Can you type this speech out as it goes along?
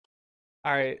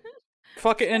All right.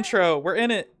 Fuck it, intro. We're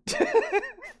in it. 10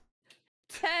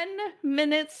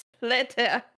 minutes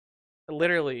later.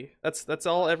 Literally. That's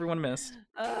all everyone missed.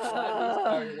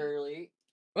 Started early.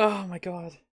 Oh my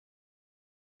god.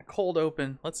 A cold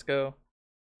open. Let's go.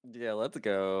 Yeah, let's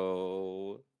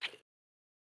go.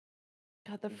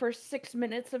 God, the first 6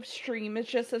 minutes of stream is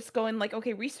just us going like,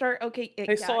 okay, restart. Okay,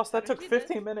 Hey, Sauce, that took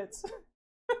 15 minutes.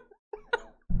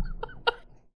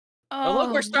 Oh,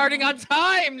 look, we're starting on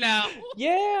time now.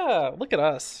 Yeah, look at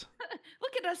us.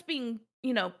 Look at us being,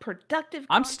 you know, productive.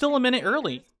 I'm still a minute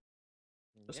early.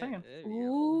 Just Yeah, saying. yeah.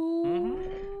 Ooh.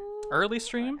 Early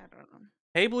stream. I don't know.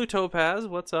 Hey, Blue Topaz,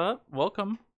 what's up?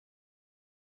 Welcome.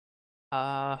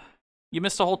 You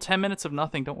missed a whole 10 minutes of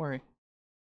nothing. Don't worry.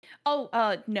 Oh,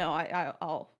 no,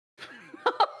 I'll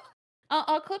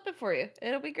I'll clip it for you.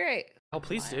 It'll be great. Oh,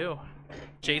 please do.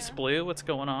 Jace Blue, what's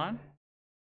going on?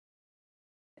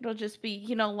 It'll just be,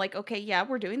 you know, like, okay, yeah,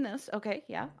 we're doing this. Okay,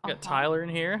 yeah. We got Tyler in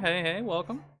here. Hey, hey,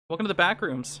 welcome. Welcome to the back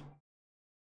rooms.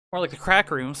 More like the crack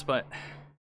rooms, but,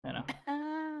 you know.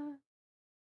 I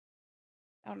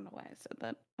don't know why I said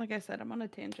that. Like I said, I'm on a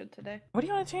tangent today. What are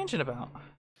you on a tangent about?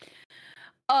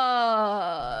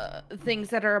 Things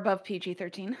that are above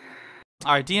PG-13.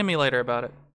 All right, DM me later about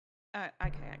it. Okay, I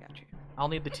got you. I'll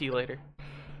need the tea later.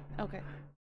 Okay.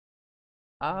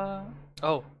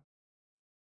 Oh.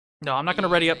 No, I'm not gonna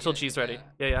ready up till G's ready.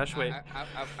 Yeah, I should wait.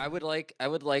 I would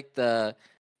like the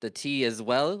tea as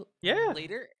well. Yeah.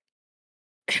 Later.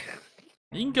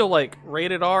 You can go like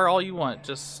rated R all you want.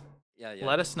 Just Yeah.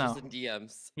 let us know. Just in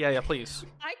DMs. Yeah, please.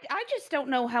 I just don't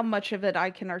know how much of it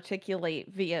I can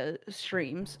articulate via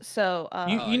streams. So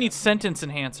You need sentence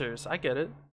enhancers. I get it.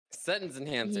 Sentence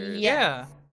enhancers. Yeah.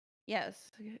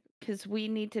 Yes, because we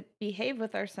need to behave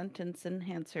with our sentence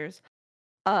enhancers.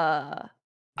 I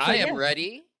am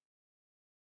ready.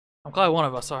 I'm glad one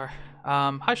of us are.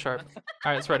 Hi Sharp.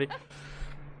 Alright, it's ready.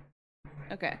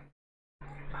 Okay.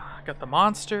 I got the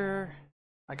monster.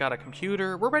 I got a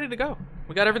computer. We're ready to go.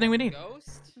 We got everything we need.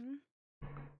 Ghost. You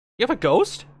have a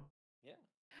ghost? Yeah.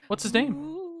 What's his name?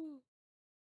 Ooh.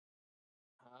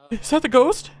 Is that the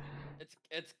ghost?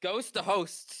 It's Ghost the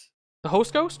host. The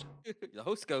host ghost? The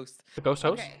host ghost. The ghost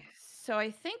host? Okay. So I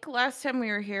think last time we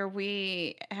were here,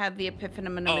 we had the epiphany.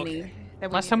 Okay.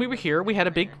 Last time we were here, we had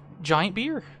a big, giant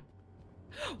beer.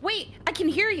 Wait, I can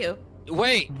hear you.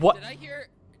 Wait. What? Did I hear?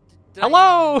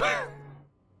 Hello!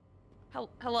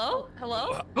 Hello?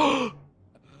 Hello?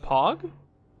 Pog?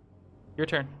 Your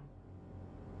turn.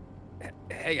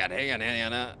 Hang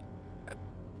on.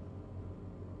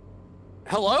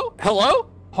 Hello? Hello?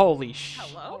 Holy sh...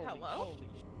 Hello?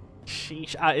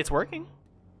 Sheesh. It's working?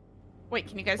 Wait,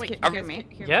 can you guys hear me?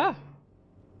 Yeah.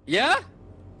 Yeah?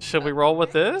 Should we roll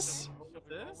with this?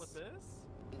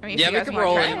 I mean, Yeah, if you we guys can wanna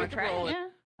roll try it. we'll We can try roll it. yeah.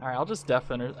 Alright, I'll just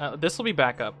deafen. This will be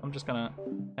backup. I'm just gonna...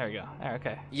 There we go. There,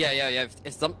 okay. Yeah.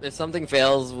 If something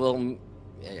fails, we'll.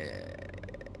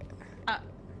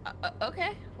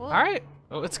 Okay. Well, Alright,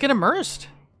 let's get immersed.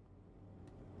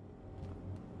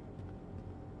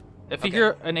 If you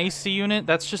hear an AC unit,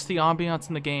 that's just the ambiance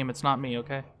in the game. It's not me,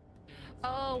 okay?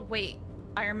 Oh, wait.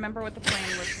 I remember what the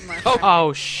plan was from last Oh. time.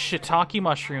 Oh, shiitake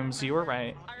mushrooms. You were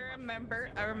right. I remember.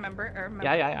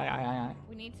 Yeah.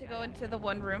 We need to go into the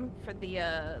one room for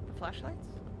the flashlights.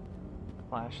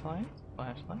 Flashlight?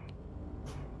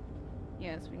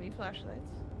 Yes, we need flashlights.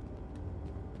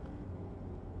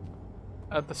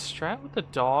 The strat with the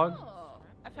dog? Oh,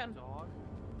 I found a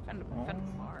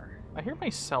bar. I hear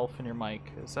myself in your mic.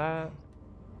 Is that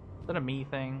a me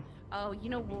thing? Oh, you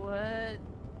know what?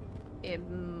 It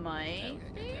might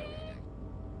be.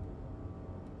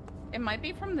 It might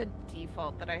be from the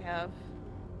default that I have.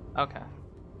 Okay.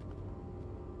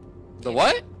 The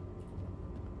what?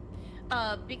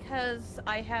 Because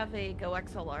I have a Go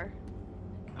XLR.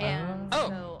 And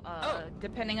Oh. so,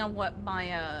 depending on what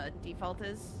my default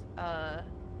is,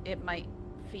 it might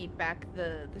feed back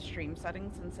the stream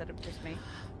settings instead of just me.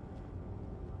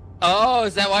 Oh,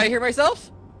 is that why I hear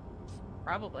myself?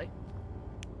 Probably.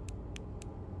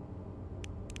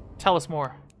 Tell us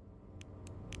more.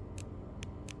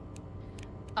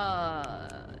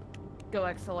 Go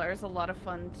XLR is a lot of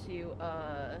fun to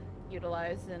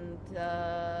utilize and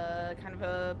kind of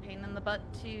a pain in the butt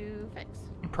to fix.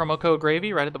 Promo code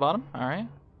gravy right at the bottom. All right.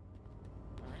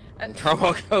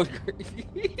 Promo code.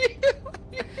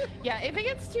 Yeah, if it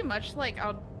gets too much, like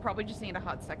I'll probably just need a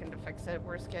hot second to fix it.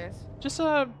 Worst case. Just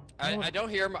I don't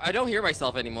hear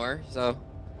myself anymore. So.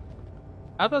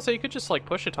 I thought so. You could just like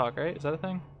push a talk, right? Is that a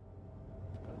thing?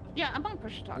 Yeah, I'm on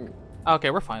push to talk. Okay,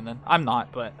 we're fine then. I'm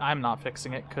not, but I'm not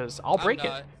fixing it because I'll break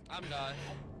it. I'm not.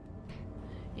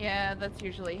 Yeah, that's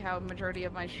usually how majority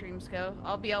of my streams go.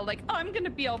 I'll be all like, oh, I'm gonna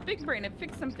be all big brain and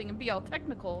fix something and be all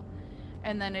technical.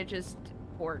 And then it just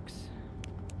works.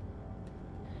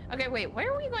 Okay, wait, why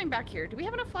are we going back here? Do we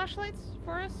have enough flashlights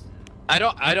for us? I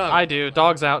don't. I do.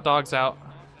 Dog's out. Dog's out.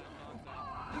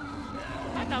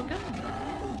 I know, good.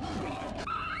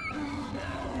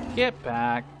 Get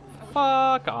back.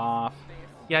 Fuck off.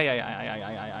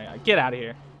 Yeah. Get out of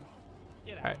here.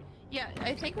 Alright. Yeah,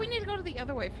 I think we need to go to the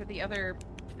other way for the other...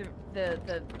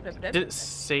 The Did it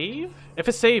save? If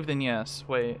it saved, then yes.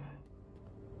 Wait.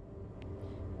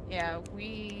 Yeah,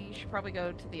 we should probably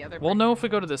go to the other... We'll know if we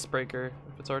go to this breaker.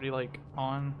 If it's already, like,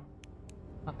 on.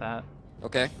 Not that.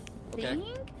 Okay. I think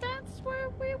that's where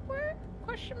we were?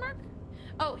 Question mark?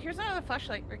 Oh, here's another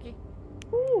flashlight, Ricky.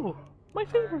 Ooh, my Or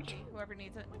favorite. whoever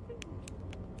needs it.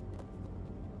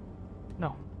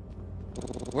 No.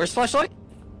 Where's flashlight?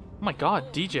 Oh my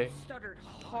god, DJ. Stuttered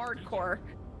hardcore.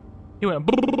 He went.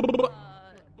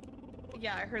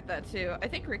 Yeah, I heard that too. I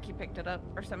think Ricky picked it up,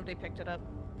 or somebody picked it up.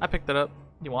 I picked it up.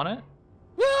 You want it?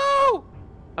 No!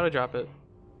 How'd I drop it?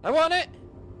 I want it.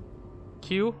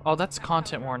 Q? Oh, that's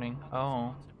content warning.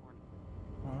 Oh.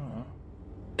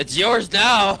 It's yours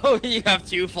now. You have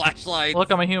 2 flashlights.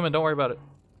 Look, I'm a human. Don't worry about it.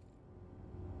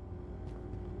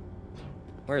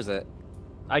 Where is it?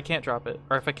 I can't drop it.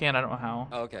 Or if I can, I don't know how.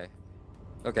 Oh, okay.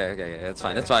 Okay. Yeah, it's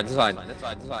fine. It's fine. It's fine. It's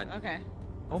fine. It's fine. Okay.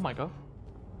 Oh my god.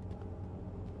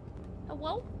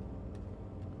 Hello?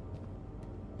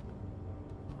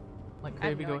 Like, I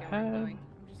have baby, no go idea where I'm ahead. going.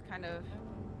 I'm just kind of...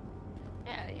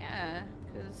 Yeah,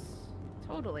 because...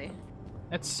 Totally.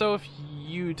 It's so if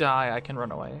you die, I can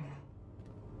run away.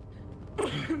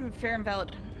 Fair and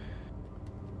valid.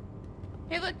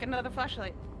 Hey, look, another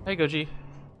flashlight. There you go, G.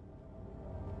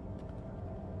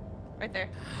 Right there.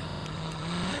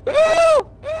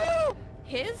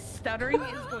 His stuttering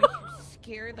is going to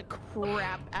scare the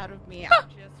crap out of me. I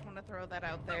just want to throw that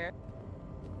out there.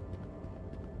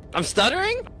 I'm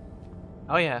stuttering?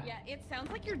 Oh yeah. Yeah, it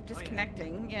sounds like you're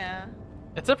disconnecting. Yeah.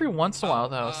 It's every once in a while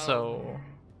though, so...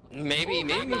 Maybe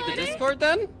move the Discord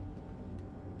then?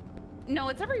 No,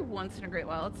 it's every once in a great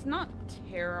while. It's not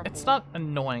terrible. It's not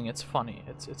annoying, it's funny.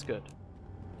 It's good.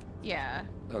 Yeah.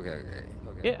 Okay.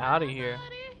 Get out of here.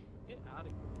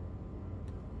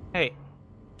 Hey.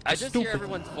 I just hear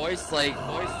everyone's voice like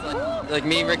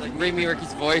me and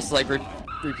Ricky's voice like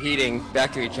repeating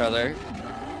back to each other.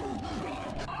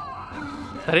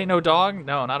 That ain't no dog?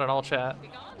 No, not at all, chat. Be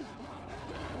gone.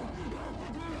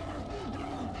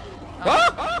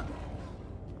 Ah!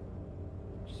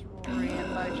 Just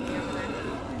ran by G over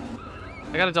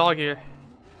there. I got a dog here.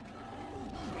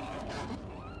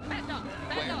 Bad dog.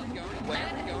 Bad dog.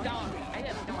 Bad dog. I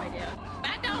have no idea.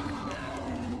 Bad dog.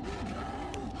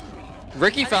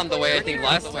 Ricky found the way, I think,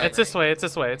 last time. It's this way, it's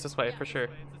this way, it's this way, for sure.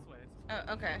 Oh,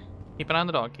 okay. Keep an eye on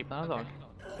the dog, keep an eye on the dog.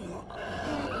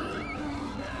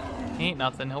 He ain't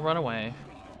nothing, he'll run away.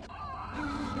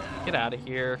 Get out of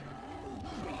here.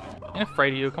 I ain't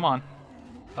afraid of you, come on.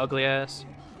 Ugly ass.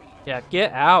 Yeah,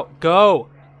 get out, go!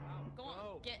 Go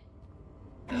on, get.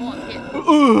 Go on, get.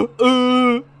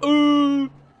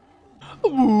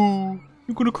 Ooh,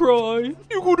 you're gonna cry.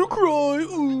 You're gonna cry.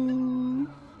 Ooh.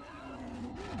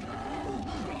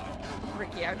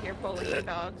 Ricky out here bullying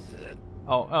dogs.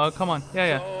 Oh, come on.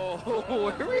 Yeah. Oh,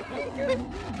 where are we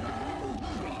going?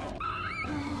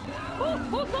 Oh,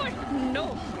 Lord.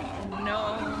 No. No.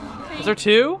 Is there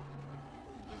 2?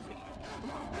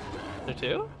 Is there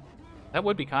 2? That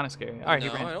would be kind of scary. Alright, No,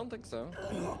 he ran. I don't think so.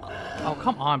 Oh,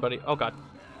 come on, buddy. Oh, God.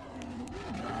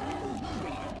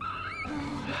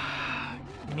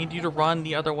 I need you to run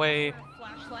the other way.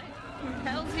 Flashlight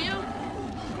compels you.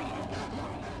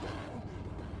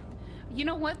 You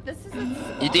know what? This is.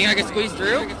 You think I can squeeze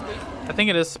through? I think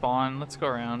it is spawn. Let's go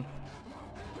around.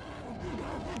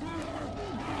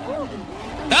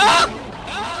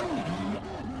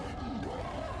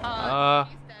 Ah!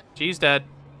 G's dead.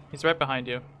 He's right behind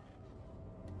you.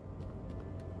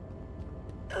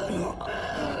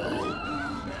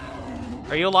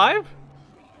 Are you alive?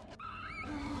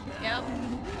 Yep.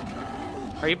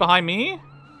 Are you behind me?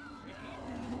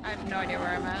 I have no idea where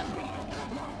I'm at.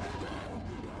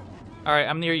 Alright,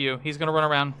 I'm near you. He's gonna run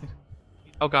around.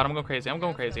 Oh god, I'm going crazy. I'm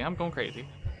going crazy. I'm going crazy.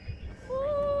 Ooh,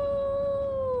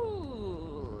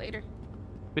 later.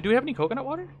 But do we have any coconut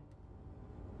water?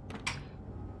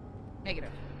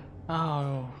 Negative.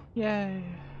 Oh, yay.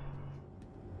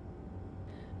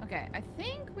 Okay, I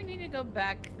think we need to go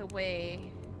back the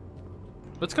way.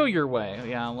 Let's go your way.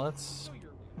 Yeah, let's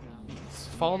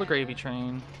follow the gravy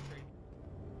train.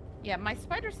 Yeah, my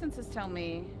spider senses tell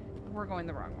me we're going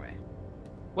the wrong way.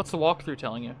 What's the walkthrough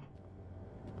telling you?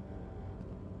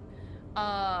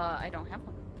 I don't have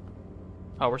one.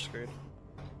 Oh, we're screwed.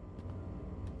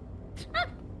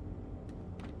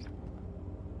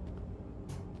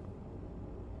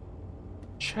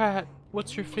 Chat,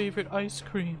 what's your favorite ice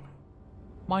cream?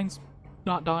 Mine's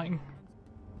not dying.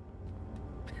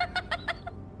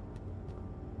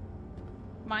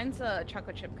 Mine's a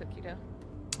chocolate chip cookie dough.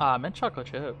 Ah, I meant chocolate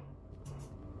chip.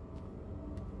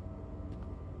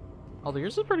 Although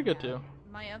yours is pretty good too.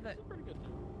 My other,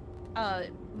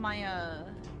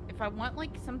 if I want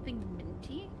like something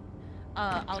minty,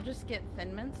 I'll just get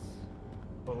Thin Mints.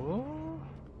 Oh.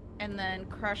 And then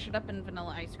crush it up in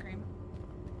vanilla ice cream.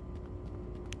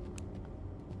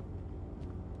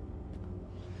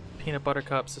 Peanut butter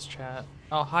cups is chat.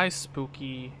 Oh, hi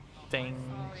spooky things.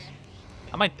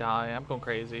 I might die. I'm going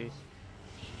crazy.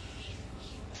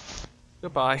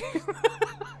 Goodbye.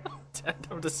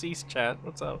 I'm deceased, chat.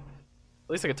 What's up? At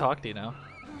least I can talk to you now.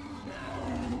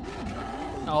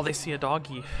 Oh, they see a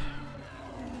doggy.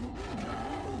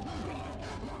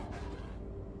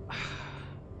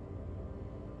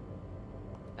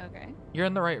 Okay. You're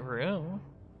in the right room.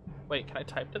 Wait, can I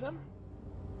type to them?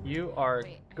 You are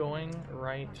going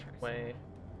right way.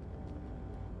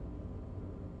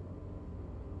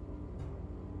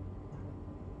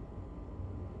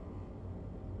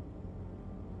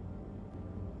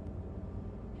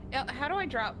 Yeah, how do I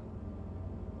drop?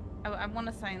 I want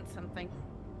to science something.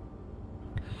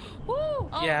 Woo!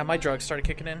 Oh, Yeah, my drugs started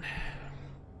kicking in.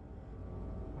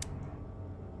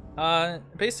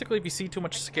 Basically, if you see too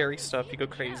much scary stuff, you go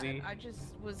crazy. I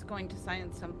just was going to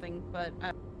science something, but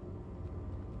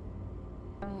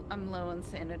I'm low on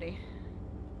sanity.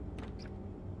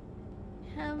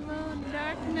 Hello,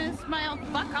 darkness, my old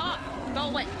fuck off! Go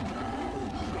away!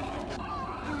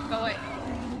 Go away!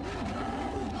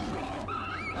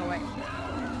 Go away!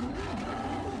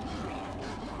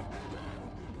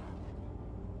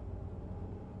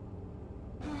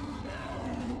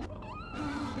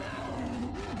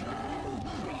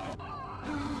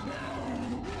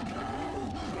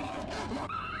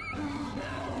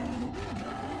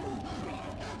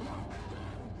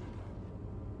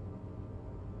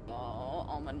 Oh,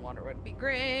 almond water would be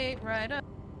great, right up.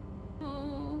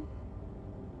 Ooh.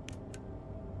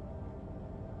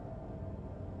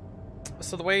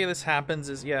 So the way this happens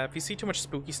is, yeah, if you see too much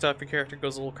spooky stuff, your character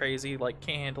goes a little crazy, like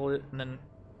can't handle it, and then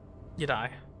you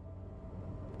die.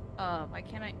 Why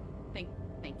can't I? Thank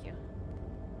you.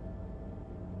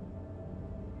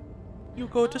 You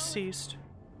go deceased.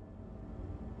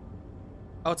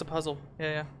 Oh, it's a puzzle.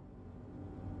 Yeah.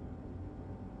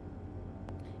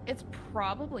 It's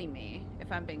probably me,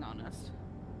 if I'm being honest.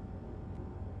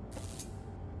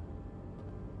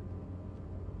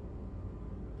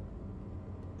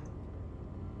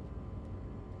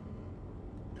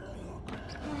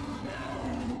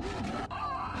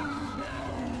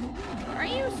 Are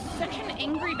you such an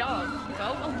angry dog?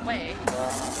 Go away.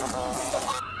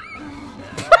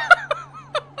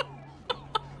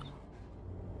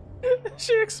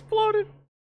 She exploded.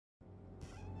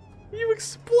 You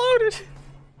exploded.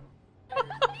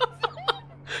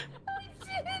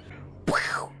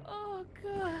 Oh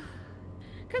god.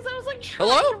 Because I was like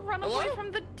trying to run away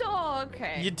from the dog.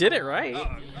 Okay. You did it right.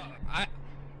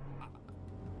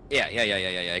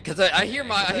 Yeah. Because I hear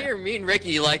me and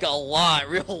Ricky like a lot,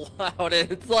 real loud,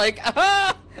 and it's like,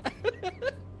 ah.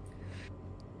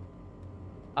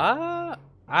 I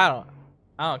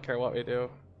don't care what we do.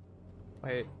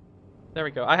 Wait, there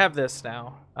we go. I have this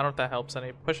now. I don't know if that helps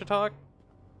any. Push a talk.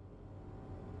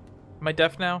 Am I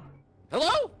deaf now?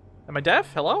 Hello? Am I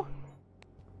deaf? Hello?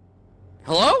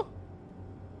 Hello?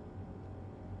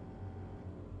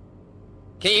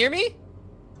 Can you hear me?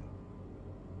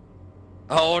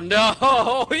 Oh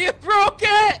no! You broke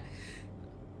it!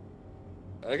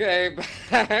 Okay,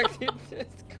 back to this.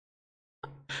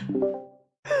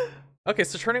 Okay,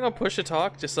 so turning on push to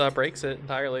talk just breaks it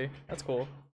entirely. That's cool.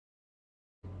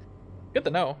 Good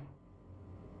to know.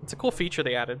 It's a cool feature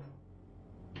they added.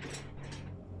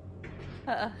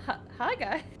 Hi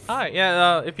guys. Hi,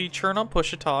 yeah, if you turn on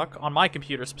push to talk, on my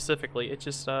computer specifically, it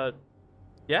just,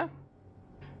 yeah.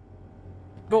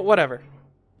 But whatever.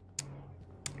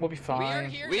 We'll be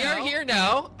fine. We are here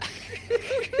now.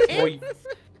 Well,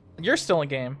 you're still in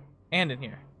game, and in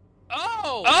here.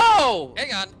 Oh! Oh!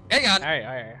 Hang on.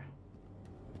 Alright.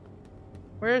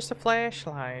 Where's the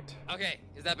flashlight? Okay,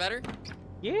 is that better?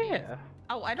 Yeah.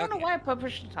 Oh, I don't know why I put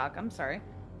push to talk. I'm sorry.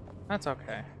 That's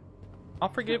okay. I'll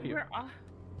forgive you.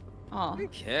 Oh.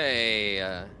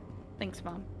 Okay. Thanks,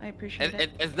 Mom. I appreciate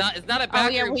it. It's not a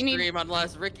backroom stream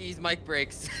unless Ricky's mic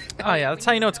breaks. Oh yeah, that's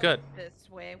how you know it's good. This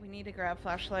way, we need to grab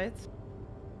flashlights.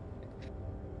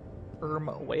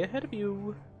 Way ahead of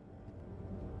you.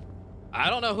 I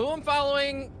don't know who I'm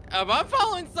following. I'm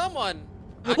following someone.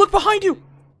 Look behind you!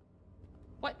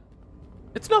 What?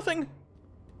 It's nothing.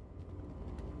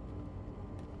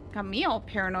 Got me all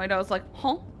paranoid. I was like,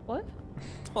 huh? What?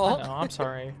 Oh. I know, I'm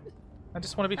sorry. I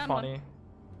just want to be Found funny. one.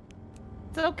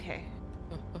 It's okay.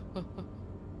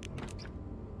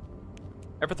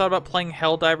 Ever thought about playing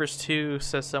Helldivers 2,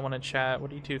 says someone in chat. What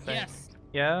do you two think? Yes.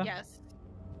 Yeah? Yes.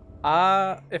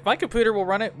 If my computer will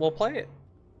run it, we'll play it.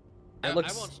 I won't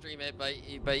stream it, but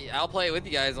I'll play it with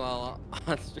you guys while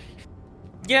on stream.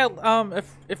 Yeah,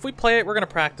 if we play it, we're gonna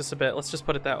practice a bit. Let's just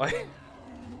put it that way.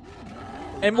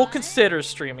 And we'll consider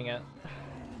streaming it.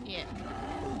 Yeah.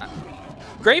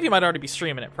 Gravy might already be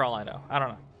streaming it for all I know. I don't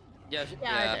know. Yeah,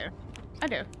 Yeah, I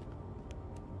do.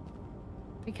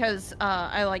 Because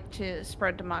I like to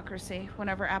spread democracy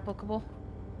whenever applicable.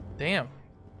 Damn.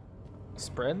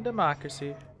 Spread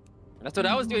democracy. That's what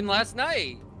I was doing last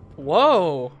night.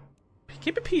 Whoa.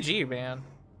 Keep it PG, man.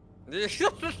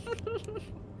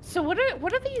 So what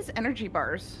are these energy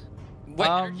bars? What,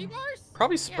 energy bars?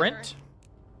 Probably Sprint.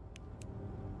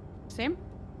 Same?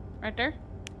 Right there?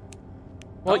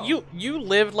 Well, you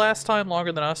lived last time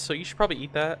longer than us, so you should probably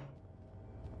eat that.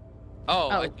 Oh,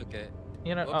 I took it.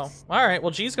 You know, Oops. oh. Alright,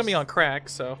 well, G's gonna be on crack,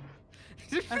 so.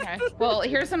 Okay. Well,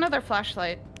 here's another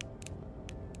flashlight.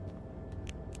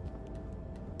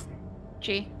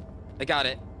 G. I got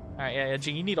it. Alright, yeah,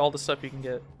 G, you need all the stuff you can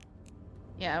get.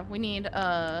 Yeah, we need,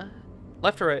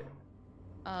 Left or right?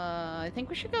 I think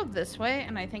we should go this way,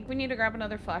 and I think we need to grab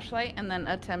another flashlight and then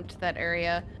attempt that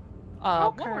area,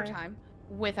 one more Okay. time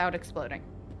without exploding.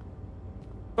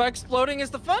 But exploding is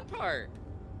the fun part.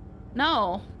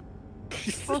 No.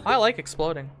 I like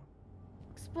exploding.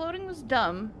 Exploding was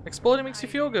dumb. Exploding makes you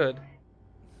feel good.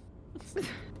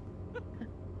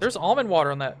 There's almond water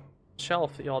on that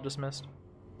shelf that y'all just missed.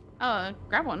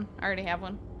 Grab one. I already have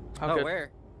one. Oh, good.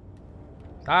 Where?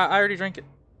 I already drank it.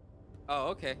 Oh,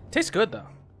 okay. Tastes good, though.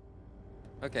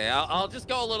 Okay, I'll just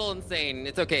go a little insane.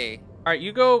 It's okay. Alright,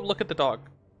 you go look at the dog.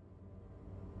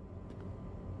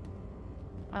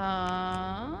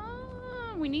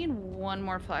 We need one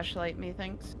more flashlight,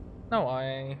 methinks. No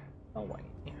way. No way.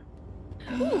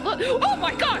 Ooh, look! Oh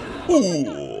my god!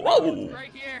 Ooh!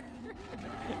 Right here.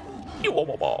 You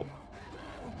wobble.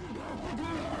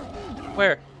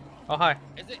 Where? Oh, hi.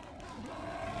 Is it?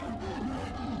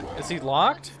 Is he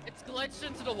locked? It's glitched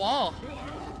into the wall.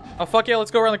 Oh, fuck yeah,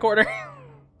 let's go around the corner.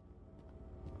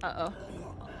 Uh-oh.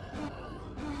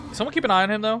 Someone keep an eye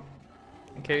on him, though.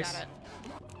 In Got case. it.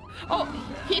 Oh,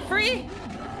 he free!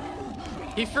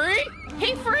 He free?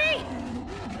 He free!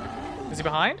 Is he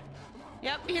behind?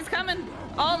 Yep, he's coming.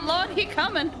 Oh lord, he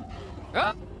coming.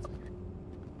 Oh.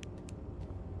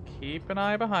 Keep an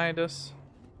eye behind us.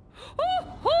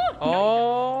 Oh!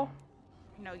 Oh.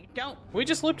 No, you don't. We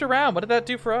just looped around. What did that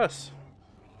do for us?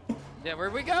 Yeah,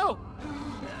 where'd we go?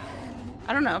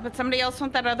 I don't know, but somebody else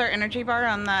want that other energy bar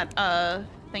on that,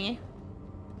 thingy?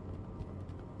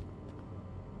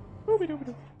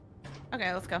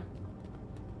 Okay, let's go.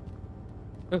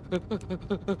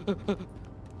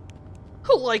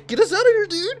 Like, get us out of here,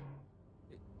 dude.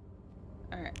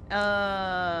 Alright,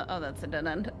 oh, that's a dead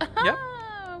end. Yep.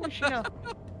 We should go.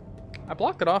 I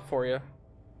blocked it off for you.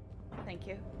 Thank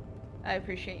you. I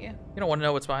appreciate you. You don't want to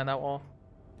know what's behind that wall.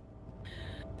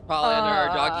 Probably under our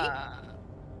doggy.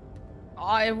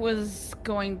 I was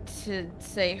going to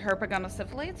say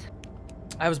herpaganosyphilate.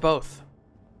 I was both.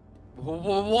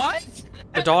 What?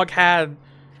 The dog had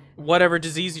whatever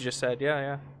disease you just said.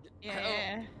 Yeah.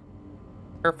 Yeah.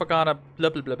 Herfagana blah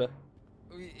blah blah blah.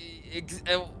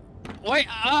 Wait,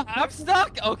 I'm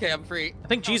stuck. Okay, I'm free. I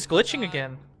think G's glitching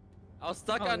again. I was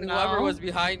stuck Oh, on no. whoever was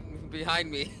behind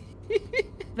me.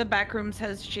 The Backrooms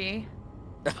has G.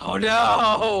 Oh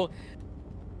no!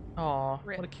 Aw,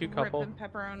 what a cute couple. Ripping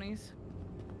pepperonis.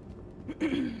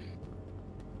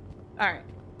 Alright.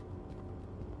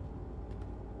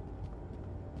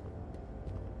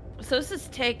 So this is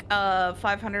take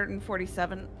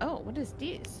 547. Oh, what is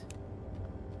these?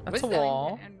 That's a What's that?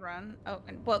 wall. And run. Oh,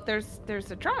 and well, there's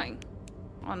a drawing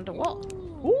on the wall.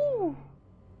 Ooh.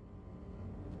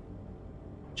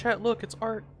 Chat, look, it's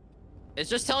art. It's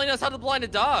just telling us how to blind a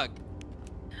dog.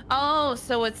 Oh,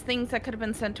 so it's things that could have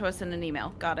been sent to us in an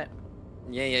email. Got it.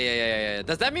 Yeah.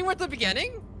 Does that mean we're at the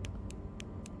beginning?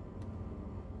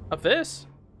 Of this?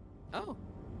 Oh.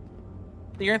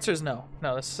 The answer is no.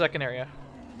 No, this is the second area.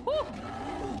 Woo.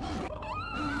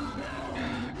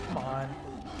 Come on.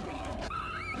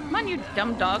 Come on, you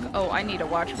dumb dog. Oh, I need to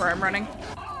watch where I'm running.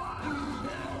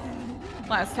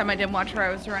 Last time I didn't watch where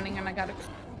I was running and I got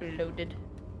exploded.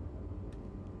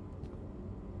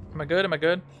 Am I good? Am I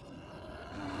good?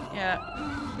 Yeah.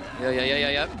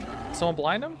 Yeah. Someone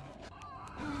blind him?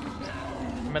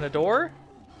 I'm in a door?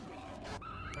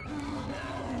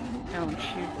 Don't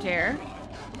you dare.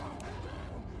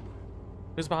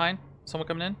 Who's behind? Someone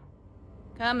coming in?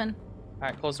 Coming.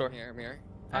 Alright, close door. Mirror.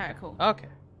 Alright, cool. Okay.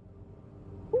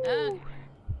 Woo!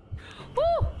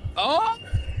 Oh!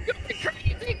 You're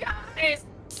crazy, guys!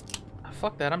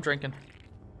 Fuck that, I'm drinking.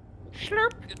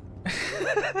 Slurp.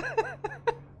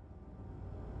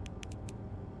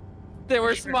 There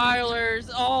were smilers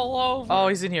all over. Oh,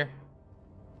 he's in here.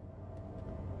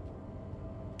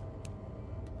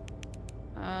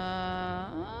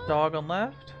 Dog on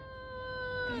left.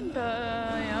 And,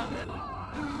 yeah.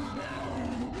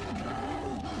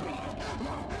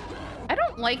 I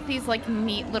don't like these, like,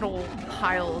 neat little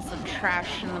piles of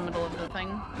trash in the middle of the thing.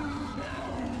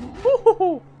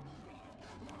 Woo-hoo-hoo.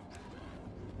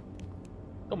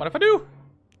 Don't mind if I do.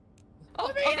 Oh,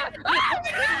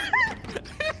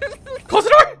 Close the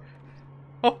door!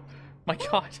 Oh, my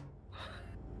God.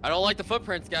 I don't like the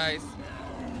footprints, guys.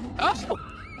 Oh!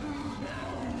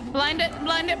 Blind it,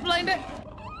 blind it, blind it.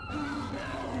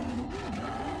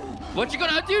 What you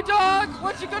gonna do, dog?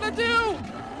 What you gonna do?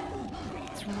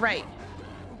 That's right.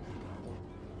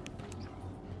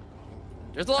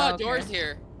 There's a lot Okay. of doors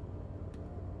here.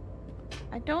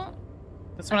 I don't.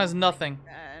 This one has nothing.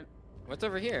 What's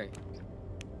over here?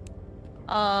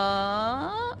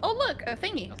 Oh, look, a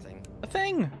thingy. Nothing. A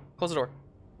thing! Close the door.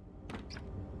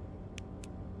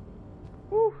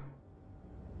 Woo.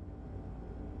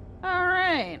 All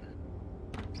right.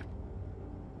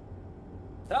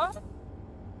 Ah!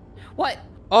 What?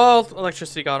 Oh,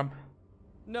 electricity got him.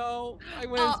 No, I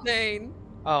went insane.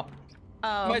 Oh.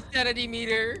 Oh. My sanity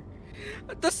meter.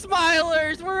 The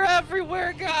smilers were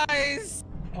everywhere, guys.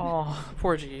 Oh,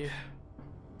 poor G.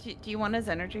 Do you want his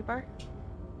energy bar?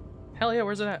 Hell yeah,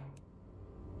 where's it at?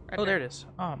 Right Oh, there it is.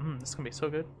 Oh, this is gonna be so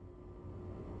good.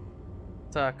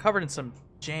 It's covered in some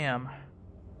jam.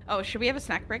 Oh, should we have a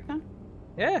snack break then?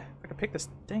 Yeah, if I can pick this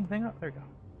dang thing up. There we go.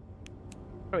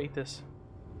 How do I eat this?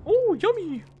 Oh,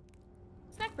 yummy!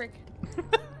 Snack break.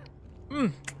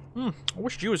 I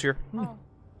wish G was here. Oh.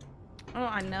 Oh,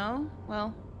 I know.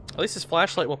 Well. At least his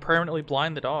flashlight will permanently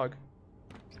blind the dog.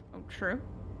 Oh, true.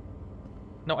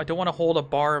 No, I don't want to hold a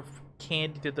bar of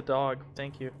candy to the dog.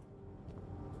 Thank you.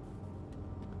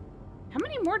 How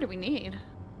many more do we need?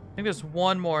 I think there's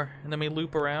one more, and then we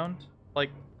loop around.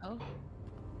 Like, Oh.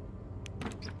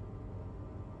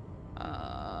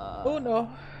 oh no.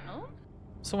 Oh?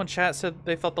 Someone chat said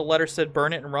they thought the letter said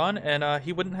burn it and run, and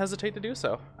he wouldn't hesitate to do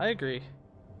so. I agree.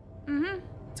 Mm-hmm.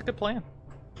 It's a good plan.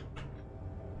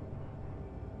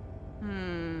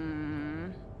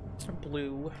 Some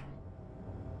blue.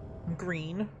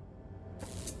 Green.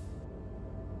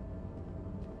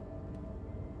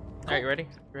 Alright, you ready? You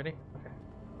ready? Okay.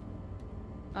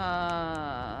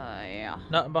 Yeah.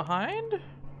 Nothing behind?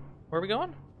 Where are we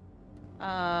going?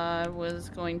 I was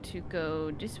going to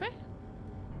go this way.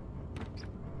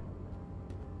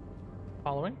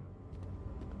 Following.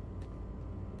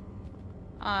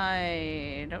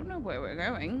 I don't know where we're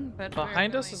going, but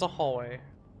Behind we're us is a going- hallway.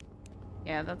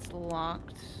 Yeah, that's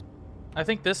locked. I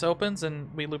think this opens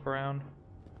and we loop around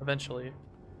eventually.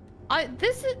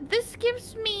 This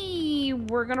gives me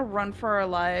we're gonna run for our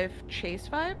life chase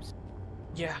vibes.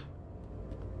 Yeah.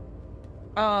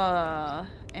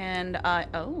 And I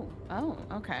oh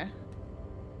okay.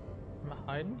 Am I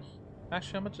hiding?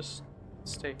 Actually, I'm gonna just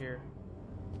stay here.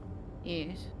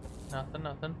 Yes.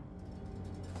 Nothing.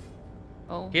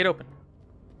 Oh. Gate open.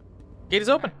 Gate is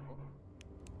open.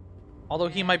 Although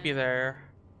he might be there.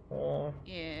 Oh.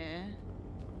 Yeah.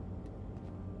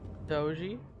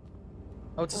 Doji.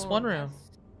 Oh, it's this one room.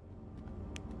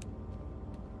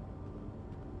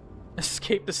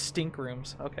 Escape the stink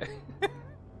rooms. Okay.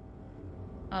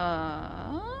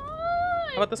 How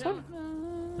about this one?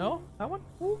 No? That one?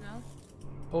 Ooh. No.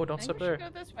 Oh, don't I step think we there.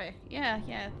 should go this way. Yeah.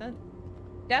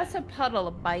 That's a puddle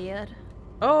of bad.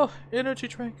 Oh, energy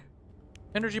drink.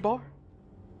 Energy bar.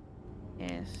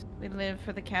 Yes, we live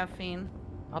for the caffeine.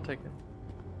 I'll take it.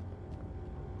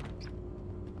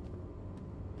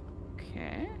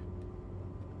 Okay.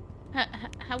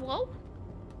 Hello?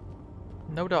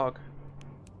 No dog.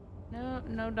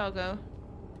 No doggo.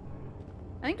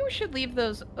 I think we should leave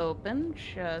those open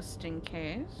just in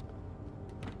case.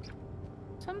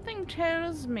 Something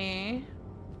tells me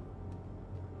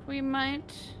we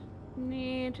might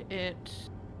need it.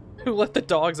 Who let the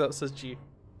dogs out, says G.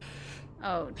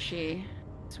 Oh, gee.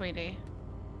 Sweetie.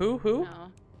 Who?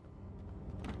 No.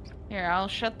 Here, I'll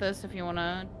shut this if you want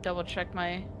to double check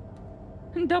my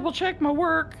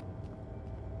work.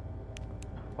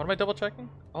 What am I double checking?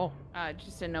 Oh. I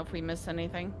just didn't know if we missed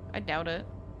anything. I doubt it.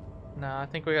 No, I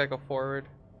think we gotta go forward.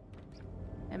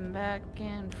 And back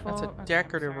and forth. That's a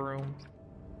decorative room.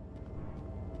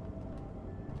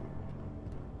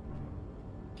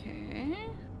 Okay.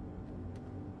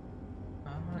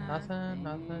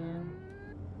 Nothing.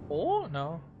 Oh,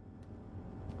 no.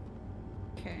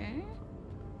 Okay.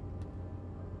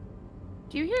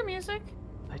 Do you hear music?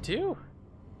 I do.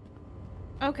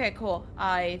 Okay, cool.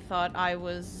 I thought I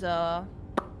was,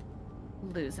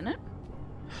 losing it.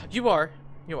 You are.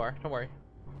 Don't worry.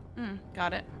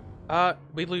 Got it.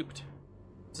 We looped.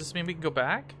 Does this mean we can go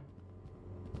back?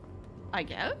 I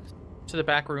guess. To the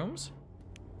back rooms?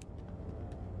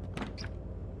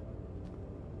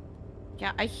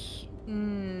 Yeah, I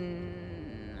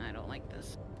don't like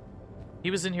this.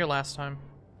 He was in here last time.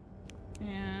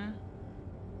 Yeah.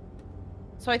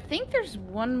 So I think there's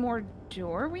one more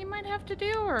door we might have to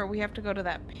do, or we have to go to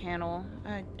that panel.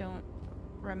 I don't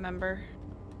remember.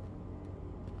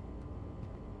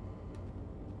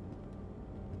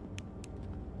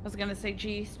 I was gonna say,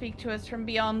 G, speak to us from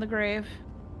beyond the grave.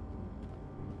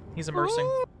 He's immersing.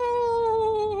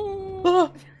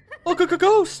 Oh,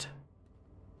 ghost!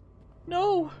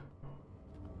 No!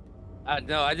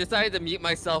 No, I decided to mute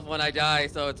myself when I die,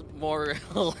 so it's more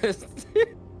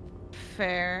realistic.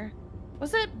 Fair.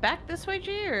 Was it back this way,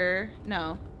 G, or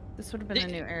no? This would have been a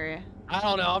new area. I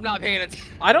don't know, I'm not paying attention.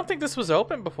 I don't think this was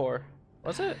open before.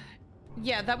 Was it?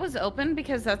 Yeah, that was open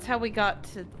because that's how we got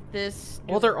to this.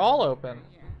 Well, they're all open.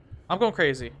 Yeah. I'm going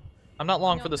crazy. I'm not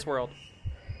long for this world.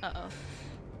 Uh-oh.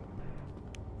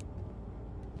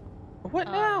 What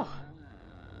now?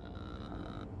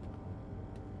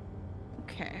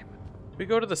 Okay. Do we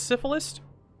go to the syphilist?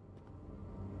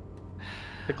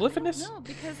 The glyphinus? No,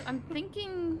 because I'm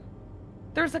thinking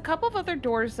there's a couple of other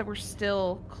doors that were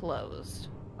still closed.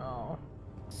 Oh.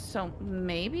 So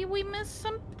maybe we missed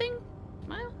something?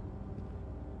 Well.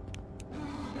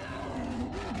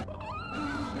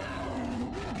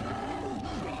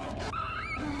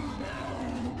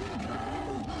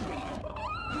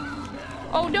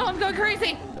 Oh no, I'm going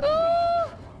crazy! Ooh!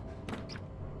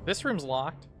 This room's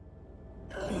locked.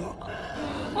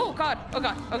 Oh god, oh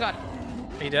god, oh god.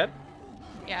 Are you dead?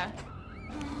 Yeah.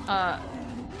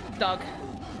 Dog.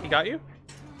 He got you?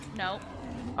 No.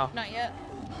 Oh. Not yet.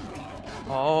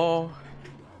 Oh.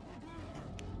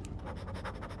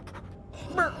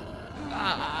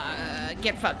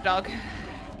 Get fucked, dog.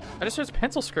 I just heard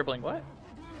pencil scribbling. What?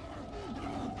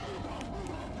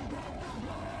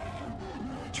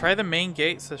 Try the main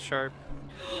gate, says Sharp.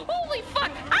 Holy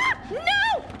fuck! Ah!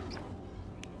 No!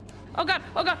 Oh god,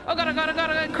 oh god, oh god, oh god, oh god,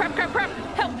 oh god, crap, crap, crap!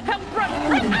 Help, help,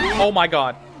 run, run! Ah! Oh my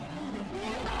god.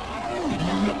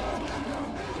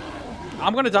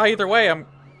 I'm gonna die either way.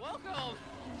 Welcome!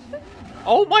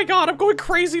 Oh my god, I'm going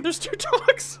crazy. There's two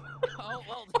dogs. Oh,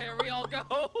 well, there we all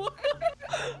go.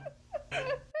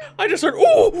 I just heard,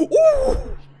 ooh,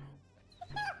 ooh!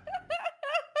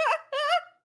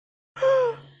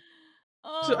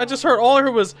 I just heard, all I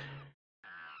heard was...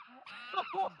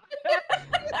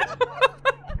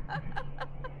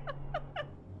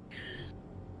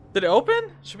 Did it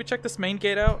open? Should we check this main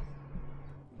gate out?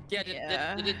 Yeah,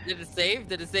 Yeah. Did it save?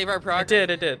 Did it save our progress?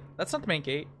 It did. That's not the main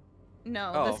gate.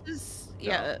 No, Oh. this is...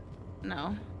 Yeah,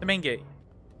 no. The main gate.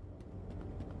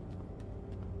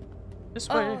 This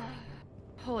way. Oh.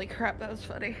 Holy crap, that was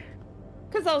funny.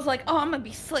 Because I was like, oh, I'm gonna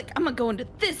be slick. I'm gonna go into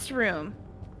this room.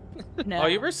 No. Oh,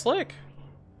 you were slick.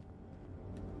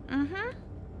 Mm-hmm.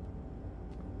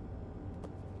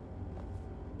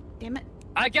 Damn it.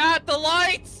 I got the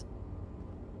lights!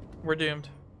 We're doomed.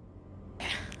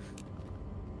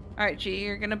 Alright, G,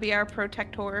 you're gonna be our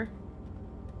protector.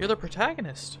 You're the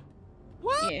protagonist.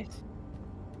 What? Yes.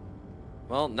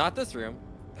 Well, not this room.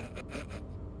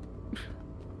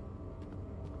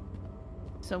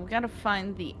 So we gotta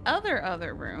find the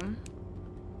other room.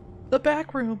 The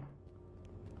back room.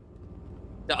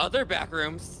 The other back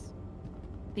rooms.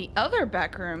 The other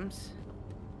back rooms.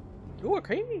 Ooh,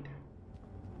 arcade.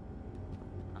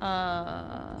 Is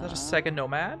that a second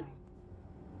nomad?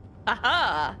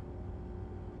 Aha!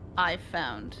 I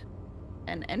found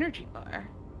an energy bar.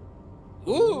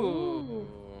 Ooh.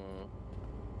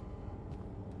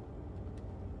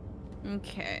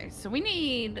 Okay, so we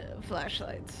need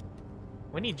flashlights.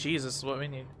 We need Jesus is what we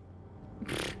need.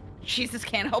 Jesus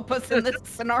can't help us in this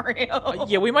scenario.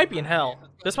 Yeah, we might be in hell.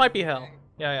 This might be hell.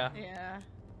 Yeah. Yeah.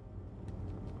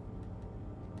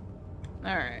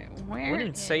 Alright, where We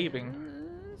need saving.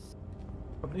 is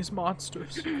From these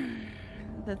monsters.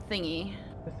 the thingy?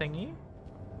 The thingy?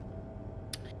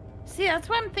 See, that's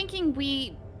why I'm thinking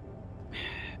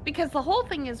because the whole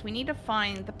thing is we need to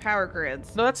find the power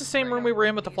grids. No, that's the same room we were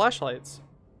in with the flashlights.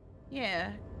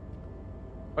 Yeah.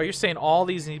 Oh, you're saying all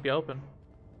these need to be open.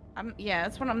 Yeah,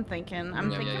 that's what I'm thinking.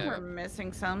 I'm Yeah, thinking yeah. we're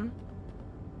missing some.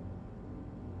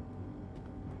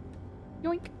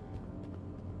 Yoink.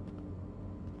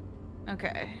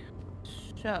 Okay.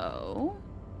 So...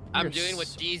 I'm doing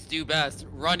what G's do best.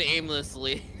 Run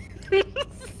aimlessly.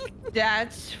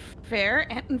 That's fair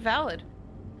and valid.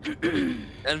 And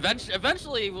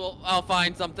eventually I'll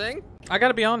find something. I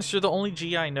gotta be honest, you're the only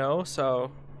G I know,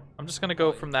 so I'm just gonna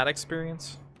go from that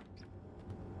experience.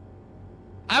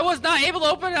 I was not able to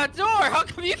open that door. How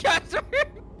come you guys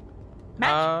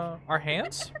are? Our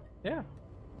hands? Yeah.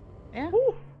 Yeah.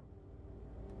 Ooh.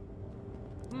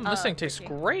 This thing tastes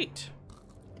Ricky. great.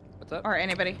 What's up? Or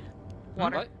anybody.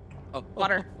 Water. What? Oh,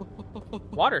 Water.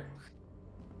 Water.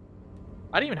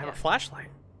 I didn't even have a flashlight.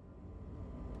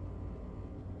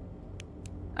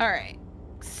 Alright.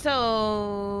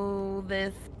 So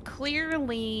this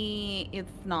clearly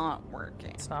it's not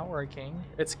working. It's not working.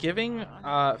 It's giving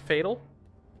fatal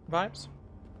vibes.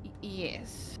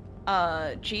 Yes.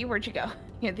 G, where'd you go?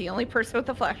 You're the only person with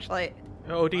a flashlight.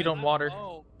 OD'd on water.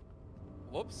 Oh.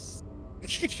 Whoops.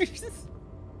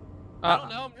 I don't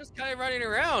know. I'm just kind of running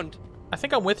around. I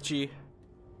think I'm with G.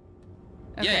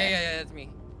 Okay. Yeah, that's me.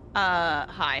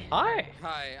 Hi. Hi.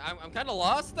 Hi. I'm kind of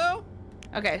lost though.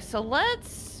 Okay, so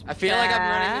let's. I feel like I'm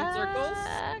running in circles.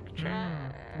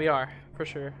 backtrack. We are, for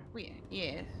sure.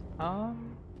 Yes.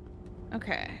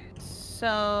 Okay.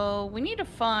 So we need to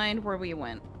find where we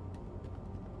went.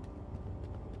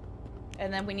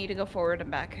 And then we need to go forward and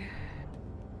back.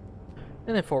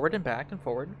 And then forward and back and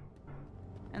forward.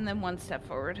 And then one step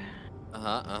forward.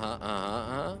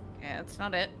 Uh-huh. Yeah, that's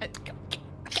not it.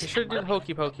 You should do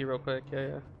hokey pokey real quick.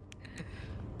 Yeah.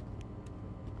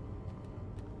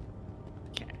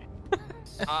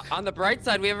 On the bright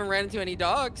side, we haven't ran into any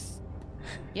dogs.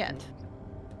 Yet.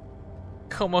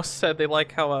 Como said they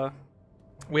like how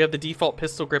we have the default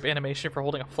pistol grip animation for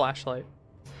holding a flashlight.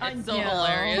 It's so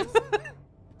hilarious.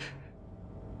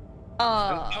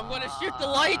 I'm gonna shoot the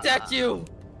light at you.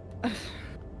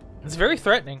 It's very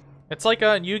threatening. It's like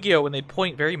in Yu-Gi-Oh! When they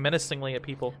point very menacingly at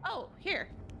people. Oh, here.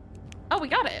 Oh, we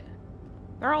got it.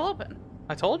 They're all open.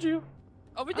 I told you.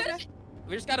 Oh, we did it.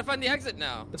 We just gotta find the exit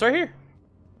now. It's right here.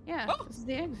 Yeah, Oh. this is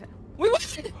the exit. We're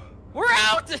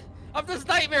out of this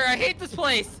nightmare. I hate this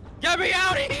place. Get me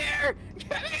out of here.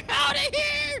 Get me out of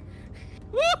here.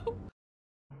 Woo!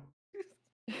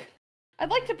 I'd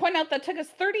like to point out that took us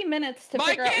 30 minutes to My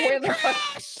figure out where game the fuck.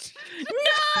 crashed.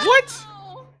 No! What?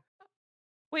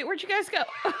 Wait, where'd you guys go?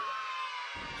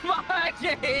 My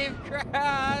game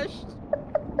crashed.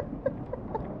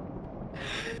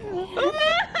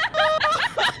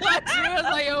 As soon as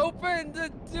I opened the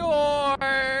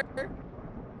door.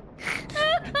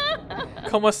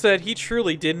 Como said he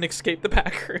truly didn't escape the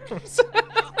backrooms.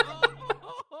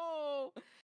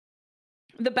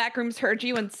 The backrooms heard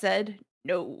you and said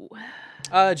no.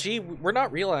 Gee, we're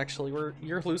not real actually.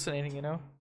 You're hallucinating, you know?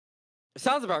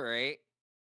 Sounds about right.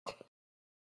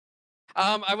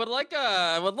 I would like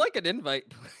an invite.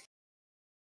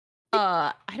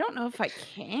 I don't know if I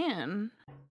can.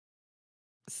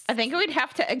 I think we'd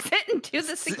have to exit and do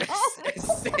this again.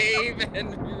 Save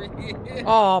and re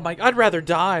Oh my, I'd rather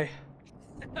die.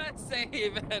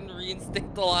 save and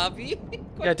reinstate the lobby.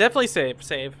 Yeah, definitely save.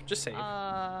 Just save.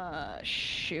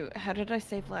 Shoot. How did I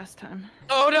save last time?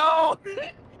 Oh no!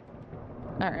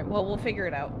 Alright, well, we'll figure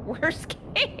it out. Worst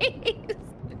case.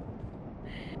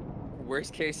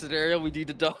 Worst case scenario, we need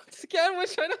the dogs again,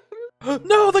 which I don't...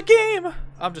 No, the game!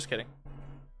 I'm just kidding.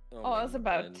 Oh, I was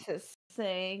about to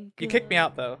say... You kicked me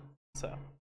out though, so.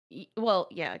 Well,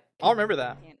 yeah. I'll remember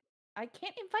that. I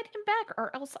can't invite him back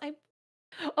or else I...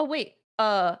 Oh, wait.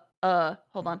 Hold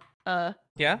on.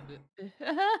 Yeah?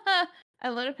 I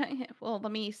let him... Well,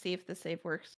 let me see if the save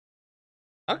works.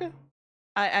 Okay.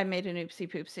 I made an oopsie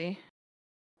poopsie.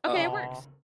 Okay, it works.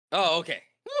 Oh, okay.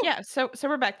 Woo. Yeah, so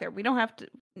we're back there. We don't have to...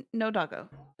 No doggo.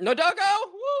 No doggo!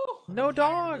 Woo! No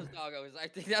dog! Those doggos. I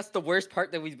think that's the worst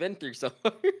part that we've been through so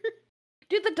far.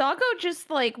 Dude, the doggo just,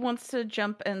 like, wants to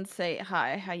jump and say,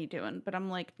 hi, how you doing? But I'm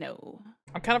like, no.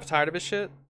 I'm kind of tired of his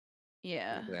shit.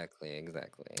 Yeah. Exactly.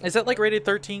 Is that like rated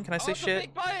 13? Can I say it's a shit?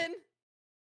 big button!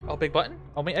 Oh, big button?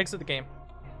 Oh, let me exit the game.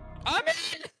 I'm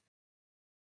in!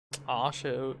 Aw,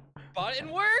 shoot.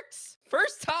 Button works!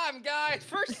 First time, guys!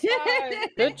 First time!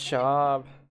 Good job.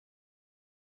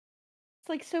 It's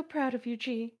like so proud of you,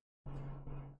 G.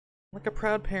 Like a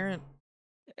proud parent.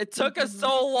 It took us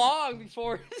so long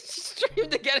before stream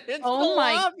to get into the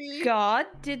lobby. God,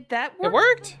 did that work? It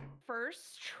worked!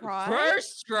 First try?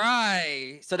 First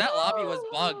try! So that lobby was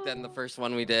bugged then, the first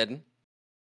one we did.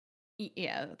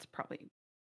 Yeah, that's probably...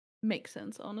 Makes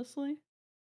sense, honestly.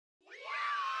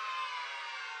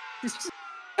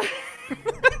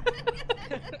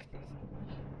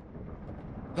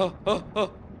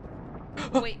 Oh.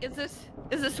 Wait, is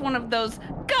this one of those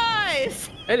guys?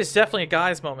 It is definitely a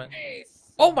guy's moment.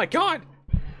 Oh my god!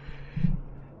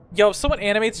 Yo, if someone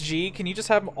animates G, can you just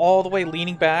have him all the way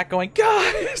leaning back, going,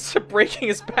 guys, breaking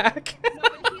his back? No,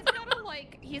 but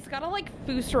he's gotta like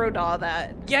Fusrodaw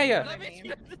that. Yeah. Let me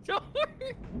shut the door.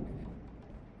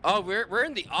 Oh, we're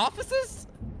in the offices?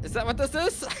 Is that what this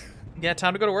is? Yeah,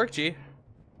 time to go to work, G.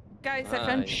 Guys, I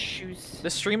found shoes.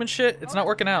 This streaming shit, it's not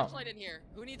working out. Flashlight in here.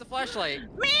 Who needs a flashlight?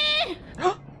 Me!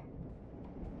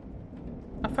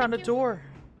 I found a door.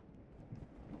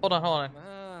 Hold on.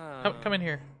 Come in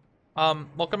here.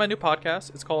 Welcome to my new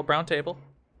podcast. It's called Brown Table.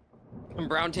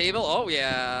 Brown table? Oh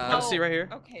yeah. Have a seat right here.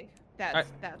 Okay,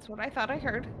 that's what I thought I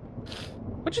heard.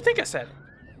 What'd you think I said?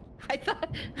 I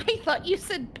thought you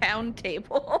said pound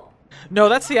table. No,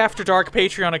 that's the After Dark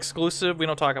Patreon exclusive. We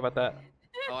don't talk about that.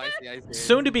 Oh, I see.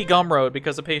 Soon to be Gumroad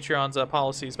because of Patreon's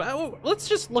policies. But let's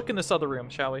just look in this other room,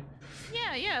 shall we?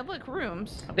 Yeah, look,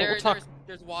 rooms. There's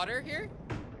water here?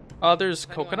 There's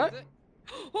coconut.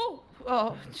 Oh.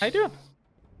 How you doing?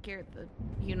 Scared the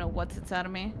you-know-what's-its out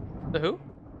of me. The who?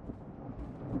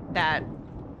 That.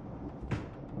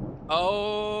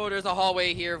 Oh, there's a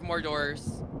hallway here of more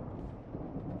doors.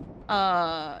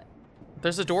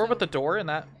 There's a door with a door in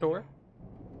that door.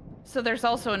 So there's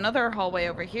also another hallway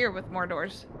over here with more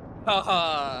doors.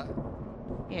 Haha.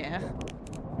 Yeah.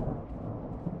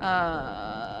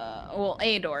 Well,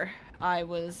 a door. I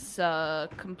was,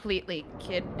 completely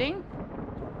kidding.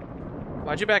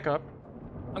 Why'd you back up?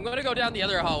 I'm gonna go down the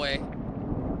other hallway.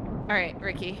 Alright,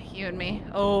 Ricky, you and me.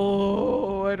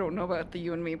 Oh, I don't know about the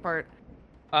you and me part.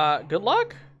 Good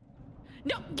luck?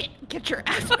 No, get your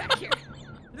ass back here.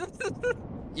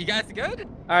 You guys good?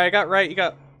 Alright, I got right, you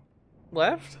got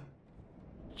left?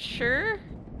 Sure.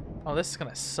 Oh, this is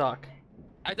gonna suck.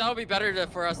 I thought it'd be better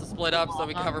for us to split up so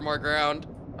we can cover more ground.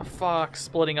 Oh, fuck,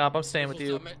 splitting up. I'm staying with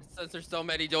you. Since there's so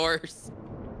many doors.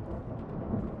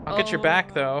 I'll get your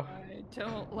back, though. I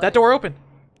don't like... That door open.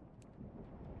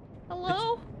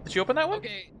 Hello? Did you open that one?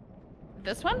 Okay.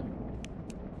 This one?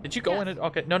 Did you go in it?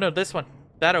 Okay, no, this one.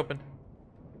 That opened.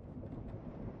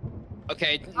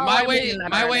 Okay, Oh, my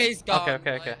I way's gone.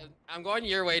 Okay. I'm going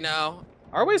your way now.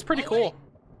 Our way's pretty cool. Wait.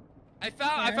 I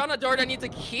found a door that needs a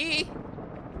key.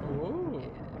 Ooh.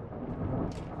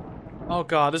 Oh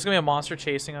god, there's gonna be a monster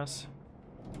chasing us.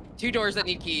 2 doors that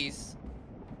need keys.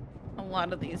 A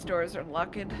lot of these doors are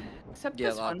locked. Except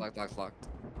this one. Locked.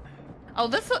 Oh,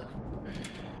 this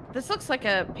looks like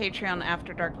a Patreon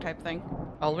After Dark type thing.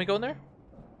 Oh, let me go in there.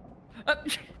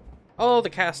 Oh, the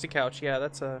casty couch. Yeah,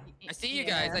 that's a. I see you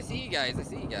guys. I see you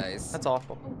guys. That's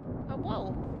awful. Oh,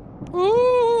 whoa.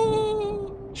 Ooh.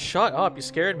 Shut up! You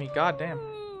scared me. God damn.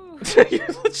 You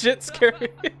legit scared me.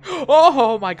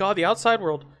 Oh my god, the outside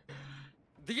world.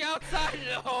 The outside.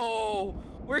 No.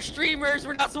 We're streamers.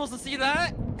 We're not supposed to see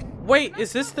that. Wait,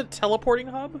 is this the teleporting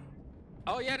hub?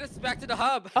 Oh yeah, this is back to the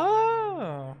hub.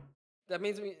 Oh. That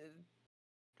means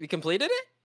we completed it?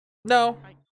 No.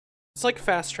 It's like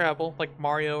fast travel, like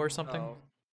Mario or something. Oh.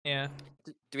 Yeah.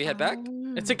 Do we head back?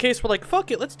 It's a case where like, fuck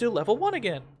it, let's do level 1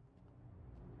 again.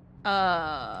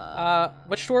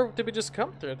 Which door did we just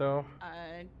come through though?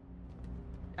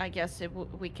 I guess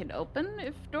we can open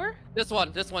if door? This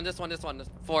one.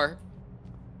 4.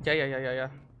 Yeah.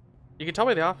 You can tell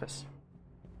by the office.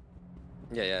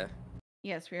 Yeah.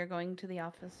 Yes, we are going to the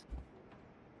office.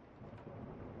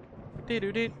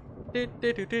 Dee-doo-dee.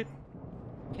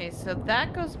 Okay, so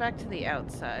that goes back to the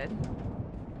outside.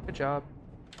 Good job.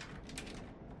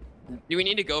 Do we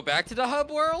need to go back to the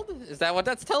hub world? Is that what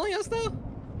that's telling us though?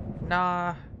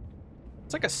 Nah.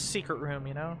 It's like a secret room,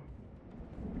 you know?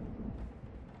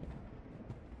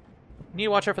 You need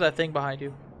to watch out for that thing behind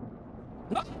you.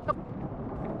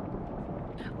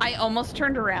 I almost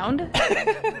turned around. In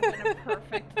a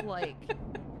perfect, like...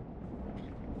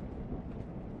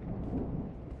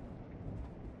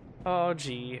 Oh,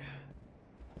 gee.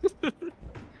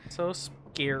 So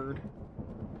scared.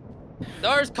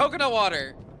 There's coconut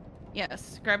water.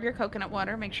 Yes, grab your coconut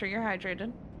water. Make sure you're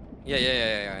hydrated.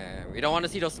 Yeah. We don't want to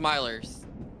see those smilers.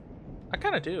 I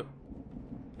kind of do.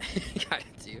 Kinda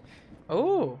do.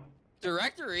 Oh.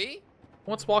 Directory.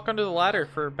 Let's walk under the ladder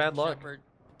for bad luck. Shepherd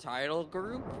title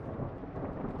group.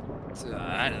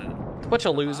 Bunch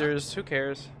of losers. Who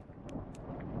cares?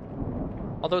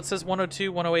 Although it says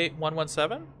 102, 108,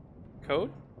 117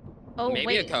 code. Oh, Maybe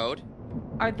wait. a code.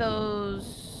 Are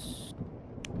those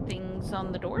things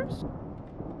on the doors?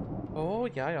 Oh,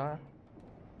 yeah.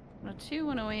 102,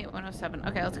 108, 107.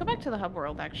 Okay, let's go back to the hub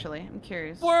world, actually. I'm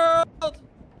curious. World!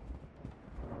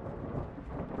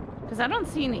 Because I don't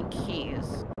see any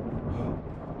keys.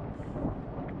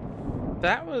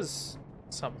 That was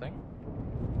something.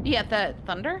 Yeah, that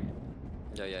thunder?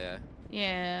 Yeah.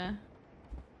 Yeah.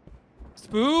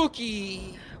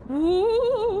 Spooky.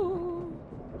 Ooh.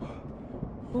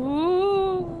 Ooh.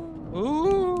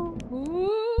 Ooh.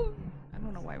 Ooh. I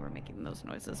don't know why we're making those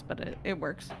noises, but it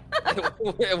works.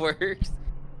 It works.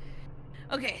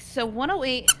 Okay, so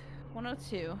 108,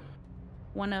 102,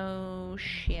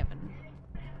 107.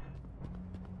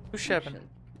 Who's Shevin?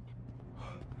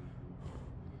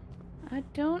 I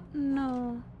don't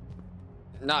know.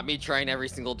 Not me trying every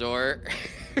single door.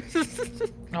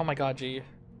 Oh my god, G.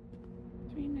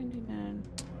 399.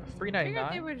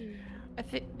 $3.99. I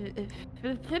think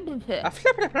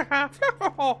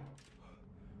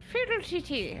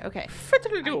Okay.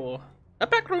 Fiddle-doo. A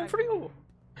back room for you.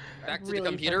 Back to Really the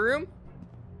computer room?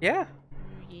 Yeah.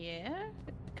 Yeah.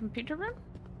 Computer room?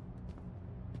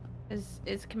 Is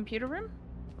computer room?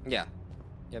 Yeah.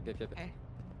 Yep. Okay.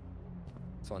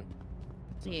 This one.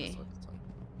 Yeah. This one.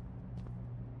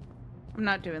 I'm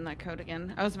not doing that code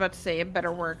again. I was about to say it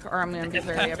better work or I'm gonna be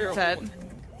very better upset. work.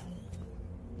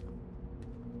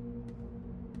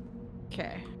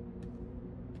 Okay.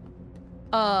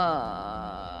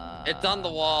 It's on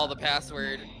the wall, the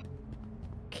password.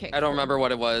 Okay. I don't remember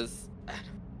what it was.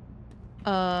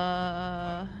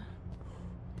 Was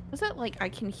it like I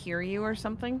can hear you or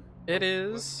something? It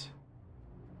is.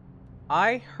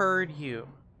 I heard you.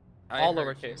 All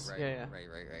lowercase. Right, Yeah.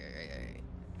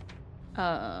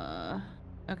 Right.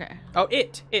 Okay. Oh,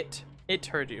 it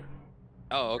heard you.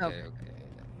 Oh, okay, Okay.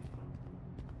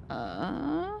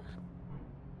 okay.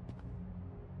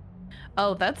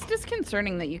 Oh, that's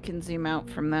disconcerting that you can zoom out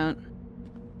from that.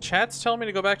 Chat's telling me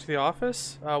to go back to the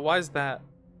office. Why is that?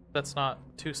 That's not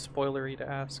too spoilery to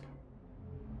ask.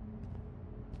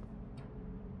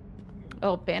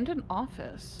 Oh, abandoned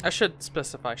office. I should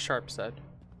specify. Sharp said.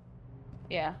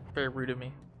 Yeah. Very rude of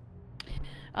me.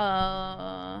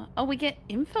 Oh, we get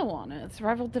info on it.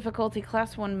 Survival difficulty,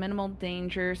 class 1, minimal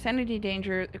danger, sanity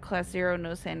danger, class 0,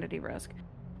 no sanity risk.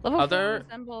 Level 4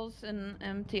 resembles an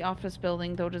empty office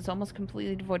building, though it is almost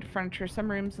completely devoid of furniture.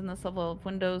 Some rooms in this level have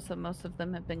windows, though most of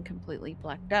them have been completely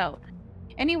blacked out.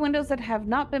 Any windows that have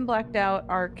not been blacked out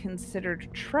are considered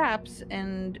traps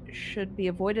and should be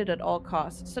avoided at all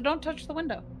costs. So don't touch the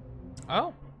window.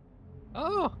 Oh.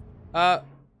 Oh. I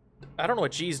don't know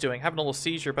what G's doing. Having a little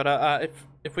seizure, but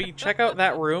if we check out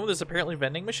that room, there's apparently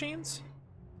vending machines.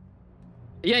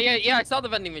 Yeah. I saw the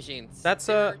vending machines. That's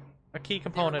They were- a key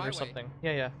component my or way. something.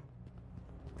 Yeah.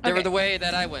 They were Okay. the way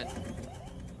that I went.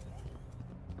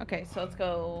 Okay, so let's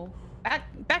go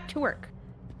back to work.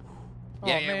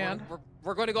 Yeah, Oh, yeah. man.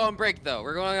 We're going to go on break though.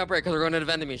 We're going on break because we're going to the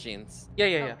vending machines.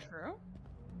 Yeah. Oh, true.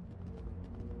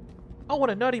 Oh, what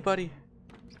a nutty buddy.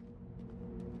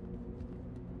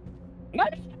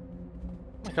 What? Oh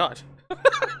my god.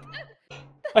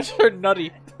 I just heard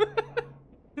nutty.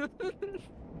 I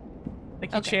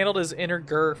think he channeled his inner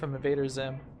Gur from Invader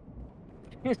Zim.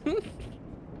 Did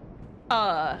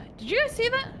you guys see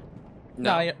that?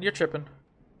 No. Nah, you're tripping.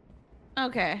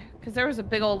 Okay, because there was a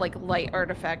big old like light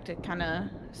artifact. It kind of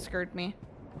scared me.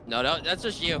 No, that's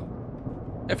just you.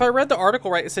 If I read the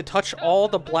article right, it said touch all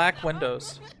the black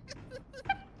windows.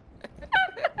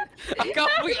 How come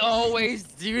we always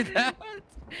do that?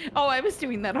 Oh, I was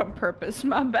doing that on purpose.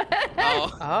 My bad.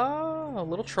 Oh. Ah, a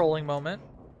little trolling moment.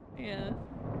 Yeah.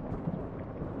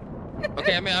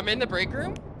 Okay, I'm in the break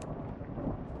room.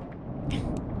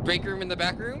 Break room in the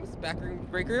back rooms. Back room,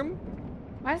 break room.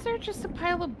 Why is there just a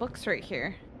pile of books right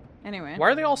here? Anyway. Why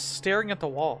are they all staring at the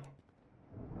wall?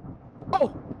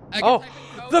 Oh. Oh,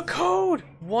 the code!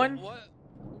 What? 10,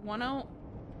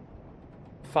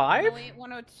 5? 108,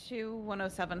 102,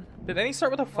 107. Did any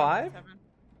start with a 5?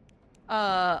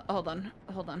 107.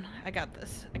 Hold on. I got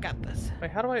this.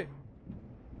 Wait, how do I...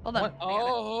 Hold on. What? I got it.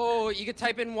 Oh, you could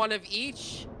type in one of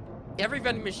each. Every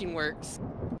vending machine works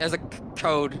as a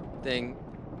code thing.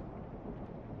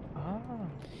 Ah.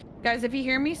 Guys, if you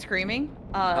hear me screaming,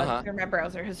 clear my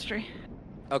browser history.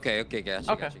 Okay,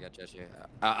 gotcha. Okay.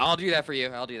 I'll do that for you.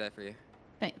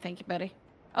 Thank you, buddy.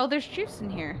 Oh, there's juice in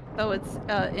here, though it's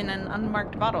in an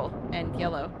unmarked bottle and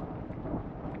yellow.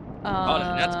 Oh,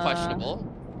 that's questionable.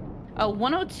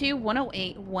 102,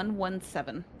 108,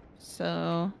 117.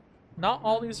 So, Not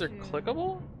all these are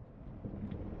clickable?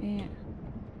 yeah.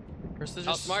 Or is it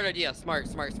Oh, just... smart idea. Smart.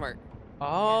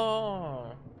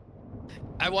 Oh.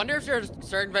 I wonder if there's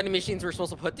certain vending machines we're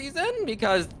supposed to put these in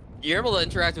because you're able to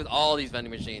interact with all these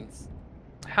vending machines.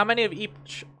 How many of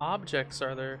each objects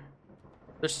are there?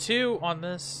 There's 2 on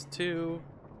this, 2.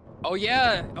 Oh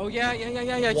yeah.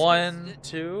 1,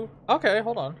 2. Okay,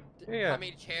 hold on. Yeah. How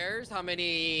many chairs? How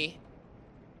many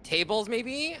tables,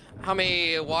 maybe? How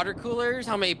many water coolers?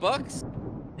 How many books?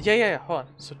 Yeah. Hold on.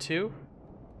 So 2,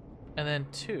 and then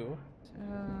 2.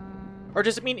 Or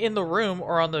does it mean in the room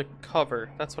or on the cover?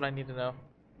 That's what I need to know.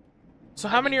 So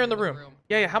how many are in the room?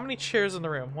 Yeah. How many chairs in the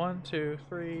room? 1, 2,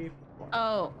 3, 4.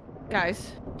 Oh,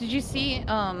 guys, did you see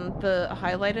the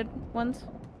highlighted ones?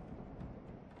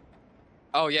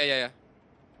 Oh, yeah.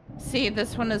 See,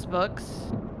 this one is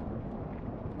books.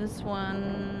 This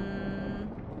one,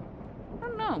 I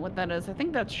don't know what that is. I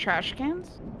think that's trash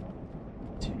cans.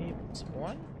 Tables.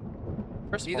 1.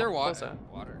 First Either of all, what's that?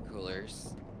 water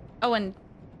coolers. Oh, and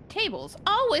tables.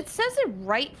 Oh, it says it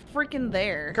right freaking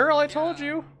there. Girl, I told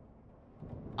you.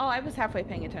 Oh, I was halfway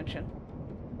paying attention.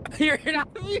 You're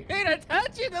not paying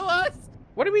attention to us.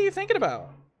 What were you thinking about?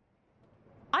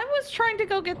 I was trying to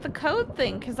go get the code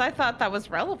thing because I thought that was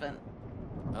relevant.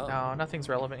 Oh. No, nothing's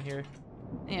relevant here.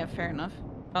 Yeah, fair enough.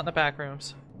 Not in the back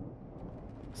rooms.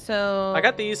 So I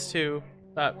got these 2.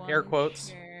 Air quotes.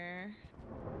 Chair.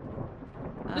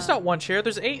 There's not 1 chair.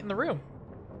 There's 8 in the room.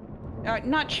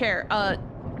 Not chair.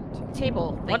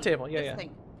 Table. Thing. 1 table. This Yeah.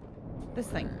 Thing. This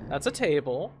thing. That's a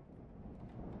table.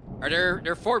 Are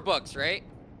there 4 books, right?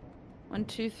 1,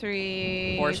 2,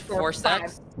 3. 4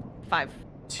 stacks? 5.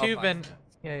 2 5. vent.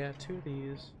 Yeah. 2 of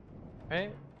these.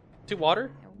 Right? 2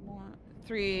 water. 1,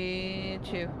 3,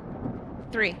 2.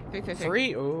 3. 3.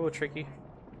 3. Oh, tricky.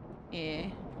 Yeah.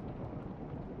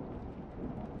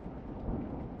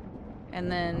 And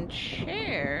then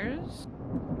chairs.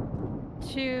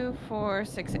 2, 4,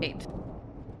 6, 8.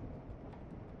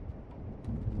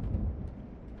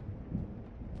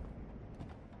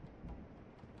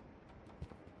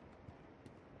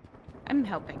 I'm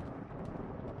helping.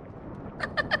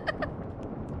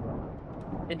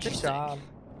 Interesting. Good job.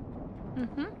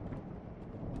 Mm-hmm.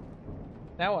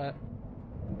 Now what?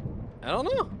 I don't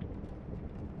know.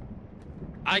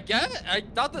 I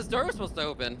thought this door was supposed to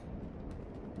open.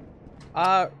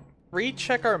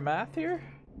 Recheck our math here.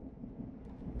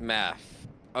 Math.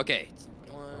 Okay.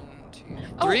 1, 2,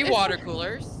 Oh, 3 is water it-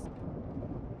 coolers.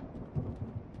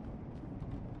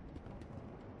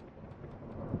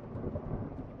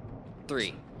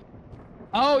 3.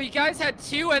 Oh, you guys had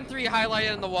 2 and 3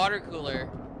 highlighted in the water cooler.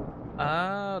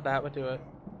 Oh, that would do it.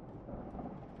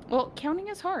 Well, counting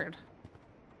is hard.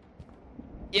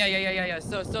 Yeah.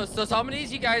 So some of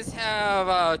these you guys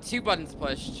have 2 buttons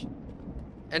pushed,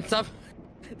 and some.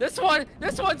 This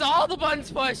one's all the buttons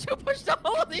pushed. Who pushed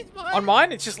all of these buttons? On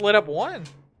mine, it's just lit up 1.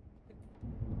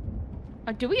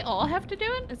 Do we all have to do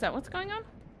it? Is that what's going on?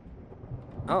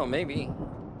 Oh, maybe.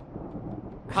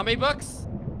 How many books?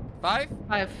 5?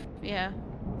 5. Yeah.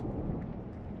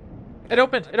 It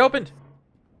opened. It opened.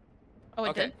 Oh, it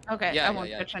Okay. did? Okay, Yeah, I won't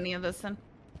yeah. touch any of this then.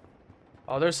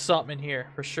 Oh, there's something in here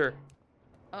for sure.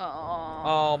 Oh.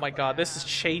 Oh my god, this is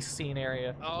chase scene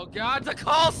area. Oh God, the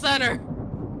call center.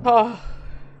 Oh.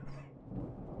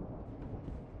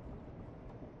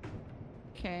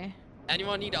 Okay.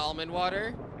 Anyone need almond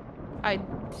water? I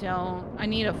don't. I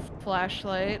need a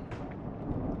flashlight.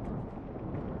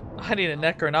 I need a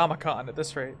Necronomicon at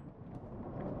this rate.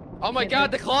 Oh my Okay,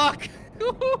 God, the clock.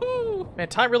 Man,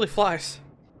 time really flies.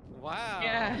 Wow.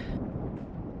 Yeah.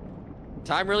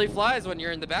 Time really flies when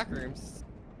you're in the back rooms.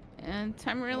 And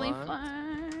time really What?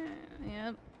 flies.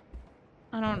 Yep.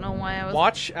 I don't know why I was.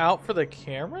 Watch out for the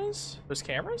cameras? There's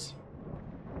cameras?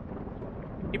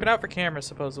 Keep it out for cameras,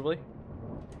 supposedly.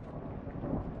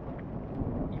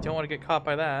 You don't want to get caught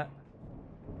by that.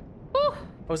 Whew,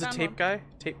 Oh, is it found tape one. guy?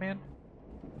 Tape man?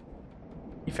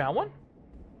 You found one?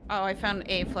 Oh, I found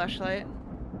a flashlight.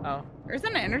 Oh. There's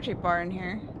an energy bar in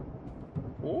here.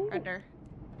 Ooh. Right there.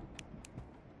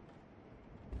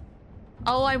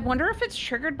 Oh, I wonder if it's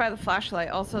triggered by the flashlight.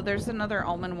 Also, there's another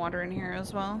almond water in here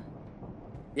as well.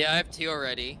 Yeah, I have 2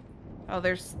 already. Oh,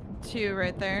 there's 2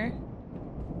 right there.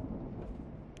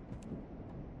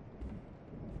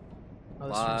 Oh,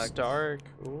 this one's Locked. dark.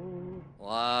 Ooh.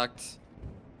 Locked.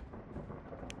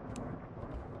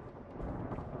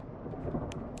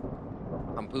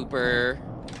 I'm pooper.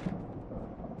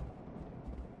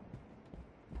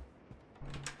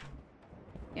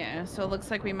 Yeah, so it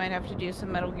looks like we might have to do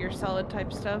some Metal Gear Solid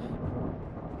type stuff.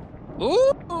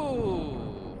 Ooh,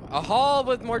 a hall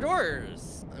with more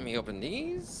doors. Let me open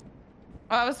these.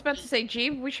 Oh, I was about to say, gee,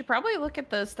 we should probably look at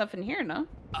the stuff in here, no?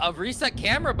 A reset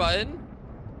camera button.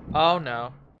 Oh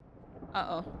no.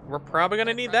 Uh-oh. We're probably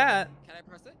gonna Can I need press- that. Can I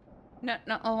press it? No,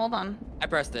 oh, hold on. I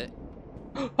pressed it.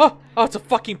 Oh, it's a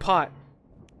fucking pot.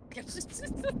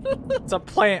 It's a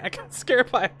plant. I got scared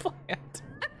by a plant.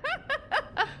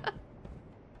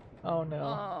 Oh no.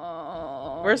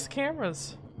 Oh. Where's the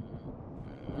cameras?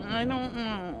 I don't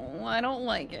know. I don't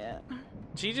like it.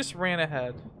 G just ran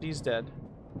ahead. G's dead.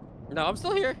 No, I'm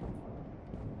still here.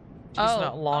 G's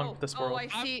not long with this world. Oh,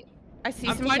 I see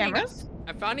some cameras.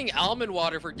 I'm finding almond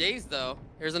water for days, though.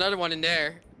 Here's another one in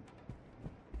there.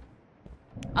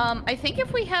 I think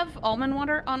if we have almond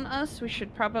water on us, we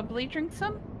should probably drink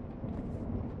some.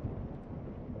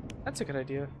 That's a good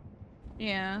idea.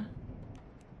 Yeah.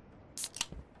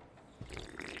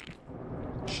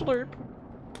 Slurp.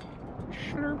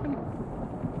 Slurping.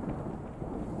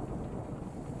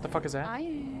 The fuck is that?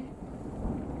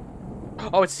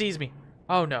 Oh, it sees me.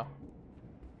 Oh no.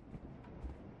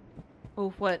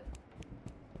 Oh, what?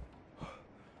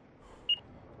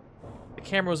 The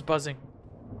camera was buzzing.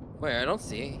 Wait, I don't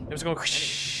see. It was going.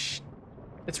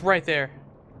 It's right there.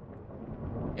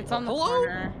 It's on the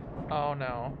corner. Oh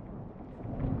no.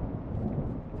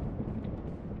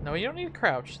 No, you don't need to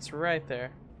crouch. It's right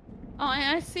there. Oh,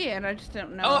 I see it. I just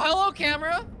don't know. Oh, hello,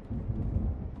 camera.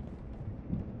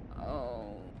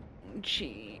 Oh,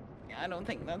 gee. I don't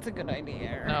think that's a good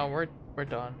idea. No, we're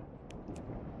done.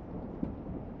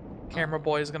 Camera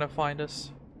boy is gonna find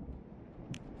us.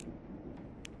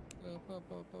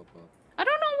 I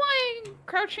don't know why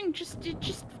crouching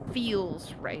just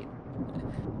feels right.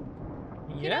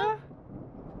 Yeah? You know?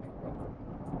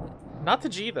 Not the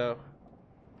G though.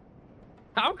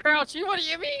 I'm crouching. What do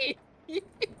you mean?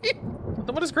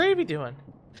 Then what is Gravy doing?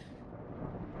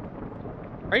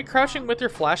 Are you crouching with your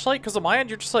flashlight? Because on my end,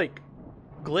 you're just like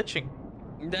glitching.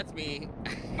 That's me.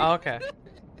 Oh, okay.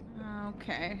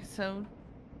 Okay, so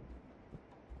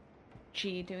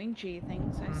G doing G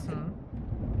things. I see.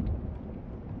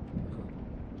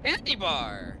 Candy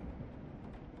bar.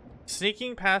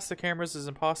 Sneaking past the cameras is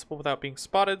impossible without being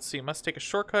spotted, so you must take a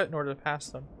shortcut in order to pass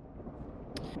them.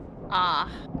 Ah.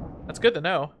 That's good to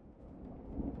know.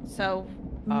 So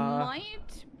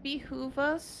might behoove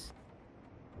us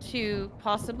to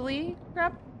possibly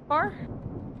grab bar.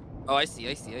 Oh, I see.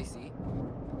 Boop,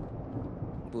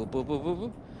 boop, boop, boop,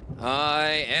 boop.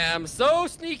 I am so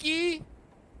sneaky.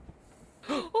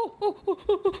 Okay,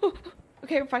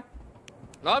 we're fine.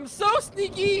 I'm so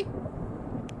sneaky.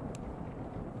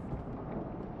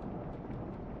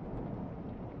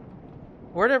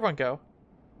 Where'd everyone go?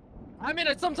 I'm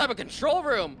in some type of control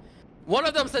room. One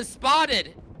of them says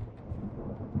spotted.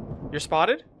 You're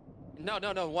spotted? No.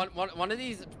 One of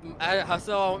these.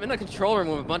 So I'm in a control room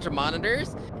with a bunch of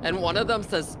monitors, and one of them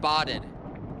says spotted.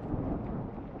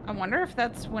 I wonder if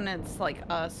that's when it's like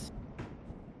us.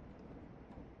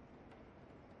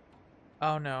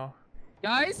 Oh no.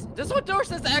 Guys, this one door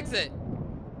says exit.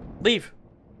 Leave.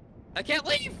 I can't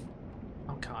leave.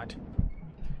 Oh god.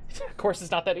 Of course it's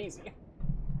not that easy.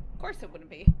 Of course it wouldn't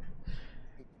be.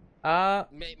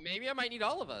 Maybe I might need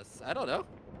all of us. I don't know.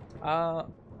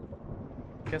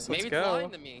 Guess let's Maybe go. it's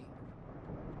lying to me.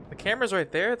 The camera's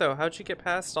right there though. How'd you get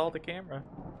past all the camera?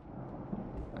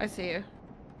 I see you.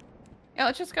 Yeah,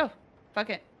 let's just go.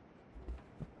 Fuck it.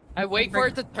 I wait for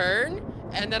it to turn,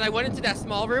 and then I went into that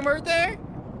small room right there.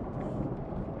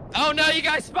 Oh no, you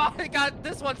guys got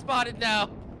this one spotted now.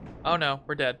 Oh no,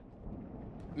 we're dead.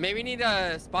 Maybe we need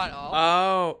to spot all.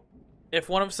 Oh, if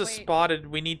one of us is spotted,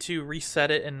 we need to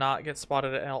reset it and not get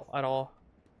spotted at all,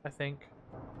 I think.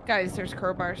 Guys, there's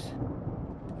crowbars.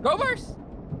 Crowbars?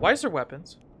 Why is there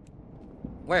weapons?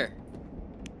 Where?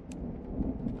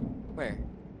 Where?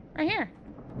 Right here.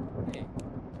 Hey.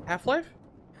 Half-Life?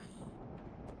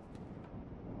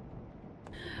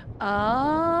 Oh.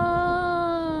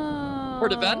 For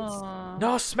the vents?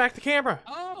 No, smack the camera.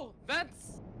 Oh,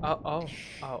 vents. Oh,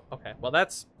 okay. Well,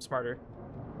 that's smarter.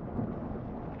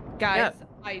 Guys,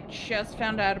 I just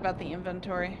found out about the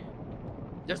inventory.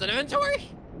 There's an inventory?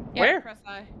 Yeah, Where? press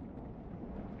I.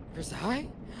 Press I?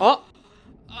 Oh!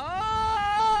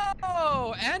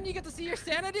 Oh! And you get to see your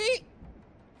sanity?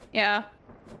 Yeah.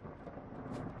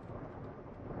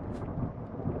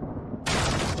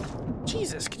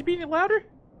 Jesus, can you be any louder?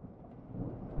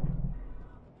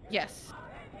 Yes.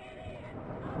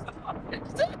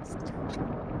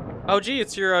 Oh, gee,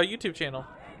 it's your YouTube channel.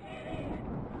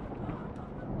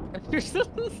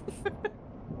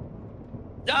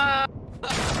 Ah!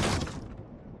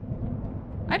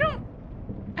 I don't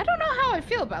know how I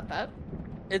feel about that.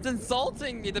 It's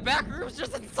insulting me. The Backrooms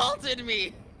just insulted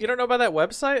me. You don't know about that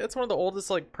website? It's one of the oldest,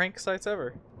 like, prank sites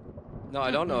ever. No,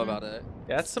 I don't know about it.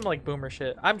 Yeah, that's some, like, boomer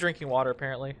shit. I'm drinking water,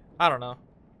 apparently. I don't know.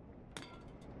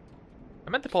 I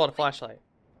meant to pull out a flashlight.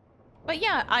 But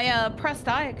yeah, I pressed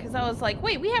I because I was like,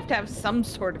 wait, we have to have some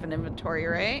sort of an inventory,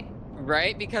 right?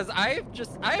 Right? Because I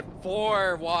have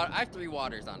 3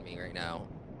 waters on me right now.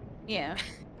 Yeah.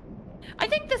 I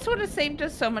think this would have saved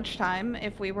us so much time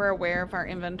if we were aware of our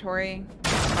inventory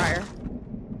prior.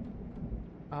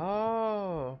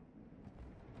 Oh.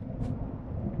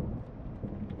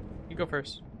 You go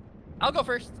first. I'll go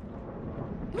first.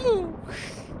 Woo.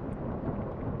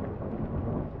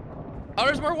 Oh,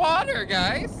 there's more water,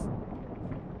 guys.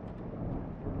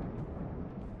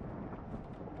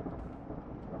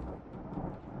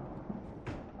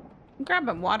 I'm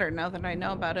grabbing water now that I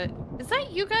know about it. Is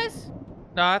that you guys?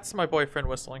 No, that's my boyfriend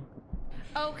whistling.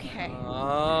 Okay.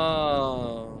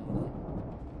 Oh.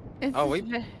 Oh, wait.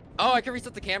 Oh, I can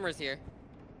reset the cameras here.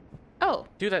 Oh.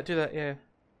 Do that, yeah.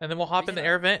 And then we'll hop in the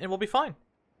air vent and we'll be fine.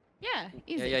 Yeah,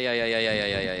 easy.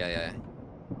 Yeah.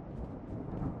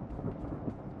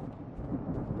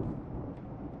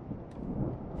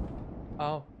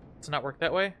 Oh, does it not work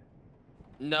that way?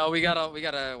 No, we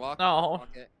gotta walk. No.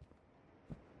 Walk it.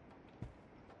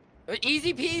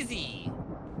 Easy peasy.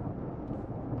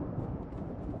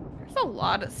 There's a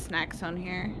lot of snacks on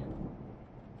here.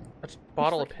 A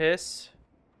bottle of piss.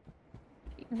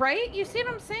 Right? You see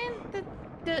what I'm saying?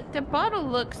 The bottle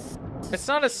looks... It's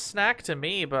not a snack to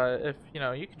me, but if, you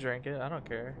know, you can drink it, I don't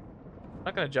care. I'm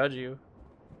not gonna judge you.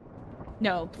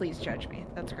 No, please judge me.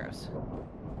 That's gross.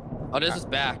 Oh, this is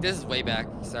back. This is way back.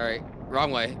 Sorry.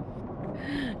 Wrong way.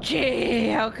 Gee,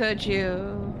 how could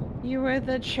you? You were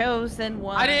the chosen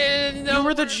one. I didn't know. You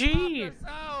were the G.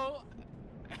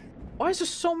 Why is there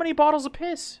so many bottles of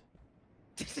piss?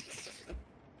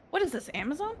 What is this,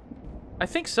 Amazon? I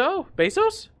think so.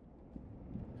 Bezos?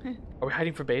 Are we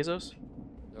hiding from Bezos?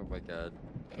 Oh my god.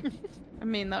 I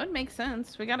mean, that would make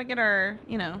sense. We gotta get our,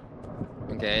 you know...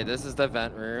 Okay, this is the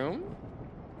vent room.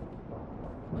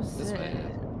 What's This way.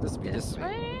 This way. This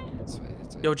way? This way.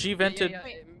 Yo, G vented. Yeah.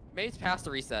 Maybe it's past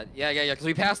the reset. Yeah, because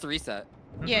we passed the reset.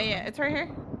 Yeah, it's right here.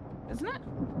 Isn't it?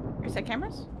 Reset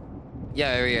cameras?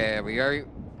 Yeah, we are.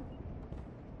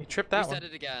 You tripped that Reset one.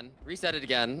 it again. Reset it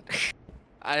again.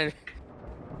 I.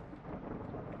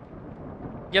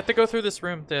 You have to go through this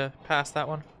room to pass that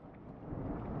one.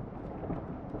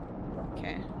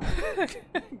 Okay.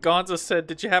 Gonza said,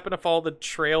 did you happen to follow the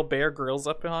trail Bear Grylls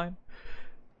up behind?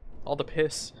 All the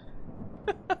piss.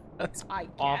 That's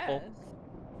awful.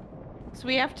 Guess. So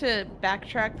we have to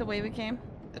backtrack the way we came?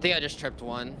 I think I just tripped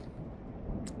one.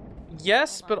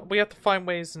 Yes, but we have to find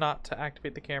ways not to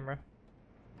activate the camera.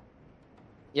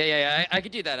 Yeah. I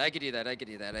could do that. I could do that. I could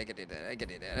do that. I could do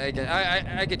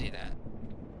that.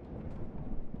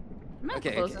 I'm gonna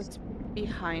Okay, close okay. this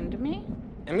behind me.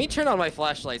 Let me turn on my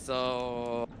flashlight.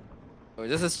 So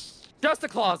this is just a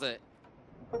closet.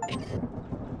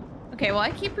 Okay, well I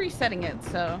keep resetting it,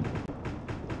 so...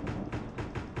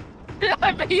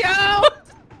 Let me out!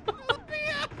 Let me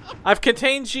out! I've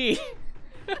contained G.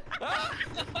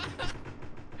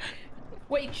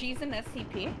 Wait, G's an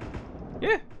SCP?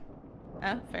 Yeah,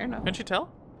 Oh, fair enough. couldn't you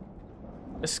tell?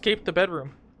 Escape the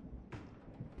bedroom.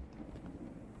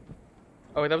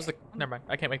 Oh wait, that was the... Never mind,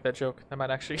 I can't make that joke. That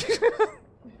might actually...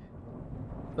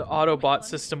 The Autobot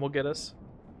system will get us.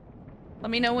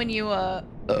 Let me know when you,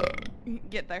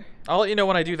 get there. I'll let you know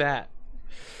when I do that.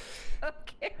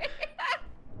 Okay.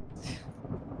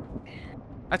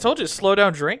 I told you to slow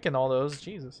down drinking all those.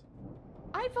 Jesus.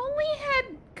 I've only had...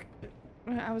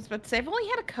 I was about to say, I've only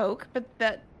had a Coke, but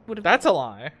that would have... That's a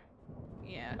lie.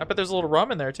 Yeah. I bet there's a little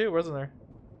rum in there too, wasn't there?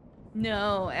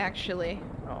 No, actually.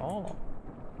 Oh.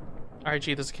 Alright,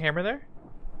 G, there's a camera there?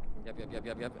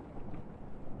 Yep.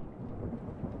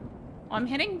 Well, I'm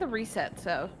hitting the reset,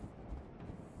 so...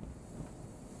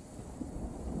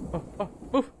 Oh,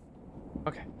 move!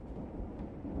 Okay.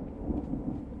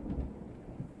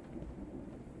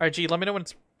 Alright, G, let me know when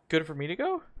it's good for me to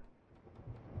go?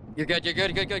 You're good.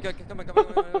 Come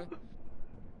on.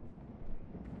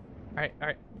 Alright.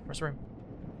 Where's the room?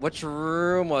 Which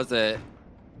room was it?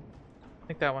 I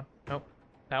think that one. Nope.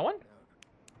 That one?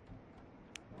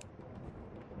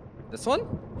 This one?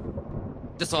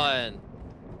 This one.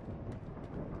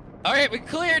 All right, we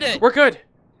cleared it. We're good!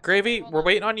 Gravy, we're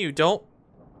waiting on you. Don't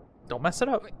mess it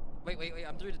up. Wait.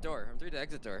 I'm through the door. I'm through the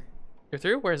exit door. You're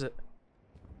through? Where is it?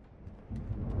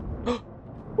 Woo!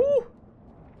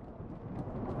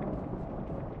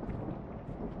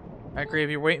 Alright,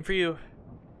 Gravy, we're waiting for you.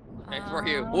 Right for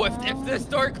you. If this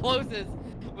door closes,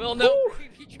 we'll know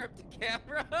he tripped the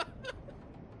camera.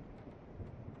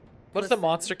 What if the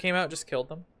monster came out and just killed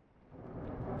them?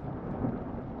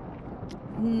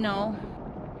 No.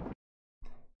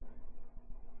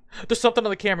 There's something on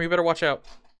the camera, you better watch out.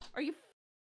 Are you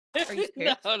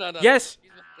scared? No. Yes!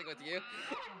 He's messing with you.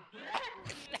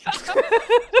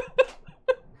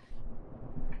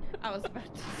 I was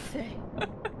about to say.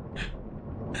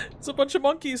 It's a bunch of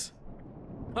monkeys.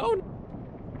 Oh no.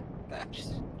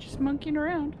 Just monkeying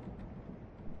around.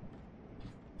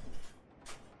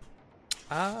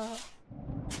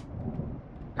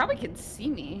 Probably can see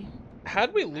me.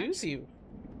 How'd we lose you?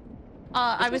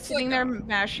 I was sitting there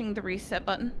mashing the reset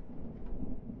button.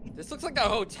 This looks like a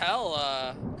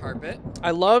hotel carpet.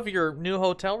 I love your new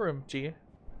hotel room, G.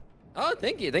 Oh,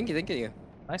 thank you.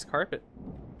 Nice carpet.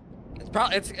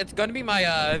 It's gonna be my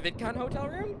VidCon hotel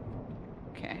room.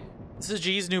 Okay. This is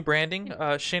G's new branding,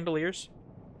 chandeliers.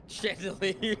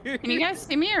 Chandelier. Can you guys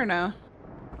see me or no?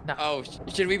 No. Oh,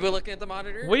 should we be looking at the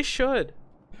monitor? We should.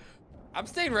 I'm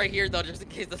staying right here though, just in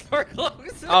case the door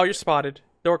closes. Oh, you're spotted.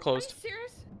 Door Are you closed.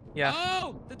 serious? Yeah.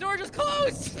 Oh, the door just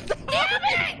closed. Damn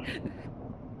it!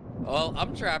 Well,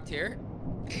 I'm trapped here.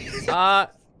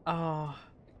 Oh.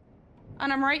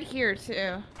 And I'm right here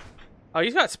too. Oh,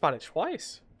 you got spotted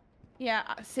twice. Yeah,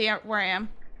 see where I am.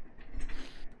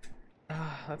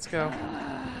 Let's go.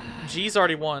 G's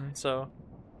already won, so.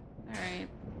 Alright.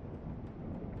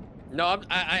 No,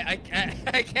 I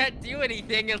can't do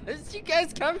anything unless you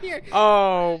guys come here.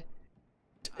 Oh.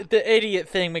 The idiot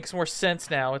thing makes more sense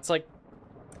now. It's like,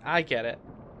 I get it.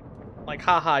 Like,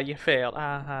 haha, you failed.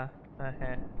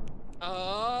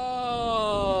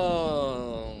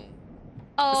 Oh.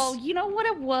 Oh, you know what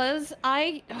it was?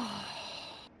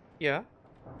 Yeah?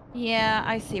 Yeah,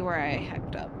 I see where I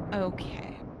hacked up. Okay.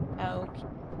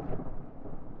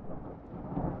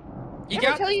 You Did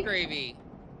I got tell this, you- Gravy.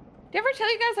 Did I ever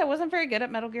tell you guys I wasn't very good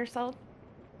at Metal Gear Solid?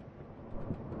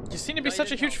 You seem to be No, you such a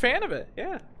didn't huge tell. fan of it.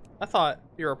 Yeah. I thought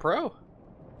you were a pro.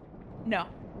 No.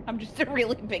 I'm just a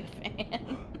really big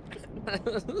fan.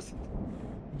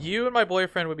 You and my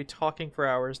boyfriend would be talking for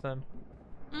hours then.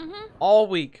 Mm-hmm. All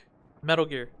week. Metal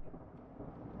Gear.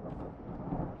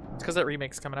 It's because that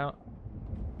remake's coming out.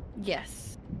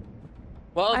 Yes.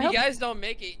 Well, I if you hope- guys don't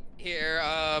make it here,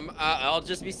 I'll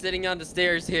just be sitting on the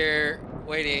stairs here,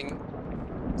 waiting.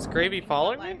 Is Gravy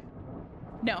following me?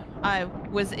 No, I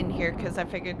was in here because I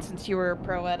figured since you were a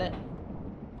pro at it.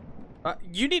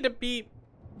 You need to be...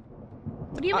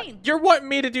 What do you mean? You're wanting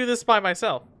me to do this by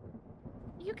myself.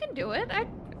 You can do it.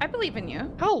 I believe in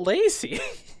you. How lazy.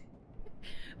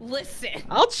 Listen.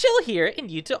 I'll chill here and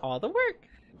you do all the work.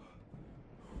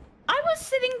 I was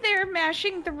sitting there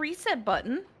mashing the reset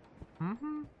button.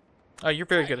 Mm-hmm. Oh, you're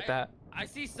very good at that. I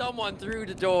see someone through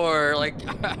the door, like,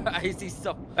 I see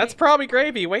some... That's probably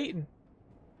Gravy waiting.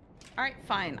 Alright,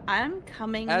 fine. I'm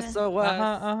coming. SOS.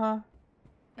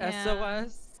 Yeah.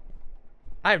 SOS.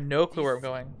 I have no clue where I'm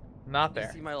going. Not You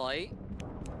there. see my light?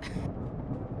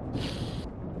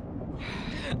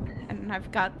 And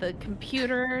I've got the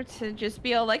computer to just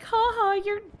be all like, haha,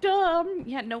 you're dumb.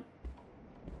 Yeah, nope.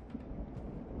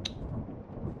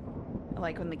 I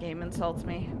like when the game insults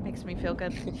me. It makes me feel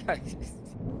good.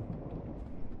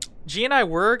 G and I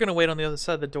were going to wait on the other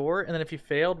side of the door, and then if you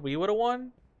failed, we would have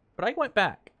won. But I went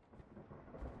back.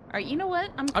 Alright, you know what?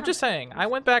 I'm just saying, I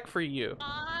went back for you.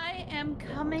 I am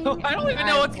coming. I don't even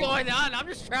know what's will- going on. I'm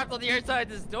just trapped on the other side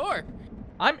of this door.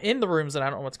 I'm in the rooms and I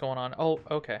don't know what's going on. Oh,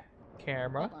 okay.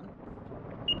 Camera. Hold on.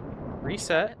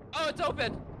 Reset. Oh, it's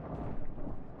open.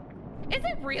 Is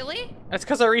it really? That's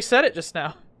because I reset it just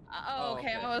now. Oh,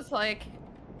 okay. okay. I was like,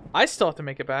 I still have to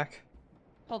make it back.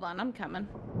 hold on, I'm coming.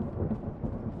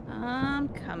 I'm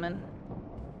coming.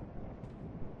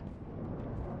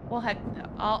 Well, heck,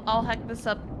 I'll hack this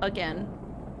up again.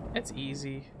 It's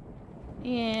easy.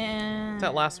 Yeah.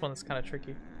 That last one is kind of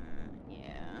tricky. Yeah.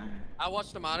 I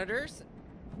watch the monitors.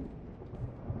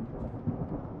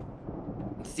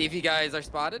 See if you guys are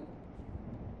spotted.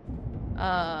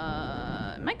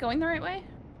 Am I going the right way?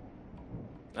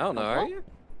 I don't know, are you?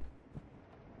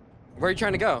 Where are you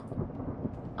trying to go?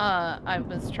 I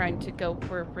was trying to go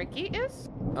where Ricky is.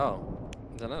 Oh,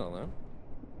 then I don't know.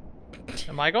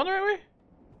 Am I going the right way?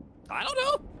 I don't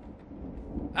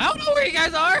know. I don't know where you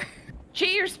guys are.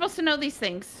 Gee, you're supposed to know these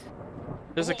things.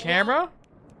 There's a camera?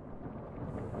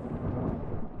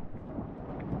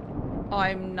 Oh,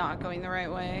 I'm not going the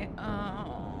right way.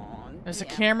 Oh. There's a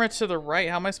damn. camera to the right.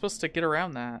 How am I supposed to get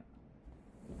around that?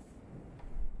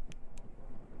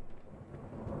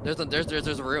 There's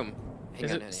a room. Hang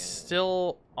Is on, it hang on.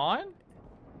 still on?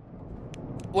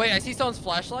 Wait, I see someone's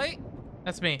flashlight.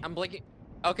 That's me. I'm blinking.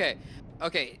 Okay,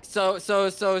 okay. So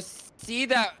see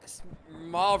that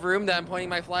small room that I'm pointing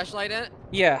my flashlight at?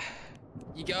 Yeah.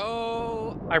 You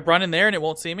go. I run in there and it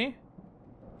won't see me?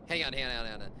 Hang on. Hang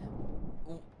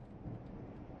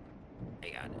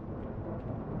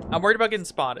on. I'm worried about getting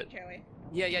spotted. Joey.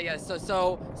 Yeah.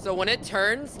 So when it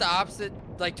stops it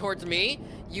like towards me,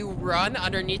 you run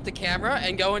underneath the camera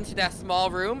and go into that small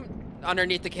room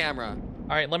underneath the camera.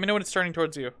 Alright, let me know when it's turning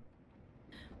towards you.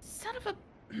 Son of a.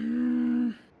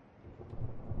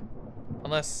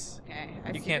 Unless Okay,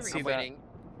 You see can't the see reason.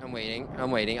 that.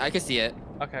 I'm waiting. I can see it.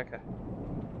 Okay.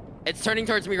 It's turning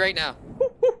towards me right now.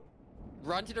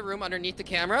 run to the room underneath the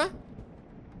camera.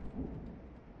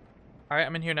 All right,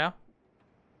 I'm in here now.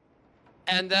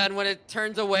 And then when it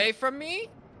turns away from me,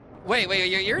 wait,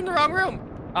 you're in the wrong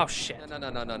room. Oh shit.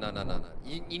 No.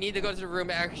 You need to go to the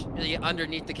room actually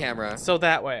underneath the camera. So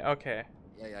that way, okay.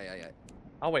 Yeah.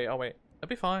 I'll wait. That'll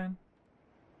be fine.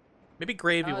 Maybe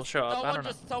Gravy will show up. I don't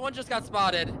know. Someone just got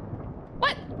spotted.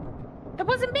 What? That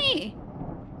wasn't me.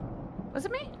 Was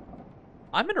it me?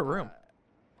 I'm in a room.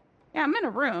 Yeah, I'm in a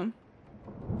room.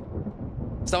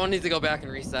 Someone needs to go back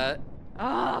and reset.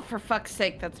 Oh, for fuck's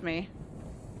sake, that's me.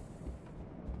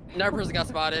 Another person got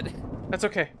spotted. That's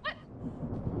okay. What?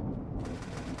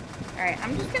 Alright,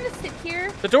 I'm just gonna sit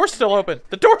here. The door's still open.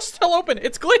 The door's still open.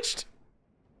 It's glitched.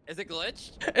 Is it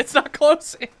glitched? It's not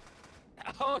closing.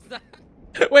 Oh, it's not.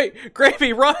 Wait,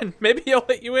 Gravy, run. Maybe he'll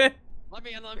let you in. Let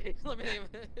me in.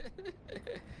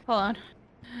 Hold on.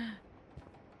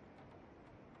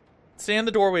 Stay in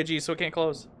the doorway, G, so it can't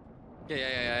close.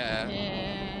 Yeah.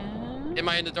 Yeah. Am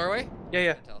I in the doorway?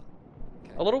 Yeah. Can't tell.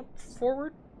 Okay. A little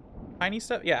forward. Tiny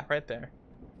step. Yeah, right there.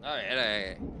 All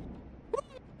right.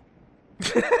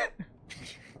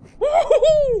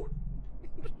 Woo-hoo-hoo!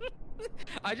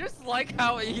 I just like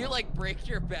how you like break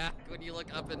your back when you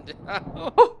look up and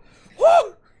down.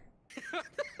 It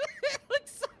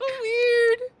looks so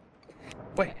weird.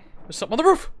 Wait, there's something on the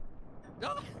roof.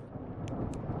 No.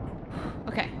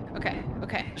 Okay.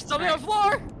 There's something on the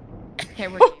floor. Okay,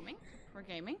 we're gaming. We're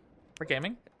gaming. We're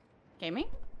gaming. Gaming?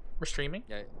 We're streaming.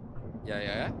 Yeah.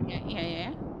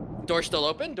 Yeah. Door still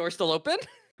open?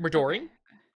 We're dooring.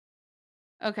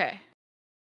 Okay.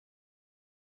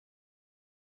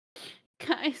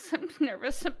 Guys, I'm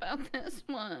nervous about this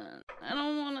one. I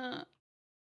don't wanna...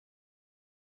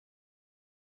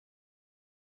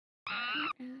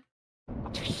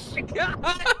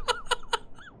 God.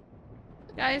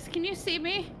 Guys, can you see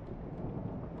me?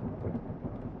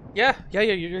 Yeah,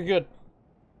 you're good.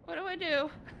 What do I do?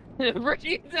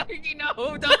 Ricky, no,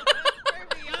 don't turn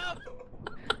me up.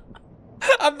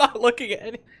 I'm not looking at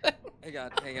anything. Hang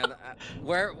on.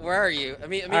 Where are you? I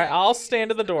mean. All right, I'll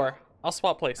stand at the door. I'll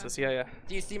swap places. Yeah.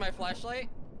 Do you see my flashlight?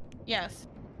 Yes.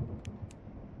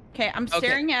 Okay, I'm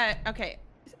staring at... Okay,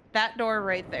 that door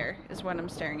right there is what I'm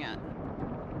staring at.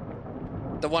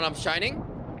 The one I'm shining?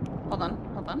 Hold on.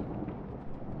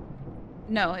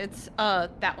 No, it's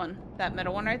that one. That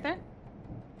middle one right there.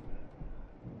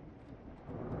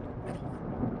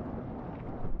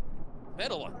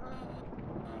 Middle one.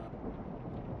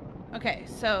 Okay,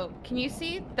 so can you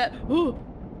see that?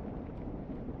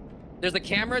 There's a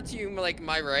camera to like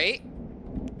my right.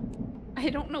 I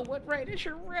don't know what right is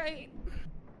your right.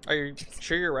 Are you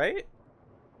sure you're right?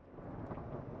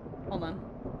 Hold on.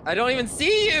 I don't even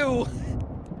see you.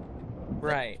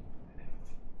 Right.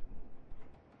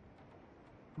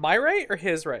 My right or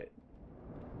his right?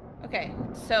 Okay,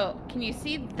 so can you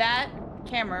see that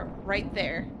camera right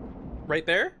there? Right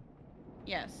there?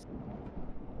 Yes.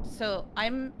 So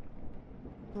I'm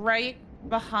right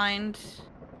behind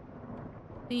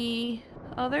the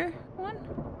other one.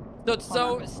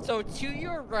 So to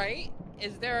your right,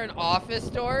 is there an office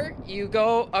door? You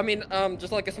go. I mean,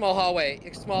 just like a small hallway.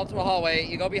 Small hallway.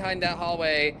 You go behind that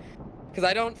hallway, because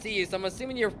I don't see you. So I'm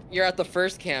assuming you're at the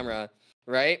first camera,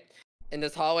 right? In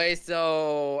this hallway.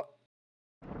 So.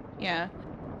 Yeah.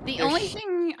 The only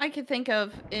thing I could think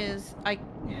of is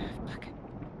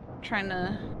trying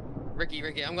to. Ricky,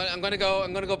 I'm gonna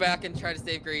go back and try to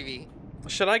save Gravy.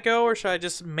 Should I go or should I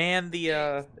just man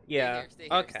the yeah. Stay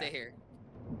here, okay. Stay here.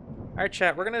 Alright,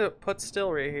 chat, we're gonna put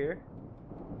still right here.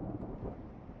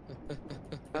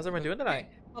 How's everyone doing tonight?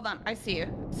 Hold on, I see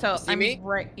you. So see I'm me?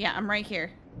 right. Yeah, I'm right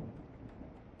here.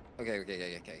 Okay.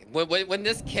 When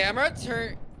this camera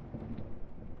turn.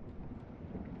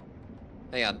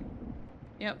 Hang on.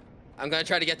 Yep. I'm gonna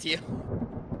try to get to you.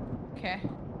 Okay.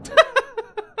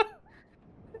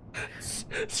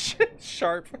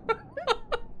 Sharp.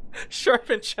 Sharp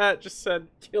in chat just said,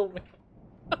 kill me.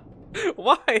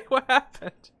 Why? What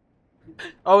happened?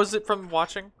 Oh, is it from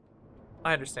watching?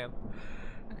 I understand.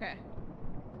 Okay.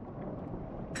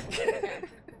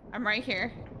 I'm right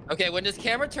here. Okay, when this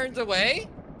camera turns away,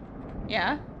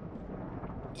 Yeah.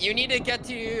 you need to get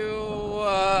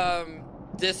to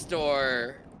this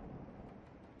door.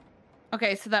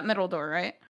 Okay, so that middle door,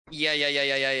 right? Yeah.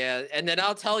 And then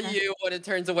I'll tell you when it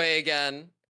turns away again.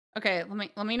 Okay,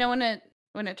 let me know when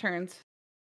it turns.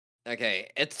 Okay,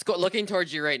 it's looking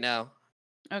towards you right now.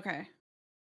 Okay.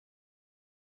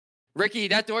 Ricky,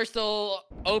 that door's still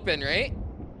open, right?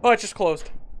 Oh, it just closed.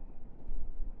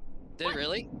 Did it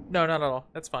really? No, not at all.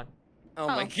 That's fine. Oh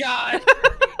my god!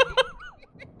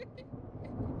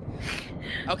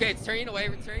 Okay, it's turning away.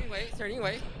 All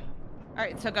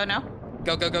right, so go now.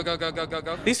 Go, go, go, go, go, go, go,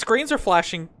 go. These screens are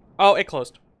flashing. Oh, it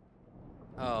closed.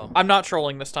 Oh. I'm not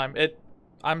trolling this time.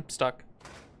 I'm stuck.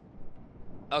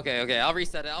 Okay, okay. I'll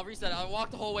reset it. I'll reset it. I'll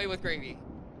walk the whole way with Gravy.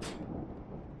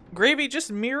 Gravy,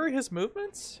 just mirror his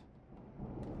movements?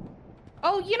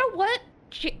 Oh, you know what?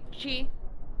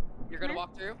 You're gonna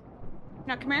walk through?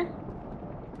 No, come here.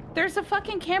 There's a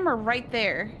fucking camera right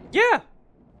there. Yeah.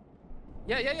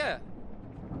 Yeah, yeah, yeah.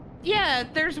 Yeah,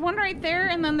 there's one right there,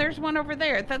 and then there's one over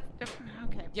there. That's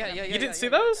okay. Yeah, yeah, yeah. You didn't see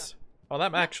those? Oh,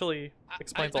 that actually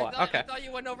explains a lot. Okay. Okay. I thought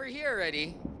you went over here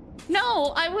already.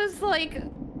 No, I was like,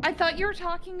 I thought you were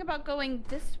talking about going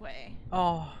this way.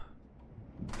 Oh.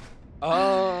 Oh.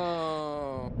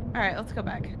 All right, let's go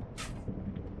back.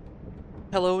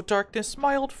 Hello, darkness,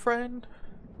 my old friend.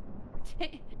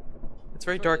 It's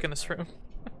very dark in this room.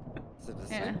 Is it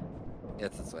this Yeah. way? Yeah,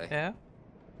 it's this way. Yeah?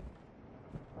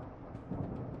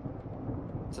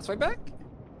 Is this way back?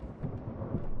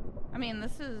 I mean,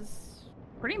 this is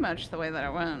pretty much the way that I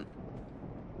went.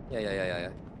 Yeah, yeah, yeah, yeah, yeah.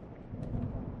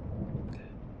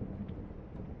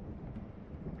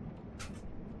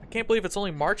 I can't believe it's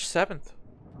only March 7th.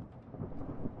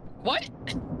 What?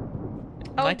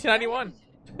 Oh, 1991.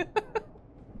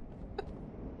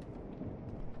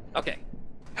 Okay.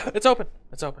 It's open.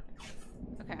 It's open.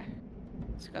 Okay.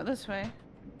 Let's go this way.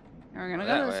 And we're gonna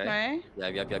That go this way.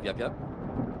 Yep.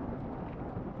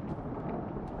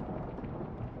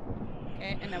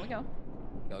 Okay, and now we go.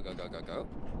 Go, go, go, go, go.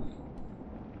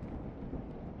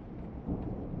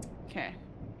 Okay.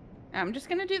 I'm just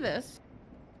gonna do this.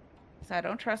 Because I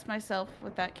don't trust myself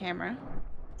with that camera.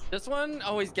 This one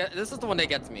always this is the one that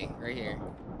gets me, right here.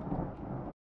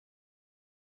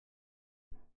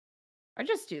 I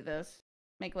just do this.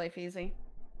 Make life easy.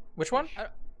 Which one? I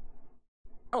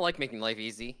don't like making life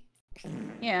easy.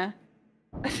 Yeah.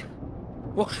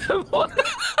 What?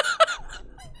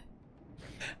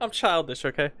 I'm childish,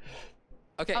 okay?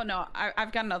 Okay. Oh no,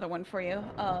 I've got another one for you.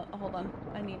 Hold on.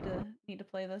 I need to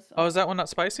play this. Oh, is that one not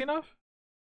spicy enough?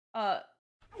 Uh.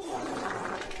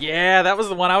 Yeah, that was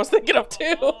the one I was thinking of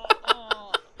too.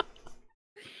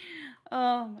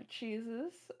 Oh my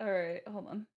Jesus. Alright, hold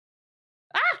on.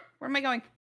 Ah! Where am I going?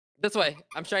 This way.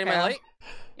 I'm shining my light.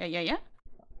 Yeah.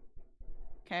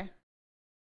 Okay.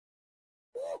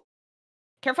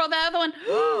 Careful of the other one.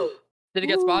 Did it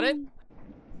get spotted?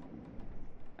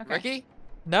 Okay. Ricky?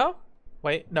 No?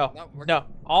 Wait, no. No, No.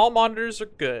 All monitors are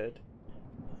good.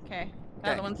 Okay. The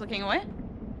Okay. other one's looking away.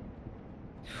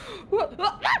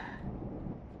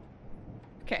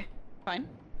 Okay, fine.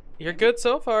 You're good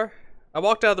so far. I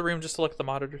walked out of the room just to look at the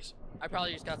monitors. I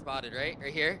probably just got spotted, right?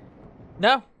 Right here?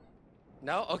 No.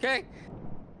 No? Okay.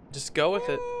 Just go with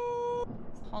it.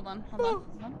 Hold on.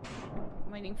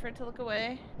 I'm waiting for it to look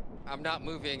away. I'm not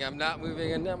moving.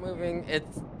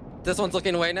 It's this one's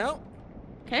looking away now.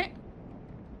 Okay.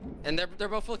 And they're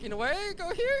both looking away. Go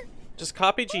here. Just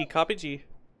copy G, copy G.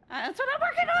 That's what I'm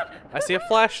working on. I see a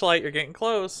flashlight. You're getting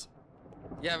close.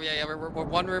 Yeah. We're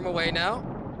one room away now.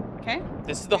 Okay.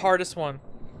 This is the hardest one.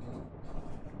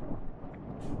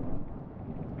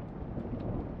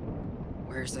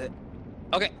 Where is it?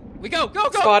 Okay, we go.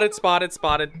 Spotted. It's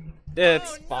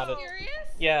Oh, spotted. Serious?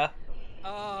 Yeah.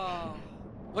 Oh,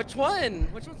 which one?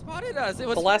 Which one spotted us? It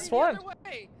was The last turned one. The other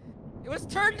way. It was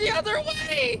turned the other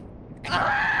way.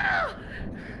 Ah!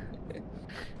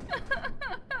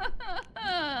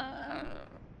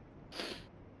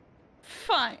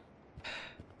 Fine.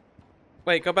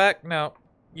 Wait, go back. No.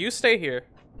 You stay here.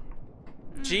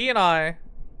 G and I.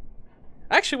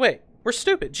 Actually, wait. We're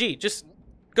stupid. G, just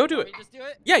go do Want it. me just do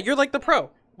it? Yeah, you're like the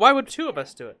pro. Why would two of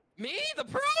us do it? Me, the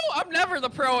pro? I'm never the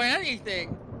pro at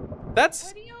anything. That's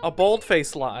What do you a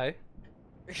bold-faced lie.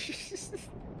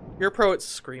 You're a pro at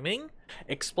screaming,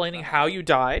 explaining how you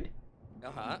died,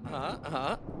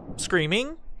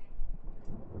 screaming,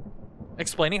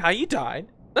 explaining how you died.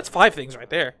 That's 5 things right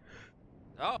there.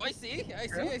 Oh, I see.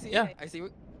 Yeah. I see.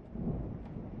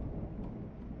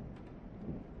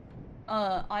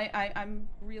 I'm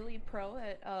really pro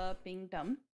at being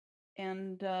dumb,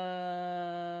 and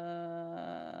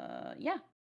yeah.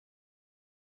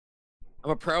 I'm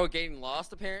a pro at getting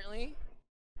lost, apparently.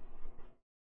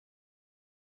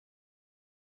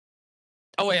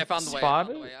 Oh wait, I found the way. I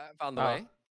found the way.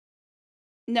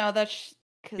 No, that's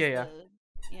cause Yeah.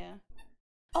 yeah.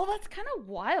 Oh, that's kind of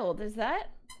wild. Is that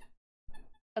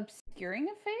obscuring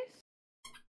a face?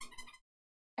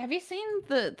 Have you seen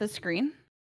the screen?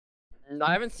 No,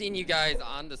 I haven't seen you guys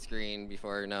on the screen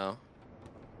before. No.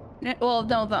 Well,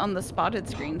 no, on the spotted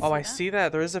screen. Oh, I that? see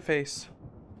that. There is a face.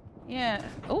 Yeah.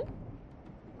 Oh.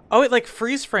 Oh, it like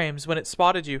freeze frames when it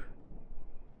spotted you.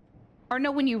 Or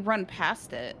no, when you run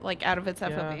past it, like out of its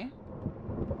FOV.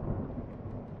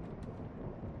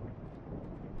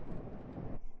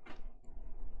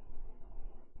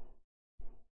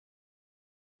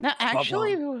 That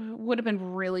actually would have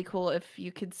been really cool if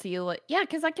you could see like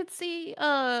because I could see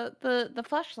the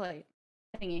flashlight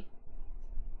thingy.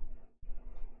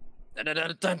 Dun, dun,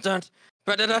 dun, dun, dun.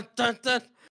 Dun, dun, dun, dun.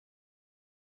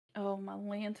 Oh, my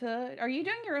Lanta. Are you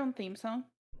doing your own theme song?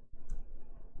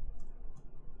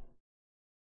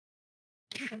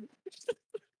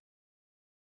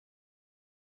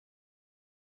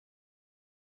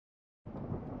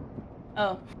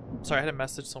 Oh. Sorry, I had to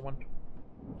message someone.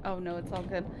 Oh no, it's all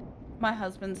good. My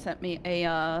husband sent me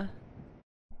a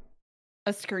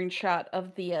screenshot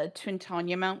of the Twin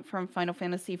Tanya mount from Final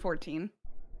Fantasy XIV.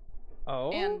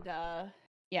 Oh. And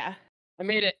yeah. I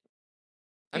made it.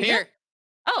 I'm here.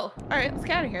 Oh, all right. Let's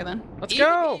get out of here then. Let's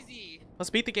go. Easy. Let's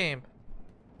beat the game.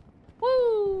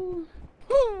 Woo!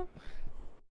 Woo.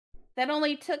 That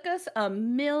only took us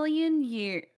 1,000,000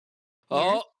 years.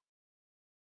 Oh.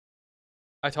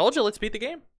 I told you, let's beat the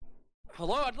game.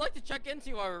 Hello, I'd like to check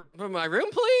into my room,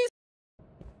 please.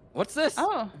 What's this?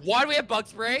 Oh. Why do we have bug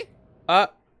spray? We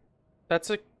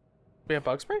have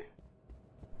bug spray?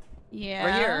 Yeah.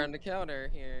 We're here on the counter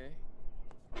here.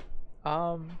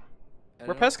 We're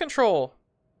pest control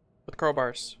with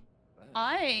crowbars.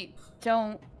 I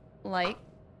don't like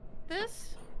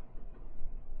this.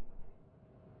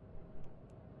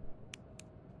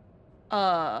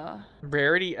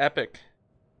 Rarity epic.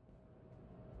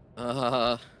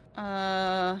 Oh,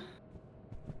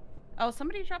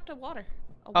 somebody dropped a water.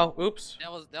 Oh, oops.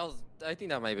 That was. I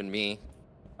think that might have been me.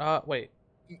 Wait.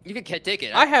 You can take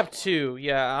it. I have 2.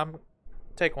 Yeah,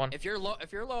 take one. If you're low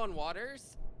on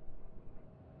waters.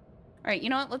 All right, you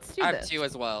know what? Let's do this. I have 2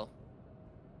 as well.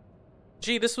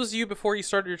 Gee, this was you before you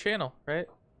started your channel, right?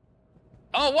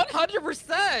 Oh,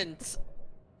 100%.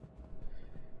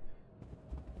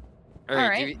 All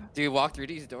right. Do we walk through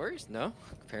these doors? No,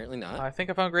 apparently not. I think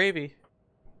I found gravy.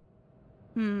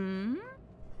 Yeah,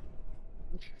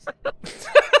 that's about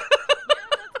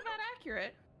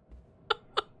accurate.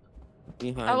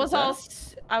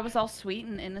 I was all sweet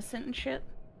and innocent and shit.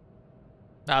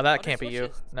 No, that can't be you.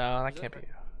 No, that can't be you.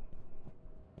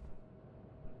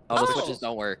 Oh, the switches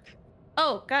don't work.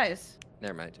 Oh, guys.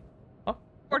 Never mind. Oh.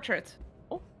 Portraits.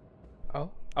 Oh,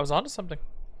 I was onto something.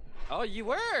 Oh, you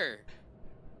were.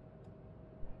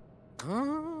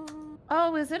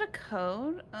 Oh, is it a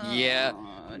code? Oh. Yeah.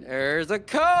 There's a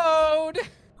code.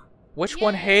 Which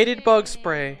one hated bug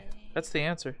spray? That's the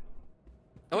answer.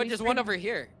 Oh, and there's one over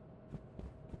here.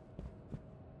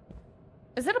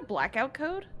 Is it a blackout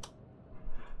code?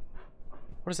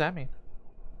 What does that mean?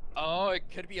 Oh, it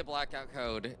could be a blackout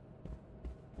code.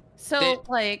 So,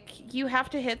 like, you have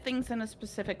to hit things in a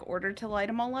specific order to light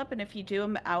them all up, and if you do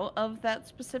them out of that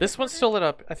specific This one's order... still lit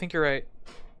up. I think you're right.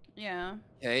 Yeah.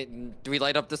 Okay, do we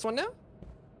light up this one now?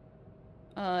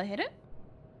 Hit it?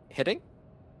 Hitting?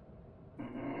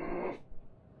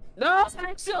 No,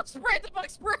 I still sprayed the bug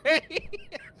spray!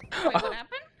 Wait, what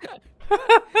happened?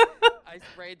 I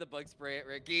sprayed the bug spray at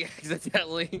Ricky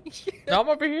accidentally. No, I'm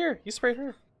over here. You sprayed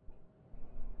her.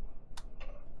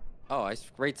 Oh, I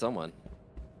sprayed someone.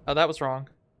 Oh, that was wrong.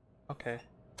 Okay.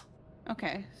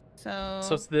 Okay, so...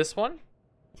 So it's this one?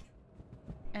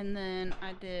 And then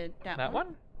I did that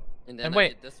one? And then And I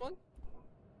wait. did this one?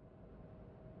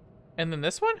 And then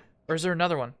this one? Or is there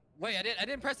another one? Wait, I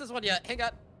didn't press this one yet. Hang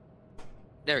on.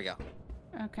 There we go.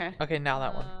 Okay. Okay, now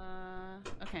that one.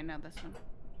 Okay, now this one.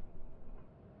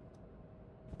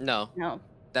 No. No.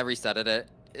 That resetted it.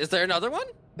 Is there another one?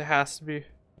 There has to be.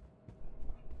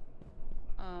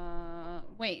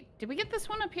 Wait, did we get this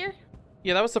one up here?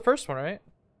 Yeah, that was the first one, right?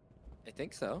 I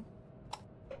think so.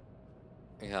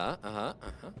 Yeah,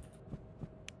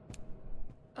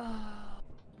 Oh,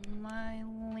 my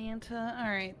Lanta.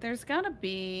 Alright, there's gotta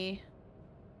be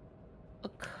a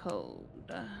code.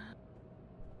 That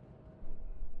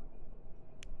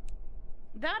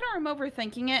or I'm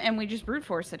overthinking it and we just brute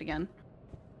force it again.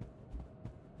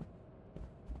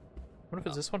 What if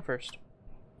it's this one first?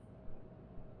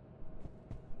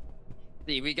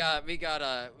 See, we got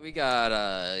a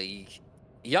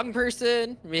young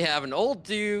person. We have an old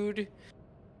dude.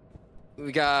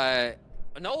 We got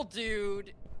an old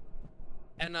dude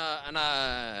and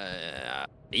a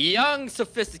young,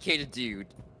 sophisticated dude.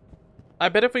 I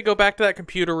bet if we go back to that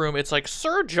computer room, it's like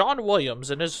Sir John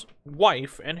Williams and his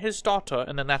wife and his daughter,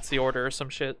 and then that's the order or some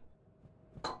shit.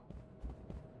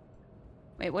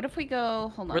 Wait, what if we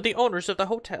go... Hold on. We're the owners of the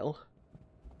hotel.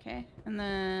 Okay, and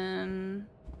then...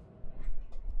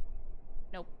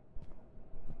 Nope.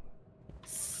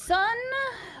 Son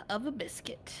of a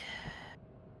biscuit.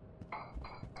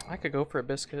 I could go for a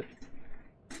biscuit.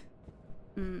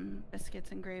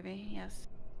 Biscuits and gravy, yes.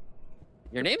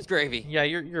 Your name's Gravy. Yeah,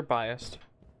 you're biased.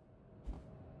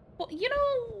 Well, you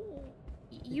know,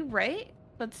 you right,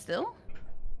 but still.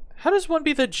 How does one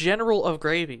be the general of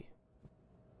gravy?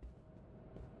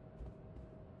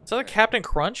 Is that like Captain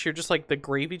Crunch? You're just like the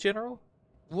gravy general?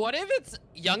 What if it's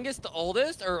youngest to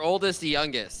oldest or oldest to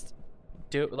youngest?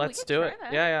 Let's do it.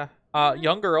 That. Yeah.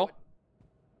 Young girl.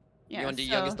 Yeah, you want to do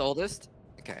youngest to oldest?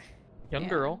 Okay. Young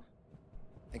girl.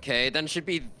 Okay, then should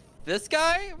be this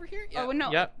guy over here? Yeah. Oh,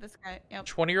 no. Yep. This guy. Yep.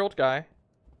 20-year-old guy.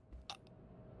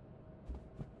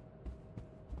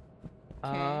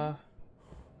 Okay.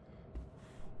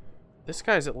 This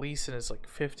guy's at least in his like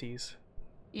 50s.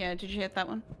 Yeah, did you hit that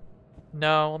one?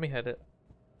 No, let me hit it.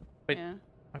 Wait. Yeah.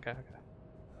 Okay.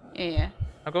 Yeah.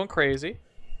 I'm going crazy.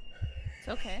 It's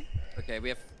okay. Okay, we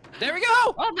have... There we go!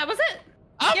 Oh, that was it!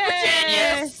 Up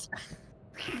yes!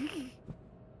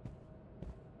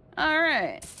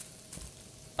 Alright.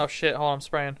 Oh shit, hold on, I'm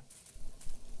spraying.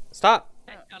 Stop!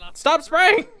 Stop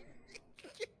spraying!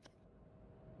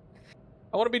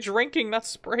 I want to be drinking, not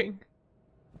spraying.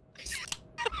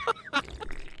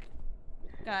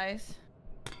 Guys.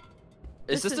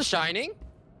 Is this The Shining?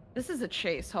 This is a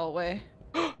chase hallway.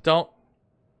 Don't.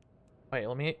 Wait,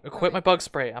 let me equip my bug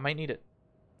spray. I might need it.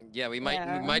 Yeah, we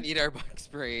might need our bug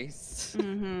sprays.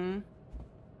 Mm-hmm.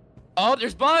 Oh,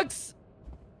 there's bugs!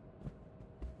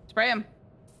 Spray them.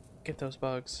 Get those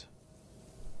bugs.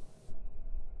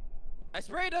 I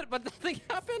sprayed it, but nothing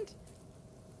happened.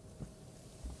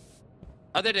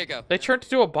 Oh, there they go. They turned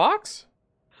into a box?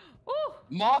 Ooh.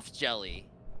 Moth jelly.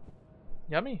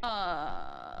 Yummy.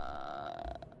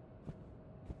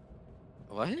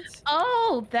 What?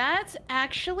 Oh, that's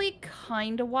actually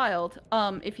kind of wild.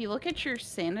 If you look at your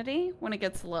sanity when it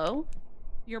gets low,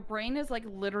 your brain is like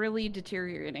literally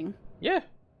deteriorating. Yeah.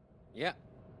 Yeah.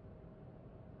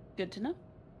 Good to know.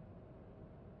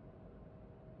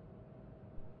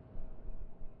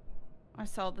 I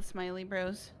saw the smiley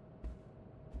bros.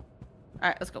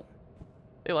 Alright, let's go.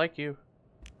 They like you.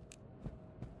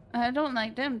 I don't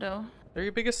like them though. They're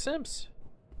your biggest simps.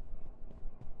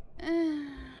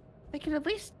 They could at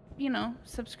least, you know,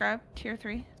 subscribe. Tier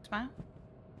 3. Smile.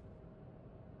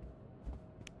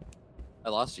 I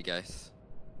lost you guys.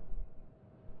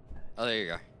 Oh, there you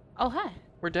go. Oh, hi.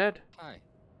 We're dead. Hi.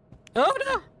 Oh,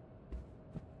 no!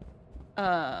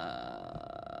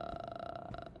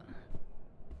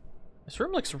 This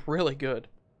room looks really good.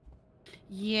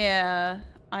 Yeah,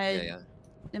 Yeah.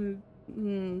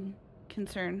 am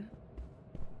concerned.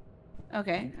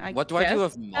 Okay, What do I do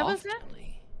with moth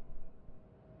jelly?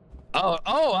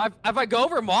 Oh, if I go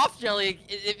over moth jelly,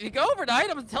 if you go over the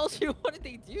item, it tells you what did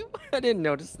they do? I didn't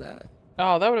notice that.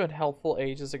 Oh, that would have been helpful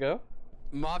ages ago.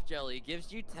 Moth jelly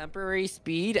gives you temporary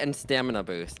speed and stamina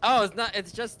boost. Oh, it's not.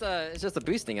 It's just a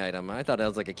boosting item. I thought it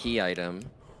was like a key item.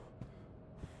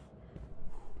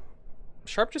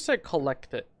 Sharp just said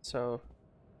collect it, so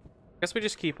I guess we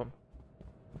just keep them.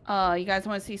 You guys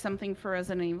want to see something for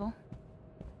Resident Evil?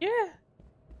 Yeah.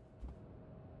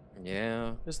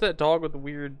 Yeah. Is that dog with the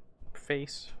weird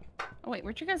face? Oh wait,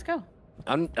 where'd you guys go?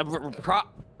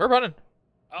 We're running.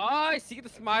 Oh, I see the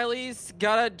smileys.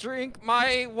 Gotta drink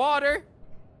my water.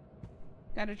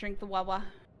 Gotta drink the Wawa.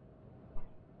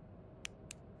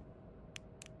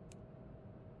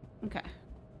 Okay.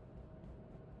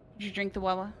 Did you drink the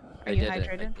Wawa? Are you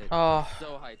hydrated? Oh. I'm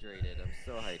so hydrated. I'm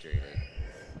so hydrated.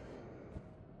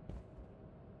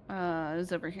 It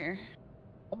was over here.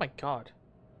 Oh my god.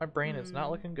 My brain is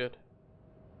not looking good.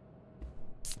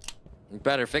 You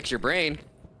better fix your brain.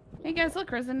 Hey guys,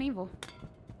 look, Resident Evil.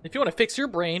 If you want to fix your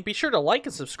brain, be sure to like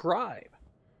and subscribe.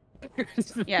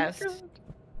 Yes.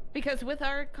 Because with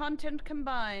our content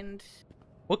combined...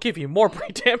 We'll give you more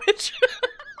brain damage.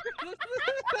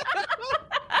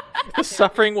 The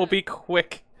suffering will be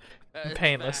quick and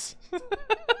painless.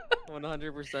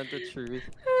 100% the truth.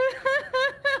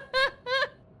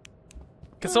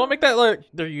 Can someone make that like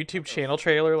their YouTube channel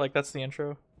trailer? Like that's the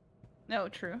intro. No,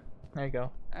 true. There you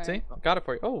go. All See? right. Got it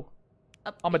for you. Oh.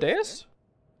 Uppy. Amadeus?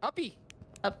 Uppy.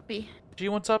 Uppy. Do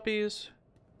you want uppies?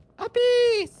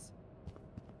 Uppies!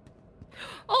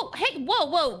 Oh, hey,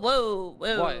 whoa.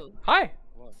 What? Hi.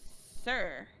 What?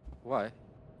 Sir. What?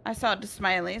 I saw the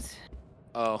smileys.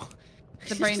 Oh.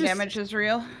 The brain damage is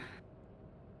real.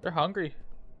 They're hungry.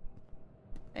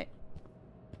 Hey.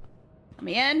 Let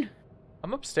me in.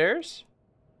 I'm upstairs.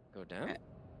 Go down?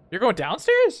 You're going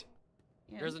downstairs?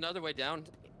 Yeah. There's another way down.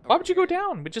 Why would you go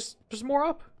down? There's more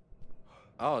up.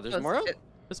 Oh, there's more up?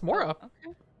 There's more up.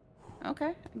 Okay.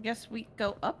 Okay. I guess we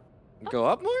go up. Go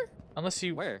up more? Unless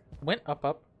you Where? went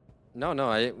up. No,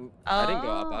 I didn't go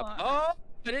up. Oh, I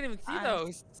didn't even see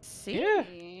those. See? Yeah.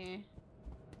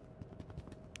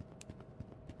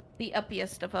 The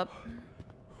uppiest of up.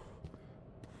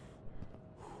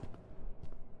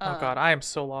 Oh god, I am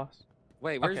so lost.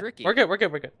 Wait, where's Okay. Ricky? We're good, we're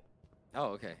good, we're good.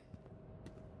 Oh, okay.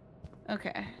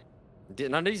 Okay.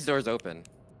 None of these doors open.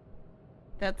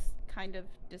 That's kind of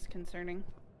disconcerting.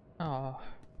 Oh.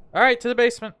 Alright, to the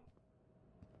basement.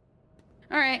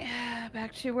 Alright,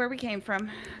 back to where we came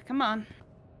from. Come on.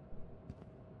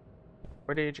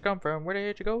 Where did you come from? Where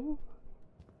did you go?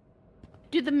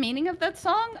 Dude, the meaning of that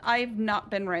song, I've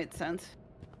not been right since.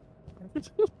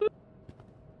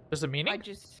 There's a meaning? I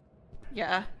just...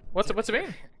 Yeah. What's it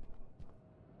mean?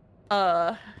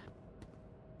 I'll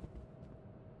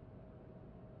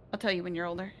tell you when you're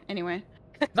older. Anyway.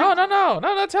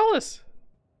 No, tell us.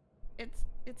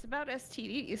 It's about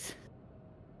STDs.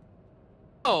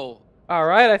 Oh.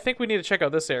 Alright, I think we need to check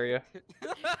out this area.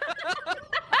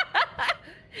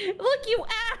 Look, you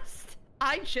asked!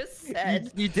 I just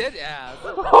said. You did ask.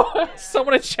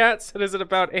 Someone in chat said, is it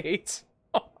about 8?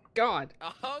 Oh, God.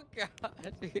 Oh, God.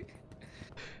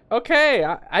 Okay,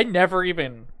 I never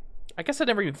even... I guess I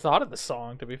never even thought of the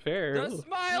song, to be fair. The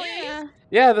smiley.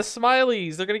 Yeah, the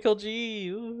Smileys. They're gonna kill G.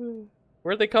 Ooh.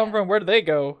 Where'd they come from? Where'd they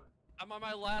go? I'm on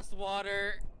my last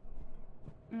water.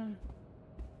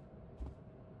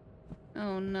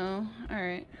 Oh, no.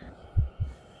 Alright.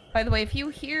 By the way, if you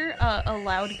hear a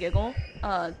loud giggle,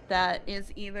 that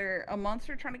is either a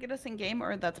monster trying to get us in game,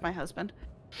 or that's my husband.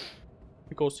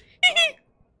 It goes...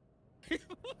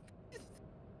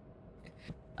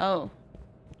 Oh.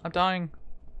 I'm dying.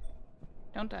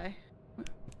 Don't die.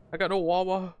 I got no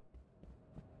Wawa.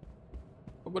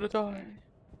 I'm gonna die.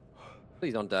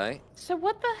 Please don't die. So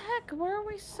what the heck? Where are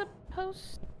we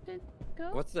supposed to go?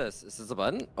 What's this? Is this a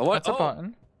button? Oh, what? That's a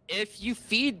button. If you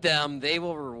feed them, they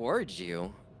will reward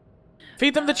you.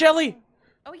 Feed them the jelly!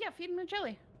 Oh yeah, feed them the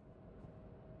jelly.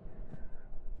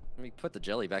 Let me put the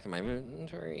jelly back in my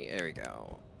inventory. There we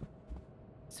go.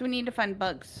 So we need to find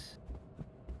bugs.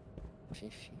 If you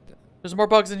feed them. There's more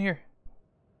bugs in here.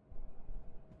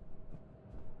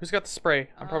 Who's got the spray?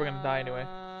 I'm probably gonna die anyway.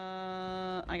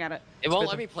 I got it. It won't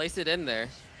let me place it in there.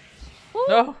 Woo!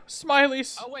 No!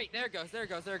 Smileys! Oh wait, there it goes, there it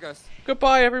goes, there it goes.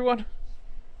 Goodbye, everyone.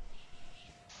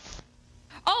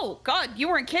 Oh God, you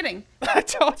weren't kidding. I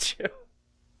told you.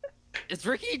 Is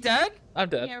Ricky dead? I'm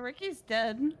dead. Yeah, Ricky's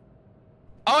dead.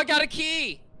 Oh, I got a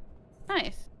key!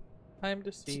 Nice. I'm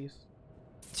deceased.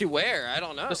 To where? I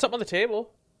don't know. There's something on the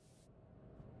table.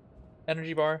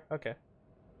 Energy bar. Okay.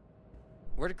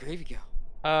 Where did Gravy go?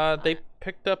 They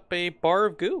picked up a bar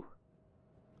of goo.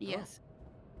 Yes.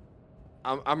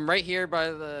 I'm right here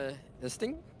by this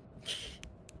thing.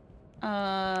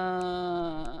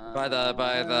 By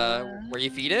the where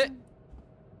you feed it.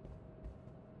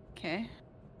 Okay.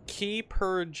 Key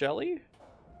per jelly?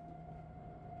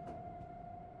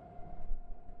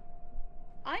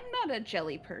 I'm not a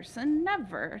jelly person.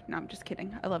 Never. No, I'm just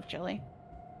kidding. I love jelly.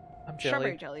 I'm jelly.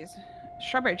 Strawberry jellies.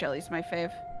 Strawberry jelly's my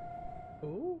fave.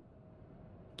 Ooh.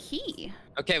 Key.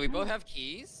 Okay, we both have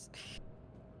keys.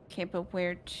 Okay, but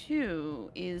where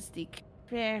to is the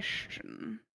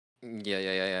question.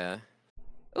 Yeah.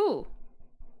 Ooh.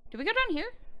 Did we go down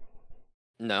here?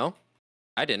 No,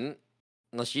 I didn't.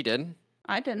 Unless you did.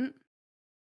 I didn't.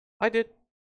 I did.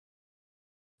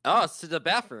 Oh, it's to the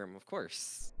bathroom, of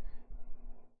course.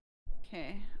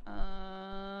 Okay.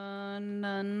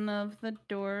 None of the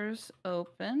doors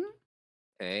open.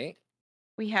 Okay.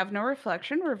 We have no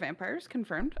reflection. We're vampires.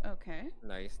 Confirmed. Okay.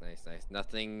 Nice.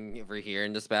 Nothing over here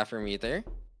in this bathroom either.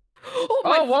 Oh,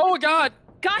 Oh, whoa, God!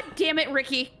 God damn it,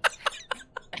 Ricky!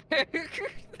 God, Ricky.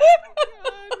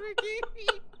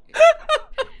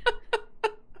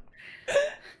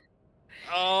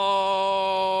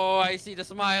 Oh, I see the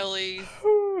smileys.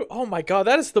 Oh my god,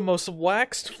 that is the most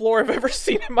waxed floor I've ever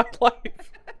seen in my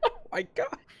life. Oh my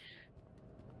god.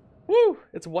 Woo,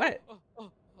 it's wet.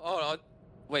 Oh,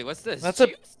 wait, what's this? That's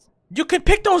Juice? You can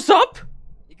pick those up?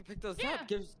 You can pick those Yeah.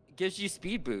 up. Gives you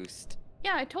speed boost.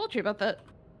 Yeah, I told you about that.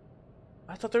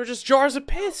 I thought they were just jars of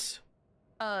piss.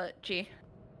 G.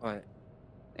 What?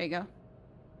 There you go.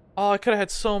 Oh, I could have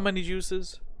had so many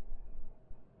juices.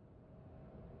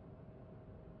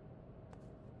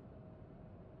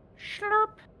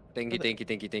 Slurp. Thank you.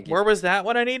 Where was that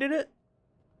when I needed it?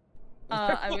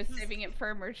 I was saving it for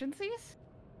emergencies.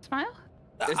 Smile.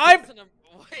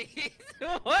 Wait,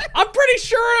 what? I'm pretty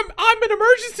sure I'm an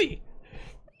emergency.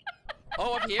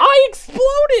 Oh, up here? I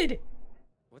exploded.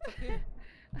 What's up here?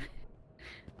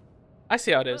 I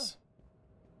see how it is.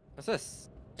 What's this?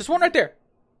 There's one right there.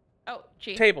 Oh,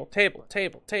 G. Table. Take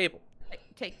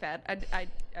that. I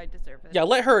deserve it. Yeah,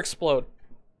 let her explode.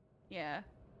 Yeah.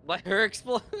 Let her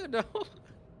explode? No.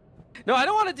 No, I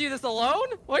don't want to do this alone.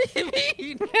 What do you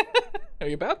mean? Are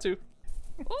you about to?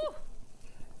 Ooh.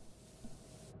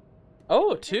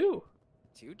 Oh, two.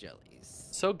 2 jellies.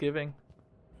 So giving.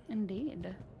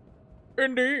 Indeed.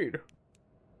 Indeed.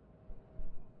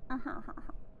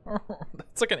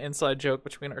 That's like an inside joke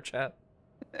between our chat.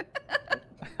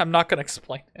 I'm not gonna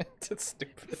explain it. It's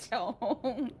stupid. So...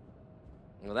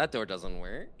 Well, that door doesn't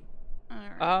work.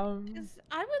 Alright. 'Cause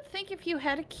I would think if you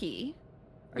had a key...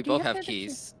 We both have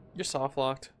keys. You're soft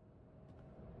locked.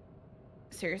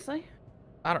 Seriously?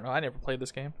 I don't know. I never played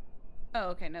this game. Oh,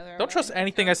 okay. No, Don't trust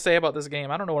anything I say about this game.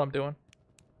 I don't know what I'm doing.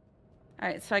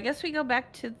 Alright, so I guess we go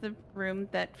back to the room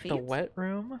that feeds. The wet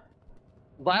room?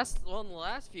 In the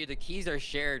last few, the keys are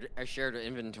shared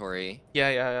inventory.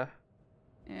 Yeah.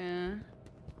 Yeah.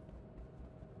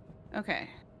 Okay.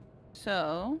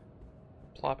 So...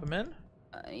 Plop them in.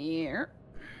 Here.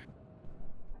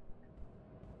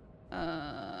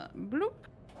 Bloop.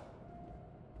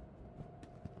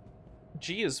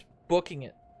 G is booking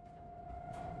it.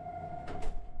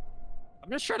 I'm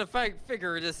just trying to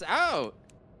figure this out.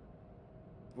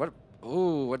 What?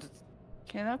 Ooh, what?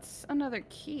 Okay, that's another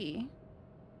key.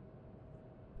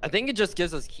 I think it just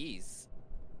gives us keys.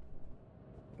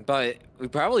 But we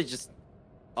probably just...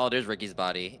 Oh, there's Ricky's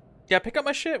body. Yeah, pick up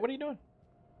my shit. What are you doing?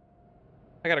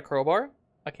 I got a crowbar,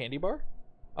 a candy bar,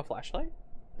 a flashlight.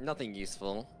 Nothing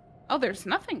useful. Oh, there's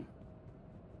nothing.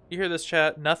 You hear this,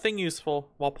 chat? Nothing useful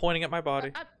while pointing at my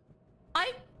body.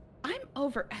 I'm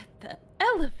over at the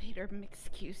elevator,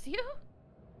 excuse you?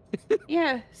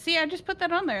 Yeah, see, I just put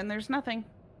that on there and there's nothing.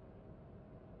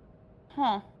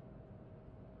 Huh.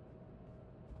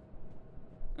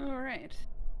 Alright.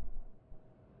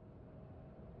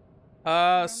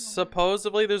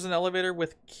 Supposedly there's an elevator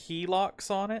with key locks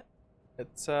on it.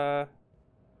 It's, by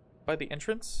the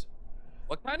entrance.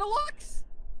 What kind of locks?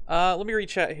 Let me read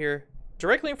chat here.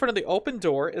 Directly in front of the open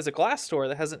door is a glass door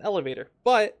that has an elevator,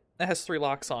 but it has 3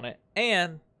 locks on it,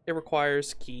 and it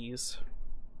requires keys.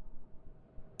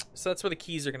 So that's where the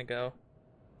keys are gonna go.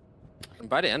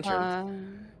 By the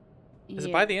entrance. Is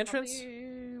it by the entrance?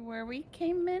 Where we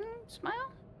came in,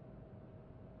 Smile?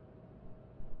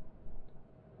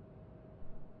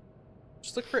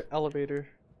 Just look for elevator.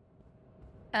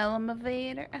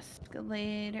 Elevator,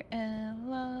 escalator,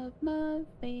 elevator.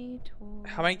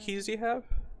 How many keys do you have?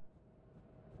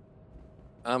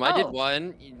 I did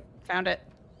 1. Found it.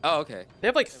 Oh, okay. They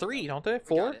have like 3, don't they?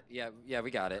 4? Yeah,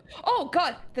 we got it. Oh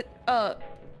God!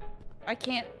 I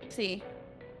can't see.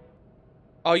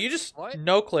 Oh, you just What?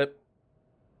 no clip.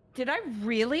 Did I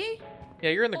really?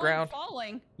 Yeah, you're in the I'm ground.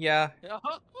 falling. Yeah. No.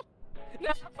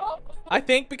 I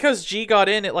think because G got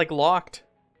in, it like locked.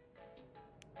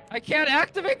 I can't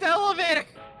activate the elevator.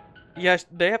 Yeah,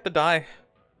 they have to die.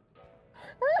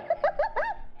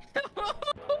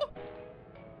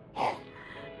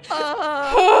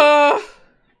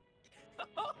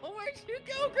 Where'd you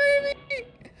go, Gravy?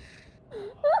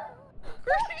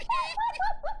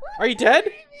 Are you dead?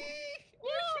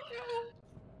 Where'd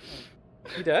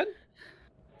you You dead?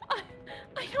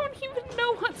 I don't even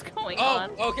know what's going go?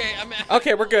 on. Oh, okay.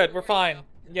 Okay, we're good. We're fine.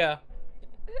 Yeah.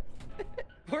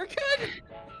 We're good.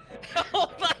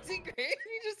 Oh, Foxy Gravy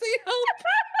just say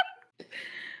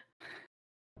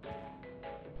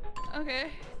help.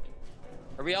 Okay.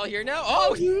 Are we all here now?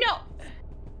 Oh, No!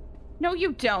 No,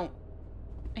 you don't.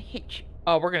 I hate you.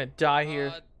 Oh, we're gonna die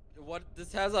here. What?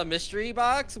 This has a mystery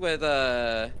box with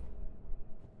a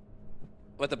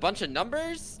bunch of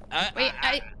numbers. Wait,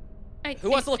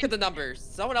 Who wants to look at the numbers?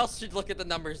 Someone else should look at the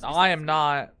numbers. I am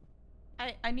not.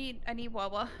 I need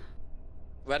Wawa.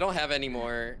 I don't have any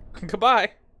more.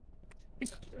 Goodbye.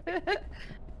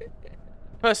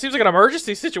 Well, it seems like an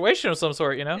emergency situation of some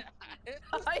sort, you know?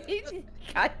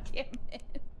 God damn it.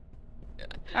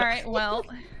 Alright, well,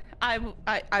 I Wait,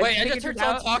 I just heard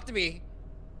someone talk to me.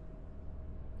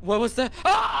 What was that?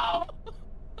 Oh!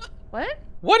 What?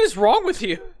 What is wrong with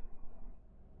you?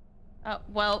 Oh,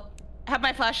 well, have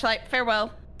my flashlight.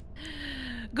 Farewell.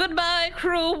 Goodbye,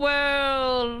 cruel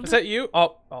world. Is that you?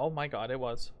 Oh my god, it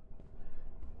was.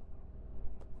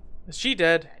 Is she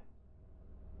dead?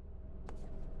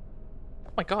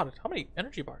 Oh my god, how many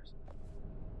energy bars?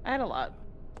 I had a lot.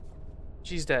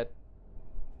 She's dead.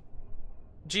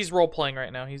 G's role-playing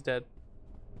right now, he's dead.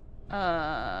 What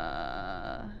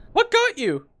got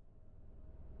you?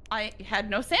 I had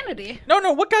no sanity.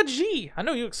 No, what got G? I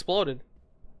know you exploded.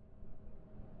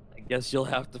 I guess you'll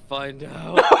have to find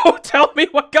out. Oh, tell me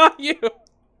what got you.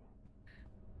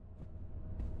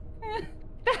 That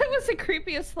was the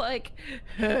creepiest, like...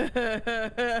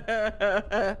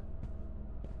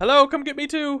 Hello, come get me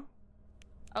too.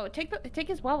 Oh, take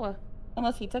his Wawa.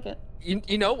 Unless he took it.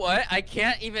 You know what? I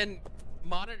can't even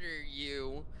monitor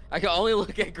you. I can only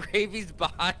look at Gravy's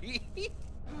body.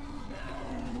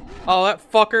 Oh,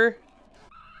 that fucker.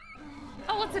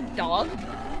 Oh, what's a dog?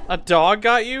 A dog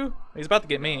got you? He's about to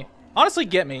get me. Honestly,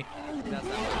 get me.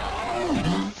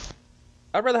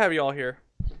 I'd rather have you all here.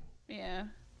 Yeah.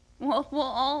 Well, we'll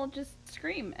all just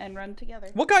scream and run together.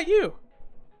 What got you?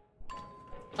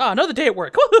 Ah, another day at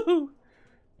work. Woohoo!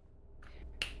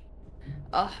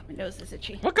 Oh, my nose is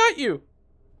itchy. What got you?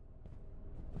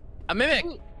 A mimic.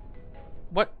 Ooh.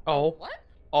 What? Oh. What?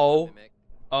 Oh. Mimic.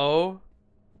 Oh.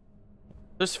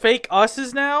 There's fake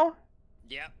us's now?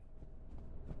 Yep.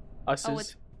 Us's. Oh,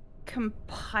 it's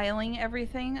compiling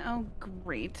everything? Oh,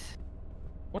 great.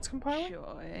 What's compiling?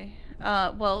 Joy.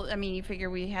 Well, I mean, you figure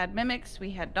we had mimics,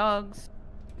 we had dogs.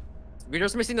 We're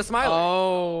just missing the smiley.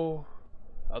 Oh.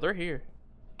 Oh, they're here.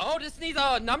 Oh, this needs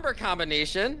a number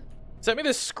combination. Does that mean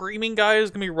this screaming guy is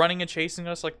gonna be running and chasing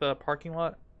us like the parking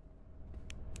lot?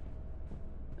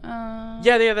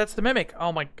 Yeah, that's the mimic.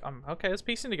 Oh my, okay, it's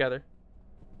piecing together.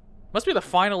 Must be the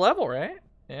final level, right?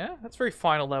 Yeah, that's very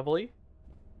final level-y.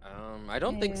 I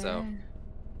don't think so.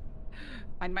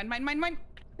 Mine.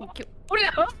 Thank you. Oh,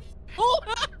 no. Oh.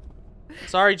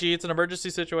 Sorry, G, it's an emergency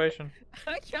situation.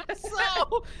 I guess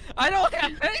so. I don't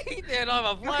have anything on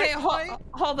a flashlight. Okay,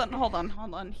 hold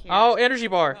on here. Oh, energy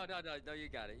bar. No, you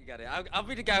got it. I'll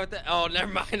be the guy with the. Oh,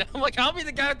 never mind. I'm like, I'll be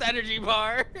the guy with the energy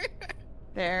bar.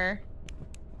 There.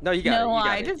 No, you got it. No, You got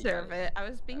I it. deserve it. I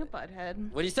was being a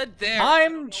butthead. When you said there,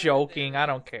 I'm joking. I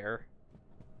don't care.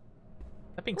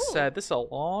 That being said, this is a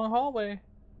long hallway.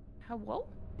 Hello?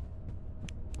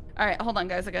 Alright, hold on,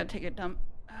 guys. I gotta take a dump.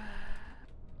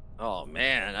 Oh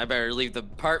man, I better leave the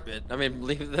apartment. I mean,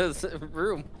 leave this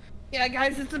room. Yeah,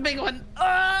 guys, it's a big one.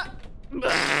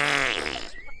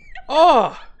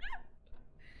 Oh!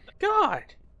 God!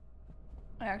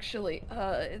 Actually,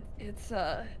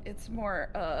 it's more,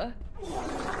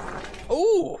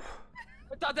 Ooh!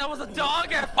 I thought that was a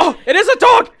dog. Oh, it is a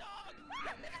dog!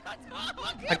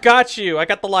 I got you. I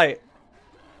got the light.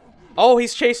 Oh,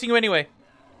 he's chasing you anyway.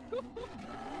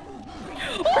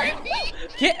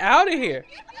 Get out of here.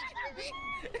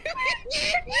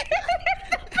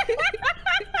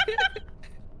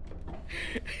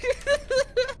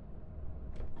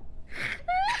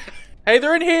 Hey,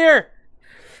 they're in here.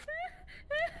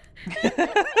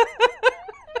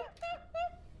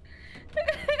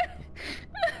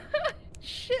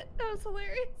 Shit, that was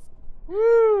hilarious.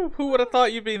 Woo! Who would have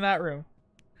thought you'd be in that room?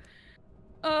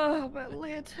 Oh, but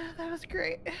Lanta, that was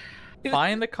great.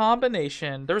 Find the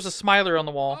combination. There was a smiler on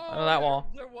the wall. On that wall.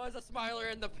 There was a smiler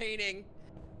in the painting.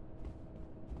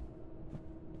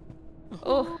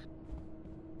 Oh.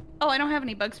 Oh, I don't have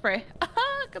any bug spray.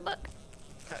 Good luck.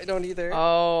 I don't either.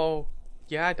 Oh.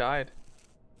 Yeah, I died.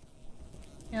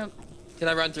 Yep. Can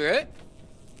I run through it?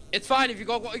 It's fine if you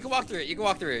go. You can walk through it. You can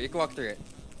walk through it.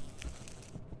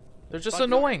 They're just Fuck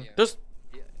annoying. you. There's...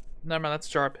 Yeah. Never mind, that's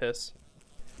jar piss.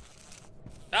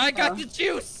 I got the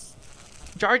juice.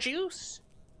 Jar juice?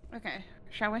 Okay,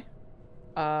 shall we?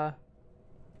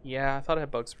 Yeah, I thought I had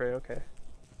bug spray, okay.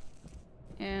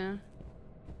 Yeah.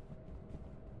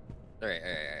 Alright.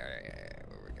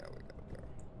 Where we go.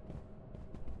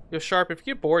 Yo, Sharp, if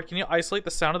you get bored, can you isolate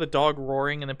the sound of the dog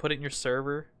roaring and then put it in your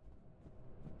server?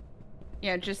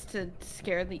 Yeah, just to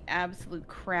scare the absolute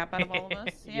crap out of all of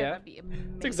us. Yeah, that'd be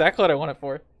amazing. That's exactly what I want it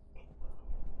for.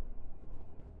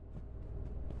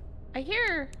 I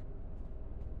hear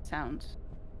sounds.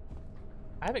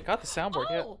 I haven't got the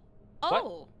soundboard yet.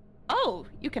 Oh,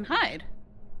 you can hide.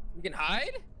 You can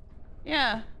hide?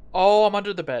 Yeah. Oh, I'm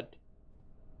under the bed.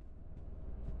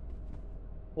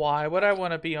 Why would I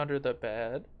want to be under the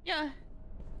bed? Yeah.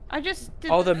 I just did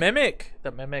Oh, the mimic.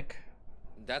 The mimic.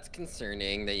 That's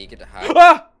concerning that you get to hide.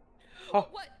 Ah! Oh,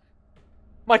 What?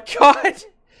 my God.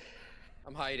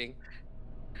 I'm hiding.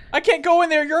 I can't go in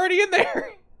there. You're already in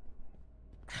there.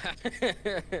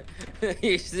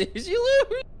 You lose.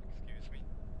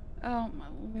 Oh my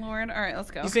lord. Alright,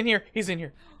 let's go. He's in here. He's in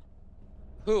here.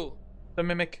 Who? The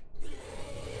mimic.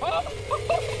 Oh!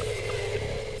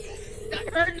 I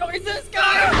heard noises,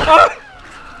 guys!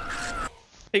 Ah!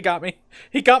 He got me.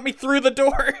 He got me through the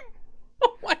door.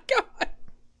 Oh my God.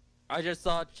 I just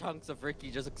saw chunks of Ricky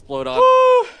just explode on.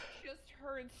 Oh. Just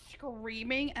heard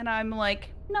screaming and I'm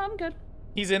like, no, I'm good.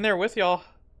 He's in there with y'all.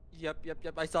 Yep.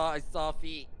 I saw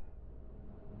feet.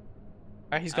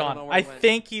 Alright, he's I don't gone. know where I he went.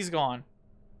 think he's gone.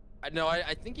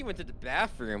 I think he went to the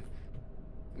bathroom.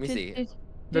 Let me see.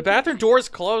 The bathroom door is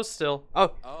closed still.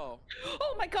 Oh. Oh.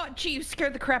 Oh my God, gee, you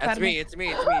scared the crap out That's of me. It's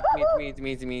me.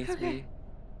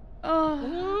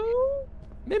 Oh.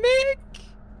 Mimic!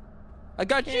 I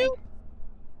got you!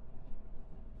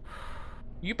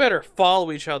 You better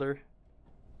follow each other.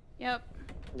 Yep.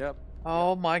 Yep.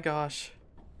 Oh my gosh.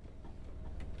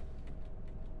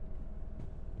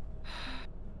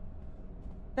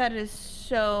 That is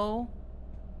so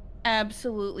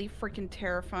absolutely freaking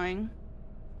terrifying.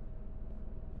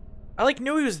 I like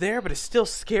knew he was there, but it still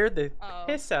scared the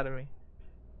piss out of me.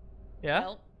 Yeah?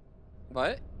 Well,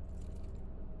 What?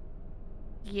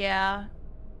 yeah.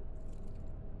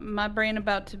 My brain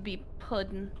about to be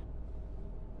pudding.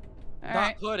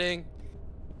 Not pudding.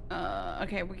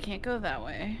 Okay, we can't go that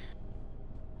way.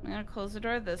 I'm gonna close the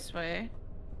door this way.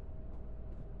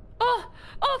 Oh,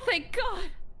 thank God!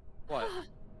 What?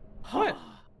 What?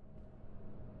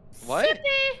 What?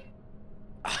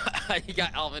 Sydney! You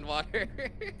got almond water.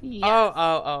 Yes.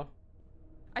 Oh.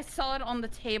 I saw it on the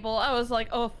table. I was like,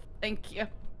 oh, thank you.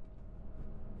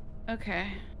 Okay.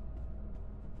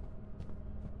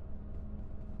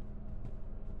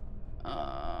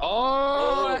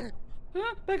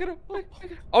 Back it up.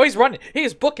 Oh, he's running. He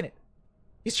is booking it.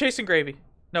 He's chasing Gravy.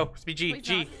 No, it's me, G. He's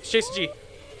G. not. He's chasing G.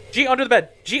 G, under the bed.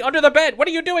 G, under the bed. What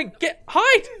are you doing?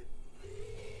 Hide!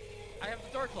 I have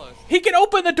the door closed. He can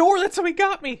open the door. That's how he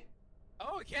got me.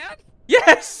 Oh, it can?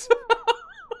 Yes!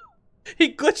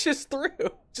 He glitches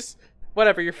through. Just,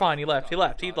 whatever, you're fine. He left. He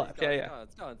left. Yeah.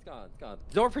 It's gone. The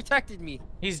door protected me.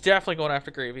 He's definitely going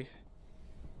after Gravy.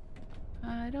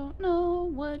 I don't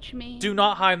know what you mean. Do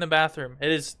not hide in the bathroom.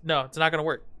 No, it's not going to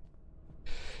work.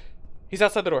 He's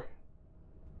outside the door.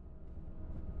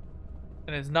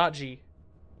 And it's not G.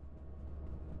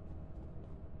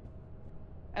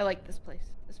 I like this place.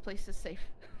 This place is safe.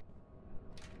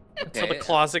 Until the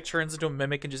closet turns into a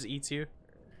mimic and just eats you.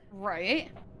 Right?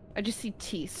 I just see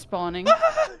teeth spawning.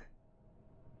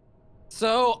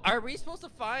 So, are we supposed to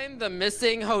find the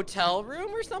missing hotel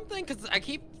room or something? Because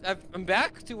I'm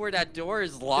back to where that door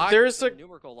is locked. There's a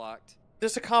numerical locked.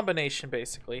 There's a combination,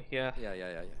 basically. Yeah.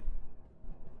 Yeah.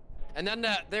 And then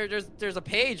there's a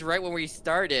page right when we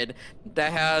started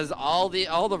that has all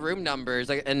the room numbers,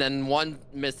 and then one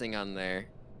missing on there.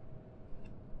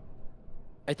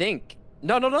 I think.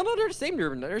 No, they're the same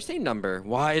room. They're the same number.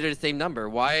 Why are they the same number?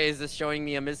 Why is this showing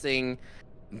me a missing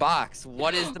box?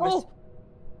 What is the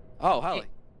Oh, Holly.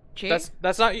 G?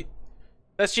 That's not you.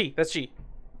 That's G. That's G.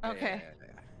 Okay. Yeah.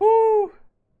 Woo!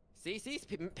 See,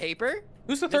 paper?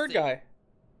 Who's the third guy?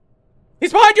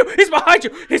 He's behind you! He's behind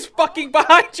you! He's fucking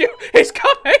behind you! He's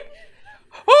coming!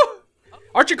 Oh!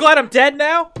 Aren't you glad I'm dead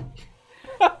now?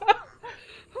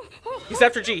 He's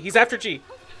after G. He's after G.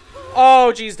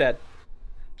 Oh, G's dead.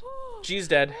 G's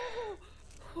dead.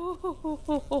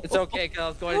 It's okay, because I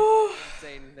was going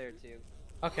insane there too.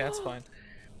 Okay, that's fine.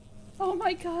 Oh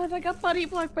my God, I got body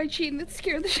blocked by G and it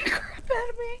scared the shit crap out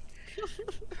of me.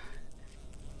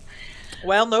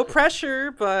 Well, no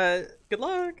pressure, but good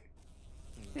luck.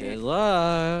 Good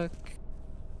luck.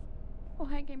 Oh,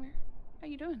 hi, gamer. How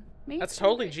you doing? Me? That's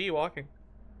totally G walking.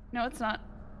 No, it's not.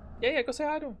 Yeah, go say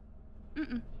hi to him.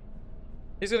 Mm-mm.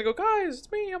 He's gonna go, guys,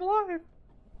 it's me, I'm alive.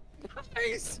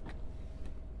 Nice.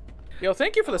 Yo,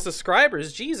 thank you for the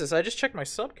subscribers. Jesus, I just checked my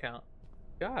sub count.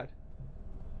 God.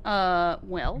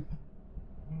 Well.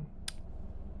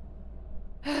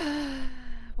 Well,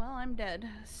 I'm dead.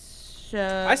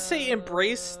 So... I say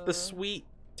embrace the sweet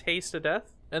taste of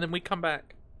death, and then we come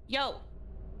back. Yo!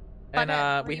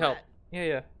 And, we help.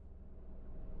 Yeah.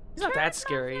 He's not that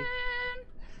scary.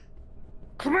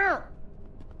 Come here!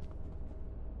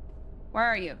 Where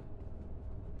are you?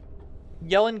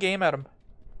 Yelling game at him.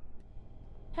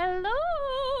 Hello?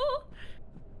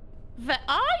 Where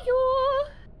are you?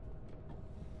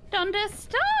 Donde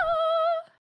está?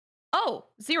 Oh,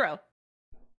 0.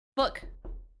 Look.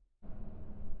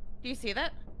 Do you see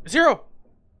that? 0!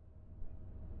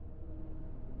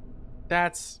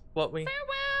 That's what we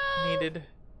Farewell! needed.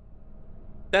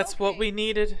 That's what we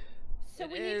needed. So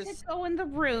we need to go in the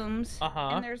rooms, Uh-huh.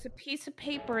 and there's a piece of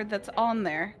paper that's on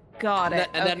there. Got it.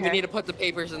 And then we need to put the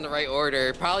papers in the right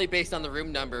order, probably based on the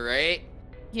room number, right?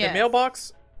 Yeah. The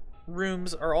mailbox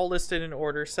rooms are all listed in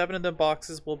order. 7 of the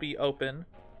boxes will be open,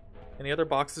 and the other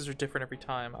boxes are different every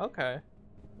time. Okay.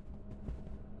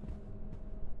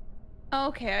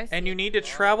 Okay, I see. And you need to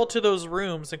travel to those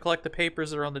rooms and collect the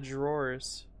papers that are on the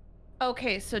drawers.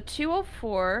 Okay, so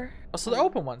 204. Oh, so the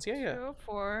open ones. Yeah.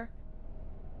 204.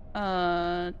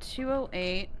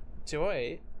 208.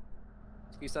 208.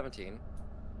 217.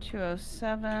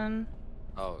 207.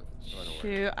 Oh,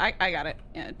 I got it.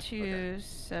 Yeah,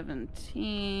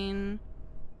 217.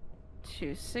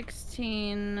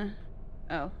 216.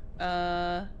 Oh,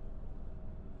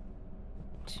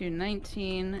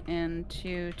 219 and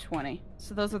 220.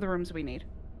 So those are the rooms we need.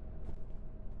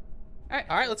 All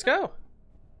right, let's go.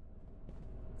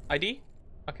 ID?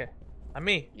 Okay. I'm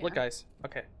me. Yeah. Look, guys.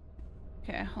 Okay.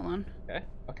 Okay, hold on.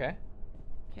 Okay. Okay,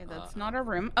 that's not a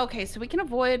room. Okay, so we can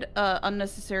avoid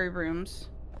unnecessary rooms.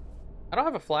 I don't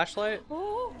have a flashlight.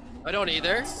 Oh, I don't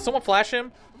either. Someone flash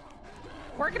him.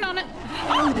 working on it.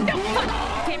 Oh, no,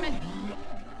 fuck. Damn it.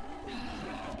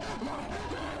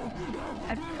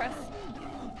 I pressed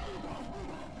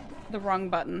the wrong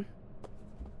button.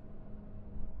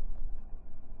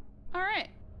 All right.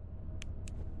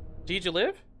 Did you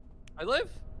live? I live.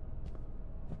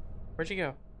 Where'd you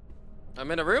go?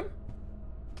 I'm in a room.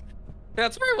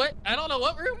 That's where what? I don't know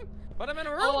what room, but I'm in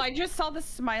a room. Oh, I just saw the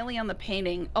smiley on the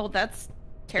painting. Oh, that's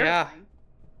terrifying.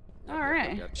 Yeah. All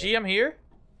right. G, I'm here.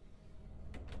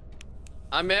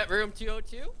 I'm at room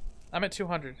 202. I'm at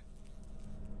 200.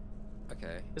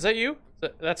 Okay. Is that you?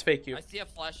 That's fake you. I see a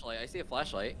flashlight. I see a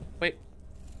flashlight. Wait.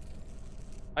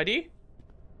 ID?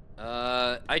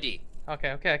 ID.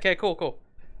 Okay, cool.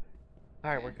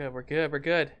 Alright, we're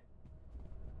good.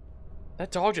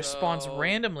 That dog just spawns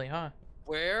randomly, huh?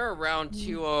 We're around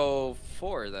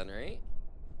 204 then, right?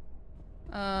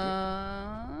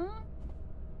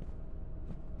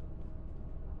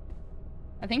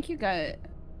 I think you got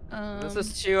This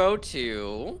is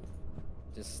 202.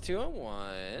 This is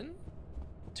 201.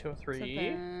 203. So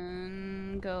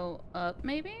then go up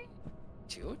maybe?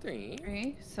 203.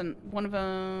 3. So one of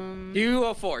them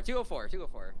 204.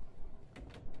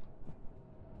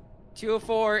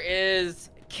 204 is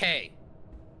K.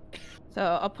 So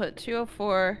I'll put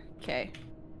 204K.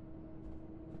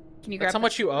 Can you grab That's how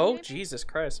much you owe? maybe? Jesus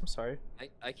Christ, I'm sorry.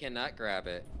 I cannot grab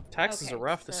it. Taxes Okay, are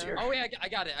rough this so- year. Oh yeah, I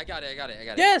got it.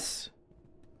 Yes!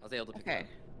 I was able to pick Okay. it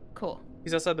Cool.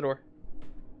 He's outside the door.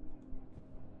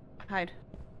 Hide.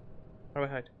 How do I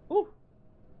hide? Ooh.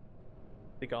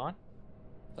 Is he gone?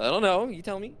 up. I don't know. You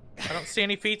tell me. I don't see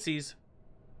any feetsies.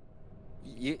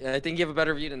 I think you have a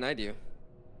better view than I do.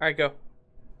 Alright, go.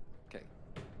 Okay.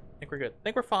 I think we're good. I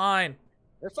think we're fine.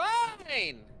 We're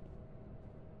fine.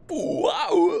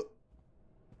 Wow.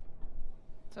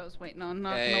 So I was waiting on,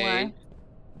 not Okay. gonna lie.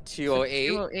 208.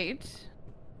 208.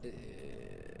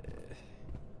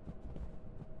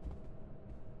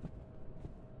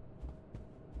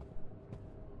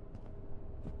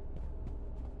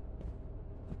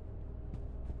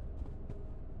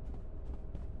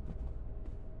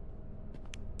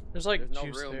 There's like There's no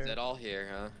juice rooms there. at all here,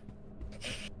 huh?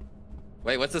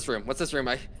 Wait, what's this room?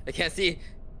 I can't see.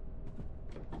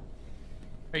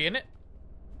 Are you in it?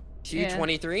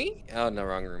 223? Oh, no,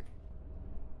 wrong room.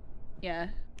 Yeah.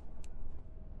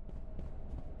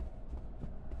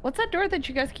 What's that door that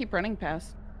you guys keep running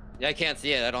past? Yeah, I can't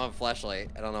see it. I don't have a flashlight.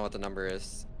 I don't know what the number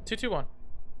is. 221.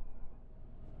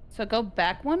 So go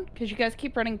back one, because you guys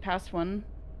keep running past one.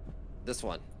 This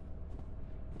one.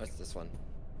 What's this one?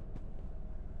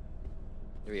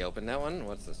 Do we open that one?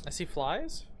 What's this? I see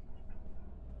flies.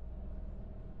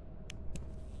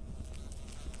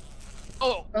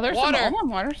 Oh, Oh, there's water! some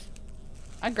almond waters.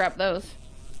 I grabbed those.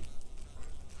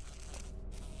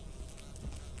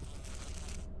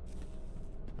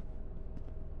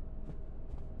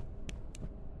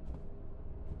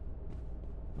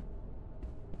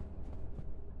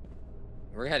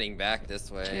 We're heading back this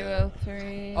way.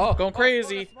 203. Oh, Going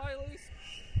crazy.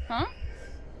 Huh?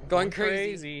 Going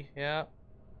crazy. Yeah.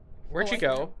 Where'd you I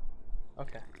go?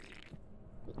 Okay.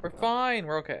 We're fine.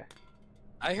 We're okay.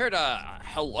 I heard a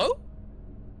hello?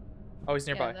 Oh, he's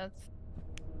nearby. Yeah, that's...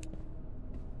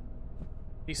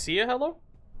 You see a hello?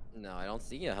 No, I don't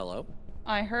see a hello.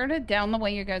 I heard it down the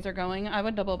way you guys are going. I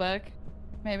would double back.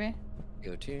 Maybe.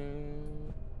 Go to...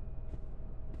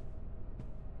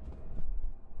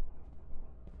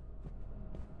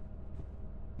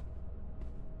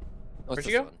 What's Where'd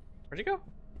you this go? one? Where'd you go?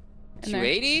 In there.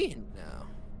 280? No.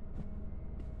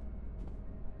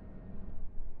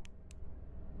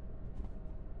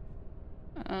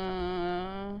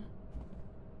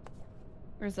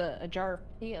 There's a jar of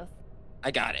Theos.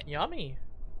 I got it. Yummy.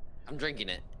 I'm drinking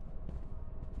it.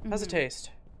 How's it Mhm.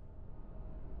 taste?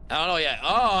 I don't know yet.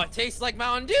 Oh, it tastes like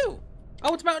Mountain Dew.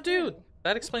 Oh, it's Mountain Dew.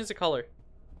 That explains the color.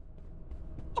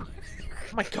 Oh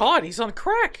my god, he's on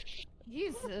crack.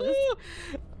 Jesus.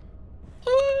 He's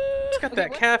got Okay, that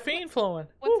what- caffeine flowing.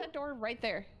 What's Woo. that door right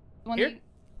there? The one Here?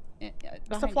 that you... That's the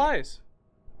behind you. flies.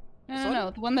 No, This no, one?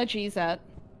 no, the one that G's at.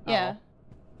 Yeah.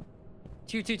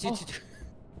 Two. Oh.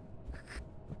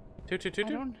 222. I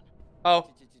don't... Oh,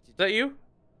 is that you?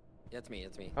 Yeah, it's me.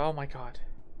 It's me. Oh my god.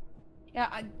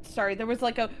 Yeah, sorry, there was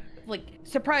like a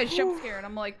surprise jump scare, and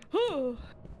I'm like, oh.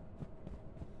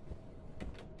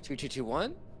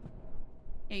 2221.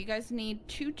 Yeah, you guys need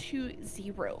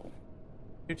 220.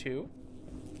 22.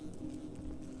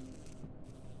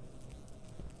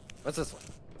 What's this one?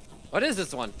 What is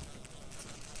this one?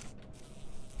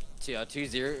 20.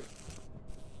 200.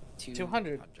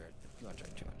 200.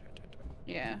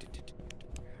 Yeah.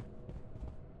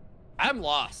 I'm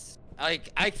lost.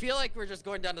 I feel like we're just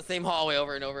going down the same hallway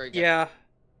over and over again. Yeah.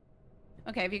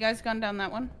 Okay, have you guys gone down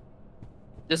that one?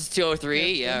 This is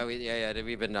 203. Yeah,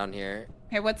 we've been down here.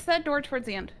 Okay, what's that door towards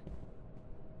the end?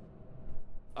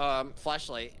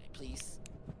 Flashlight, please.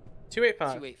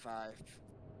 285. 285.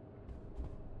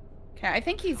 Okay, I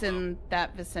think he's in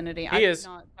that vicinity. He is.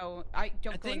 Don't go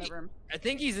in the room. I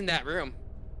think he's in that room.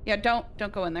 Yeah,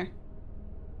 don't go in there.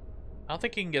 I don't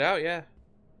think he can get out. Yeah.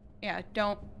 Yeah,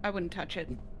 I wouldn't touch it.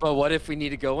 But what if we need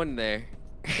to go in there?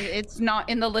 It's not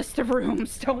in the list of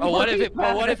rooms. Don't worry What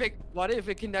about if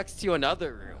it connects to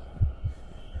another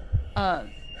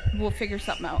room? We'll figure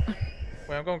something out.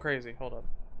 Wait, I'm going crazy. Hold up.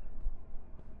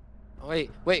 Oh,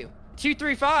 wait.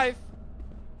 235.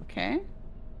 Okay.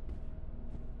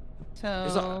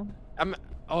 So.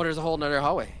 There's a whole nother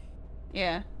hallway.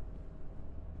 Yeah.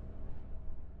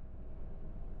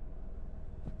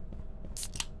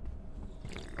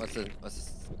 What's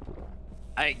this?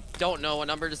 I don't know what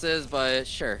number this is, but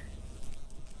sure.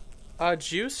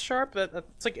 Juice sharp.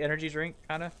 That's like energy drink,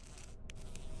 kind of.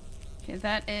 Okay,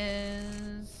 that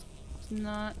is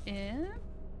not it.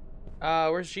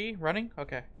 Where's G? Running?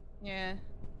 Okay. Yeah.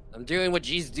 I'm doing what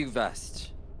G's do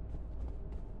best.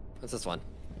 What's this one?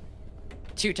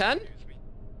 210?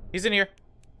 He's in here.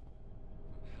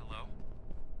 Hello.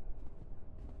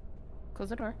 Close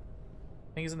the door.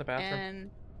 I think he's in the bathroom. And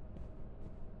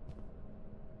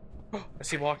I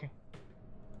see him walking.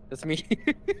 That's me.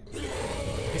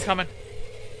 He's coming.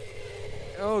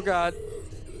 Oh god.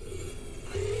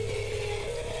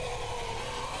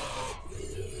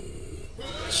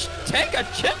 Take a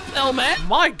chip pill, man.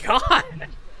 My god.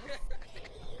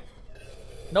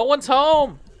 No one's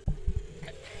home.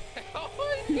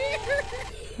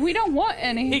 we don't want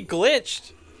any. He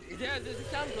glitched. Yeah, does it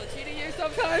sound glitchy to you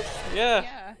sometimes? Yeah.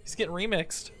 Yeah. He's getting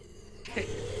remixed.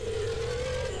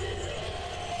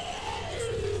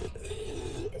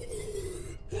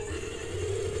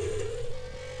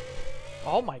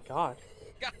 Oh my god.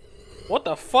 What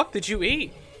the fuck did you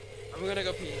eat? I'm gonna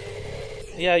go pee.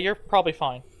 Yeah, you're probably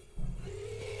fine.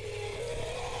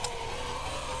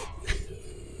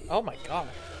 Oh my god.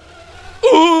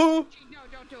 Ooh! No,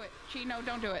 don't do it. No,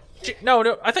 don't do it.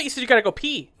 No, I thought you said you gotta go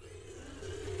pee.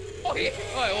 Okay.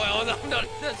 Well, no.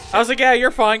 I was like, yeah,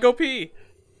 you're fine, go pee.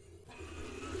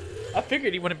 I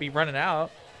figured he wouldn't be running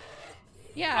out.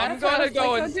 Yeah, I'm that's why I gonna was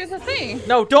go like, and- do the thing.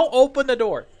 No, don't open the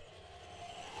door.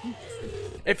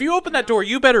 If you open that door,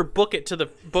 you better book it to the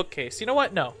bookcase. You know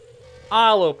what? No.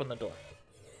 I'll open the door.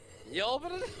 You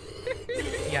open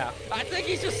it? Yeah. I think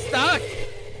he's just stuck.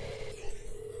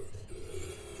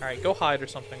 Alright, go hide or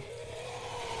something.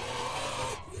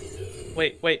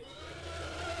 Wait. Do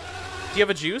you have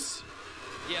a juice?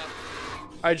 Yeah.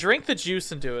 Alright, drink the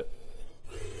juice and do it.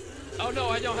 Oh no,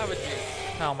 I don't have a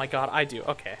juice. Oh my god, I do.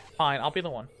 Okay, fine, I'll be the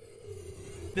one.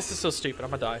 This is so stupid, I'm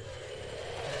gonna die.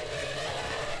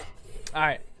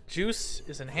 Alright, juice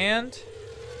is in hand.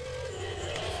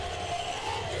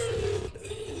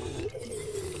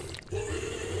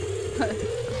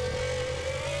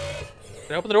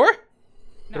 Did I open the door?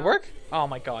 Did it work? Oh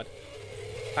my god.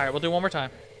 Alright, we'll do it one more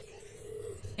time.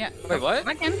 Yeah. Wait, what?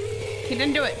 Back in. He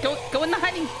didn't do it. Go in the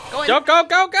hiding. Go in. Go! I'm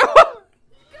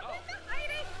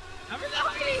in the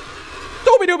hiding.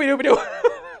 Doobie doo.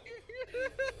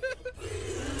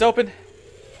 It's open.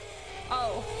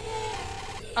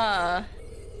 Oh.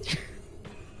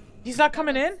 He's not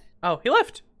coming in? Oh, he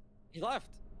left. He left.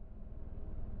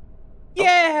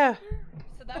 Yeah!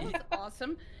 So that was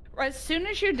awesome. As soon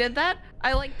as you did that,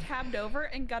 I like tabbed over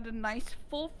and got a nice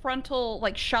full frontal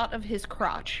like shot of his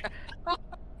crotch.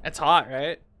 That's hot,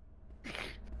 right?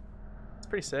 It's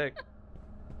pretty sick.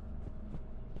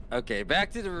 Okay,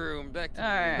 back to the room. Back to the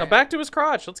room. Alright. No, back to his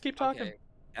crotch. Let's keep talking. Okay.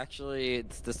 Actually,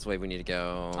 it's this way we need to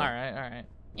go. Alright.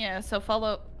 Yeah, so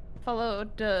follow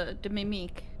the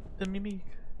mimique. The mimic.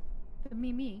 The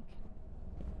mimique.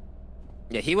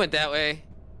 Yeah, he went that way.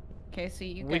 Okay, so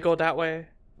you We guys- go that way.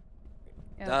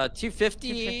 yeah, 250.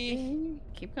 250.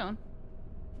 Keep going.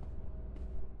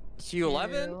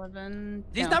 211. 211.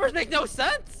 These no. numbers make no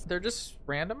sense. They're just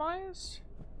randomized?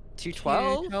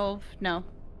 212. 212. No.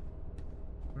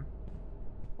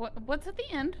 What's at the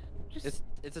end? Just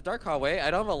It's a dark hallway.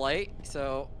 I don't have a light,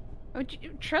 so would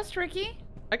you trust Ricky?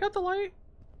 I got the light.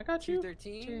 I got you.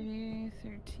 213,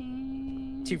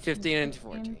 213. 215, and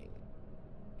 214.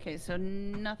 Okay, so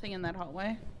nothing in that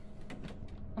hallway.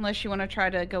 Unless you want to try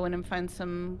to go in and find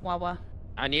some Wawa.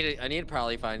 I need to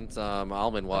probably find some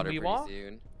almond water pretty Miwa?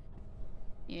 soon.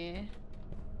 Yeah.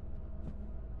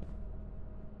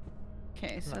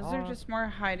 Okay, so those No. are just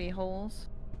more hidey holes.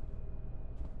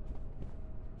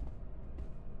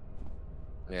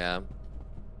 Yeah.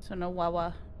 So no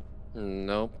Wawa.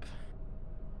 Nope.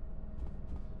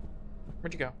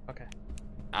 Where'd you go? Okay.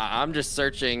 I'm just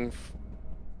searching.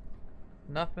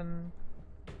 Nothing.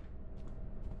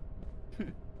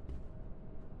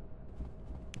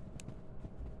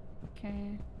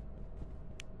 Okay.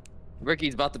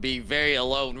 Ricky's about to be very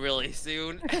alone really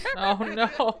soon. Oh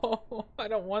no! I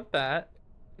don't want that.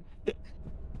 Okay.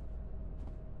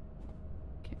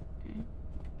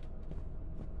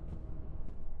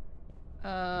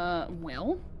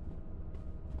 Well.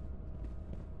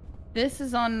 This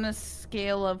is on a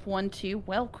scale of 1 to,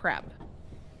 well, crap.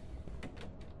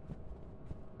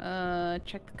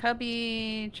 Check the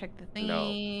cubby, check the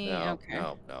thingy. Okay.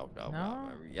 No.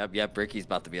 Yep, Ricky's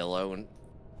about to be alone.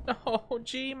 Oh,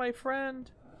 gee, my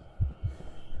friend.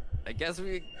 I guess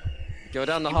we go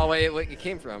down the hallway what you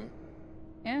came from.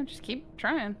 Yeah, just keep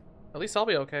trying. At least I'll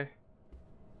be okay.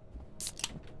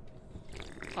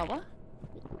 Wawa?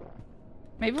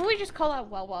 Maybe we just call out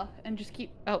Wawa and just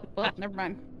keep... Oh, well, never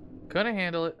mind. Couldn't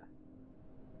handle it.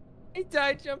 I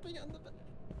died jumping on the bed.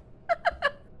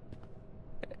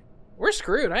 We're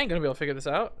screwed. I ain't gonna be able to figure this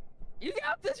out. You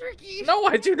got this, Ricky. No,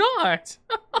 I do not.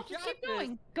 Just keep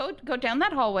going. Go down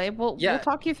that hallway. We'll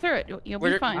talk you through it. You'll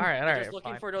be fine. All right. Just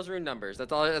looking for those room numbers.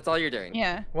 That's all you're doing.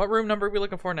 Yeah. What room number are we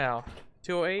looking for now?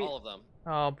 208? All of them.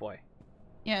 Oh boy.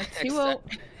 Yeah,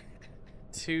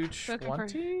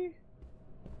 220?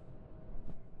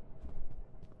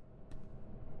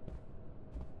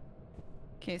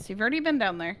 Okay, so you've already been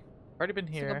down there. Already been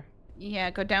here.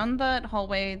 Go down that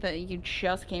hallway that you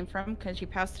just came from because you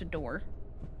passed a door.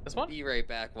 This one? Be right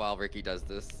back while Ricky does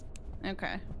this.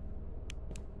 Okay.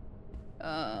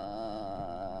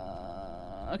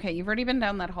 Okay, you've already been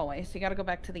down that hallway, so you gotta go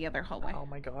back to the other hallway. Oh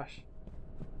my gosh.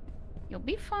 You'll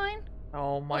be fine.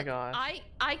 Oh my Look, god.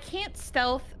 I can't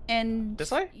stealth and... This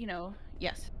way? You know,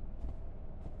 yes.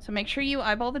 So make sure you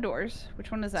eyeball the doors. Which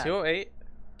one is that? 208?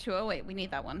 208, we need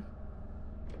that one.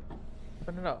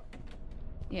 Open it up.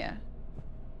 Yeah.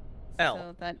 L.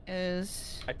 So that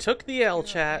is... I took the L,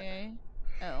 chat.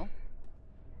 L.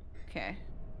 Okay.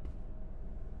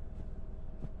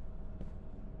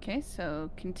 Okay, so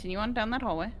continue on down that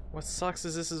hallway. What sucks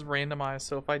is this is randomized,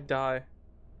 so if I die...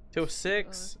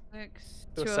 206?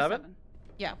 207?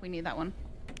 Yeah, we need that one.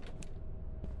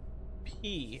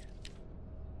 P.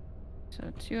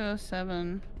 So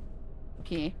 207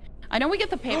 P. I know we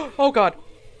get the paper. Oh god.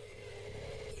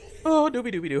 Oh,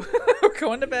 doobie doobie doo. We're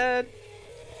going to bed.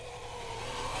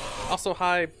 Also,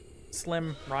 hi,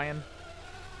 Slim Ryan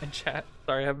in chat.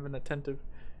 Sorry, I haven't been attentive.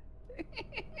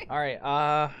 Alright,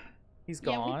 he's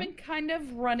gone. Yeah, we've been kind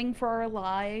of running for our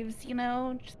lives, you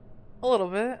know? Just a little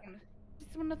bit.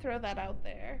 want to throw that out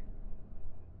there.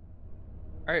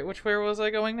 Alright, which way was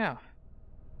I going now?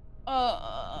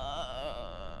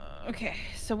 Okay,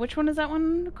 so which one is that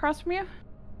one across from you?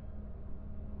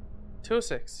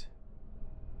 206.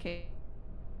 Okay.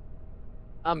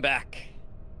 I'm back.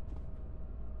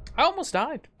 I almost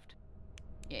died.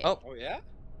 Yeah. Oh. Oh yeah?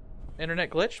 Internet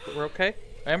glitch, but we're okay.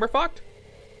 And we're fucked.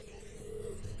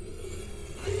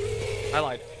 I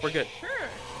lied. We're good. Sure.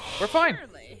 We're fine.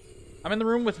 Surely. I'm in the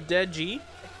room with Dead G.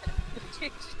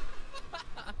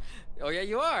 Oh yeah,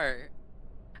 you are.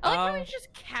 I like how he's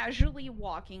just casually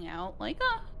walking out, like,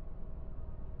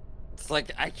 It's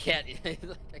like I can't. I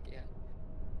can't.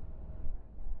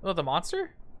 Oh, the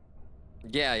monster?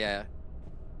 Yeah.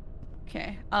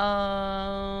 Okay.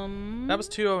 That was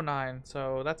 209,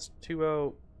 so that's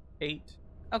 208.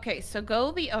 Okay, so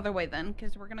go the other way then,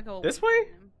 because we're gonna go This away way?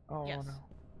 from him. Oh Yes. no.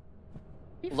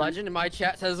 Be fine. Legend in my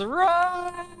chat says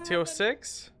run.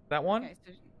 206? That one? Okay,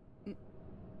 so...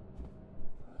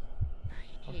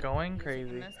 I'm going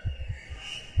crazy.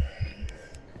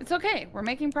 It's okay. We're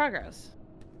making progress.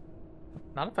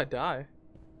 Not if I die.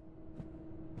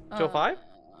 205?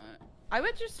 I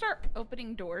would just start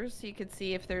opening doors so you could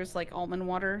see if there's like almond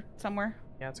water somewhere.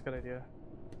 Yeah, that's a good idea.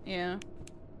 Yeah.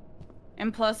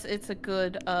 And plus, it's a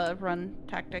good run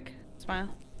tactic.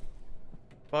 Smile.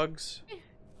 Bugs.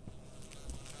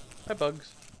 Hi,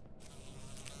 bugs.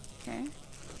 Okay.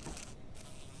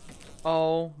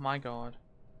 Oh my god.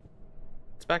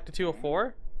 It's back to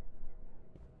 204?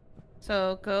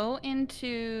 So go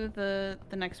into the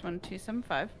next one,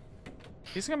 275.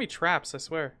 These are gonna be traps, I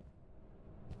swear.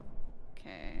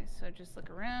 Okay, so just look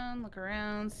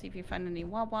around, see if you find any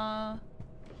Wawa.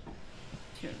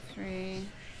 203.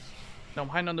 No, I'm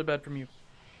hiding under the bed from you.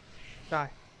 Die.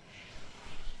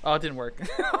 Oh, it didn't work.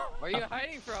 Where are you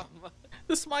hiding from?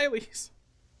 The smileys.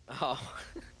 Oh.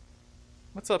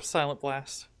 What's up, Silent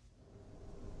Blast?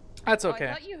 That's okay. Oh,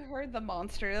 I thought you heard the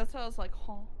monster. That's why I was like,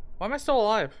 oh. Why am I still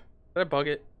alive? Did I bug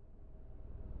it?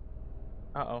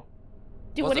 Uh-oh.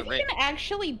 Dude, what if you can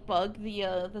actually bug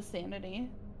the sanity?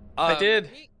 I did.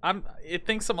 Ricky? It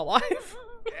thinks I'm alive.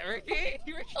 Ricky?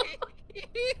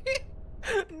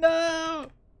 No.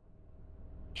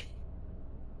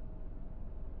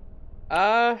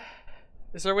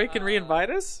 Is there a way you can re-invite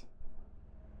us?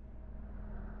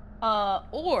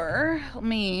 Or let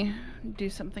me do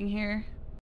something here.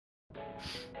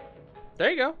 There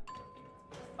you go.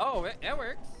 Oh, it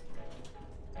works.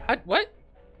 What?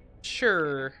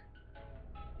 Sure.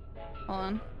 Hold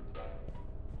on.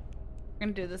 We're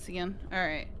gonna do this again.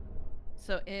 Alright.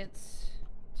 So it's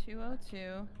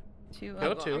 202.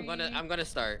 203. I'm gonna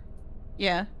start.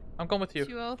 Yeah. I'm going with you.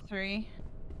 203.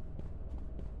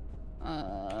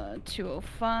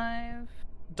 205.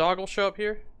 Dog will show up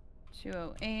here.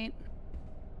 208.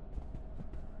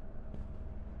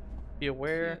 Be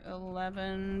aware.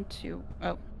 211.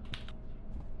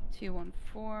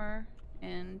 214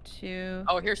 and 2.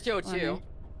 Oh, here's 202.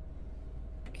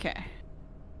 Okay.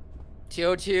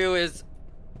 202 is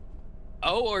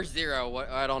 0 or 0. What?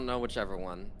 I don't know, whichever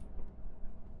one.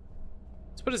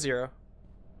 Let's put a 0.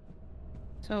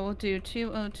 So we'll do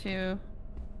 202.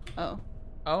 Oh.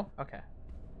 Oh, okay.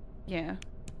 Yeah.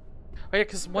 Oh yeah,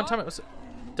 because one time it was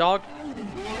dog.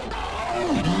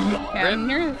 Yeah, I'm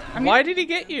near, Why did he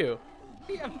get you?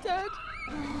 I'm dead.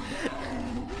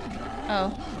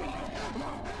 Oh.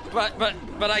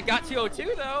 But I got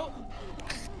 202 though.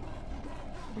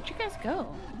 Where'd you guys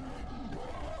go?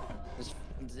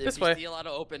 This way. You see a lot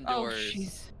of open doors. Oh,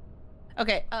 jeez.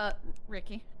 Okay,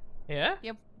 Ricky. Yeah? Do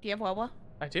you have Wawa?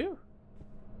 I do.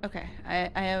 Okay,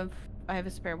 I have a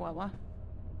spare Wawa.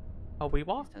 A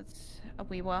Weewa? So it's a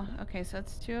Weewa. Okay, so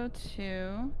that's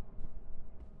 202.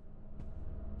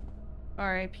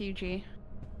 R.I.P.G.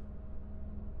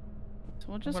 So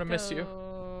we'll just gonna miss you.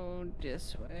 go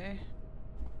this way.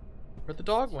 Where the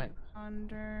dog went.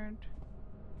 200.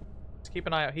 Let's keep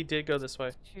an eye out. He did go this way.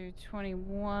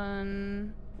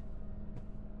 221.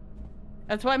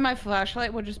 That's why my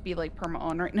flashlight would just be like perma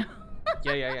on right now.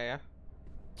 Yeah.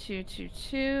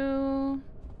 222.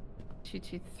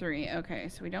 223. Okay,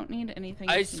 so we don't need anything.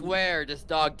 I swear, this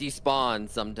dog despawns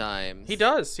sometimes. He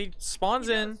does. He spawns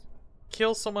in,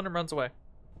 kills someone, and runs away.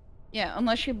 Yeah,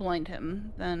 unless you blind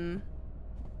him, then.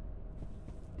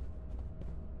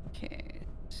 Okay,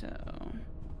 so.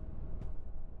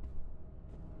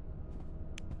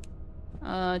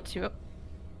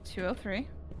 203.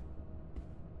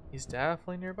 He's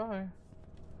definitely nearby.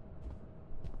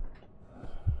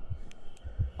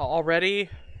 Already?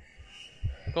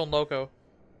 I'm going loco.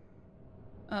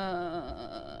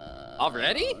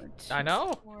 Already? I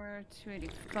know.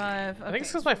 285. Okay, I think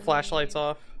it's because my flashlight's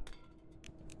off.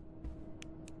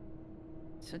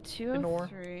 So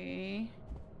 203.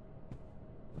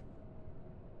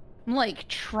 I'm like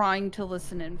trying to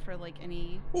listen in for like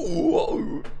any.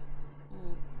 Ooh,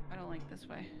 I don't like this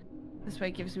way. This way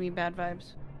gives me bad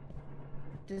vibes.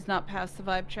 Does not pass the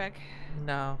vibe check.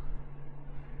 No.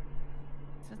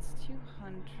 So it's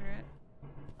 200.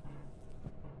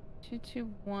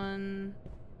 221.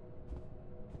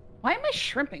 Why am I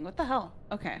shrimping? What the hell?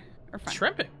 Okay, we're fine.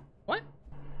 Shrimping? What?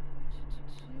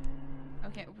 222.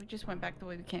 Okay, we just went back the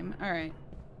way we came. All right.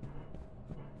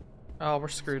 Oh, we're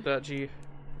screwed. That G.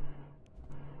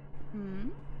 Hmm.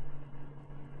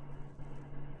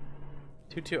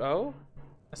 220?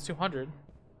 That's 200.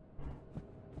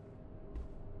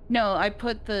 No, I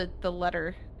put the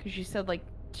letter because you said like.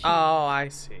 Oh, I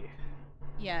see.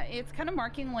 Yeah, it's kind of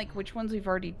marking like which ones we've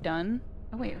already done.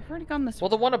 Oh wait, we've already gone this Well,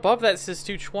 way. the one above that says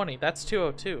 220. That's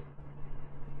 202.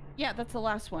 Yeah, that's the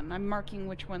last one. I'm marking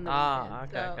which one that we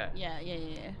did. Okay. Yeah.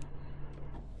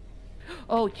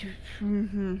 Oh, Take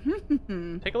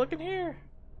a look in here.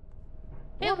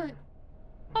 hey, look.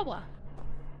 Wawa.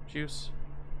 Juice.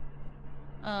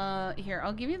 Here,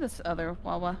 I'll give you this other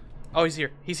Wawa. Oh, he's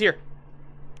here. He's here.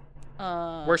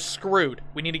 We're screwed.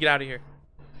 We need to get out of here.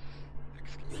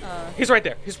 He's right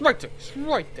there. He's right there. He's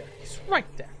right there. He's right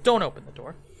there. Don't open the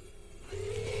door.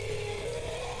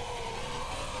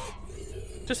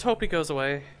 Just hope he goes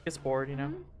away. Gets bored, you know.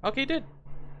 Mm-hmm. Okay, he did.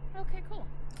 Okay, cool.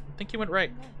 I think he went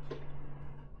right.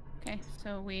 Okay,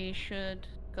 so we should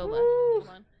go Woo. left. Hold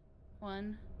on.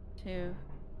 1, 2.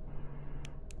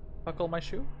 Buckle my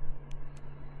shoe.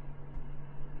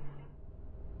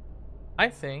 I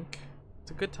think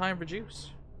it's a good time for juice.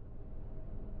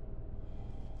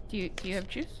 Do you have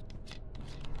juice?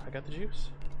 I got the juice.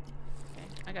 Okay,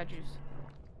 I got juice.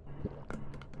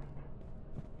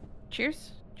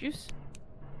 Cheers. Juice.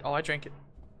 Oh, I drank it.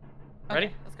 Okay,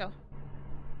 Ready? let's go.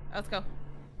 Let's go.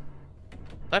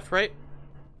 Left, right.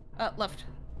 Left.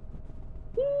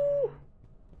 Woo!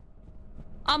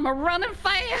 I'm a running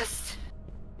fast.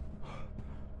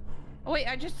 Oh, wait,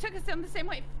 I just took us down the same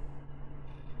way.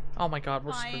 Oh my god,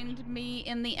 we're Find screwed. me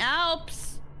in the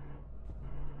Alps.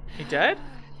 He dead?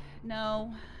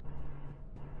 No.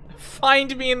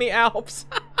 Find me in the Alps.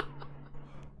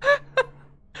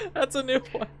 That's a new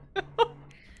one.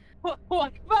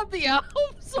 What about the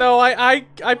Alps? No, I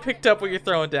picked up what you're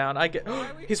throwing down. I get.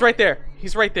 He's right there.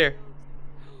 He's right there.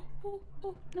 Oh,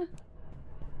 no.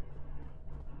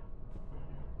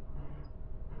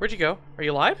 Where'd you go? Are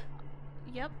you alive?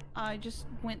 Yep, I just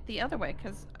went the other way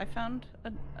because I found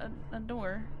a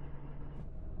door.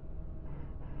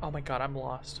 Oh my god, I'm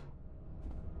lost.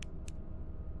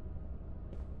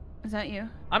 Is that you?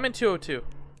 I'm in 202.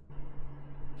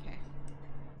 Okay.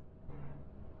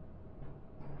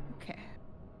 Okay.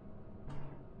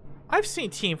 I've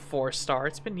seen Team 4-star.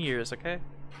 It's been years, okay?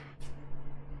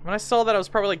 When I saw that, I was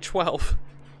probably like 12.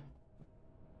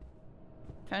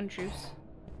 Found juice.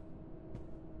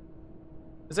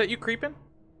 Is that you creeping?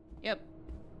 Yep.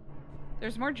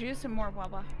 There's more juice and more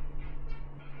Wawa.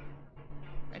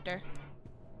 Right there.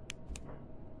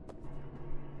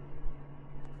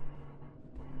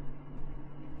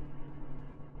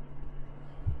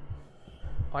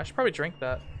 Oh, I should probably drink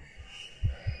that.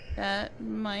 That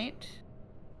might...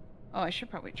 Oh, I should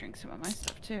probably drink some of my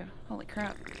stuff too. Holy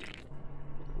crap.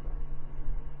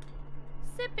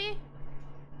 Sippy.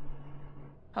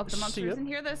 Hope the monster doesn't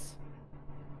hear this.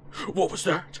 What was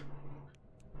that?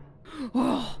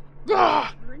 Oh.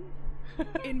 Ah!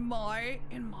 In my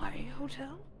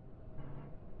hotel?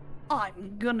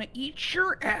 I'm gonna eat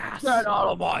your ass. Get out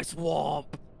of my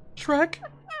swamp. Shrek?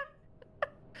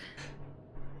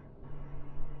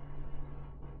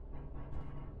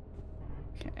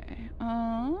 Okay.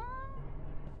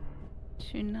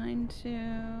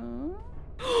 292.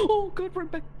 Oh, good. Run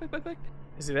back.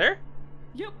 Is he there?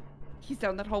 Yep. He's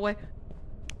down that hallway.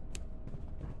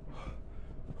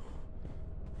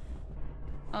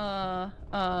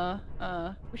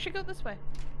 We should go this way.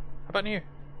 How about in here?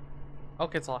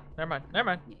 Okay, it's locked. Never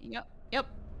mind. Yep.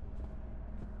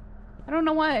 I don't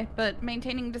know why, but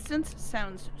maintaining distance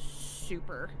sounds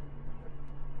super.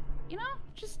 You know,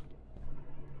 just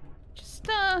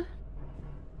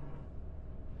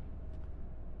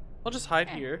I'll just hide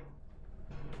Okay. here.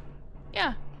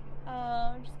 yeah.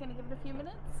 I'm just gonna give it a few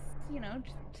minutes, you know,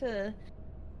 just to.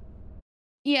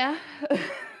 Yeah.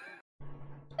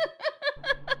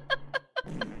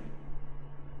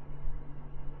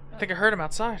 I think I heard him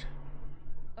outside.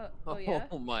 Oh yeah.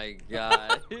 Oh my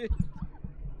god.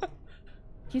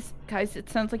 Guys, it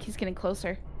sounds like he's getting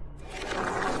closer.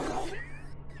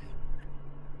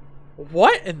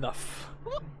 What in the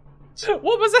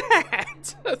What was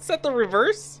that? Is that the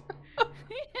reverse?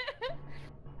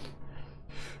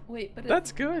 Wait, but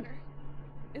That's good. better.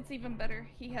 It's even better.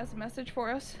 He has a message for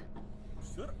us.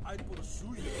 Oh,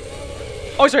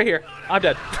 he's right here. I'm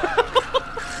dead.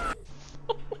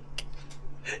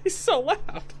 He's so loud.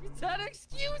 Dad,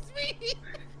 excuse me.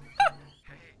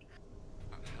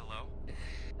 Hello?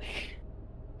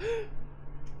 Is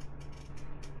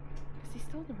he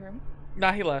still in the room?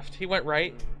 Nah, he left. He went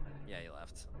right. Yeah, he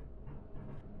left.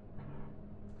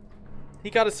 He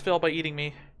got his fill by eating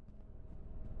me.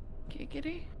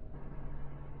 Giggity.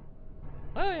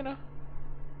 Well, you know.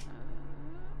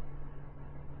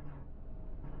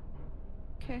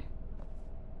 Okay.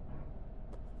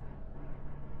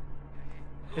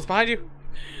 He's behind you.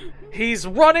 He's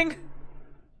running.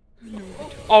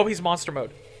 Oh, he's monster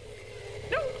mode.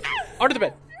 Under the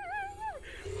bed.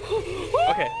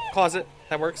 Okay, closet.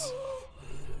 That works.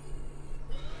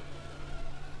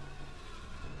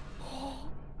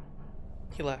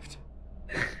 He left.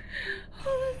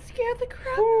 Oh, that scared the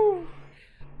crap. Woo.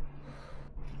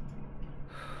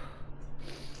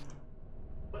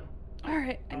 All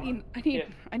right, Yeah.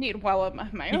 I need wow up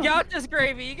my You own. got this,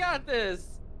 Gravy. You got this.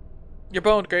 You're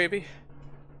boned, Gravy.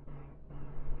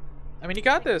 I mean, you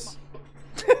got this.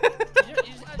 You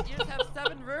just have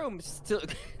 7 rooms.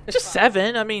 Just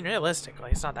 7. I mean,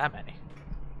 realistically, it's not that many.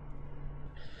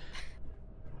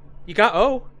 You got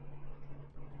O.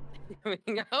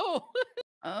 No.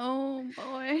 Oh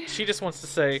boy. She just wants to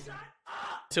say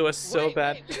to us so Wait,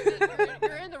 bad.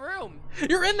 You're in the room.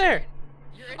 You're in there.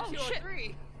 You're in Oh, shit.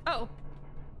 203. Oh,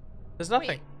 There's nothing.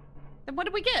 Wait. Then what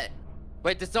did we get?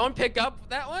 Wait, did someone pick up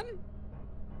that one?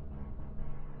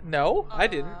 No, I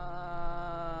didn't.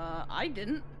 I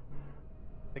didn't.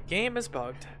 The game is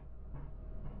bugged.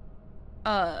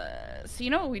 So you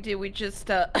know what we do? We just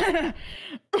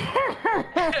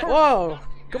Whoa.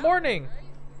 Good morning.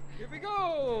 Here we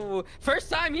go.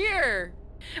 First time here.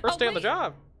 First day on the wait.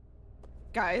 job.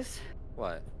 Guys,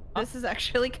 What? this is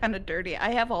actually kind of dirty.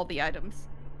 I have all the items.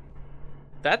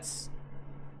 That's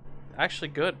actually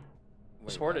good.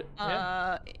 Just hoard it.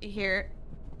 Yeah. Here.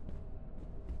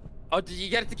 Oh, did you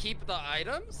get to keep the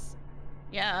items?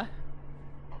 Yeah.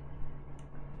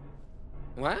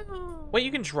 Wow. Wait,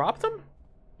 you can drop them?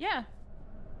 Yeah.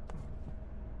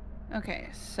 Okay,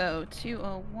 so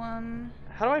 201.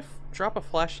 How do I drop a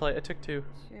flashlight? I took 2.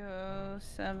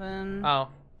 207. Oh,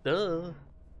 duh.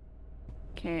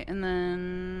 Okay, and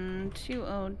then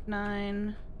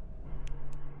 209.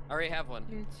 I already have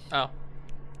one. Oh.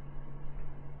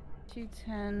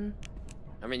 210.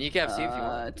 I mean, you can have 2 if you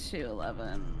want.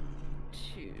 211.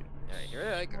 Alright,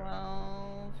 here I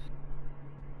go.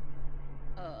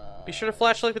 12. Be sure to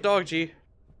flashlight the dog, G.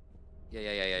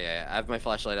 Yeah. I have my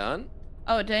flashlight on.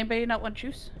 Oh, did anybody not want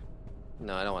juice?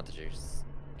 No, I don't want the juice.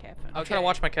 Okay. I'm trying to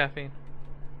watch my caffeine.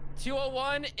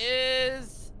 201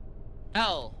 is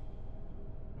L.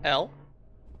 L?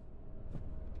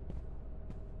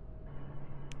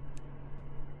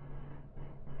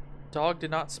 Dog did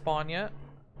not spawn yet.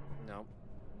 No.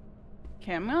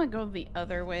 Okay, I'm gonna go the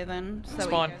other way then. So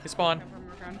Spawn. He spawned.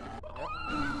 Around.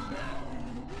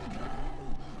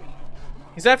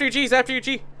 He's after you, G. He's after you,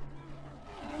 G.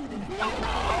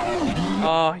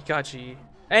 Oh, he got G.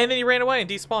 And then he ran away and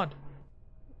despawned.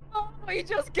 Oh, he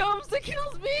just comes and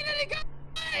kills me and then he got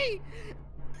me!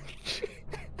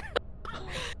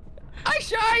 I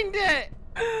shined it!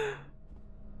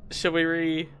 Should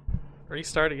we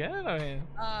restart again? I mean...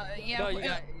 Yeah. No, you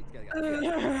got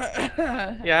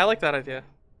Yeah, I like that idea.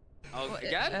 Oh,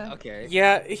 again? Okay.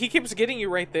 Yeah, he keeps getting you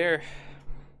right there.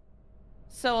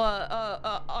 So,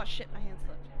 oh shit, my hand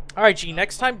slipped. Alright, G,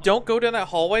 next time, don't go down that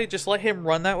hallway. Just let him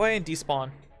run that way and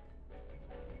despawn.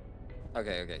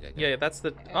 Okay. Yeah, that's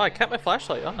the... Oh, I kept my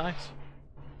flashlight. Oh, nice.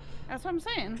 That's what I'm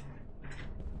saying.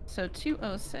 So,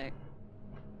 206.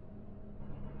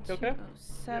 You okay?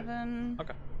 207.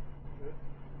 Okay.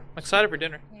 I'm excited for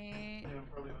dinner.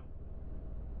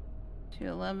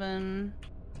 211.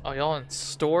 Oh, y'all in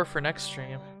store for next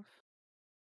stream.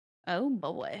 Oh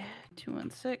boy.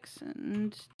 216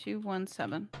 and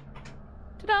 217.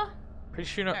 Ta-da!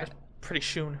 Pretty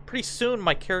soon,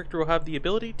 my character will have the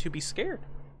ability to be scared.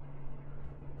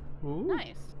 Ooh.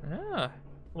 Nice. Yeah.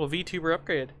 Little VTuber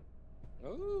upgrade.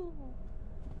 Ooh.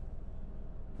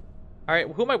 Alright,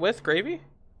 who am I with? Gravy?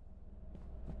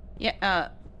 Yeah,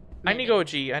 I need to go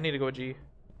G. I need to go G.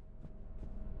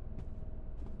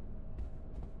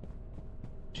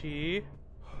 G.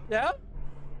 Yeah?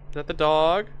 Is that the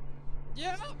dog?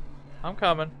 Yeah. I'm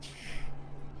coming.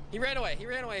 He ran away.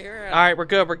 Alright, we're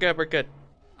good.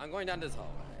 I'm going down this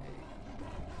hallway.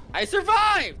 I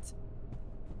survived!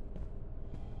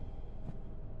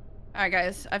 Alright,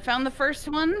 guys. I found the first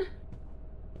one.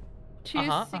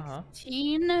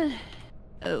 216.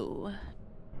 Oh.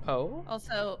 Oh?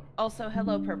 Also,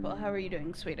 hello, Purple. How are you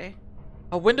doing, sweetie?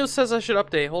 Oh, Windows says I should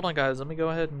update. Hold on, guys. Let me go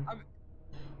ahead and...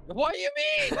 What do you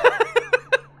mean?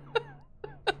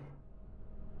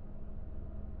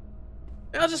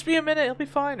 It'll just be a minute. It'll be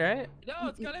fine, right? No,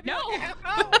 it's gonna be No. like a half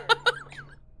hour.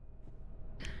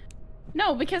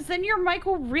 No, because then your mic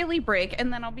will really break,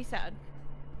 and then I'll be sad.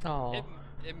 Oh.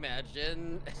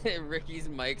 Imagine Ricky's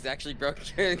mic's actually broken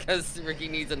because Ricky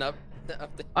needs an update.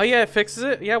 Oh yeah, it fixes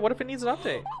it. Yeah, what if it needs an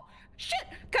update? Shit,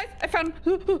 guys! I found.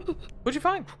 What'd you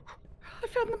find? I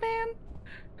found the man.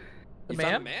 The You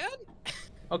man? found a man?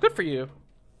 Oh, good for you.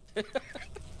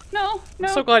 No. I'm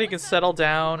so glad you can settle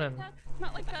down and...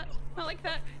 Not like that. Not like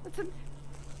that. It's a...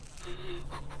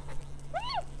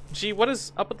 Gee, what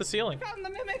is up with the ceiling? I found the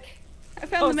mimic. I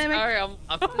found the mimic. Sorry, I'm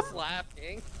just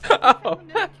laughing. Oh.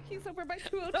 He's over by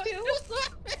 202. I'm just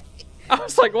laughing. I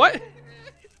was like, what?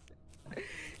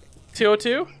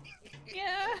 202?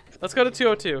 Yeah. Let's go to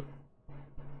 202.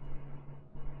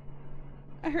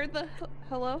 I heard the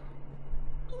hello.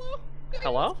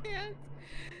 Hello? I can't.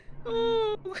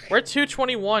 We're at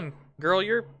 221. Girl,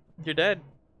 you're dead.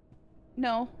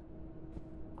 No.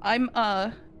 I'm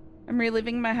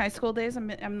reliving my high school days. I'm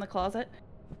in the closet.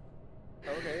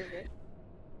 Okay.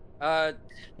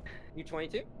 You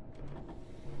 22?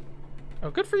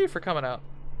 Oh, good for you for coming out.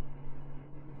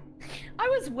 I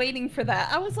was waiting for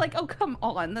that. I was like, oh, come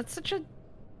on. That's such a...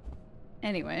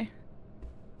 Anyway.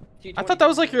 I thought that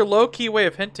was like your low-key way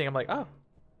of hinting. I'm like, oh.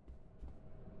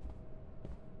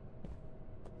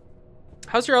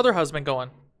 How's your other husband going?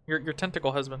 Your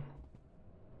tentacle husband?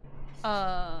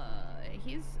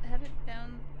 He's headed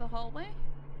down the hallway.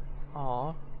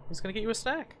 Aw, he's gonna get you a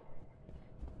snack.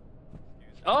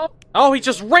 Oh! Oh, he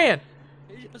just ran!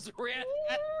 He just ran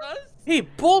at us? He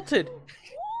bolted!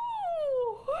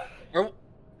 Or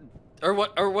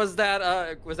was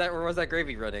that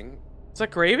Gravy running? Is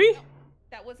that Gravy?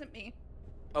 That wasn't me.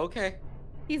 Okay.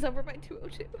 He's over by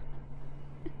 202.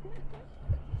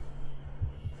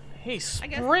 He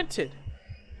sprinted.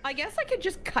 I guess I could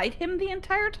just kite him the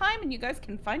entire time and you guys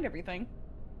can find everything.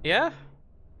 Yeah?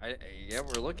 Yeah,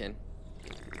 we're looking.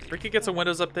 Ricky gets a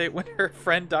Windows update when her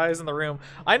friend dies in the room.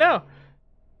 I know.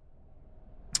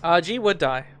 G would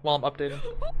die while I'm updating.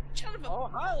 Oh,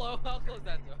 hello. I'll close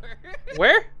that door.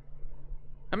 Where?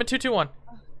 I'm in 221.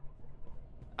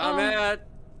 I'm at...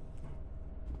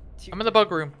 I'm in the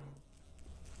bug room.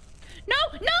 No,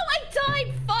 I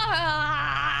died.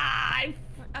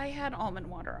 I had almond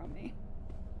water on me.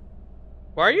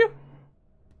 Where are you?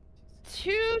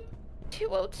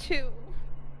 202.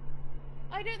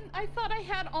 I thought I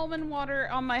had almond water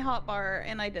on my hotbar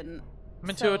and I didn't. I'm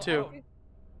in 202.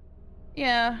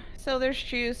 Yeah, so there's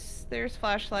juice, there's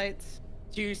flashlights.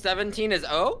 217 is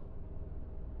O?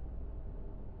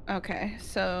 Okay,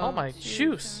 so... Oh my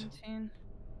juice.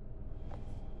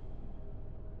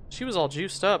 She was all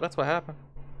juiced up, that's what happened.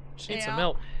 She needs some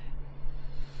milk.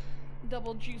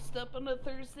 Double juiced up on a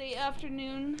Thursday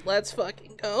afternoon. Let's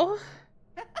fucking go.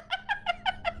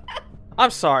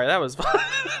 I'm sorry, that was fun.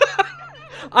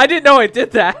 I didn't know I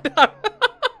did that.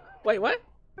 Wait, what?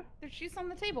 There's juice on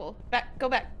the table. Go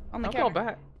back on the I'm counter. going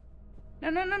back.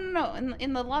 No.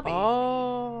 In the lobby.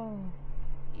 Oh.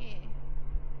 Yeah.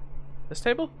 This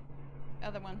table?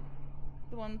 Other one.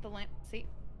 The one with the lamp seat.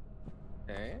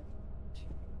 Okay.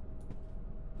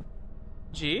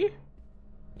 G?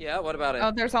 Yeah, what about it?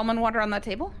 Oh, there's almond water on that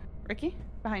table. Ricky,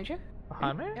 behind you.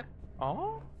 Behind me? Yep.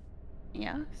 Oh.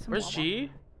 Yeah. Where's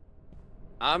G?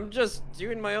 I'm just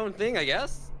doing my own thing, I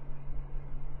guess.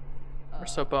 We're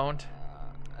so boned.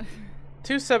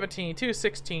 217,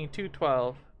 216,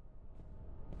 212.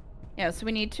 Yeah, so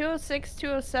we need 206,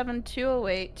 207,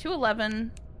 208,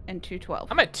 211, and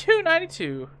 212. I'm at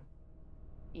 292.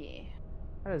 Yeah.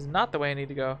 That is not the way I need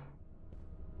to go.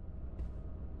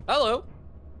 Hello.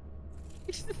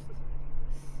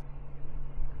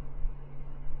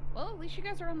 Well, at least you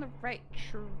guys are on the right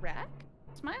track.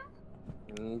 Smile?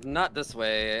 Not this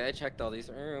way. I checked all these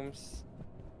rooms.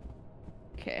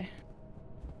 Okay.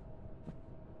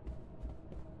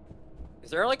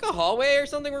 Is there like a hallway or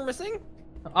something we're missing?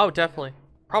 Oh, definitely.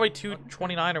 Probably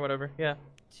 229 or whatever. Yeah.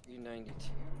 292.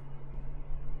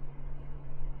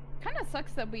 Kind of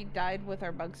sucks that we died with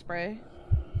our bug spray.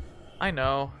 I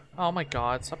know. Oh my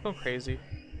god, stop going crazy.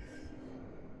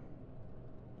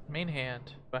 Main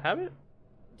hand. Do I have it?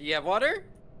 Do you have water?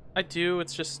 I do,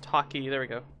 it's just hockey. There we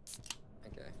go.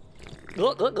 Okay.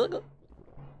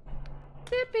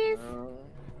 Dippies.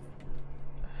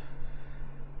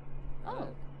 Oh.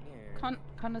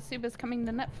 Konosuba's coming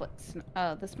to Netflix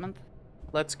this month.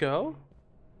 Let's go.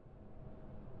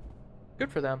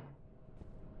 Good for them.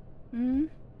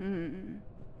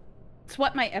 It's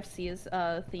what my FC is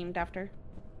themed after.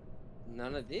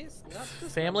 None of these? Not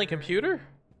this Family number. computer?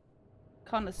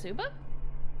 Konosuba?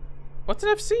 What's an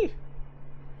FC?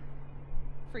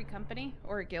 Free company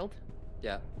or a guild?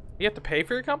 Yeah. You have to pay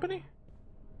for your company?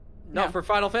 No, No. for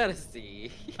Final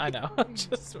Fantasy. I know. I'm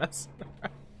just messing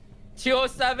around.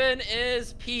 207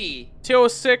 is P.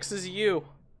 206 is you.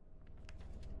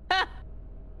 What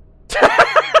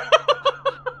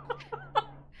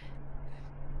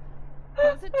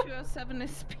was it? 207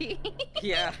 is P?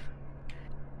 Yeah.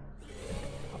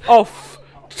 Oh,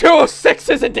 206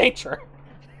 is in danger.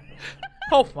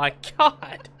 Oh my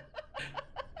god.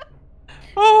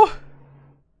 Oh.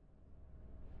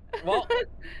 Well,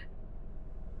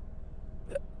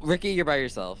 Ricky, you're by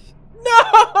yourself.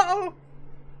 No.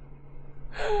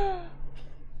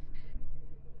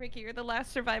 Ricky, you're the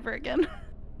last survivor again.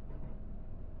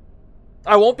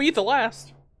 I won't be the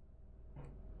last.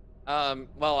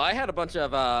 Well, I had a bunch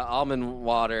of almond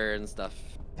water and stuff.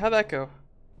 How'd that go?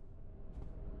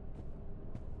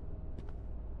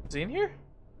 Is he in here?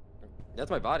 That's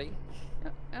my body.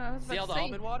 I was See all about the to say,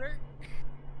 almond water?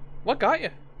 What got you?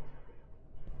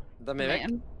 The mimic?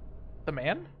 man. The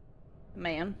man?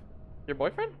 Man. Your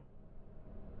boyfriend?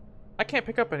 I can't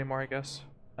pick up anymore, I guess.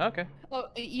 Okay. Oh,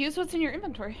 use what's in your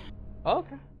inventory. Oh,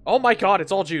 okay. Oh my god,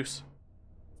 it's all juice.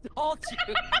 All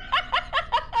juice.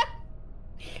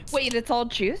 Wait, it's all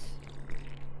juice?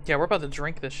 Yeah, we're about to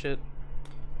drink this shit.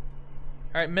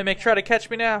 Alright, Mimic, try to catch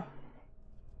me now.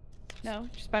 No,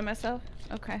 just by myself?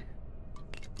 Okay.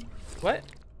 What?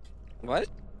 What?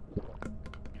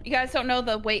 You guys don't know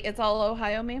the wait, it's all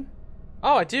Ohio meme?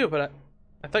 Oh, I do, but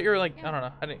I thought you were like, I don't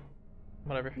know. I didn't.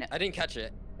 Whatever. No. I didn't catch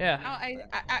it. Yeah.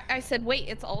 Oh, I said, wait,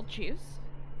 it's all juice?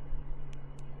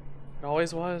 It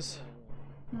always was.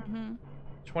 Mm-hmm.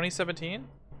 2017?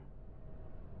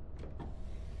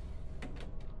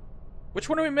 Which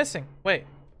one are we missing? Wait.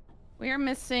 We are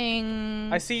missing...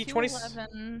 I see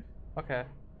 211. Okay.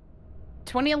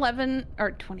 2011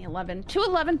 or 2011,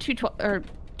 211, 212 or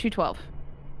 212.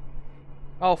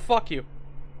 Oh, fuck you.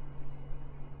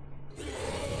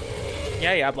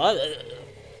 Yeah, blah.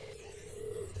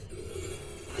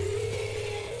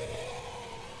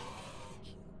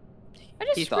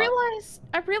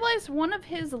 I realized one of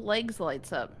his legs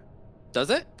lights up. Does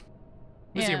it?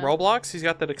 Is he in Roblox? He's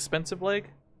got that expensive leg?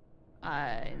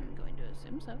 I'm going to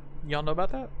assume so. Y'all know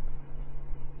about that?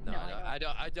 No,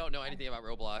 I don't know anything about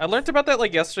Roblox. I learned about that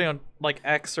like yesterday on like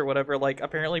X or whatever. Like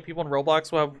apparently people in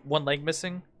Roblox will have one leg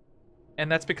missing,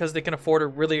 and that's because they can afford a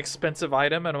really expensive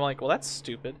item. And I'm like, well, that's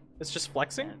stupid. It's just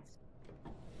flexing.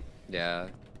 Yeah.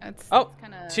 That's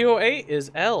kinda... 208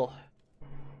 is L.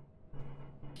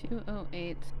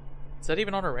 208. Is that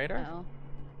even on our radar? L.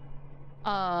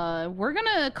 We're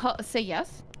gonna say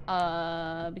yes.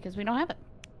 Because we don't have it.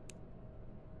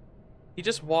 He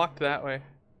just walked that way.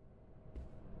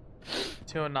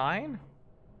 209?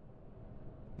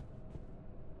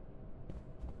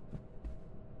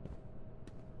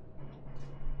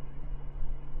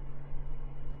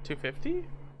 $250?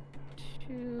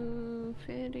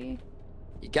 $250.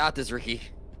 You got this, Ricky.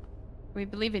 We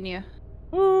believe in you.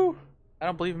 Woo! I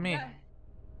don't believe in me.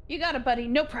 You got it, buddy.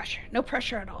 No pressure. No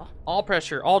pressure at all. All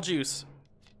pressure. All juice.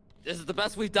 This is the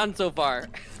best we've done so far.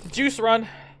 Juice run.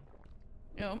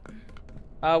 Yep.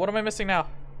 What am I missing now?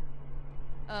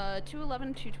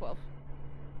 211, 212.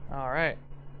 Alright.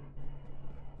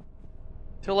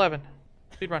 211.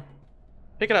 Speed run.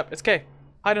 Pick it up. It's K.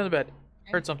 Hide in the bed.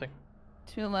 Okay. Heard something.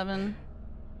 211.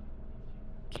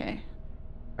 Okay.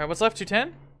 Alright, what's left?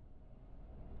 210?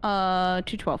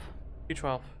 212.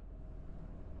 212.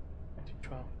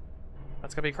 212.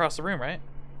 That's gotta be across the room, right?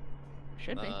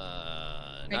 Should be.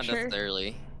 Not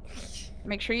necessarily.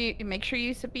 Make sure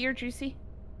you sip your juicy.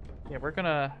 Yeah, we're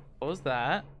gonna close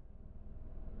that.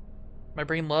 My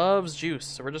brain loves juice,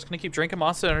 so we're just gonna keep drinking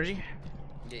Monster Energy.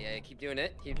 Yeah, keep doing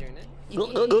it. Keep doing it.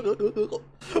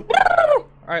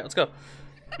 Alright, let's go.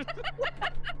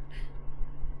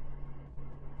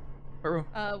 What room?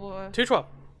 212.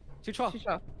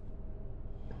 212.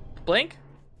 Blank?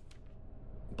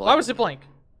 Why was it blank?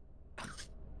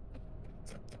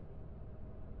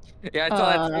 Yeah, I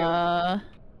saw that too.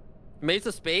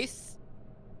 Mesa space?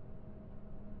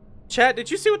 Chat,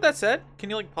 did you see what that said? Can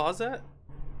you like pause that?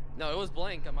 No, it was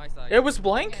blank on my side. It was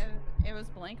blank? Yeah, it was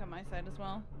blank on my side as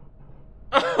well.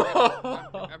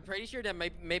 I'm pretty sure that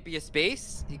might be a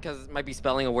space because it might be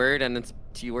spelling a word and it's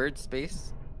two words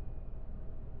space.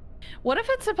 What if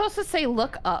it's supposed to say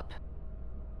look up?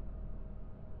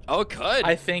 Oh, it could.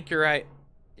 I think you're right.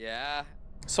 Yeah.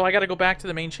 So I gotta go back to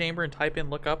the main chamber and type in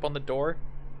look up on the door.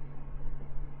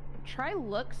 Try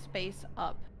look space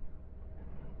up.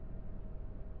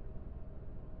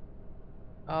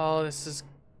 Oh, this is...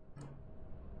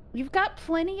 You've got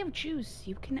plenty of juice.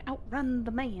 You can outrun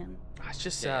the man. It's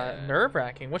just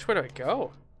nerve-wracking. Which way do I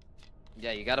go?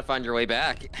 Yeah, you gotta find your way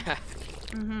back.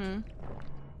 Mm-hmm.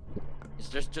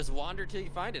 Just wander till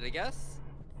you find it, I guess.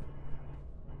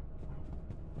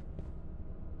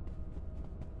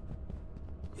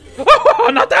 Oh,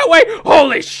 not that way!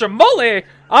 Holy shamoly!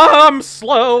 I'm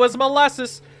slow as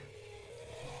molasses.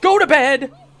 Go to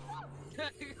bed!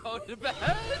 Go to bed?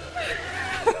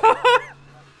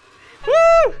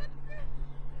 Woo!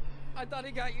 I thought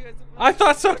he got you as a... I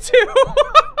thought so too!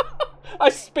 I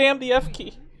spammed the F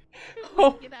key.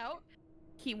 Oh. Get out.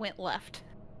 He went left.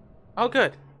 Oh,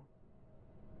 good.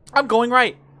 I'm going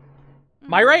right.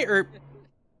 My right or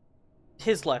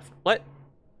his left? What?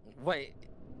 Wait.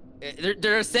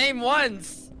 They're the same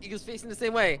ones. He was facing the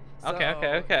same way. So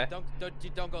Okay.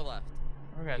 Don't go left.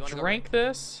 We're gonna drink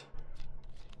this.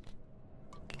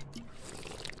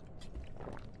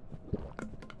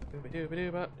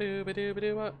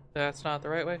 That's not the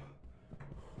right way.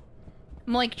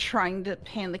 I'm like trying to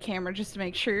pan the camera just to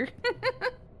make sure.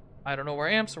 I don't know where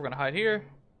I am, so we're gonna hide here.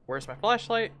 Where's my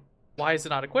flashlight? Why is it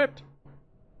not equipped?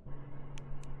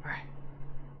 Alright.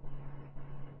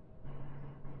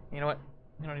 You know what?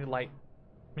 We don't need light.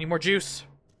 We need more juice.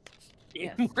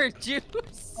 Yes. More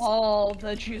juice. All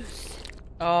the juice.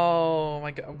 Oh my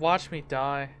god. Watch me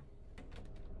die.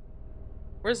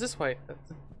 Where's this way?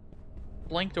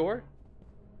 Blank door?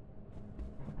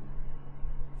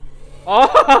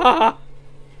 Oh!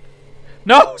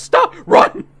 No! Stop!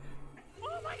 Run!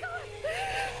 Oh my god!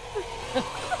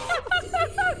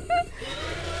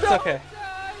 It's okay.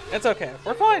 It's okay.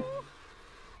 We're fine.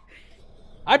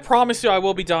 I promise you I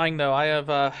will be dying though. I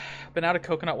have been out of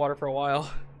coconut water for a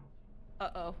while.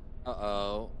 Uh-oh.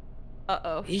 Uh-oh.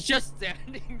 Uh-oh. He's just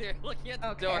standing there looking at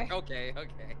the door. Okay.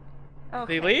 Did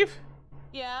he leave?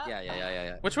 Yeah.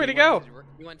 Yeah. Which way to go?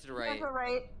 You went to the right.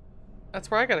 Right.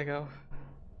 That's where I gotta go.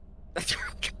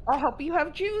 I hope you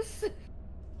have juice.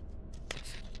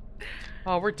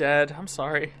 Oh, we're dead. I'm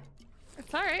sorry.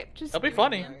 It's all right. Just That'll be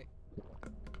funny.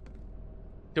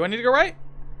 Do I need to go right?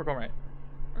 We're going right.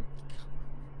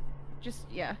 Just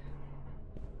yeah.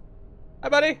 Hi,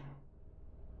 buddy.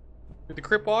 Do the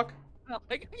crip walk. Oh,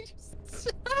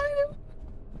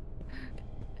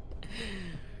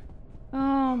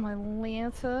 oh my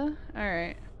Lanta. All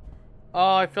right.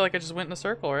 Oh, I feel like I just went in a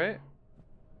circle, right?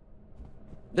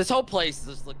 This whole place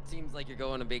just seems like you're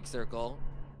going a big circle.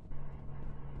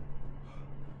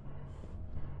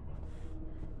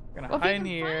 We're gonna Well, hide in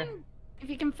here. If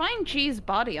you can find G's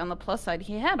body on the plus side,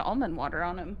 he had almond water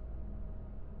on him.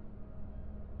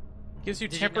 Gives you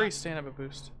temporary stamina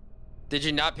boost. Did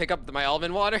you not pick up my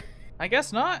almond water? I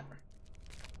guess not.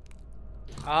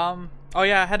 Oh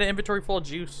yeah, I had an inventory full of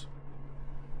juice.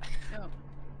 Oh.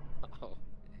 Oh.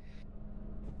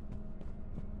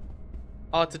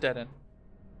 Oh, it's a dead end.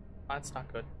 That's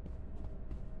not good.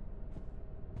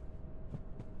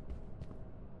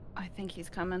 I think he's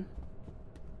coming.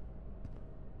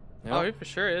 Yep. Oh, he for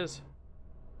sure is.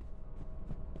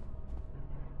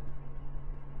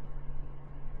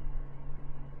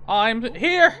 I'm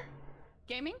here.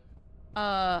 Gaming?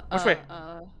 Which way?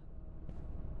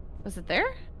 Was it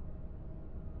there?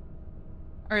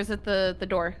 Or is it the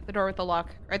door? The door with the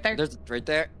lock? Right there? There's right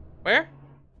there. Where?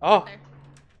 Oh. There.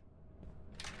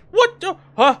 What the?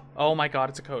 Huh? Oh my god,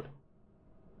 it's a code.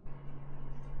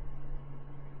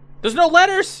 There's no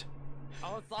letters.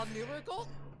 Oh, it's all numerical?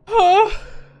 Oh.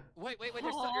 Wait.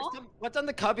 There's some, what's on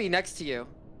the cubby next to you?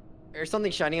 There's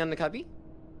something shining on the cubby?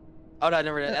 Oh, no,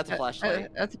 never. That's a flashlight.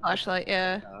 That's a flashlight,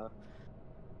 yeah.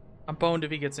 I'm boned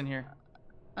if he gets in here.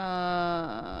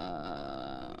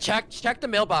 Check the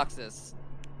mailboxes. Is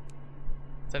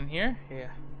that in here? Yeah.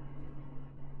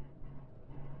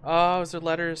 Oh, is there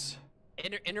letters?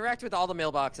 Interact with all the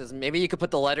mailboxes. Maybe you could put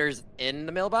the letters in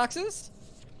the mailboxes?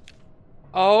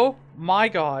 Oh my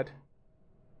god.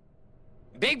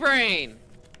 Big brain!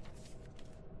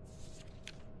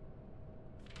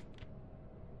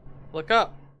 Look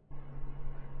up.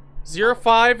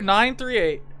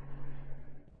 05938.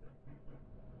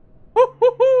 Woo,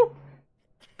 woo, woo.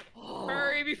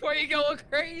 Hurry before you go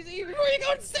crazy, before you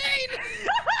go insane!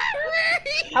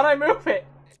 Hurry! How'd I move it?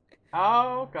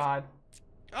 Oh god.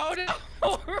 Oh no!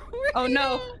 Oh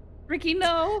no! Ricky,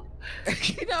 no!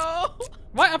 Ricky, no!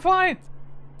 What? I'm fine.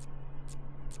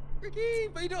 Ricky,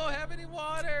 but you don't have any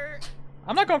water!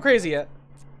 I'm not going crazy yet.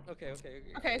 Okay.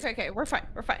 Okay. We're fine.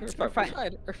 We're fine. We're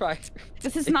fine.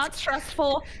 This is not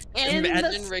stressful in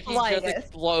Imagine the Ricky slightest. just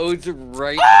explodes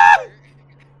right there.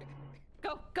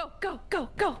 Go!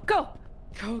 Go.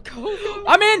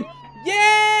 I'm in!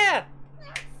 Yeah!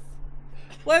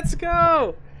 Let's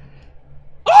go!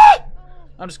 Ah!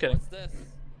 I'm just kidding. What's this?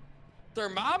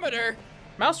 Thermometer?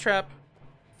 Mousetrap.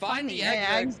 Find the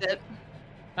exit. exit.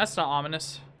 That's not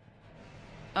ominous.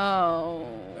 Oh.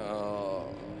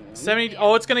 70.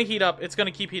 Oh, it's gonna heat up. It's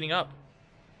gonna keep heating up.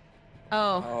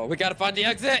 Oh. We gotta find the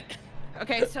exit.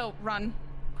 Okay, so run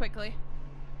quickly.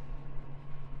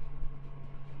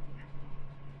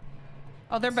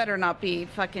 Oh, there better not be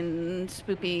fucking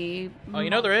spoopy. Oh, you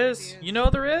know there is. You know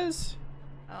there is.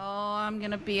 Oh, I'm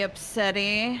gonna be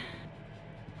upsetty.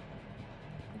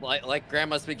 Like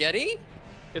Grandma Spaghetti?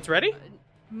 It's ready?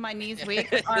 My knees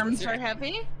weak, arms are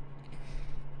heavy.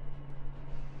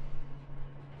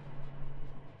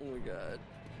 Oh my god.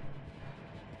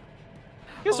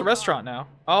 Here's a restaurant now.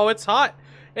 Oh, it's hot.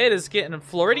 It is getting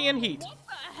Floridian heat. What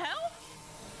the hell?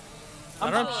 I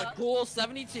don't know. Cool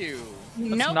 72.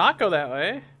 Let's Nope. not go that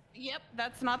way. Yep,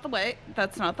 that's not the way.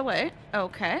 That's not the way.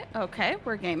 Okay,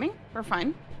 we're gaming. We're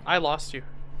fine. I lost you.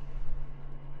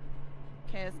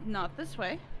 Okay, it's not this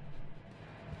way.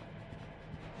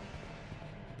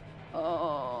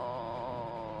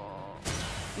 Oh.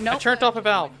 Nope. I turned off a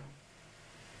valve.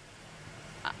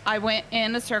 I went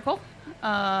in a circle.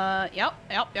 Yep.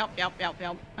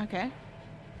 Okay.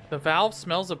 The valve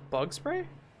smells of bug spray?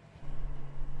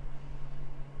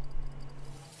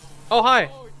 Oh, hi.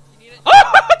 Oh, you need it.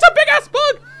 Oh, it's a big ass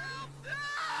bug!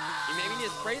 You maybe need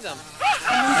to spray them.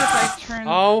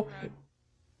 Oh.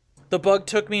 The bug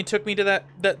took me to that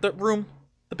room.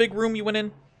 The big room you went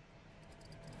in.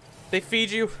 They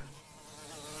feed you.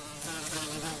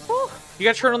 You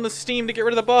gotta turn on the steam to get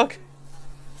rid of the bug.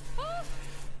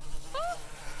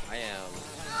 I am.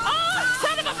 Oh,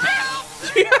 son of a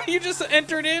bitch! Yeah, you just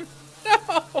entered in.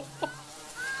 No.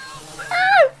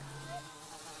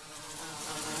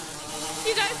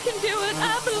 You guys can do it,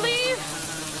 I believe.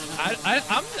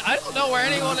 I don't know where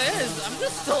anyone is. I'm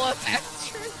just still a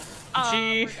extra.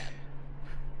 Gee.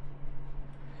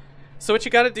 So So what you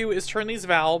gotta do is turn these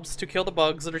valves to kill the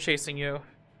bugs that are chasing you.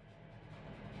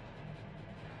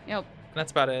 Yep.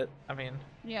 That's about it. I mean...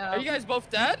 Yeah. Are you guys both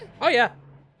dead? Oh, yeah.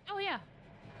 Oh, yeah.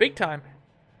 Big time.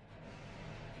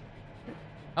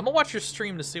 I'm gonna watch your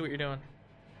stream to see what you're doing.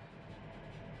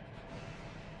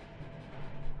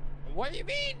 What do you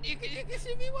mean? You can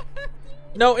see me what?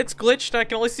 No, it's glitched. I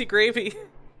can only see gravy.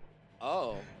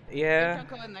 Oh. Yeah. Don't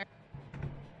go in there.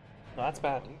 No, that's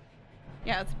bad.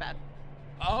 Yeah, it's bad.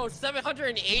 Oh,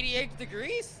 788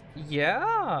 degrees?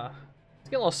 Yeah. It's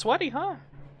getting a little sweaty, huh?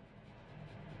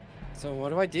 So what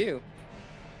do I do?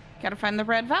 Gotta find the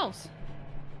red valves.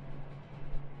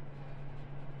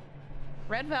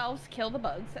 Red valves kill the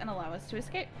bugs and allow us to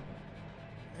escape.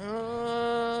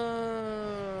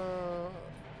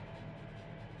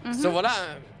 So what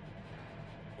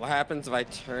happens if I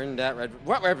turn that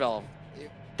what red valve?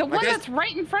 The one that's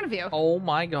right in front of you. Oh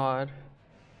my god.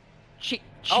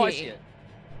 Oh, I see it.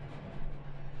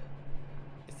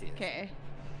 I see it. Okay.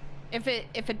 If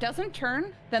it doesn't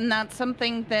turn, then that's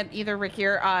something that either Ricky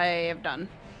or I have done.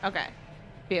 Okay.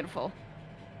 Beautiful.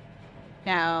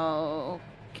 Now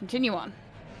continue on.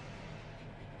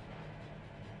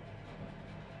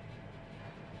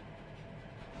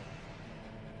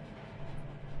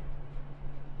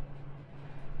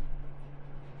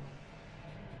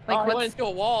 Like, I went into a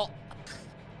wall.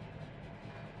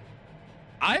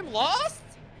 I'm lost?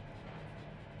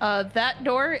 That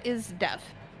door is death.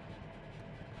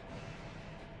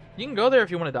 You can go there if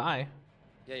you want to die.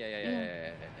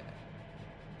 Yeah.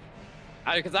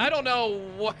 Because I don't know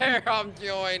where I'm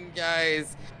going,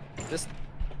 guys. Just...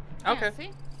 Okay. Yeah,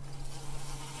 see?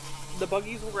 The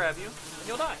buggies will grab you, and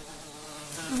you'll die.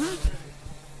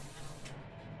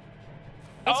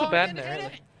 Not so bad in there,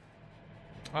 really.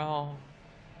 Oh.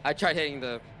 I tried hitting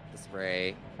the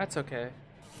spray. That's okay.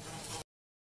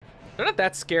 They're not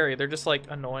that scary. They're just, like,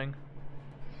 annoying.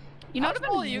 You know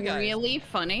what's really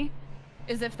funny?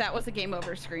 Is if that was a game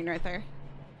over screen right there.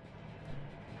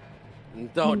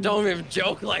 Don't even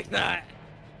joke like that.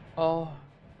 Oh.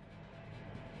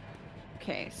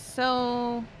 Okay,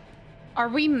 so... Are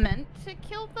we meant to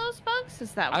kill those bugs?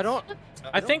 Is that what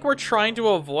I think we're trying to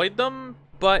avoid them,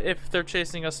 but if they're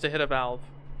chasing us to hit a valve.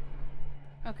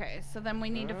 Okay, so then we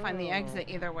need to find the exit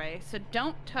either way. So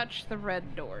don't touch the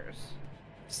red doors.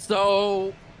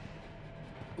 So...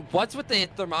 What's with the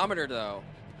thermometer, though?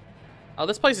 Oh,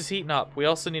 this place is heating up. We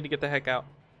also need to get the heck out.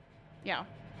 Yeah.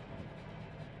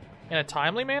 In a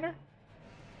timely manner?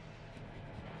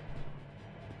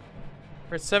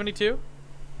 We're at 72?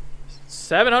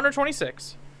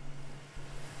 726.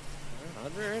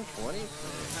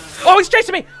 726. Oh, he's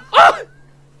chasing me! Oh!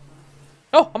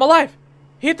 Oh, I'm alive!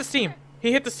 He hit the steam.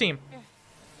 He hit the steam.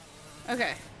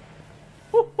 Okay.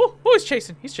 Ooh, ooh, ooh, he's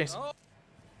chasing. He's chasing. Oh.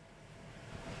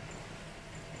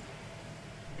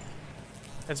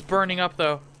 It's burning up,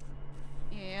 though.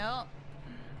 Yep.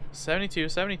 72,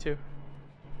 72.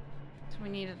 So we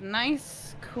need a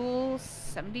nice, cool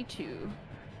 72.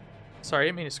 Sorry, I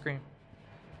didn't mean to scream.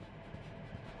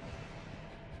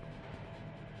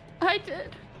 I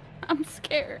did. I'm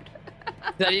scared.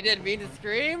 That you didn't mean to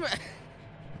scream?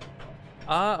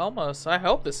 Almost. I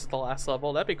hope this is the last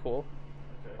level. That'd be cool.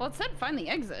 Well, it said find the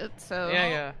exit, so...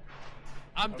 Yeah.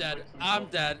 I'm dead. I'm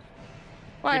dead.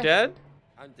 Why? You're dead?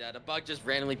 I'm dead. A bug just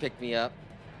randomly picked me up.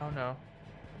 Oh, no.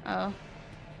 Oh.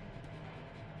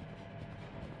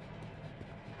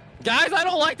 Guys, I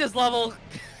don't like this level.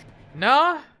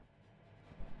 Nah.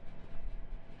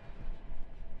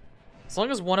 As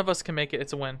long as one of us can make it,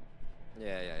 it's a win.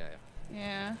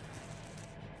 Yeah.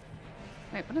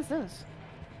 Wait, what is this?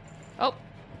 Oh,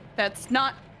 that's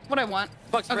not what I want.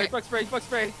 Bug spray, Okay. bug spray, bug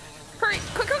spray. Hurry,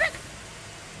 quick.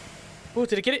 Ooh,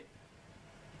 did it get it?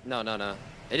 No.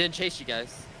 It didn't chase you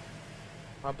guys.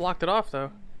 I blocked it off,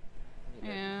 though.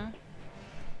 Yeah.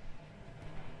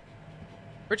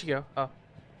 Where'd you go? Oh.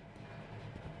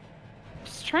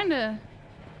 Just trying to...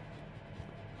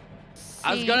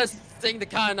 I was gonna sing the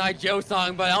Con Eye Joe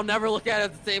song, but I'll never look at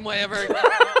it the same way ever again.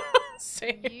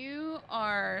 Same. You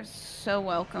are so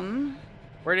welcome.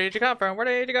 Where did you come from? Where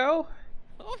did you go?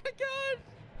 Oh my god.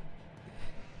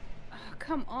 Oh,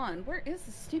 come on. Where is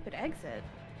the stupid exit?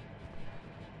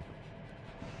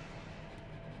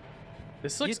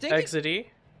 This looks think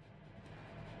exity.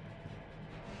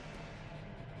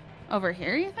 Over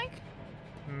here, you think?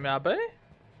 Maybe?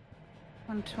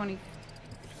 120.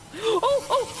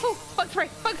 Oh! Bug spray!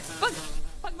 Bug!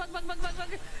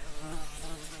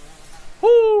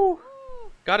 Woo!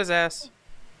 Got his ass.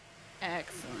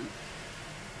 Excellent.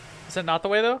 Is that not the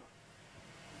way, though?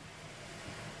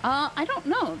 I don't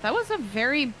know. That was a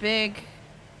very big...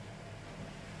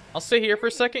 I'll stay here for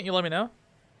a second. You let me know.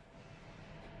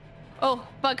 Oh,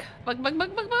 bug.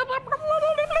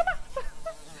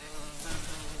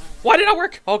 Why did it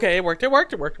work? Okay, it worked.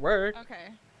 Okay.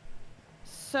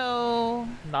 So.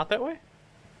 Not that way?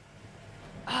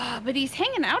 But he's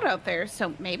hanging out there,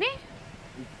 so maybe?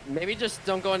 Maybe just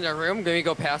don't go in the room. Maybe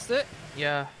go past it.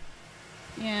 Yeah.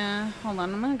 Yeah, hold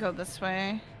on. I'm gonna go this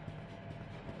way.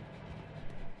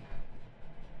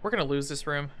 We're gonna lose this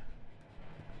room.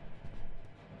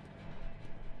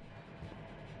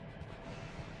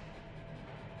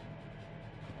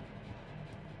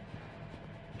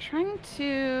 Trying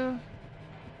to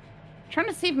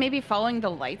see if maybe following the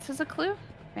lights is a clue.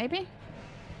 Maybe?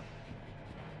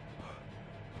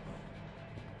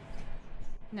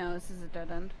 No, this is a dead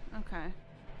end. Okay.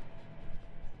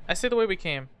 I say the way we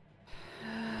came.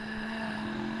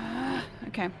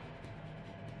 Okay.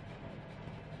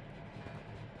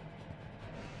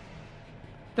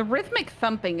 The rhythmic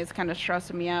thumping is kind of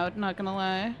stressing me out, not gonna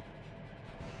lie.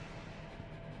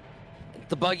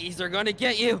 The buggies are gonna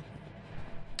get you.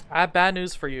 I have bad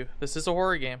news for you. This is a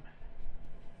horror game.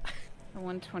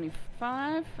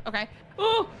 125. Okay.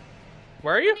 Oh!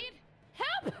 Where are you?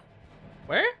 Help!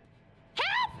 Where?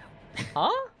 Help!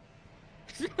 Huh?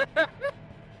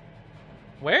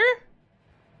 Where?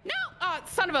 No! Oh,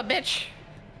 son of a bitch!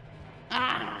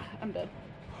 Ah, I'm dead.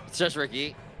 It's just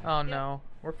Ricky. Oh no.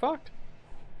 We're fucked.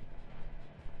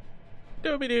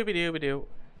 Dooby-dooby-dooby-doo.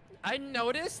 I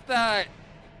noticed that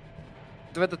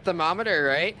with the thermometer,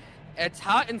 right? It's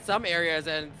hot in some areas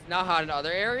and it's not hot in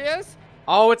other areas.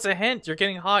 Oh, it's a hint. You're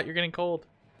getting hot. You're getting cold.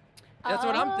 That's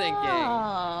what I'm thinking.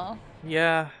 Oh.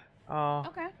 Yeah. Oh.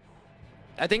 Okay.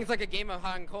 I think it's like a game of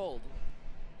hot and cold.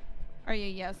 Are you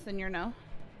yes and you're no?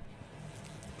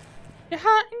 You're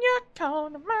hot and you're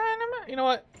cold. You know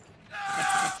what?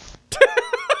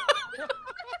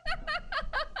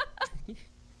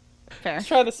 Fair. Let's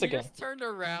try this You again. just turned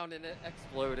around and it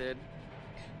exploded.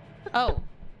 Oh.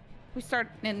 We start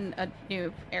in a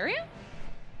new area?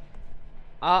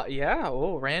 Yeah.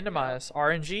 Oh, randomize.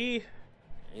 RNG.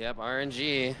 Yep,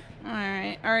 RNG.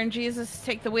 Alright. RNGs, let's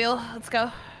take the wheel. Let's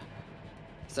go.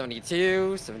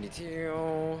 72,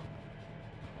 72.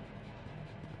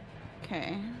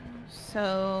 Okay.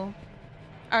 So.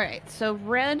 Alright, so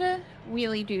red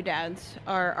wheelie doodads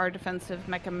are our defensive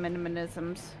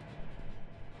mechanisms.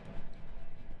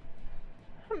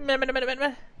 I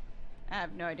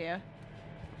have no idea.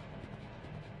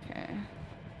 Okay.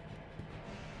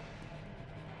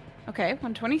 Okay,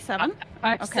 127.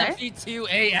 I'm Okay. 72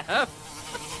 AF.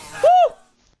 Woo!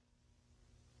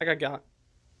 I got.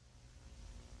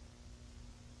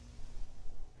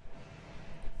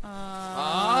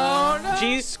 Oh no!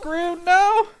 Gee, screw,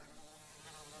 no!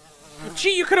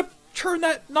 Gee, you could have turned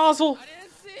that nozzle. I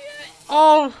didn't see it.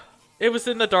 Oh, it was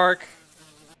in the dark.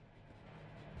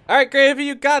 All right, Gravy,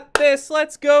 you got this.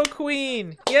 Let's go,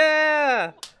 Queen.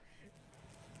 Yeah.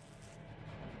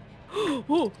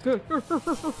 Oh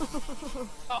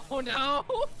no!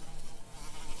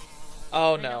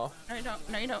 Oh no. No, you don't.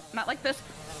 No, you don't. Not like this.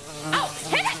 Oh,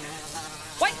 hit it!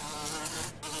 Wait!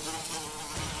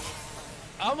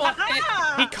 Almost hit.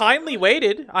 He kindly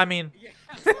waited. I mean, Yeah,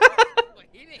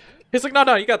 waiting. he's like,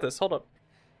 no, you got this. Hold up.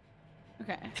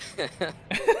 Okay.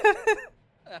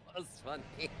 That was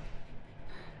funny.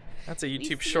 That's a These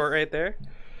YouTube two- short right there.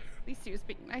 At least he was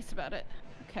being nice about it.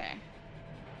 Okay.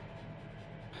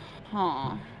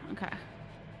 Huh. Okay.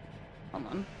 Hold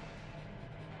on.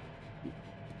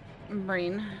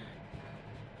 Brain.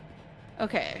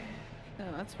 Okay. So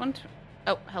that's one.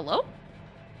 Oh, hello?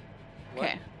 What?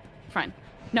 Okay. Fine.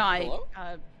 No, Hello?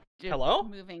 Hello?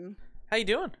 Moving. How you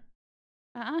doing?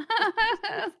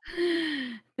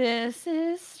 This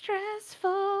is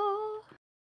stressful.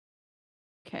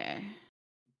 Okay.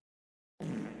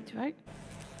 Do I?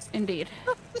 Indeed.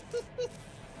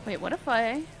 Wait, what if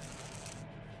I?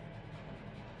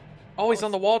 Oh, he's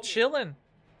on the wall chilling.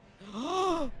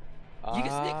 You can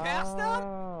sneak past them?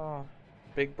 Oh,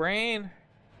 big brain.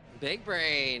 Big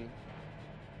brain.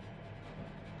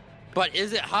 But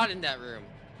is it hot in that room?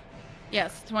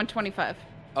 Yes, it's 125.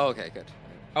 Oh, okay, good.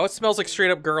 Oh, it smells like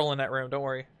straight up girl in that room. Don't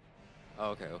worry. Oh,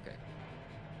 okay, okay.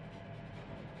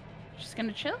 Just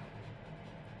gonna chill?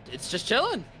 It's just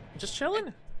chilling. Just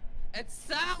chilling. It's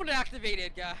sound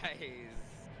activated, guys.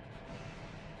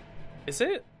 Is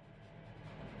it?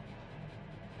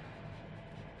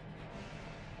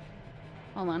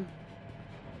 Hold on.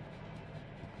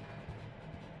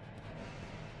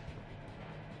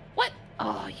 What?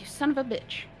 Oh, you son of a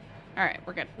bitch. Alright,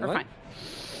 we're good. We're What? fine.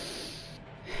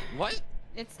 What?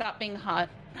 It stopped being hot.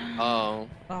 Oh.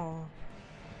 Oh.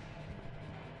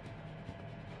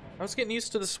 I was getting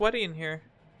used to the sweaty in here.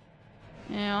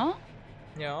 Yeah?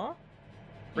 Yeah.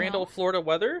 Grand old Florida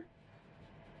weather.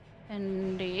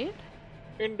 Indeed.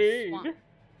 Indeed.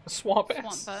 Swamp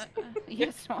ass. Swamp butt.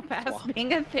 Yeah, swamp ass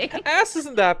being a thing. Ass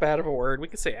isn't that bad of a word. We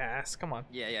could say ass. Come on.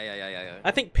 Yeah.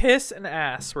 I think piss and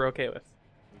ass we're okay with.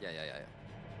 Yeah.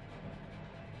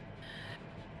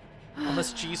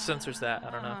 Unless G censors that. I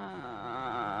don't know.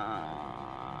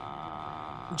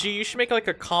 G, you should make like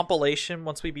a compilation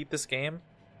once we beat this game.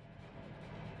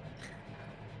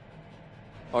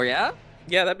 Oh, yeah?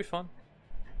 Yeah, that'd be fun.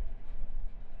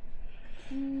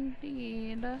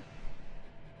 Indeed.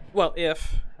 Well,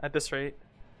 if at this rate.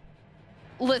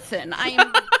 Listen,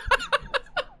 I'm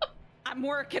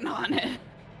working on it.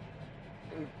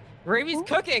 Gravy's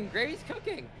cooking. Gravy's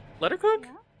cooking. Let her cook?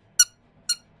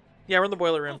 Yeah, we're in the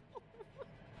boiler room.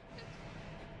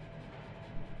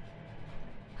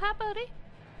 Hi, buddy.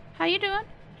 How you doing?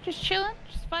 Just chilling?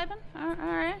 Just vibing? All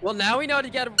right. Well, now we know to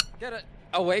get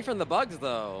away from the bugs,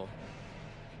 though.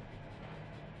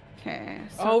 Okay.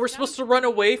 So Oh, we're supposed to run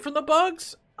away from the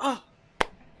bugs? Oh,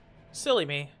 silly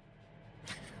me.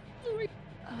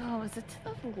 Oh, is it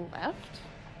to the left?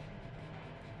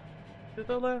 To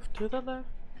the left, to the left.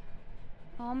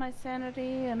 All my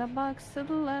sanity in a box to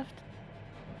the left.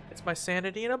 It's my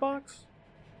sanity in a box.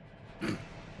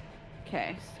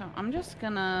 Okay, so I'm just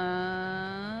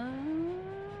gonna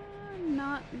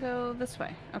not go this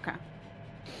way. Okay.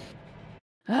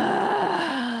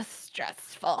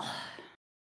 Stressful.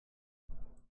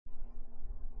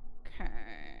 Okay.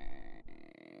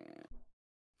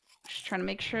 Just trying to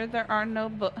make sure there are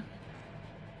no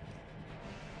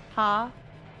Ha.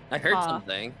 I heard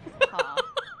something. Ha.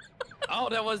 Oh,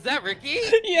 that was that, Ricky?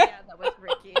 Yeah, that was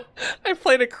Ricky. I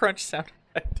played a crunch sound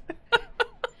effect.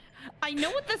 I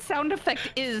know what the sound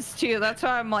effect is too. That's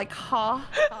why I'm like, ha,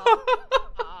 ha,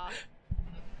 ha.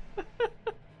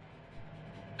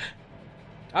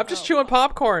 I'm just chewing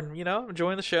popcorn, you know,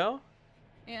 enjoying the show.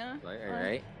 Yeah.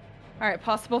 Alright. Alright,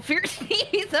 possible fear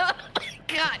sneeze. Oh my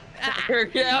god. Ah.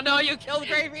 Yeah, no, you killed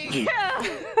Gravy. Yeah.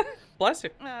 Bless you.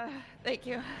 Thank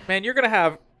you. Man, you're gonna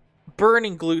have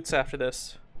burning glutes after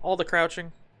this. All the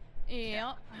crouching.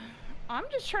 Yeah. I'm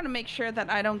just trying to make sure that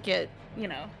I don't get, you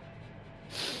know,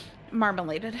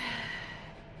 marmaladed.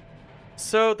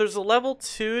 So there's a level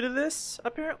 2 to this,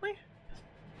 apparently?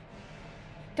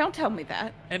 Don't tell me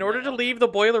that. In order to leave the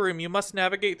boiler room, you must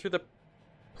navigate through the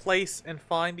place and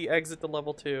find the exit to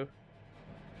level 2.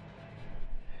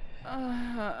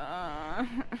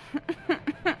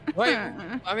 Wait,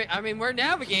 I mean, we're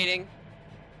navigating.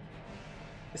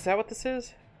 Is that what this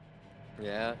is?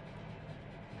 Yeah.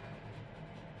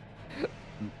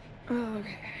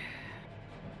 Okay.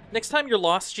 Next time you're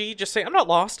lost, G, just say, I'm not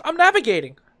lost, I'm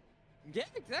navigating. Yeah,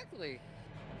 exactly.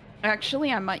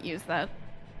 Actually, I might use that.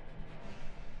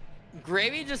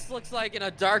 Gravy just looks like in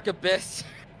a dark abyss.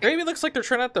 Gravy looks like they're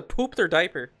trying not to poop their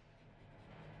diaper.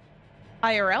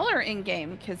 IRL or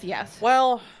in-game? Because yes.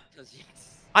 Well,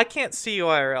 Yes. I can't see you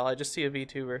IRL, I just see a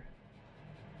VTuber.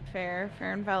 Fair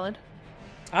and valid.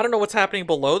 I don't know what's happening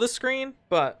below the screen,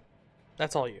 but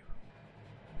that's all you.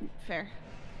 Fair.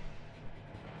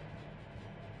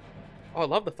 Oh, I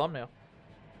love the thumbnail.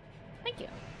 Thank you.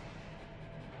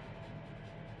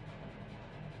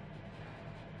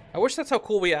 I wish that's how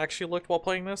cool we actually looked while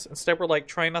playing this. Instead, we're like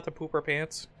trying not to poop our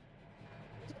pants.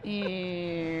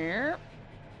 Here.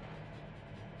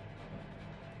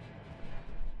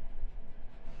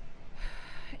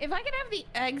 If I could have the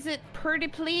exit pretty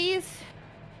please.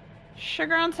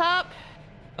 Sugar on top.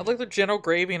 I looked at General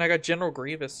Gravy and I got General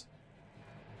Grievous.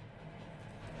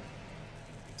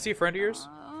 Is he a friend of yours?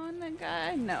 Oh, the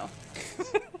guy? No.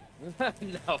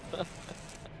 No.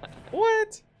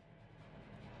 What?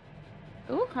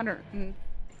 Ooh,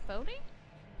 140?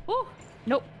 Ooh,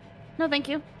 nope. No, thank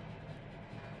you.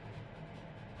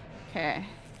 Okay.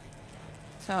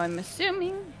 So I'm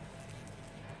assuming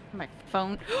my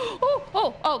phone.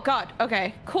 Oh, God.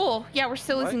 Okay, cool. Yeah, we're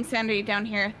still losing sanity down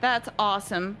here. That's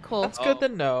awesome. Cool. That's good to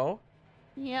know.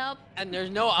 Yep. And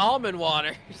there's no almond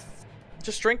waters.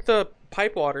 Just drink the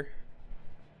pipe water.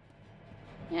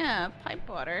 Yeah, pipe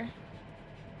water.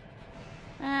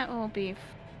 That will be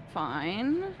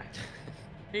fine.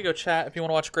 Here you go, chat, if you want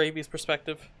to watch Gravy's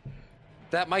perspective.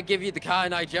 That might give you the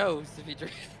Cotton Eye Joes if you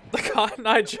drink. The Cotton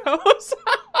Eye Joes?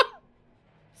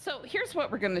 So here's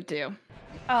what we're gonna do.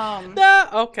 Yeah,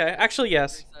 okay. Actually,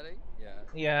 yes. Yeah.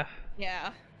 Yeah.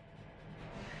 Yeah.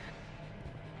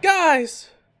 Guys!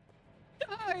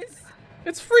 Guys,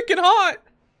 It's freaking hot!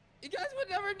 you guys would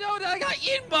never know that I got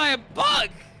eaten by a bug.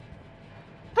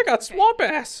 I got swamp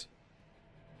ass!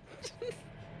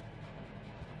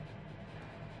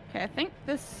 Okay, I think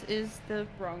this is the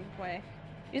wrong way.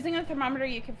 Using a thermometer,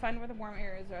 you can find where the warm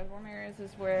areas are. The warm areas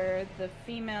is where the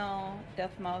female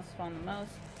death moths spawn the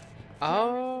most.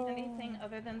 Oh. Anything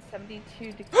other than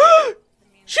 72 degrees.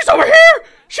 She's over here!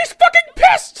 She's fucking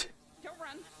pissed! Don't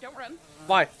run. Don't run.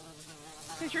 Why?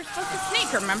 Because you're supposed to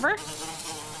sneak, remember?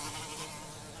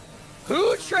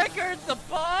 Who triggered the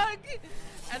bug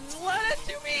and led it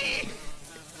to me?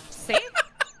 See?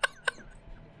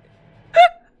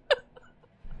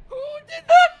 Who did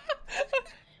that?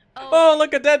 Oh,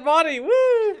 look, a dead body!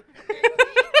 Woo!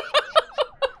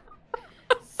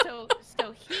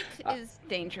 So heat is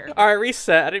danger. Alright,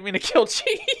 reset. I didn't mean to kill G.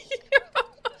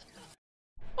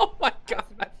 Oh my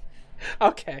god.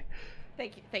 Okay.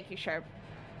 Thank you, Sharp.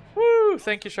 Woo!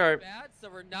 Thank you, Sharp. Bad, so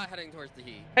we're not heading towards the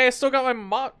heat. Hey, I still got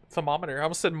my thermometer. I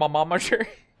almost said momometer.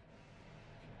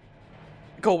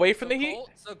 Go away from the heat?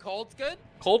 So cold's good?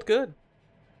 Cold, good.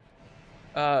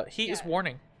 Heat is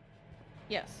warning.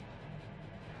 Yes.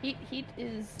 Heat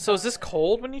is... So is this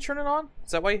cold when you turn it on?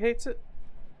 Is that why he hates it?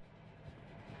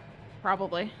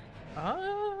 Probably.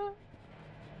 Ah.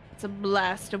 It's a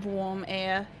blast of warm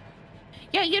air.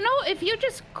 Yeah, you know, if you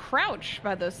just crouch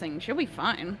by those things, you'll be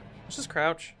fine. Let's just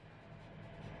crouch.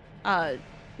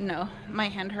 No. My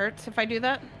hand hurts if I do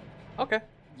that. Okay.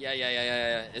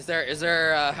 Yeah. Is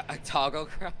there a toggle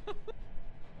crowd?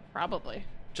 Probably.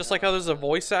 Just like how there's a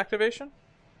voice activation?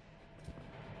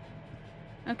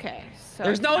 Okay, so...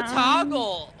 There's no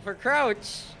toggle for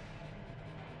crouch.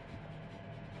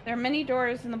 There are many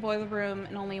doors in the boiler room,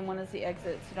 and only one is the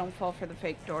exit, so don't fall for the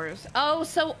fake doors. Oh,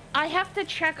 so I have to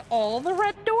check all the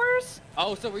red doors?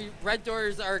 Oh, so red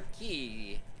doors are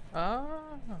key. Ah.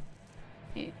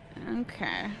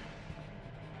 Okay.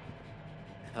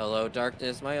 Hello,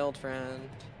 darkness, my old friend.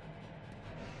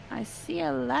 I see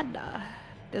a ladder.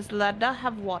 Does ladder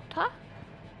have water?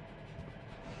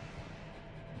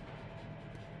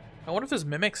 I wonder if there's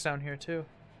mimics down here too.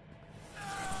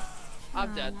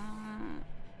 I'm dead.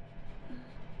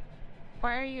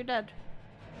 Why are you dead?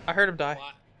 I heard him die.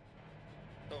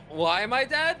 Why am I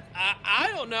dead?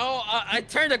 I don't know. I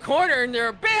turned a corner and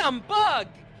there, bam, bug.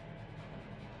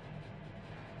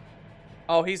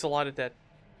 Oh, he's a lot of dead.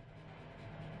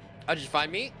 Oh, did you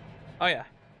find me? Oh yeah.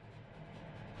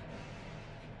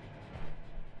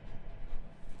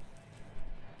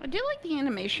 I do like the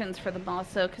animations for the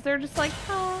boss though, because they're just like,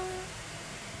 oh.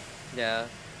 Yeah.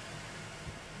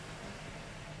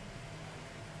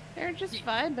 They're just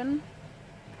vibing.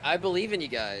 I believe in you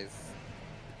guys.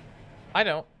 I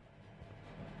don't.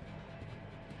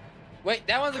 Wait,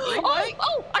 that one's a green light?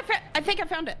 Oh! I think I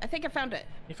found it. I think I found it.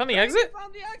 You found the exit? I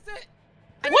found the exit.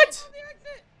 What? Found the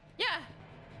exit. Yeah.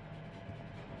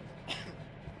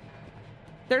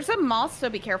 There's a moth, so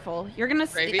be careful. You're gonna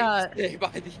Gravy, stay by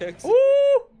the exit.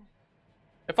 Ooh!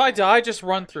 If I die, just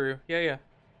run through. Yeah.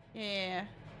 Yeah.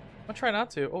 I'll try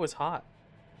not to. Oh, it's hot.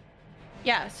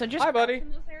 Yeah, so just Hi, buddy.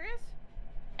 in those areas.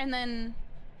 And then,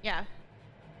 yeah.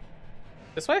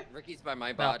 This way? Ricky's by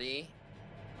my body.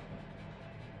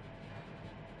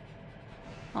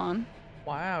 On.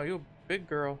 Wow, you a big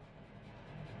girl.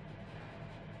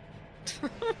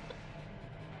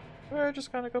 We're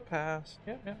just gonna go past.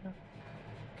 Yeah.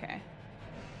 Okay.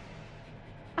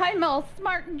 I'm all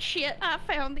smart and shit. I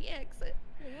found the exit.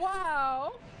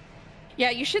 Wow.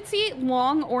 Yeah, you should see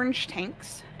long orange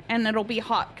tanks, and it'll be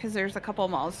hot because there's a couple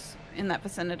malls in that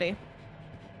vicinity.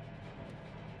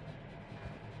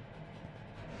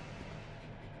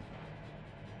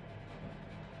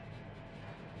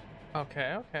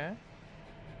 Okay.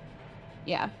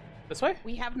 Yeah. This way?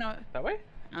 We have no... That way?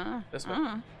 This way.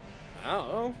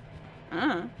 Oh.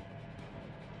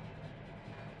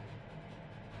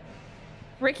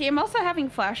 Ricky, I'm also having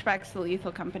flashbacks to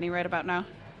Lethal Company right about now.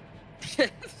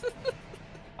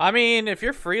 I mean, if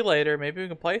you're free later, maybe we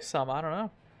can play some. I don't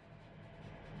know.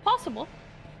 Possible.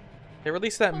 They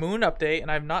released that Moon update,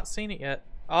 and I've not seen it yet.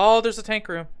 Oh, there's a tank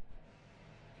room.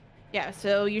 Yeah,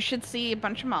 so you should see a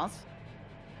bunch of malls.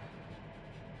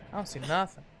 I don't see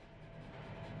nothing.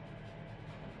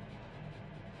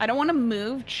 I don't want to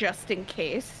move just in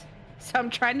case, so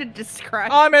I'm trying to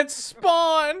describe... I'm at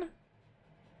spawn!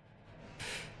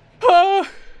 Oh.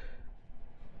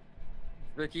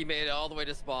 Ricky made it all the way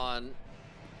to spawn.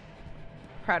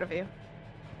 Proud of you.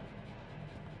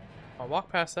 I'll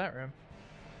walk past that room.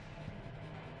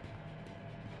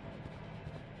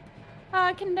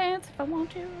 I can dance if I want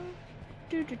to.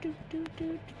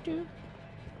 Do.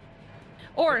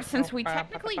 Or since we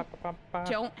technically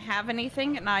don't have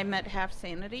anything and I'm at half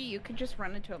sanity, you could just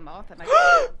run into a moth and I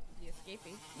can be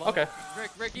escaping. Okay.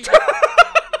 Ricky.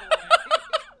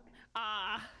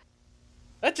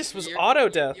 That just was auto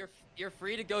death. You're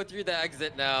free to go through the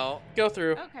exit now. Go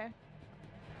through. Okay.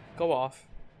 Go off.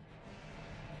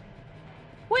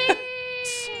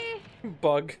 Whee!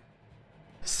 Bug.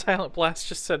 Silent Blast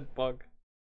just said bug.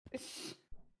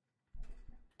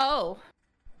 Oh.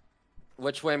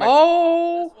 Which way am I?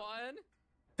 Oh! This one?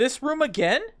 This room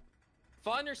again?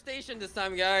 Find your station this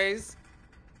time, guys.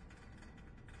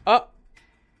 Oh.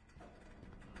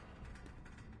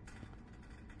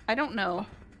 I don't know.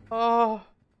 Oh.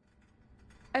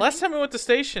 I Last think- time we went to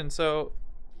station, so...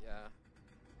 Yeah.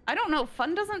 I don't know.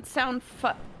 Fun doesn't sound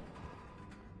fun.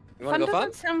 You wanna go doesn't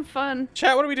fun? sound fun.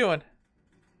 Chat, what are we doing?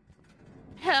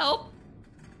 Help.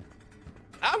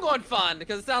 I'm going fun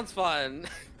because it sounds fun.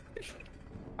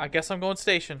 I guess I'm going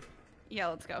station. Yeah,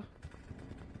 let's go.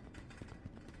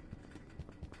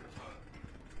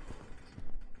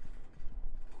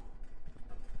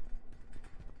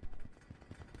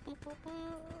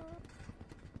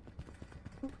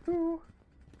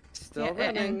 Still Yeah,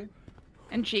 running.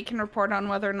 And G can report on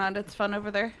whether or not it's fun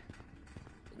over there.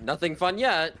 Nothing fun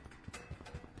yet.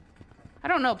 I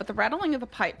don't know, but the rattling of the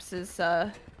pipes is,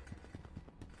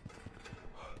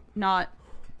 not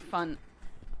fun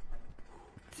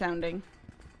sounding.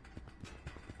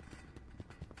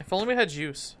 If only we had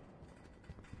juice.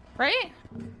 Right?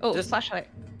 Oh, Just- flashlight.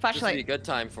 This would be a Flashlight. good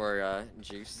time for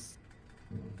juice.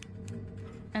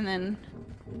 And then...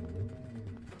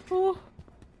 Ooh.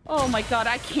 Oh my god,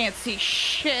 I can't see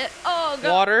shit. Oh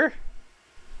god. Water.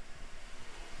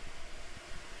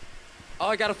 Oh,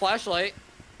 I got a flashlight.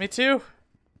 Me too.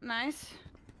 Nice.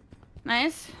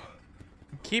 Nice.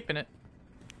 I'm keeping it.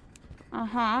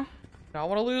 Uh-huh. Don't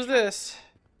want to lose this.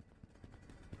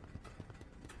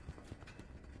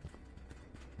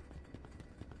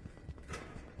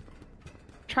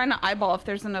 Trying to eyeball if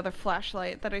there's another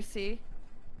flashlight that I see.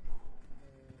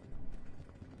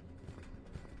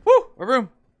 Woo! A room.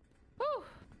 Woo.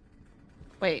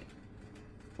 Wait.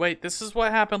 Wait, this is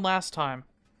what happened last time.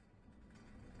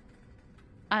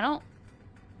 I don't...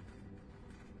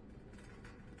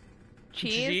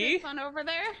 Cheese G? is fun over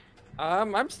there?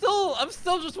 I'm still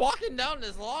just walking down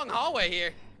this long hallway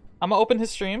here. I'm gonna open his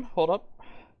stream. Hold up.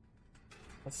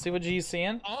 Let's see what G's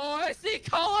seeing. Oh, I see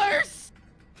colors.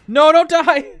 No, don't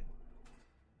die! It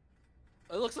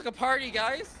looks like a party,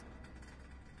 guys.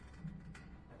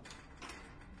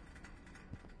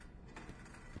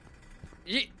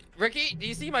 Ricky, do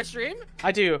you see my stream?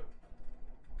 I do.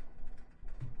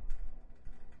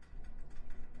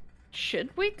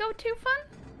 Should we go to fun?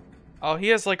 Oh, he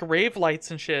has like rave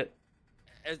lights and shit.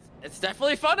 It's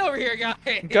definitely fun over here, guys.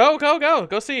 Go, go, go.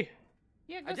 Go see.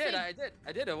 Yeah, go I did, see.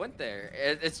 I did. I went there.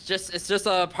 It's just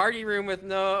a party room with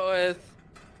With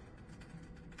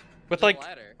just like a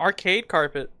ladder. arcade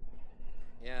carpet.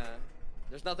 Yeah,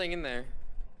 there's nothing in there.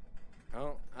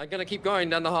 Oh, I'm gonna keep going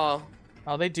down the hall.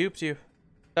 Oh, they duped you.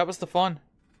 That was the fun.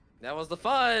 That was the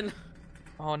fun.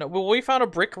 Oh no. Well, we found a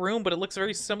brick room, but it looks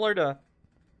very similar to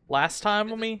last time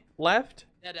when we left.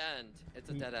 Dead end. It's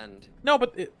a dead end. No,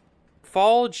 but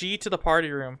follow G to the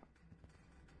party room.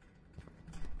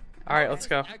 All right, let's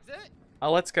go. Exit?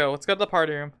 Oh, let's go. Let's go to the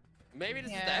party room. Maybe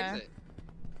this is the Yeah. exit.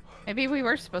 Maybe we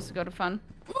were supposed to go to fun.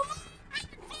 I'm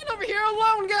fun over here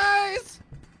alone, guys.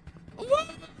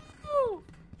 Woo!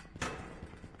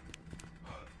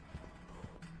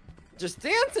 Just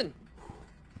dancing.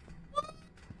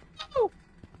 Woo!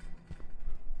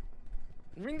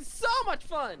 Having so much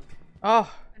fun.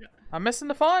 Oh, I'm missing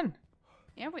the fun.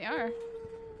 Yeah, we are.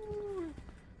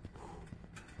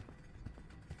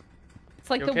 It's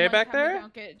like You the okay one back time we there?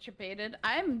 don't get debated.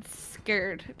 I'm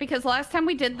scared because last time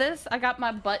we did this, I got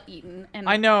my butt eaten, and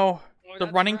I know. Oh, The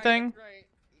that's running right, thing? that's right.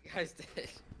 You guys did.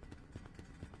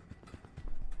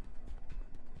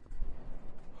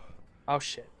 Oh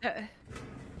shit.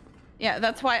 Yeah,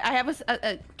 that's why I have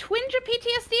a twinge of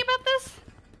PTSD about this.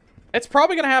 It's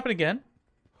probably gonna happen again.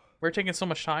 We're taking so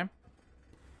much time.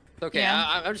 It's okay.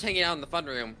 Yeah. I'm just hanging out in the fun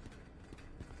room.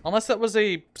 Unless that was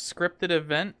a scripted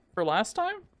event for last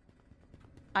time.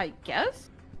 I guess.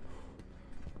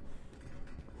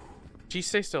 G,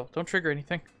 stay still. Don't trigger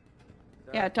anything.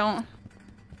 Yeah, don't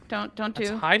Let's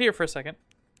do. hide here for a second.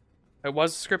 It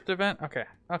was a scripted event? Okay.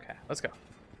 Okay, let's go.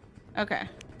 Okay.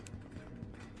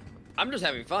 I'm just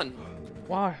having fun.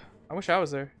 Wow, I wish I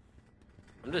was there.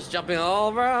 I'm just jumping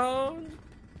all around.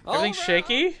 All Everything's around.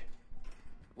 shaky?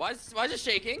 Why is it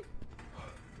shaking?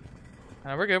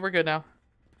 We're good, we're good now.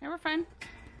 Yeah, we're fine.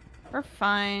 We're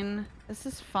fine. This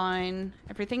is fine.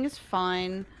 Everything is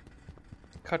fine.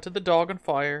 Cut to the dog on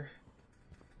fire.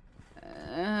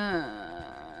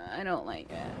 I don't like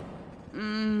it.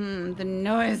 The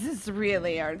noises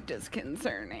really are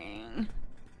disconcerting.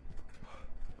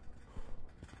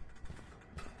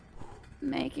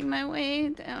 Making my way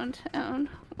downtown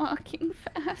walking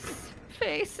fast.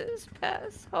 Faces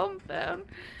pass homebound.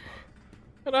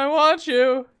 And I want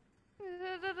you.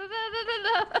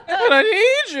 And I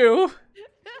need you.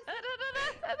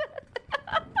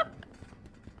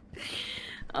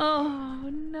 Oh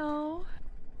no.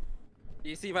 Do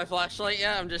you see my flashlight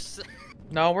yet? I'm just...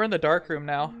 No, we're in the dark room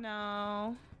now.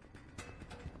 No.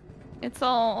 It's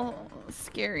all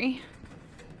scary.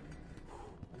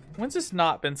 When's this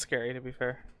not been scary, to be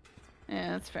fair?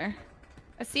 Yeah, that's fair.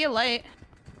 I see a light.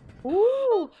 Ooh.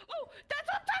 Oh, that's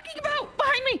what I'm talking about!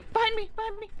 Behind me! Behind me!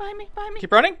 Behind me! Behind me! Behind me!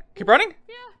 Keep running? Keep running?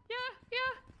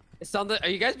 It sounds like... Are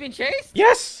you guys being chased?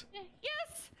 Yes!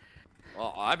 Yes!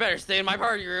 Well, I better stay in my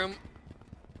party room.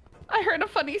 I heard a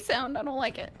funny sound. I don't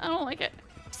like it. I don't like it.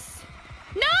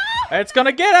 No! It's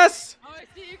gonna get us! Oh, I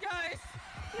see you guys!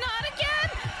 Not again!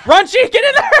 Run, G! Get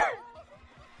in there!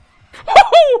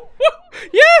 Oh!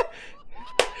 Yeah!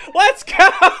 Let's go!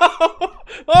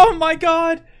 Oh my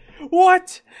god!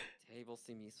 What? Table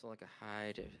seem useful like a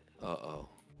hide. Uh-oh.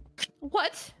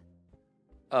 What?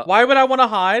 Why would I want to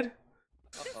hide?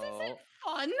 This isn't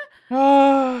fun.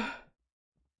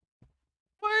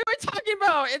 What are we talking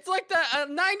about? It's like the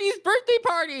 90s birthday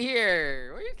party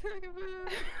here. What are you talking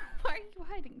about? Why are you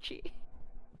hiding, Chi?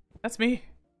 That's me.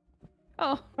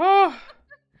 Oh. Oh,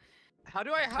 How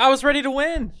do I hide? I was ready to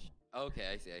win. Okay,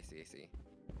 I see.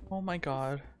 Oh my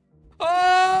god.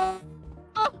 Oh!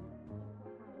 Oh!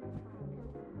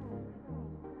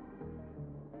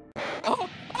 Oh!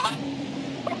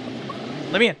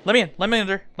 Let me in. Let me in. Let me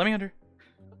under. Let me under.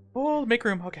 Oh, make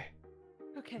room. Okay.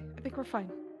 Okay, I think we're fine.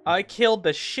 I killed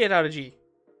the shit out of G.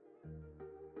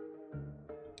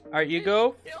 Alright, you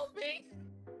go. Killed me?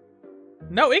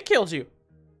 No, it killed you.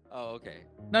 Oh, okay.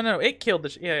 No, it killed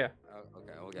the yeah. Oh,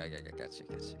 okay, gotcha.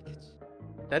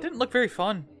 That didn't look very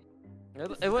fun.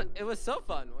 It was so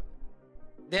fun.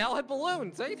 They all had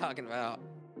balloons. What are you talking about?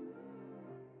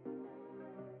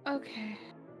 Okay.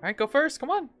 Alright, go first. Come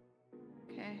on.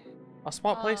 Okay. I'll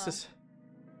swap places.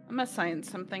 I'm gonna science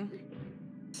something.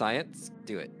 Science?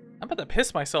 Do it. I'm about to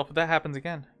piss myself if that happens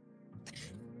again.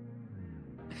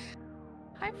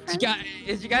 Hi, friends.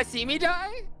 Did you guys see me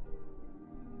die?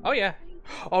 Oh, yeah.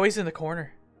 Oh, he's in the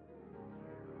corner.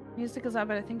 Music is out,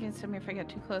 but I think it's me if I get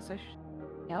too close.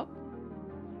 Yep.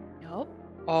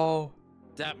 Oh.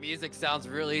 That music sounds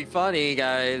really funny,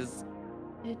 guys.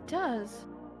 It does.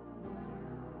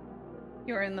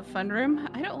 You're in the fun room?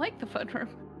 I don't like the fun room.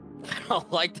 I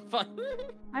don't like the fun.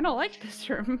 I don't like this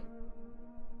room.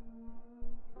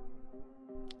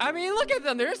 I mean, look at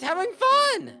them. They're just having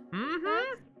fun.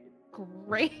 Mm-hmm.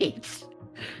 Great.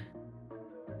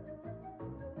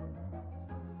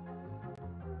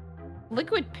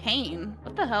 Liquid pain.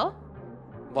 What the hell?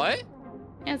 What?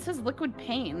 Yeah, it says liquid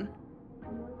pain.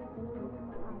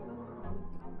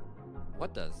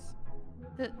 What does?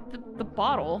 The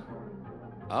bottle.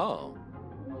 Oh.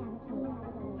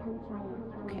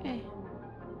 Okay.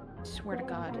 Swear to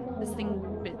God,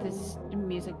 this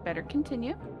music better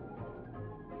continue.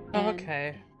 And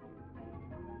Okay.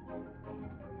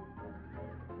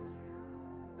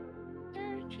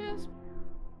 they're just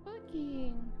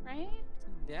boogieing, right?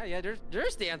 Yeah, they're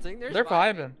just dancing. They're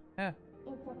vibing. Yeah.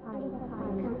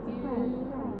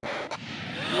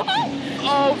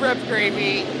 Oh, rip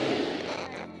gravy.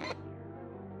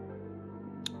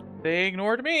 They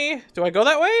ignored me. Do I go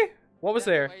that way? What was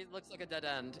there? It looks like a dead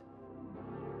end.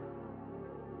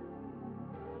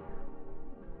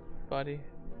 Buddy.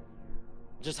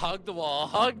 Just hug the wall.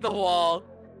 Hug the wall.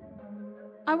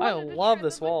 I wanted to love try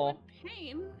this the wall. liquid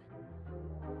pain.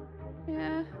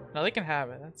 Yeah. No, they can have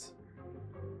it. That's.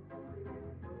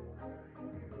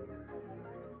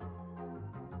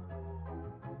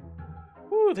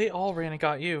 Ooh, they all ran and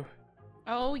got you.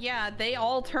 Oh yeah, they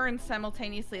all turned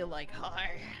simultaneously like,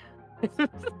 hi.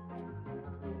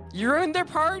 You ruined their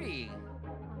party.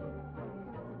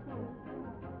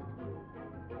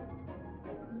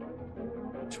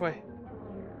 Which way?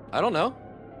 I don't know.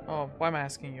 Oh, why am I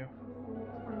asking you?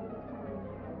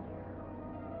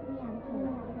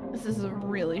 This is a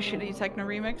really shitty techno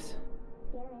remix.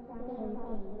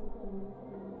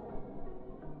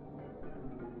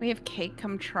 We have cake,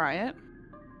 come try it.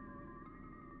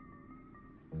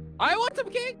 I want some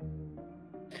cake.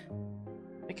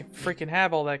 They can freaking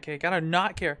have all that cake. I do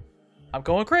not care. I'm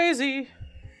going crazy.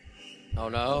 Oh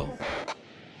no.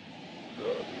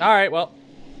 Alright, well.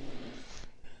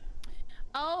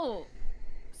 Oh,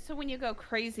 so when you go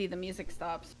crazy, the music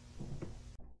stops.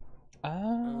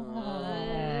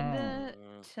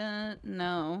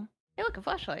 No. Hey, look, a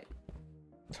flashlight.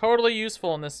 Totally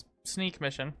useful in this sneak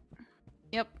mission.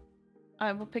 Yep.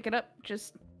 I will pick it up.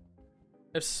 Just.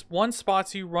 If one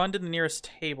spots you, run to the nearest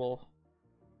table.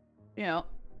 Yeah.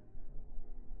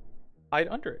 Hide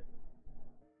under it.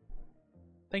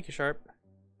 Thank you, Sharp.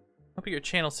 Hope your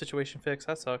channel situation fixed.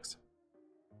 That sucks.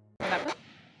 What happened?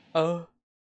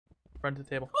 Run to the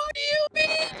table. What do you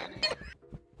mean?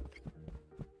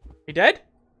 You dead?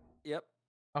 Yep.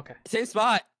 Okay. Same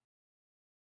spot.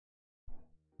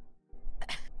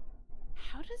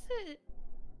 How does it...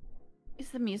 Is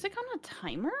the music on a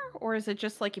timer? Or is it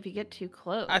just like if you get too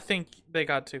close? I think they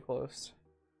got too close.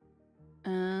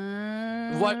 You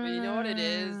know what it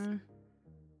is?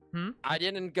 I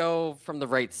didn't go from the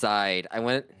right side. I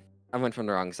went from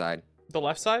the wrong side. The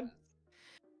left side?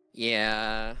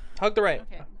 Yeah. Hug the right.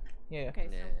 Okay. Yeah. Okay,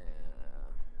 so Yeah.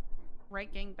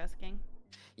 right gang, best gang.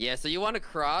 Yeah, so you want to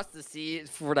cross to see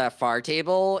where that far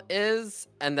table is,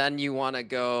 and then you want to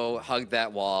go hug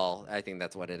that wall. I think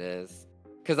that's what it is.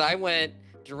 Because I went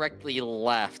directly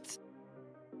left.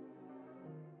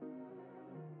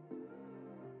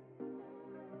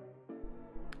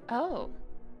 Oh.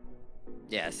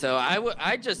 Yeah, so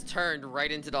I just turned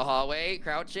right into the hallway,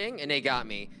 crouching, and they got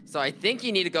me. So I think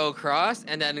you need to go across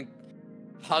and then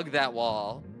hug that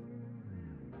wall.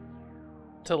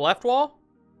 To the left wall?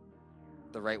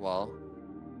 The right wall.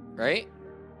 Right?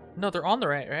 No, they're on the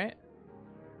right?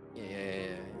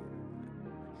 Yeah.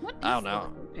 What is I don't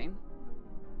know. the pain?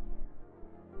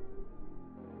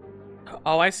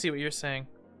 Oh, I see what you're saying.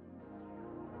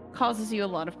 Causes you a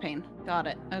lot of pain. Got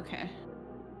it. Okay.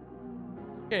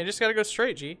 Yeah, you just gotta go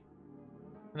straight, G.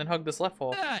 And then hug this left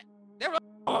wall.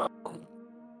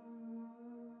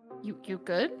 You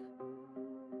good?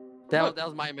 That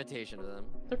was my imitation of them.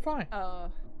 They're fine. Yeah.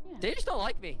 They just don't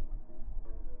like me.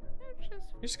 They're just...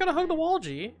 You just gotta hug the wall,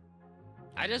 G.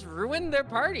 I just ruined their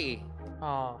party.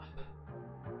 Aw.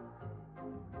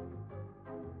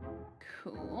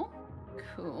 Cool.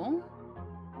 Cool.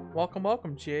 Welcome,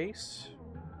 Jace.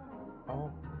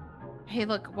 Oh. Hey,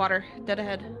 look, water. Dead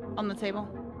ahead. On the table.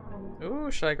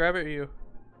 Ooh, should I grab it or you?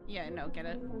 Yeah, no, get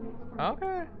it.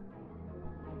 Okay.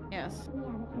 Yes.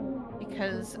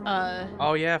 Because,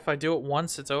 Oh yeah, if I do it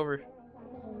once, it's over.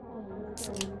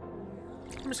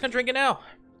 I'm just gonna drink it now.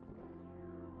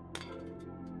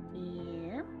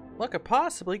 yeah. What could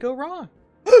possibly go wrong?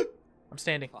 I'm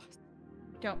standing.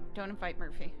 Don't invite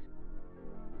Murphy.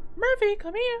 Murphy,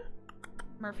 come here.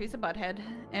 Murphy's a butthead,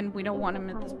 and we don't want him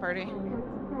at this party.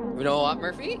 You know what,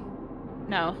 Murphy?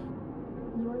 No.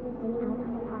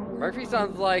 Murphy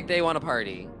sounds like they want to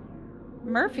party.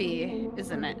 Murphy is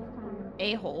an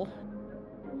a-hole.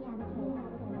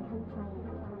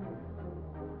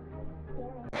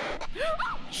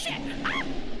 Shit!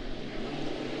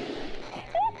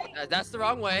 That's the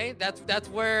wrong way. That's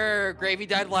where Gravy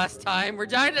died last time. We're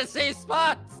dying in the same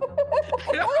spots.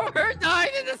 We're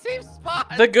dying in the same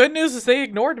spot. The good news is they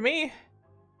ignored me.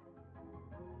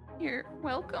 You're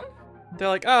welcome. They're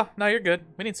like, oh, no, you're good.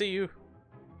 We didn't see you.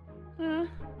 Uh,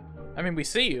 I mean, we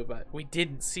see you, but we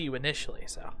didn't see you initially,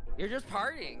 so. You're just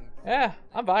partying. Yeah,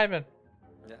 I'm vibing.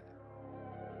 Yeah.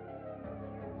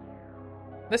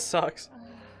 This sucks.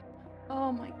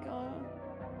 oh my god.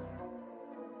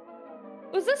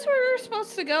 Was this where we were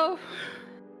supposed to go?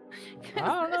 I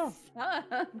don't know.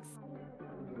 Sucks.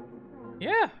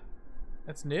 Yeah.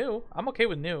 It's new. I'm okay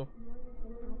with new.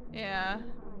 Yeah.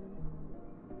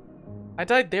 I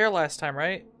died there last time,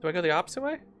 right? Do I go the opposite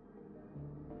way?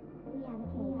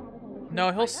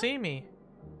 No, he'll see me.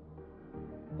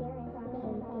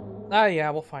 Ah, yeah,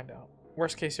 we'll find out.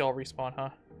 Worst case, y'all respawn, huh?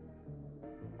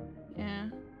 Yeah.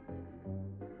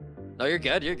 No, you're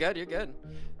good. You're good. You're good.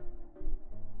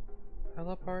 I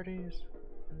love parties.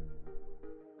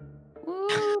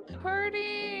 Woo,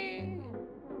 party!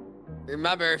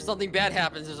 Remember, if something bad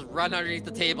happens, just run underneath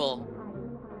the table.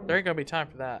 There ain't gonna be time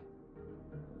for that.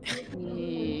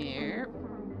 Yep.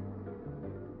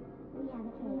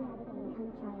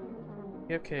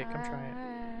 Okay, come try it.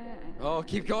 Oh,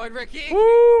 keep going, Ricky.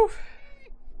 Woo!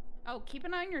 Oh, keep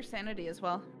an eye on your sanity as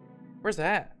well. Where's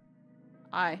that?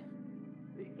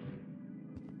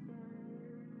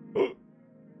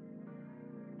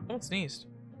 Someone sneezed.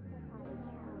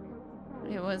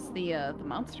 It was the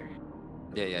monster.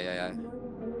 Yeah.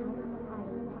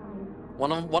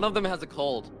 One of them has a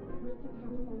cold.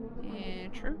 Yeah,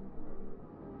 true.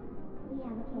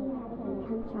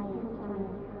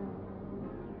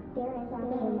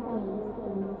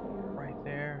 Right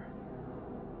there.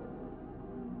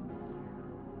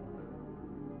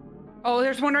 Oh,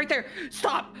 there's one right there.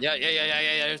 Stop! Yeah.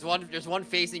 There's one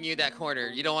facing you that corner.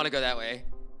 You don't want to go that way.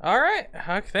 All right.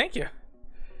 Thank you.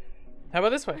 How about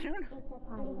this way?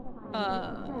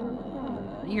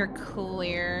 You're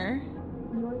clear.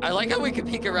 I like how we can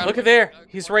peek around. Look at there.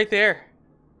 He's right there.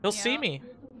 He'll see Yeah. me.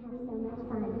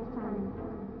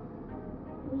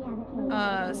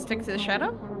 Stick to the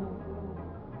shadow?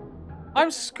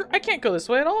 I can't go this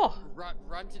way at all.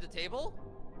 Run to the table?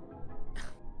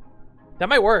 That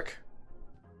might work.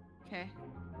 Okay.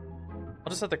 I'll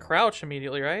just have to crouch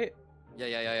immediately, right?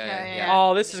 Yeah.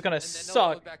 Oh, this is gonna And then they'll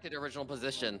suck. go back to the original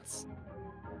positions.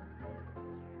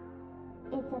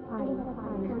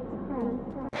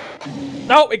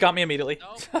 No, it got me immediately.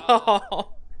 Nope.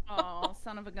 Oh,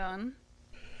 son of a gun.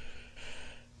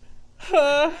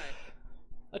 I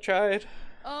tried.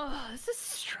 Oh, this is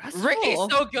stressful. Ricky's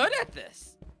so good at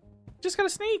this. Just gotta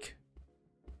sneak.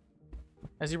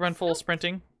 As you run full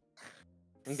sprinting.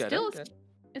 I'm good, Still, I'm good.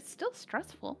 it's still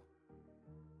stressful.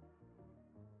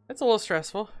 It's a little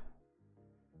stressful.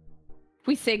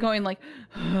 We say going like,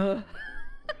 Huh?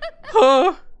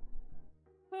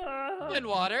 In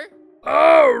water.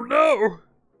 Oh no!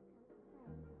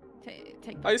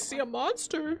 take I see a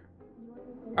monster.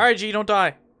 Alright, G, don't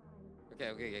die.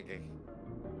 Okay.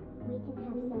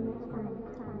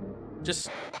 Just...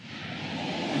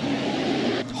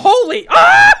 Holy...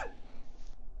 Ah!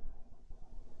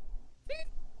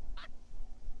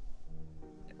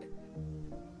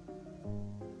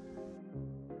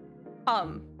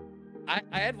 I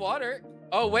had water.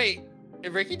 Oh wait,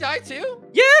 did Ricky die too?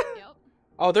 Yeah! Yep.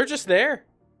 Oh, they're just there.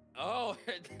 Oh,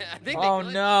 I think they Oh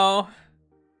glitched. no.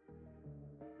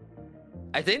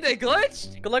 I think they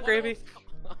glitched. Good luck, Gravy.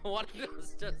 One of them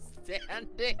was just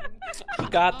standing. You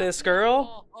got this,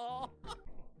 girl. Oh.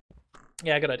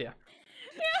 Yeah, good idea.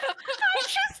 Yeah,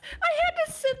 I had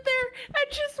to sit there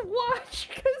and just watch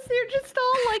because they're just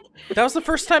all like, That was the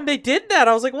first time they did that.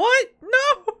 I was like, what?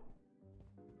 No!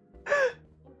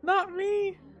 Not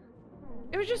me.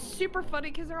 it was just super funny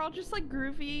because they're all just like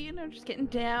groovy, you know, just getting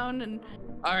down and.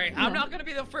 All right, I'm not gonna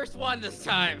be the first one this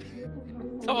time.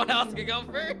 Someone else can go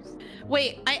first.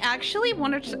 Wait, I actually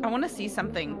want to see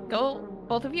something.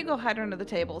 Both of you go hide under the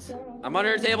tables. I'm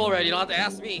under a table already. You don't have to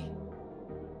ask me.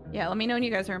 Yeah, let me know when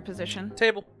you guys are in position.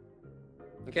 Table.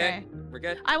 Okay, we're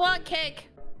good. I want cake.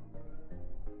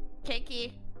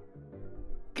 Cakey.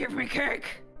 Give me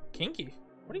cake. Kinky.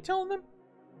 What are you telling them?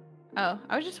 Oh,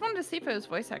 I was just wanted to see if it was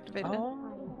voice activated. Oh.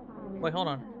 Wait, hold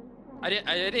on. I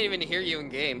didn't even hear you in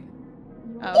game.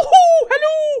 Oh. Oh,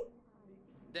 hello!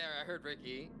 There, I heard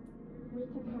Ricky.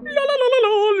 La la la la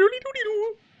la,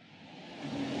 loody-doody-doo.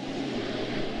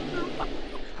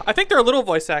 I think they're a little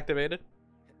voice activated.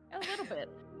 A little bit.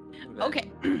 Okay.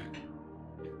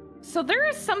 So there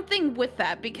is something with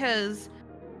that because,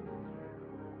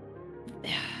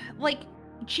 like,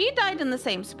 G died in the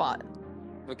same spot.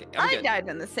 Okay, I good. died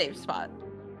in the same spot.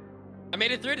 I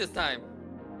made it through this time.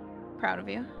 Proud of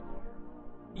you.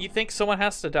 You think someone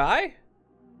has to die?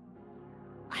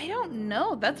 I don't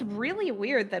know. That's really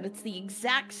weird that it's the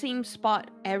exact same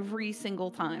spot every single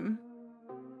time.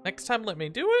 Next time, let me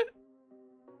do it.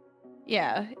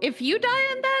 Yeah. If you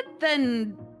die in that,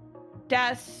 then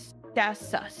that's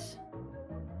sus.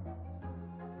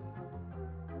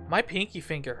 My pinky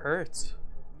finger hurts.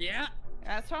 Yeah.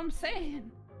 That's what I'm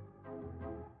saying.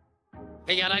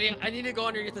 Hang on, I need to go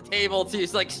underneath the table to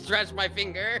just, like, stretch my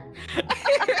finger.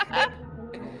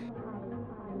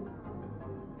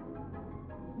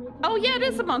 Oh yeah, it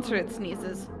is a monster that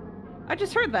sneezes. I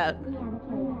just heard that.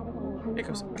 It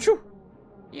goes. Achoo!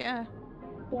 Yeah.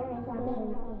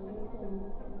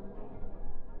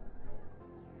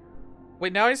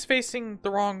 Wait, now he's facing the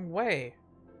wrong way.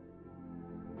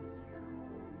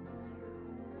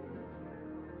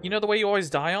 You know the way you always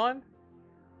die on?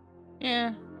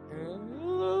 Yeah.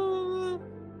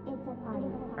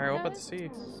 Alright, what about to see?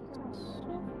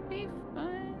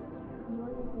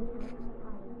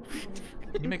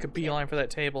 You make a beeline for that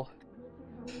table.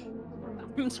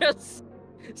 I'm just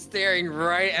staring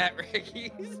right at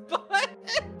Ricky's butt.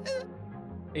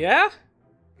 Yeah?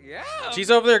 Yeah.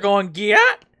 She's over there going,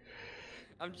 Giat!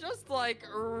 I'm just, like,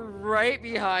 right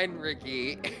behind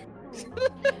Ricky.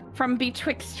 From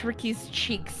betwixt Ricky's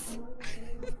cheeks.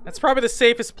 That's probably the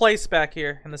safest place back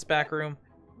here in this back room.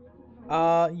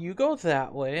 You go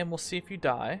that way and we'll see if you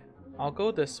die. I'll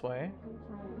go this way.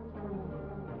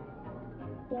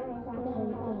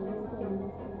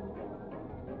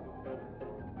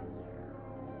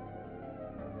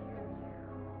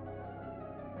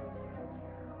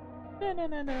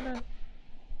 No.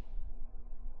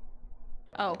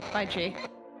 Oh, bye G.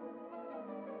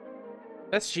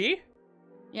 That's G?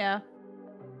 Yeah.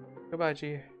 Goodbye,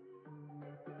 G.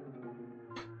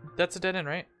 That's a dead end,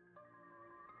 right?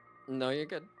 No, you're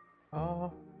good.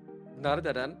 Oh. Not a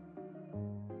dead end.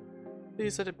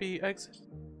 Please let it be exit.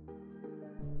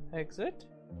 Exit?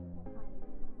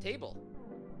 Table.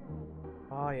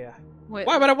 Oh, yeah. Wait.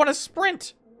 Why would I want to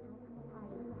sprint?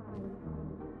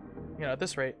 You know, at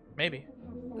this rate, maybe.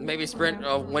 Maybe sprint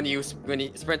when you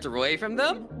sprint away from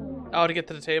them. Oh, to get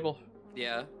to the table.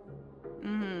 Yeah.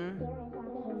 Mm-hmm.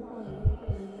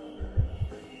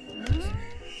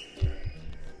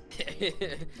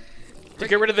 To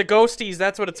get rid of the ghosties,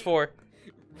 that's what it's for.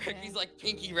 Ricky's like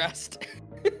pinky rest.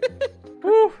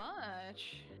 Woo!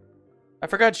 Much. I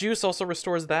forgot juice also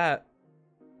restores that.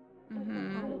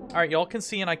 Mm-hmm. Alright, y'all can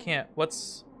see and I can't.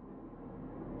 What's...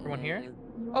 Everyone here?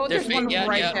 Oh, there's one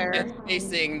right there. It's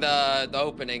facing the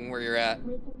opening where you're at.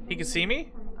 He can see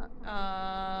me?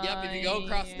 Yep, if you go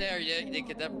across there, yeah, they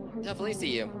could definitely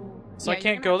see you. So I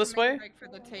can't go this way? Right for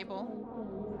the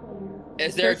table.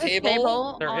 Is there There's a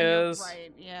table? There on your is.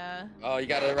 right, yeah. Oh, you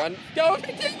gotta run. Go to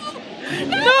the table!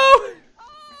 No!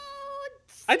 Oh,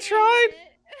 I tried!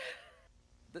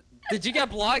 Did you get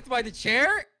blocked by the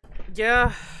chair?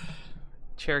 Yeah.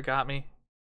 Chair got me.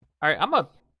 Alright, I'm gonna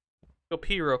go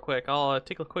pee real quick. I'll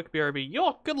take a quick BRB.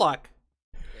 Yo, good luck.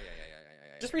 Yeah.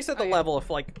 Just reset the level if,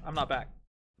 like, I'm not back.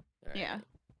 Right. Yeah.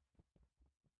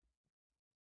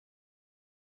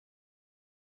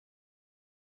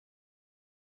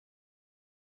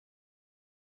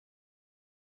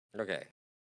 Okay.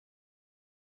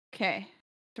 Okay.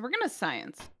 So we're gonna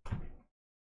science.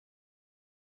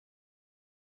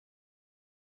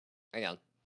 Hang on.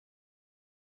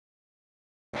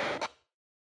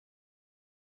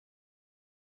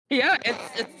 Yeah,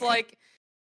 it's like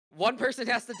one person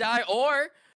has to die,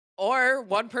 or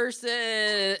one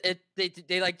person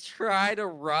they like try to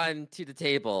run to the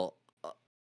table,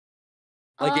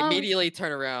 like immediately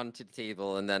turn around to the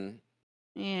table and then.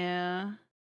 Yeah.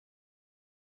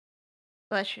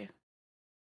 Bless you.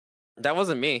 That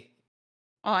wasn't me.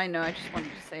 Oh, I know. I just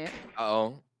wanted to say it.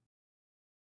 Uh-oh.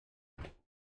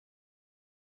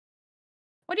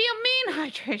 What do you mean,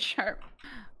 hydrate sharp?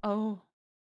 Oh.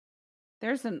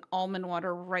 There's an almond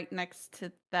water right next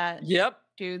to that Yep.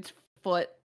 dude's foot.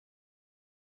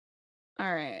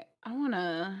 Alright. I'm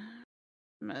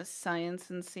gonna science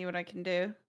and see what I can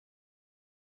do.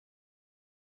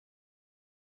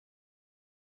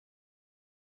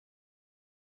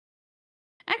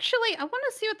 Actually, I want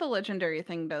to see what the legendary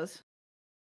thing does.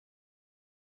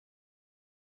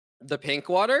 The pink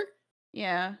water?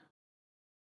 Yeah.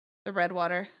 The red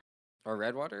water. Or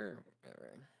red water?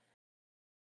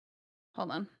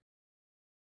 Hold on.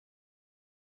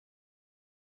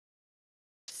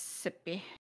 Sippy.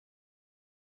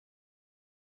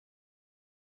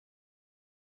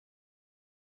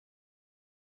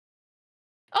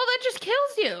 Oh, that just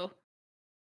kills you.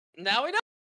 Now we know.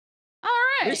 All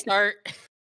right. Restart.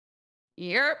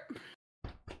 Yep.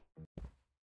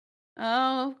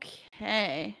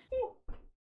 Okay.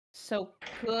 So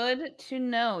good to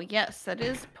know. Yes, that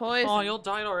is poison. Oh, y'all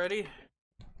died already?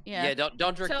 Yeah. Yeah,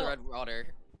 don't drink the red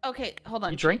water. Okay, hold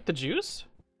on. You drank the juice?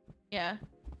 Yeah.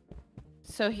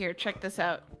 So here, check this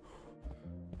out.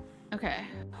 Okay,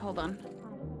 hold on.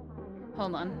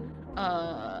 Hold on.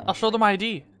 I'll show them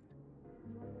ID.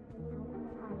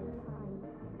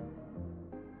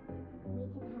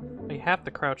 You have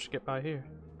to crouch to get by here.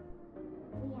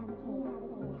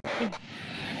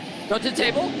 Go to the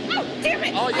table. Oh, damn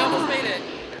it! Oh, you almost made it.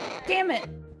 Damn it!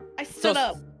 I stood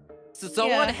up. So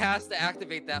someone has to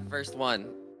activate that first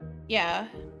one. Yeah.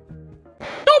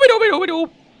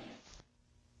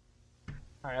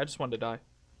 Alright, I just wanted to die.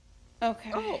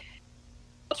 Okay. Oh.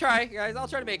 I'll try, guys. I'll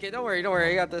try to make it. Don't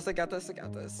worry. I got this. I got this.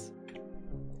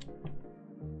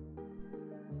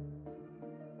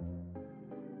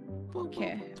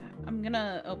 Okay. I'm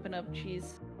gonna open up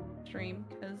Cheese stream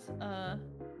because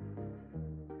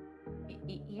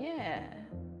yeah.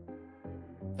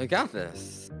 I got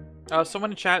this.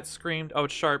 Someone in chat screamed, oh,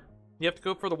 it's sharp. You have to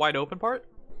go for the wide open part?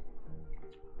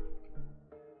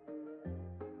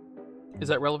 Is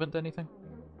that relevant to anything?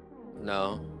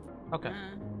 No. Okay.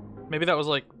 Maybe that was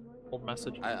like old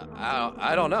message. I don't know.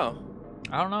 I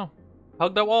don't know.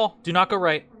 Hug that wall. Do not go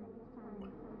right.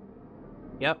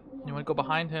 Yep. You want to go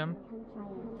behind him.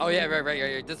 Oh yeah,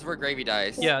 right. This is where Gravy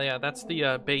dies. Yeah, that's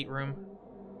the bait room.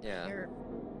 Yeah.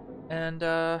 And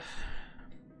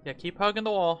yeah, keep hugging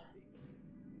the wall.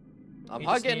 I'm You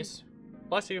just hugging. sneeze.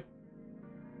 Bless you.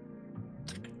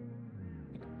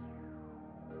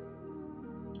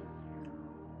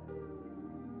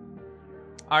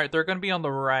 Alright, they're gonna be on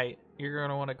the right. You're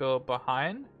gonna want to go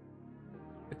behind.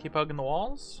 But keep hugging the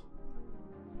walls.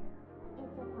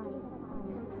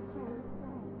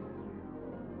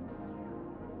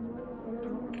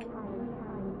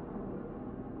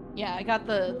 Yeah, I got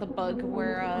the bug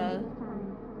where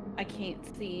I can't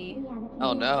see.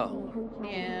 Oh no.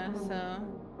 Yeah, so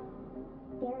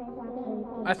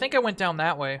I think I went down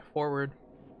that way, forward.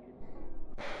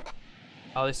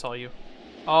 Oh, they saw you.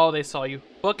 Oh, they saw you.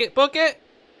 Book it, book it!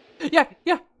 Yeah,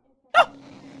 yeah! No!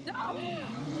 No!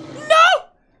 No!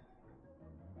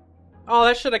 Oh,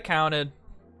 that should have counted.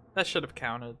 That should have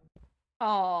counted.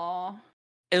 Aww.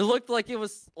 It looked like it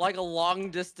was like a long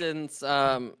distance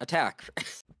attack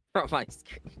from my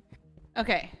screen.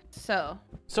 Okay, so.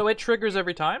 So it triggers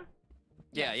every time?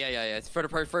 Yeah. It's for the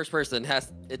first person.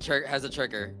 Has a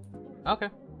trigger. Okay.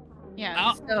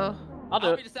 Yeah, so. I'll do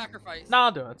I'll it. be the sacrifice. No,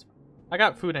 I'll do it. I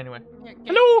got food anyway. Yeah,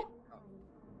 Hello!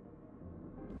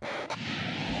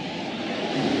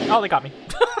 Oh, they got me.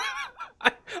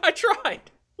 I tried.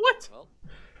 What? Well.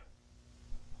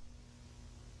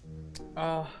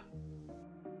 I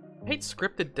hate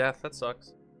scripted death. That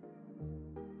sucks.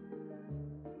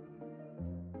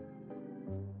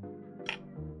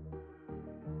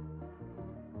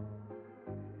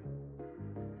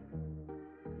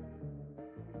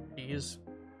 He's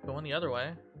going the other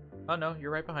way. Oh no,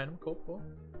 you're right behind him. Cool, cool.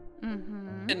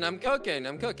 Mm-hmm. And I'm cooking.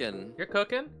 You're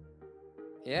cooking?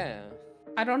 Yeah.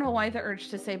 I don't know why the urge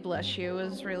to say bless you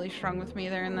is really strong with me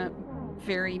there in that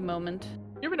very moment.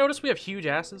 You ever notice we have huge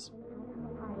asses?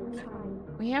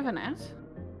 We have an ass?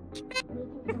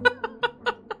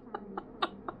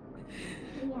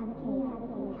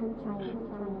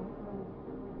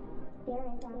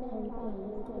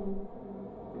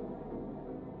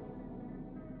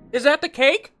 Is that the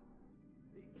cake?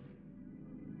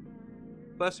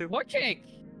 Bless you. What cake?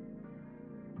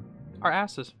 Our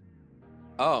asses.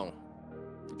 Oh.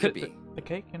 Could be. The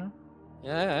cake, you know?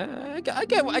 Yeah, I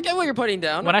get what you're putting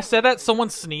down. When I said that, someone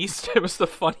sneezed. It was the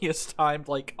funniest timed,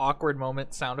 like, awkward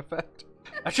moment sound effect.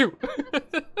 Achoo!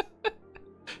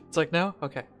 It's like, no?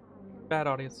 Okay. Bad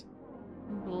audience.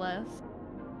 Bless.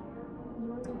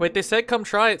 Wait, they said come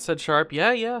try it, said Sharp.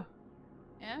 Yeah, yeah.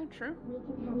 Yeah, true.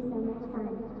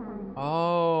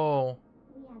 Oh.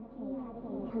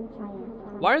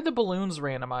 Why are the balloons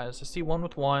randomized? I see one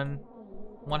with one.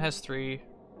 One has 3.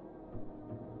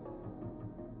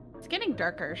 It's getting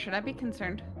darker. Should I be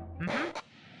concerned? Mm-hmm.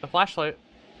 The flashlight.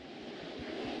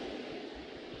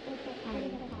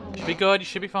 Should be good. You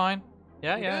should be fine.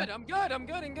 Yeah, yeah. I'm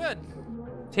good.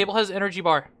 Table has energy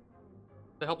bar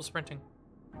to help with sprinting.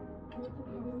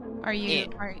 Are you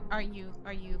Yeah. are you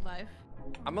live?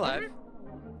 I'm alive.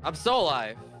 I'm so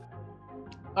alive.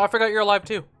 Oh, I forgot you're alive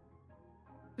too.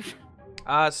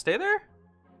 Stay there?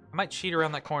 I might cheat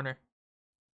around that corner.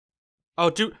 Oh,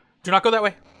 do not go that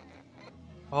way.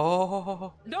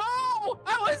 Oh. No!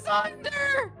 I was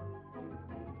under!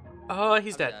 Oh,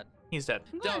 he's dead. dead. He's dead.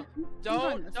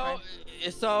 Don't.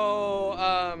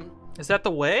 So, Is that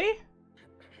the way?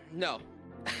 no.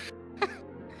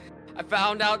 I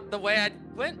found out the way I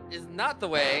went is not the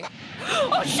way.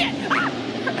 Oh shit! Scared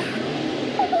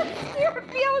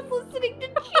me. I was listening to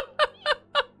you.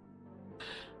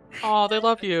 Oh, they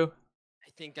love you. I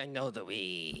think I know the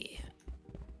way.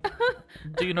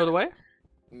 Do you know the way?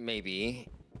 Maybe.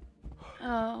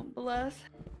 Oh, bless.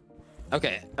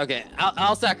 Okay.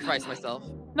 I'll sacrifice myself.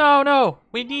 No,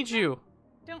 we need you.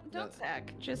 Don't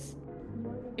sack. Just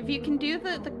if you can do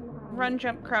the run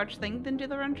jump crouch thing, then do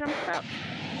the run jump crouch.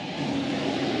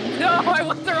 No, I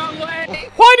went the wrong way.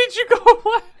 Why did you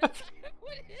go left?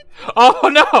 Oh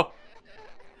no!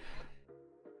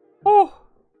 Oh,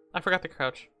 I forgot to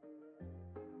crouch.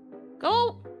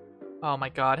 Go. Oh my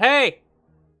god! Hey!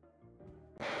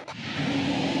 All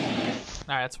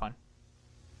right, that's fine.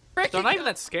 They're not even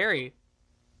that scary.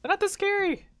 They're not that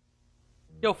scary.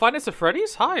 Yo, Five Nights at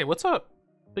Freddy's? Hi, what's up?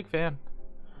 Big fan.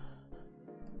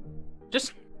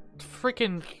 Just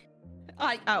freaking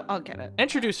I'll get it.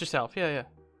 introduce yourself. Yeah, yeah.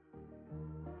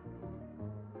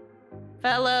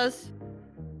 Fellas.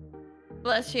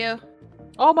 Bless you.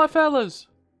 All my fellas.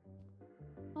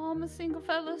 Oh, I'm a single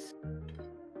fellas.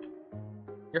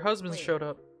 Your husband's Wait. showed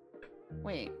up.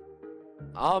 Wait.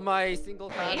 All my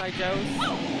single I Joes.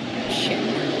 Shit.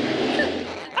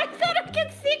 I thought I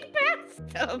could sneak past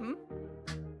them.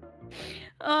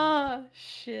 Oh,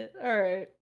 shit. Alright.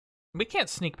 We can't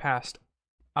sneak past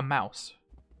a mouse.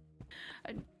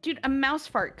 Dude, a mouse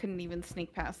fart couldn't even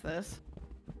sneak past this.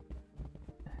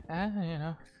 You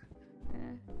know.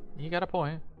 Eh. You got a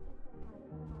point.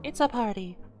 It's a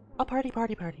party. A party.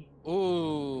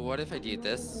 Ooh, what if I do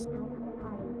this?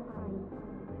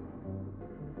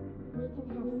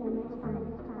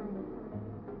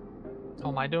 Oh,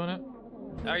 am I doing it?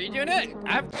 Are you doing it?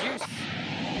 I have juice.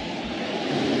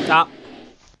 Stop.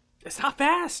 It's not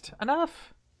fast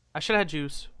enough. I should have had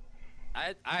juice.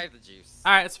 I have the juice.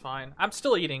 Alright, it's fine. I'm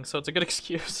still eating, so it's a good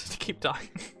excuse to keep dying.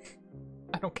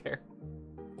 I don't care.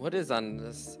 What is on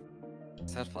this?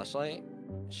 Is that a flashlight?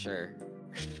 Sure.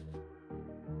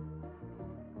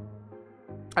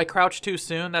 I crouched too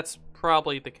soon. That's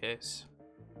probably the case.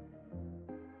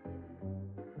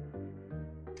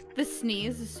 The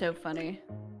sneeze is so funny.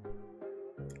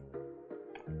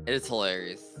 It is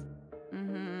hilarious.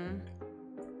 Mm-hmm.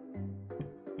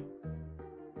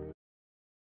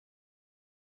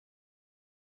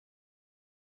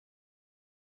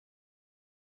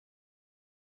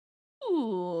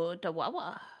 Ooh, the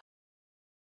wawa.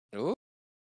 Ooh.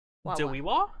 Do we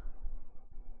wa?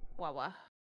 Wawa.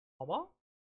 Wawa?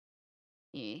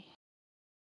 Yeah.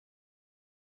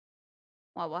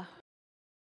 Wawa.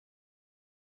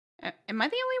 Am I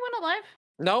the only one alive?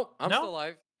 Nope, I'm No. still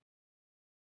alive.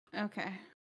 Okay.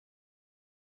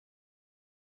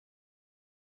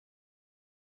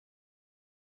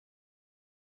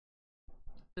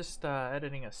 Just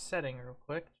editing a setting real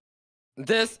quick.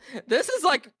 This is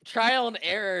like trial and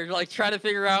error, like trying to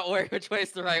figure out which way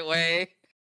is the right way.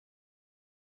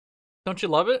 Don't you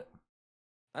love it?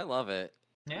 I love it.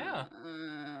 Yeah.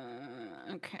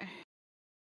 Okay.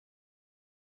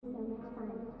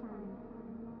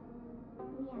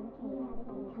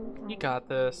 You got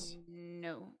this.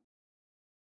 No.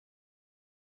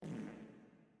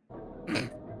 I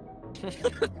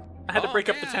had to break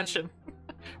up the tension.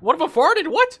 One of them farted?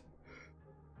 What?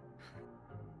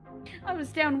 I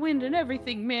was downwind and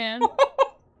everything, man.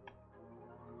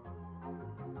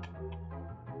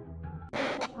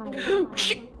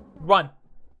 Run.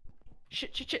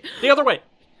 Shit. The other way.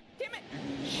 Damn it.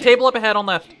 Table up ahead on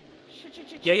left.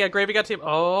 Shit. Yeah, Gravy got table.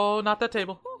 Oh, not that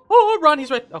table. Oh, run.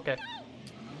 He's right. Okay.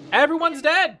 Everyone's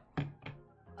dead.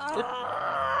 Not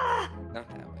that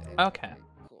way. Okay.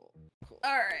 Cool.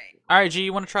 Alright. All right, G,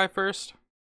 you want to try first?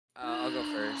 I'll go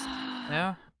first.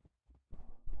 Yeah.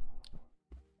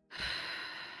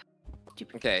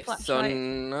 Okay, so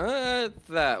not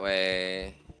that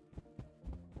way.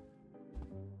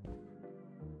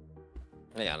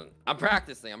 Hang on. I'm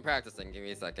practicing. Give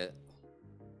me a second.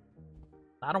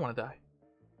 I don't want to die.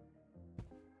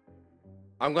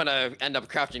 I'm gonna end up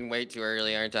crouching way too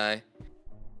early, aren't I?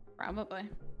 Probably.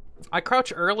 I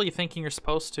crouch early thinking you're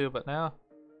supposed to, but no.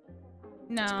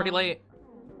 No. It's pretty late.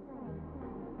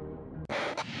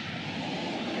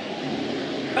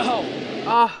 Oh!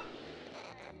 Ah.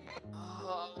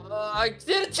 I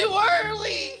did it too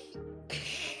early!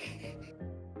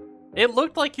 It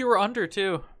looked like you were under,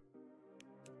 too.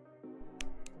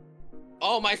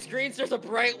 Oh, my screen's just a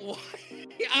bright white.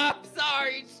 I'm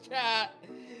sorry, chat.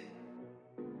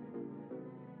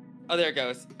 Oh, there it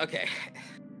goes. Okay.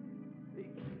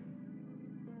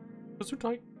 Was so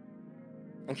tight.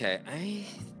 Okay, I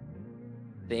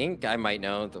think I might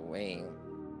know the way.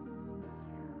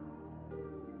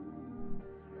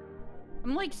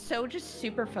 I'm like so just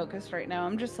super focused right now.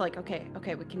 I'm just like, okay,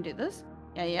 we can do this.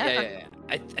 Yeah. Yeah.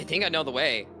 I think I know the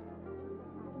way.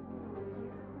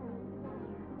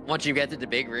 Once you get to the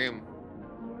big room.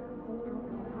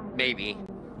 Maybe.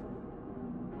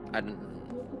 I don't...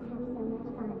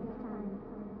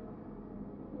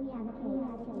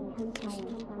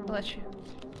 Bless you.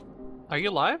 Are you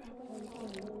alive?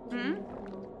 Hmm?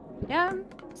 Yeah, I'm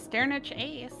staring at your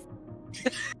ass.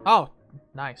 Oh,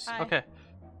 nice. Hi. Okay.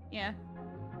 Yeah.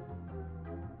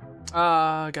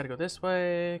 Gotta go this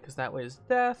way, because that way is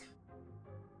death.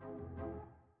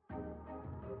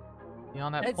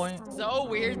 Beyond that point. It's so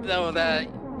weird, though, that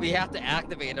we have to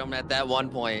activate them at that one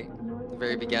point. The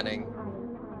very beginning.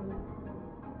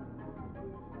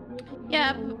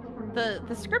 Yeah, the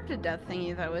scripted death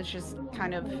thingy, though, is just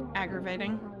kind of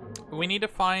aggravating. We need to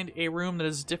find a room that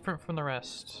is different from the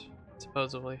rest,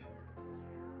 supposedly.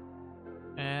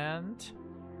 And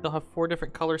they'll have 4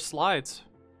 different color slides.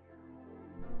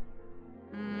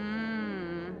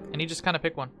 And you just kind of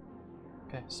pick one.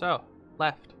 Okay, so,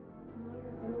 left.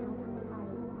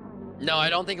 No, I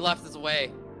don't think left is the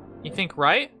way. You think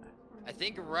right? I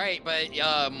think right, but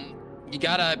you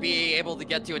gotta be able to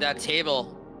get to that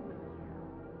table.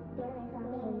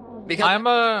 Because if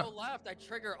I go left, I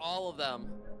trigger all of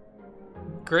them.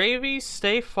 Gravy,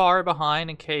 stay far behind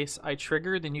in case I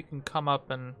trigger, then you can come up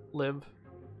and live.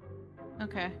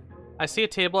 Okay. I see a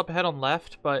table up ahead on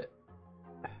left, but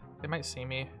they might see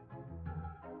me.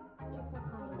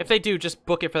 If they do, just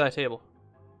book it for that table.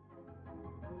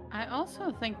 I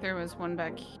also think there was one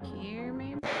back here,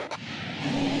 maybe?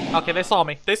 Okay, they saw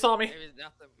me. They saw me.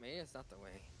 Maybe it's not the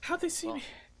way. How'd they see me?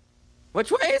 Which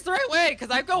way is the right way?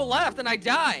 Because I go left and I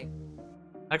die.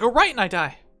 I go right and I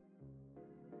die.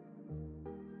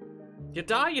 You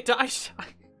die, you die.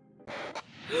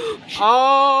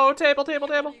 Oh, table. You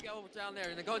go down there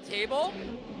and go table.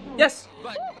 Yes.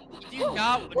 But you do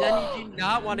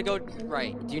not want to go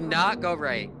right. Do not go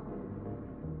right.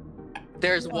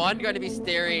 There's one going to be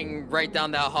staring right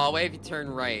down that hallway if you turn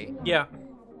right. Yeah.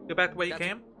 Go back the way you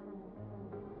came.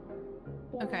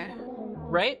 Okay.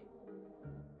 Right?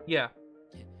 Yeah.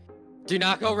 Do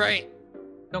not go right.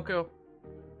 Don't go.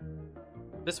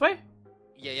 This way?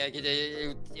 Yeah.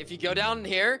 If you go down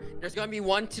here, there's going to be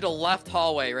one to the left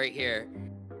hallway right here.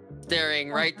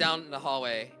 Staring right down the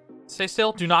hallway. Stay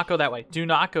still. Do not go that way. Do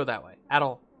not go that way at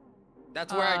all.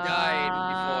 That's where I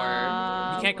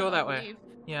died You can't go that way.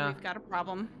 Yeah. We've got a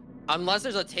problem. before. Unless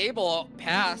there's a table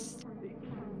past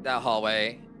that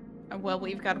hallway. Well,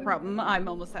 we've got a problem. I'm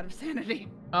almost out of sanity.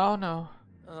 Oh no.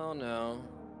 Oh no.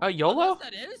 YOLO? Unless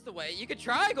that is the way. You could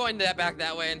try going back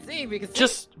that way and see because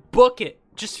Just book it.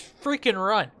 Just freaking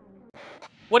run.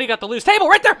 What do you got to lose? Table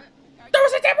right there! There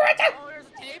was a table right there! Oh, there's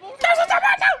a table? There's a table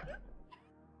right there!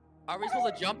 Are we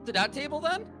supposed to jump to that table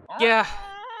then? Yeah.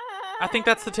 I think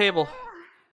that's the table.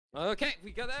 Okay,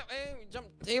 we go that way. We jump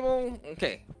table.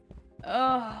 Okay.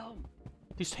 Oh.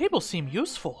 These tables seem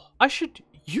useful. I should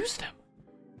use them.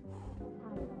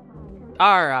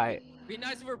 Alright. Be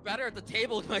nice if we're better at the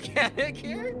table mechanic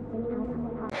here.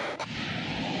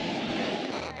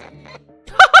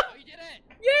 Oh, you did it!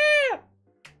 Yeah!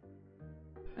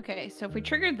 Okay, so if we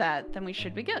triggered that, then we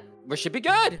should be good. We should be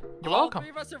good. You're All welcome. three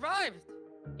of us survived.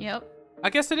 Yep. I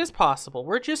guess it is possible.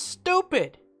 We're just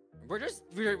stupid.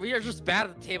 We are just bad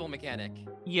at the table mechanic.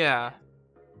 Yeah.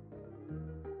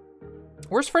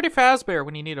 Where's Freddy Fazbear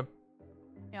when you need him?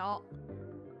 Y'all.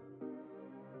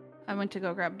 I went to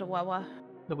go grab the Wawa.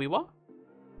 The Weewa?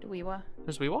 The Weewa.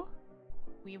 There's Weewa?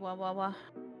 Weewa Wawa.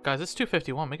 Guys, it's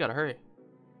 2:51. We gotta hurry.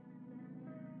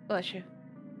 Bless you.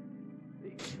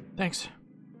 Thanks.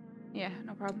 Yeah,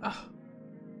 no problem. Ugh.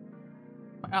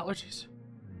 My allergies.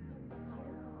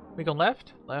 We go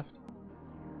left? Left.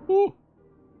 Ooh.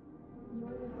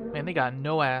 Man, they got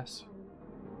no ass.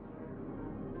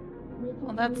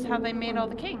 Well, that's how they made all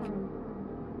the cake.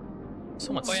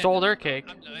 Someone Oh, yeah, stole their cake.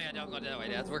 Yeah, don't go that way.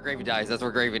 That's where gravy dies. That's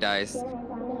where gravy dies.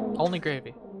 Only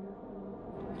gravy.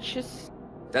 It's just...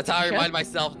 That's how I Sure. remind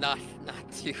myself not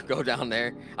to go down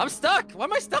there. I'm stuck. Why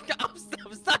am I stuck? I'm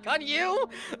stuck on you.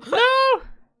 No!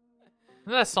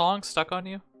 Isn't that song Stuck on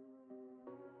You?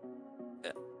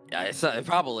 Yeah, it's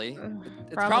probably.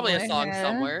 It's probably a song yeah.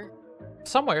 somewhere.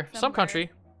 Somewhere. Some Somewhere.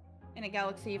 country. In a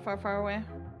galaxy far, far away.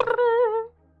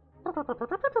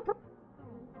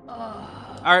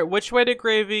 Alright, which way did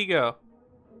gravy go?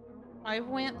 I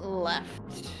went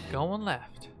left. Going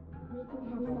left.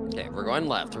 Okay, we're going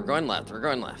left. We're going left. We're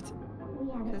going left.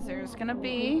 Because there's gonna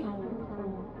be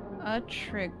a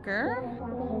trigger.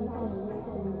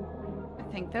 I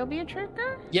think there'll be a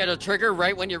trigger. Yeah, the trigger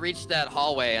right when you reach that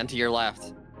hallway and to your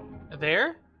left.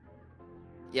 There?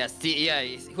 Yeah, see, yeah,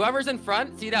 whoever's in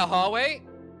front, see that hallway?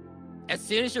 As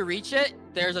soon as you reach it,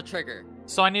 there's a trigger.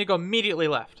 So I need to go immediately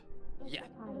left. Yeah.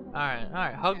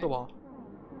 Alright, hug the wall.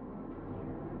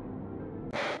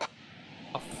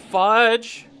 A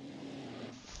fudge!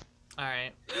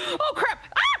 Alright. Oh crap!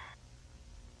 Ah!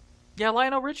 Yeah,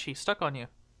 Lionel Richie, stuck on you.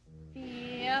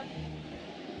 Yep.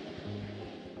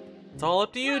 It's all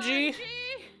up to you, G.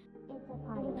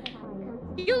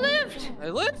 You lived! I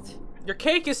lived. Your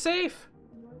cake is safe.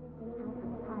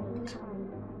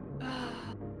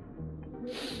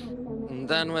 And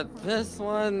then with this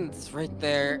one, it's right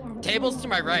there. Table's to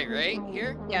my right, right?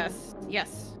 Here? Yes,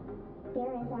 yes.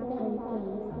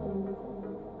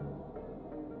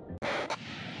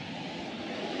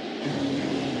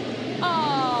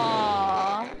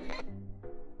 Aww.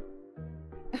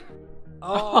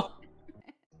 Oh.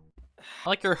 I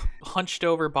like your hunched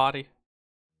over body.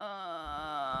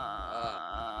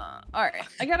 Alright,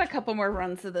 I got a couple more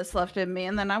runs of this left in me,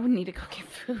 and then I would need to go get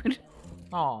food.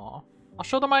 Aw. I'll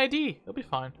show them my ID. It'll be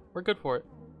fine. We're good for it.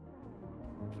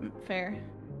 Fair.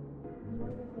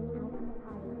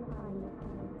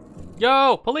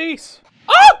 Yo, police!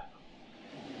 Oh!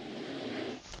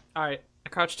 Alright, I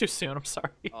crouched too soon. I'm sorry.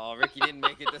 Oh, Ricky didn't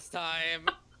make it this time.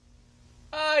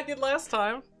 I did last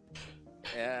time.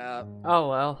 Yeah. Oh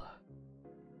well.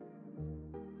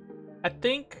 I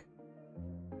think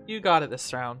you got it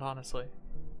this round, honestly.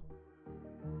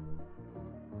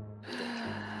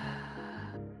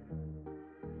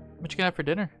 What you gonna have for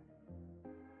dinner?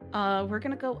 We're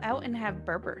gonna go out and have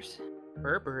burgers.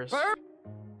 Burgers. Burp.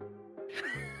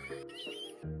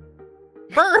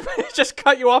 Burb! Just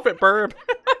cut you off at burb.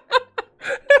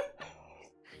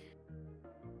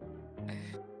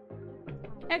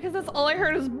 Yeah, because that's all I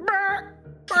heard is burp.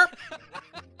 Burp.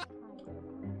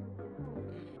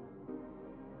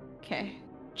 Okay.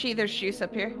 Gee, there's juice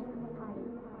up here.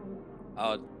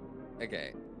 Oh,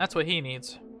 okay. That's what he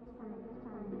needs.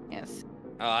 Yes.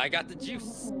 Oh, I got the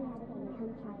juice.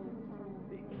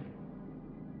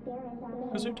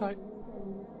 Gesundheit.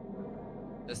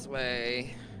 This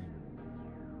way.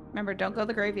 Remember, don't go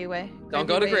the gravy way. Don't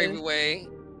go to Gravy Way.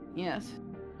 Yes.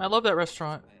 I love that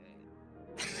restaurant.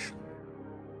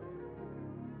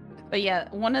 But yeah,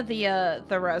 one of the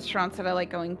restaurants that I like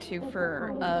going to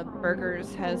for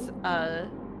burgers has a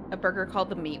burger called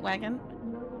the Meat Wagon,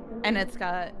 and it's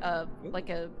got like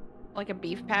a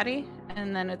beef patty,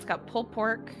 and then it's got pulled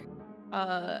pork,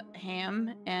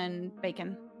 ham, and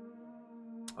bacon.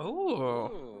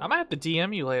 Oh, I might have to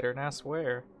DM you later and ask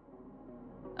where.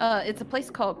 It's a place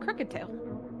called Crooked Tail.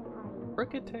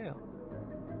 Crooked Tail.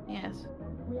 Yes.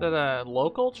 Is that a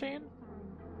local chain?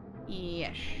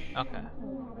 Yes. Okay.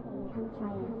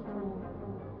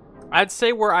 I'd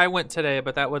say where I went today,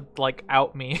 but that would like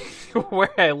out me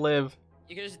where I live.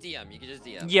 You can just DM. You can just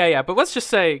DM. Yeah, but let's just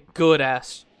say good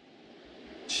ass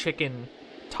chicken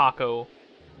taco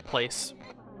place.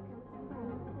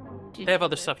 They have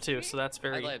other stuff too, so that's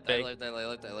very big.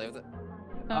 I lived.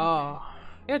 Oh,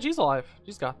 yeah, G's alive.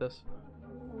 G's got this.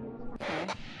 Okay.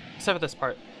 Except for this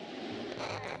part.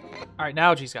 All right,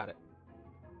 now G's got it.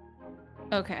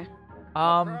 Okay.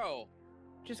 Bro.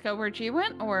 Just go where G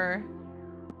went, or?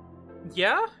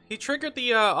 Yeah, he triggered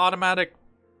the automatic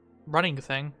running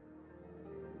thing.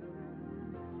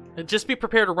 Just be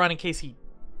prepared to run in case he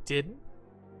didn't.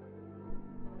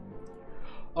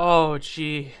 Oh,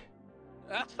 gee.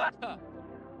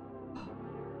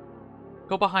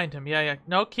 Go behind him. Yeah.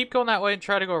 No, keep going that way and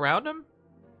try to go around him.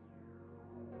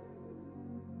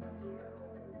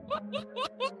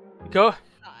 Go.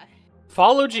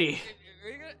 Follow G.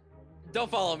 Don't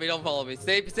follow me. Don't follow me.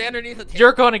 Stay underneath the table.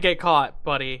 You're gonna get caught,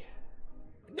 buddy.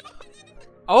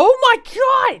 Oh my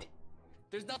god!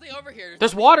 There's nothing over here.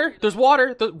 There's water. There's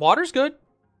water. The water's good.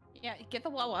 Yeah, get the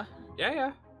Wawa.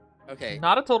 Yeah. Okay.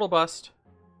 Not a total bust.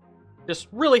 Just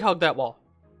really hug that wall.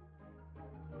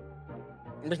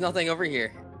 There's nothing over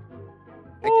here.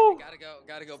 I Ooh.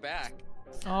 gotta go back.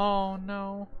 Oh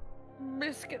no.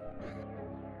 Biscuit.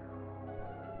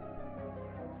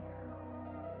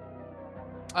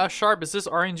 Sharp, is this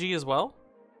RNG as well?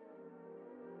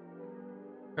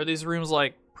 Are these rooms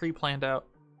like pre-planned out?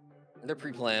 They're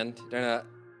pre-planned. They're not.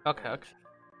 Okay.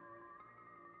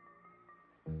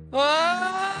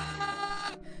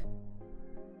 Ah!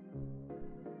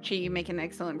 Gee, you make an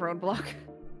excellent roadblock.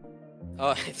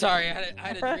 Oh, sorry. I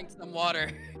had to drink some water.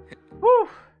 Whew.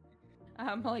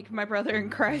 I'm like, my brother in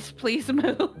Christ, please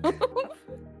move.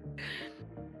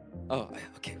 Oh,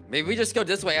 okay. Maybe we just go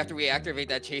this way after we activate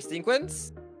that chase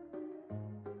sequence.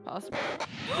 Possible.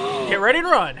 Get ready to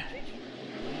run.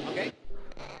 Okay.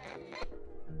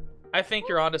 I think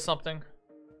you're onto something.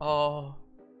 Oh.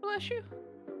 Bless you.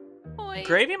 Boy.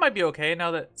 Gravy might be okay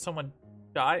now that someone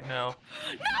died. No.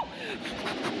 No!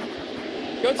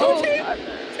 Go to team!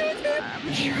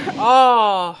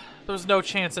 Oh, there's no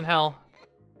chance in hell.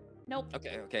 Nope.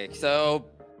 Okay. So.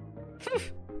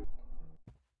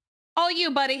 All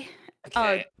you, buddy.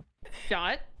 Okay.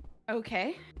 Shot.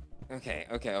 Okay. Okay.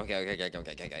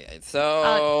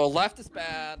 So left is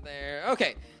bad there.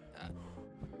 Okay.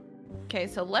 Okay,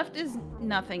 so left is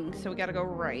nothing, so we gotta go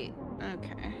right.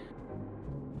 Okay.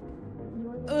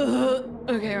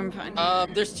 Okay, I'm fine.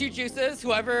 There's two juices.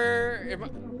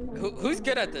 Who's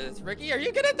good at this? Ricky, are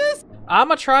you good at this? I'm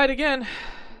gonna try it again.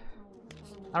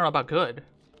 I don't know about good.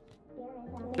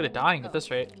 Good at dying at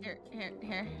this rate. Here.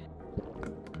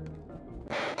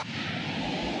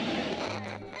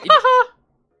 Haha!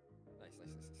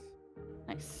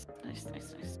 Nice.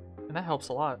 And that helps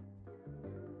a lot.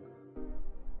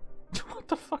 What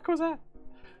the fuck was that?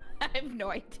 I have no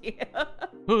idea.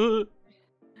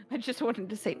 I just wanted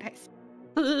to say nice.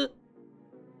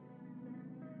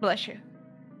 Bless you.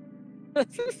 I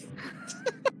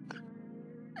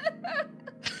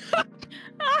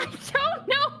don't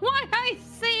know why I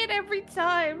say it every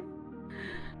time.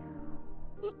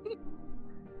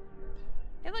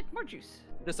 Hey, look, more juice.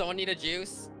 Does someone need a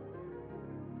juice?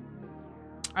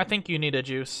 I think you need a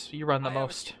juice. You run the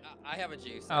most. I have a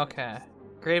juice. Okay.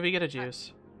 Gravy, get a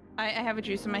juice. I have a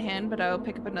juice in my hand, but I will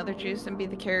pick up another juice and be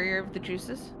the carrier of the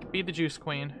juices. Be the juice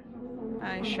queen.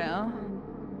 I shall.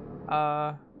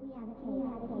 I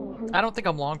don't think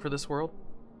I'm long for this world.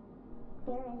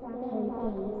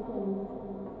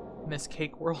 In this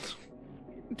cake world.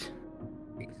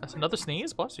 That's another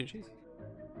sneeze? Bless you, jeez.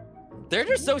 They're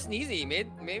just so sneezy.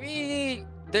 Maybe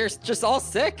they're just all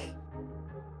sick.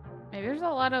 Maybe there's a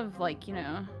lot of, like, you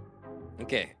know...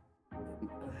 Okay.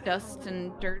 Dust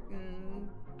and dirt and...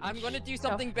 I'm gonna do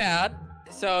something bad,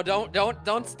 so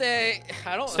don't stay.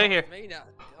 I don't stay here. Maybe not.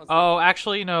 Oh,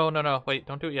 actually, no. Wait,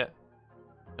 don't do it yet.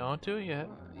 Don't do it yet.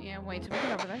 Yeah, wait till we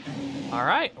get over there. All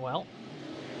right, well.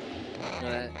 No,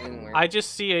 that didn't work. I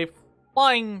just see a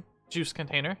flying juice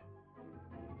container.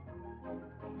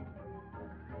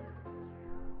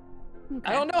 Okay.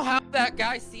 I don't know how that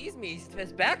guy sees me.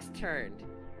 His back's turned.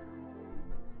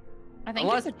 I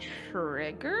think it's a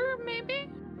trigger, maybe.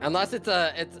 Unless it's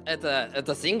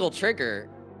a single trigger,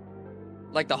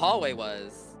 like the hallway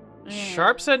was.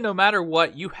 Sharp said no matter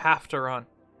what, you have to run.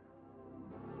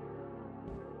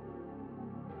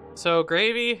 So,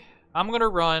 Gravy, I'm gonna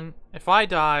run. If I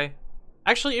die...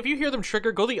 Actually, if you hear them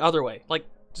trigger, go the other way. Like,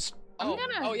 just...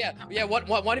 Oh yeah.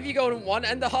 One of you go to one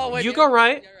end of the hallway. You go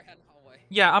right.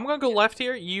 Yeah, I'm gonna go left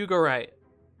here. You go right.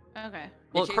 Okay.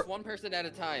 You chase one person at a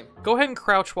time. Go ahead and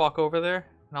crouch walk over there,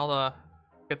 and I'll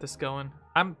get this going.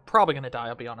 I'm probably gonna die,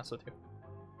 I'll be honest with you.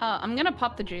 I'm gonna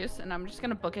pop the juice, and I'm just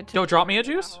gonna book it to... Yo, drop me a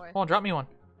juice? Hold on, drop me one.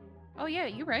 Oh yeah,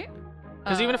 you're right.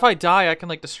 Because even if I die, I can,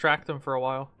 like, distract them for a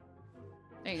while.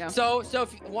 There you go. So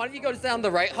if one of you goes down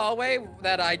the right hallway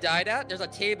that I died at, there's a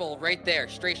table right there,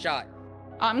 straight shot.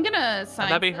 I'm gonna sign...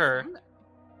 That'd be her.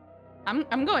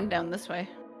 I'm going down this way.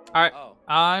 Alright, Oh.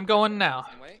 I'm going now.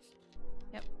 Same way?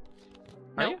 Yep.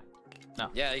 Are Nope. you? No.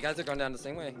 Yeah, you guys are going down the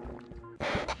same way.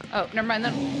 Oh, never mind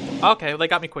then. Okay, well, they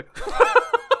got me quick.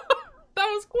 That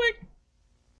was quick.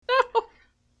 No.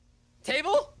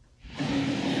 Table?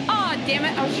 Oh, damn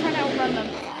it. I was trying to outrun them.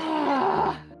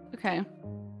 Ah. Okay.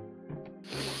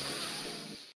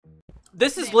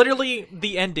 This is literally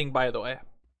the ending, by the way.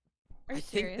 Are you I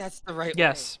serious? think that's the right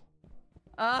Yes.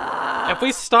 Ah. If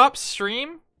we stop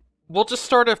stream, we'll just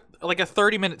start a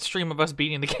 30-minute stream of us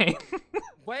beating the game.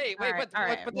 Wait,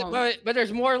 Alright, but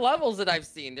there's more levels that I've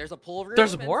seen. There's a pool room.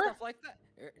 There's and more? Stuff like that.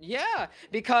 Yeah,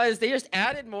 because they just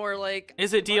added more like.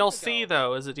 Is it months DLC ago.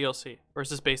 though? Is it DLC or is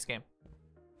this base game?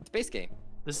 Space game.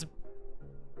 This is.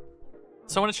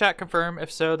 Someone in chat confirm.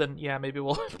 If so, then yeah, maybe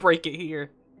we'll break it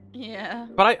here. Yeah.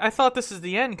 But I thought this is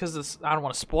the end because this. I don't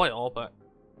want to spoil, but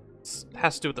it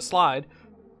has to do with the slide.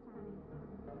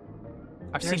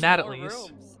 I've seen that at more least.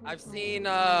 rooms. I've seen.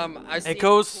 I've seen It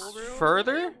goes pool rooms.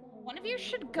 further. One of you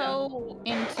should go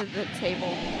into the table.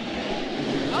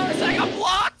 Oh, it's like a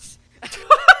blocked.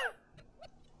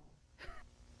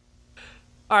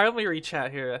 Alright, let me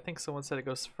re-chat here. I think someone said it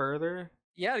goes further.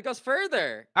 Yeah, it goes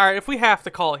further. Alright, if we have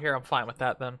to call it here, I'm fine with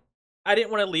that then. I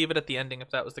didn't want to leave it at the ending if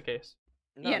that was the case.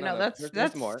 Yeah, no, there's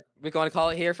that's more. We going to call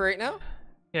it here for right now?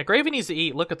 Yeah, Gravy needs to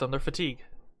eat. Look at them. They're fatigued.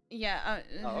 Yeah.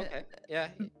 Oh, okay. Yeah,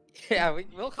 yeah.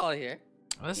 We'll call it here.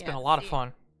 Well, this has Yeah, been a lot of see.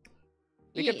 fun.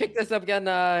 We can pick this up again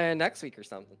next week or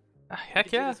something. Heck We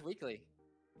could do yeah. this weekly.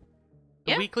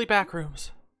 The Yeah. weekly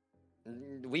backrooms.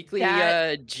 Weekly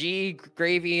That- G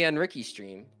Gravy and Ricky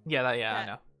stream. Yeah, I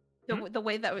Yeah. know. The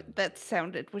way that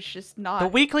sounded was just not. The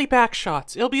weekly back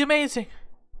shots. It'll be amazing.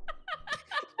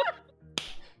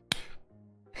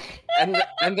 and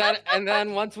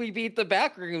then once we beat the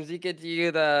backrooms, you could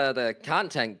do the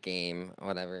content game,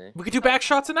 whatever, We could do back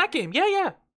shots in that game.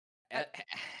 Yeah, yeah.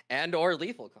 and or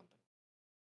Lethal Company.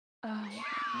 Oh,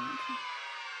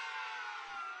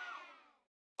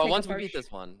 But Take once up we our beat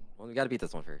this one, we got to beat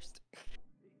this one first.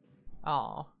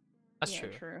 Oh, that's yeah,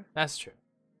 true. True. That's true.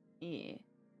 Yeah.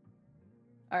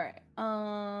 All right.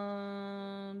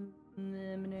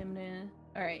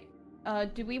 All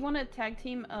right. Do we want to tag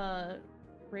team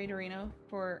Raiderino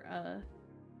for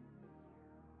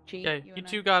G? Yeah, you and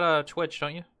two I? got a Twitch,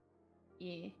 don't you?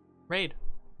 Yeah. Raid.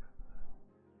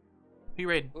 Who you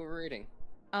raiding? Who we're reading?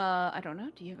 I don't know.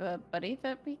 Do you have a buddy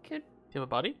that we could Do you have a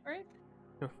buddy? raid?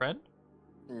 You have a friend?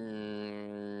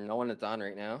 No one that's on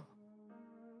right now.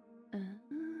 Oh.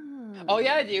 Oh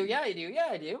yeah, I do. Yeah, I do. Yeah,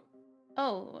 I do.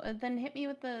 Oh, then hit me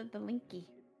with the linky.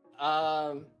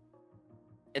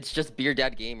 It's just Beer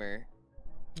Dad Gamer.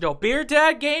 Yo, Beer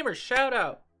Dad Gamer, shout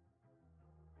out.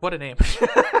 What a name.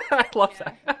 I love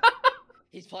Yeah. that.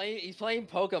 He's playing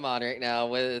Pokemon right now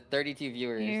with 32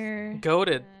 viewers. Here.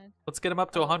 Goated. Let's get him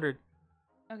up to 100.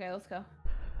 Okay, let's go.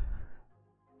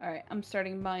 All right, I'm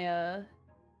starting my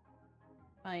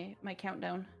my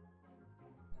countdown.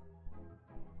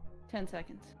 10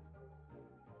 seconds.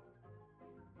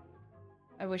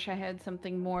 I wish I had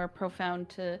something more profound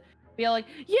to be like,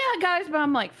 yeah, guys, but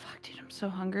I'm like, fuck, dude, I'm so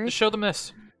hungry. Just show them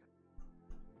this.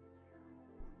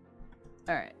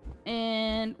 All right,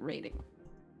 and rating.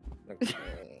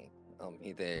 Okay, I'll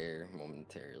be there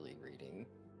momentarily reading.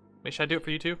 Wait, should I do it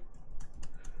for you too?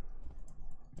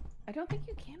 I don't think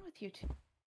you can with YouTube.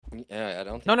 Yeah, I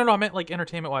don't. No, I meant like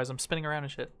entertainment-wise. I'm spinning around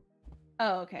and shit.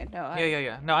 Oh, okay, no.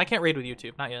 Yeah. No, I can't raid with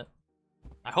YouTube. Not yet.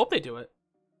 I hope they do it.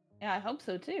 Yeah, I hope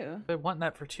so too. I've been wanting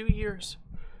that for 2 years.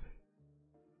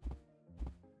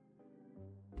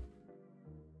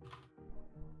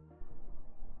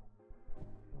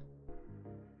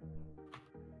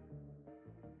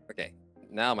 Okay,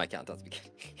 now my countdown's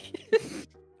beginning.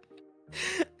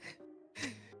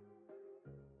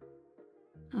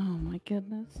 Oh my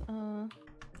goodness.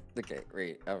 Okay,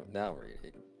 read. Oh, now I'm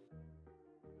reading.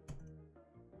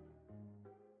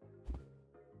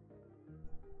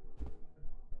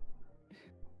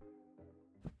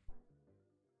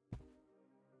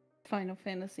 Final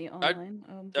Fantasy Online.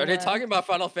 Are they talking about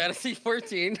Final Fantasy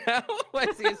 14 now?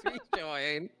 I see his speech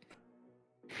join.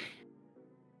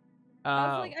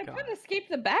 I was like, I could escape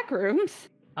the back rooms.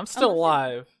 I'm still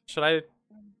alive. Should I?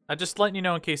 I just letting you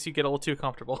know in case you get a little too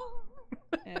comfortable.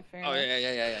 Yeah, fair Oh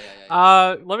enough.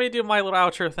 yeah. Let me do my little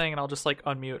outro thing, and I'll just like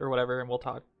unmute or whatever, and we'll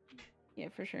talk. Yeah,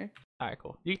 for sure. All right,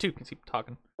 cool. You two can keep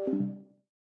talking.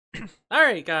 All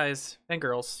right, guys and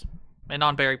girls, and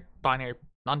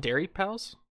non-dairy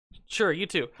pals. Sure, you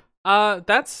too.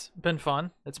 That's been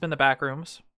fun. It's been the back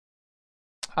rooms.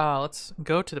 Let's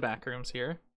go to the back rooms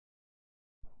here.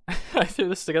 I threw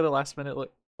this together last minute.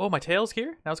 Look, oh, my tail's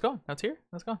here. Now it's gone. Now it's here.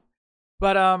 Now it's gone.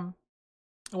 But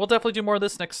we'll definitely do more of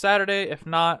this next Saturday. If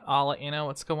not, I'll let you know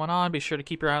what's going on. Be sure to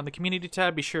keep your eye on the community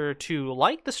tab. Be sure to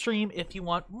like the stream if you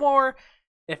want more.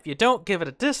 If you don't, give it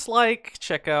a dislike.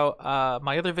 Check out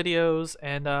my other videos.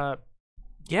 And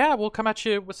yeah, we'll come at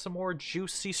you with some more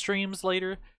juicy streams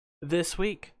later this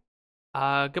week.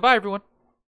 Goodbye, everyone.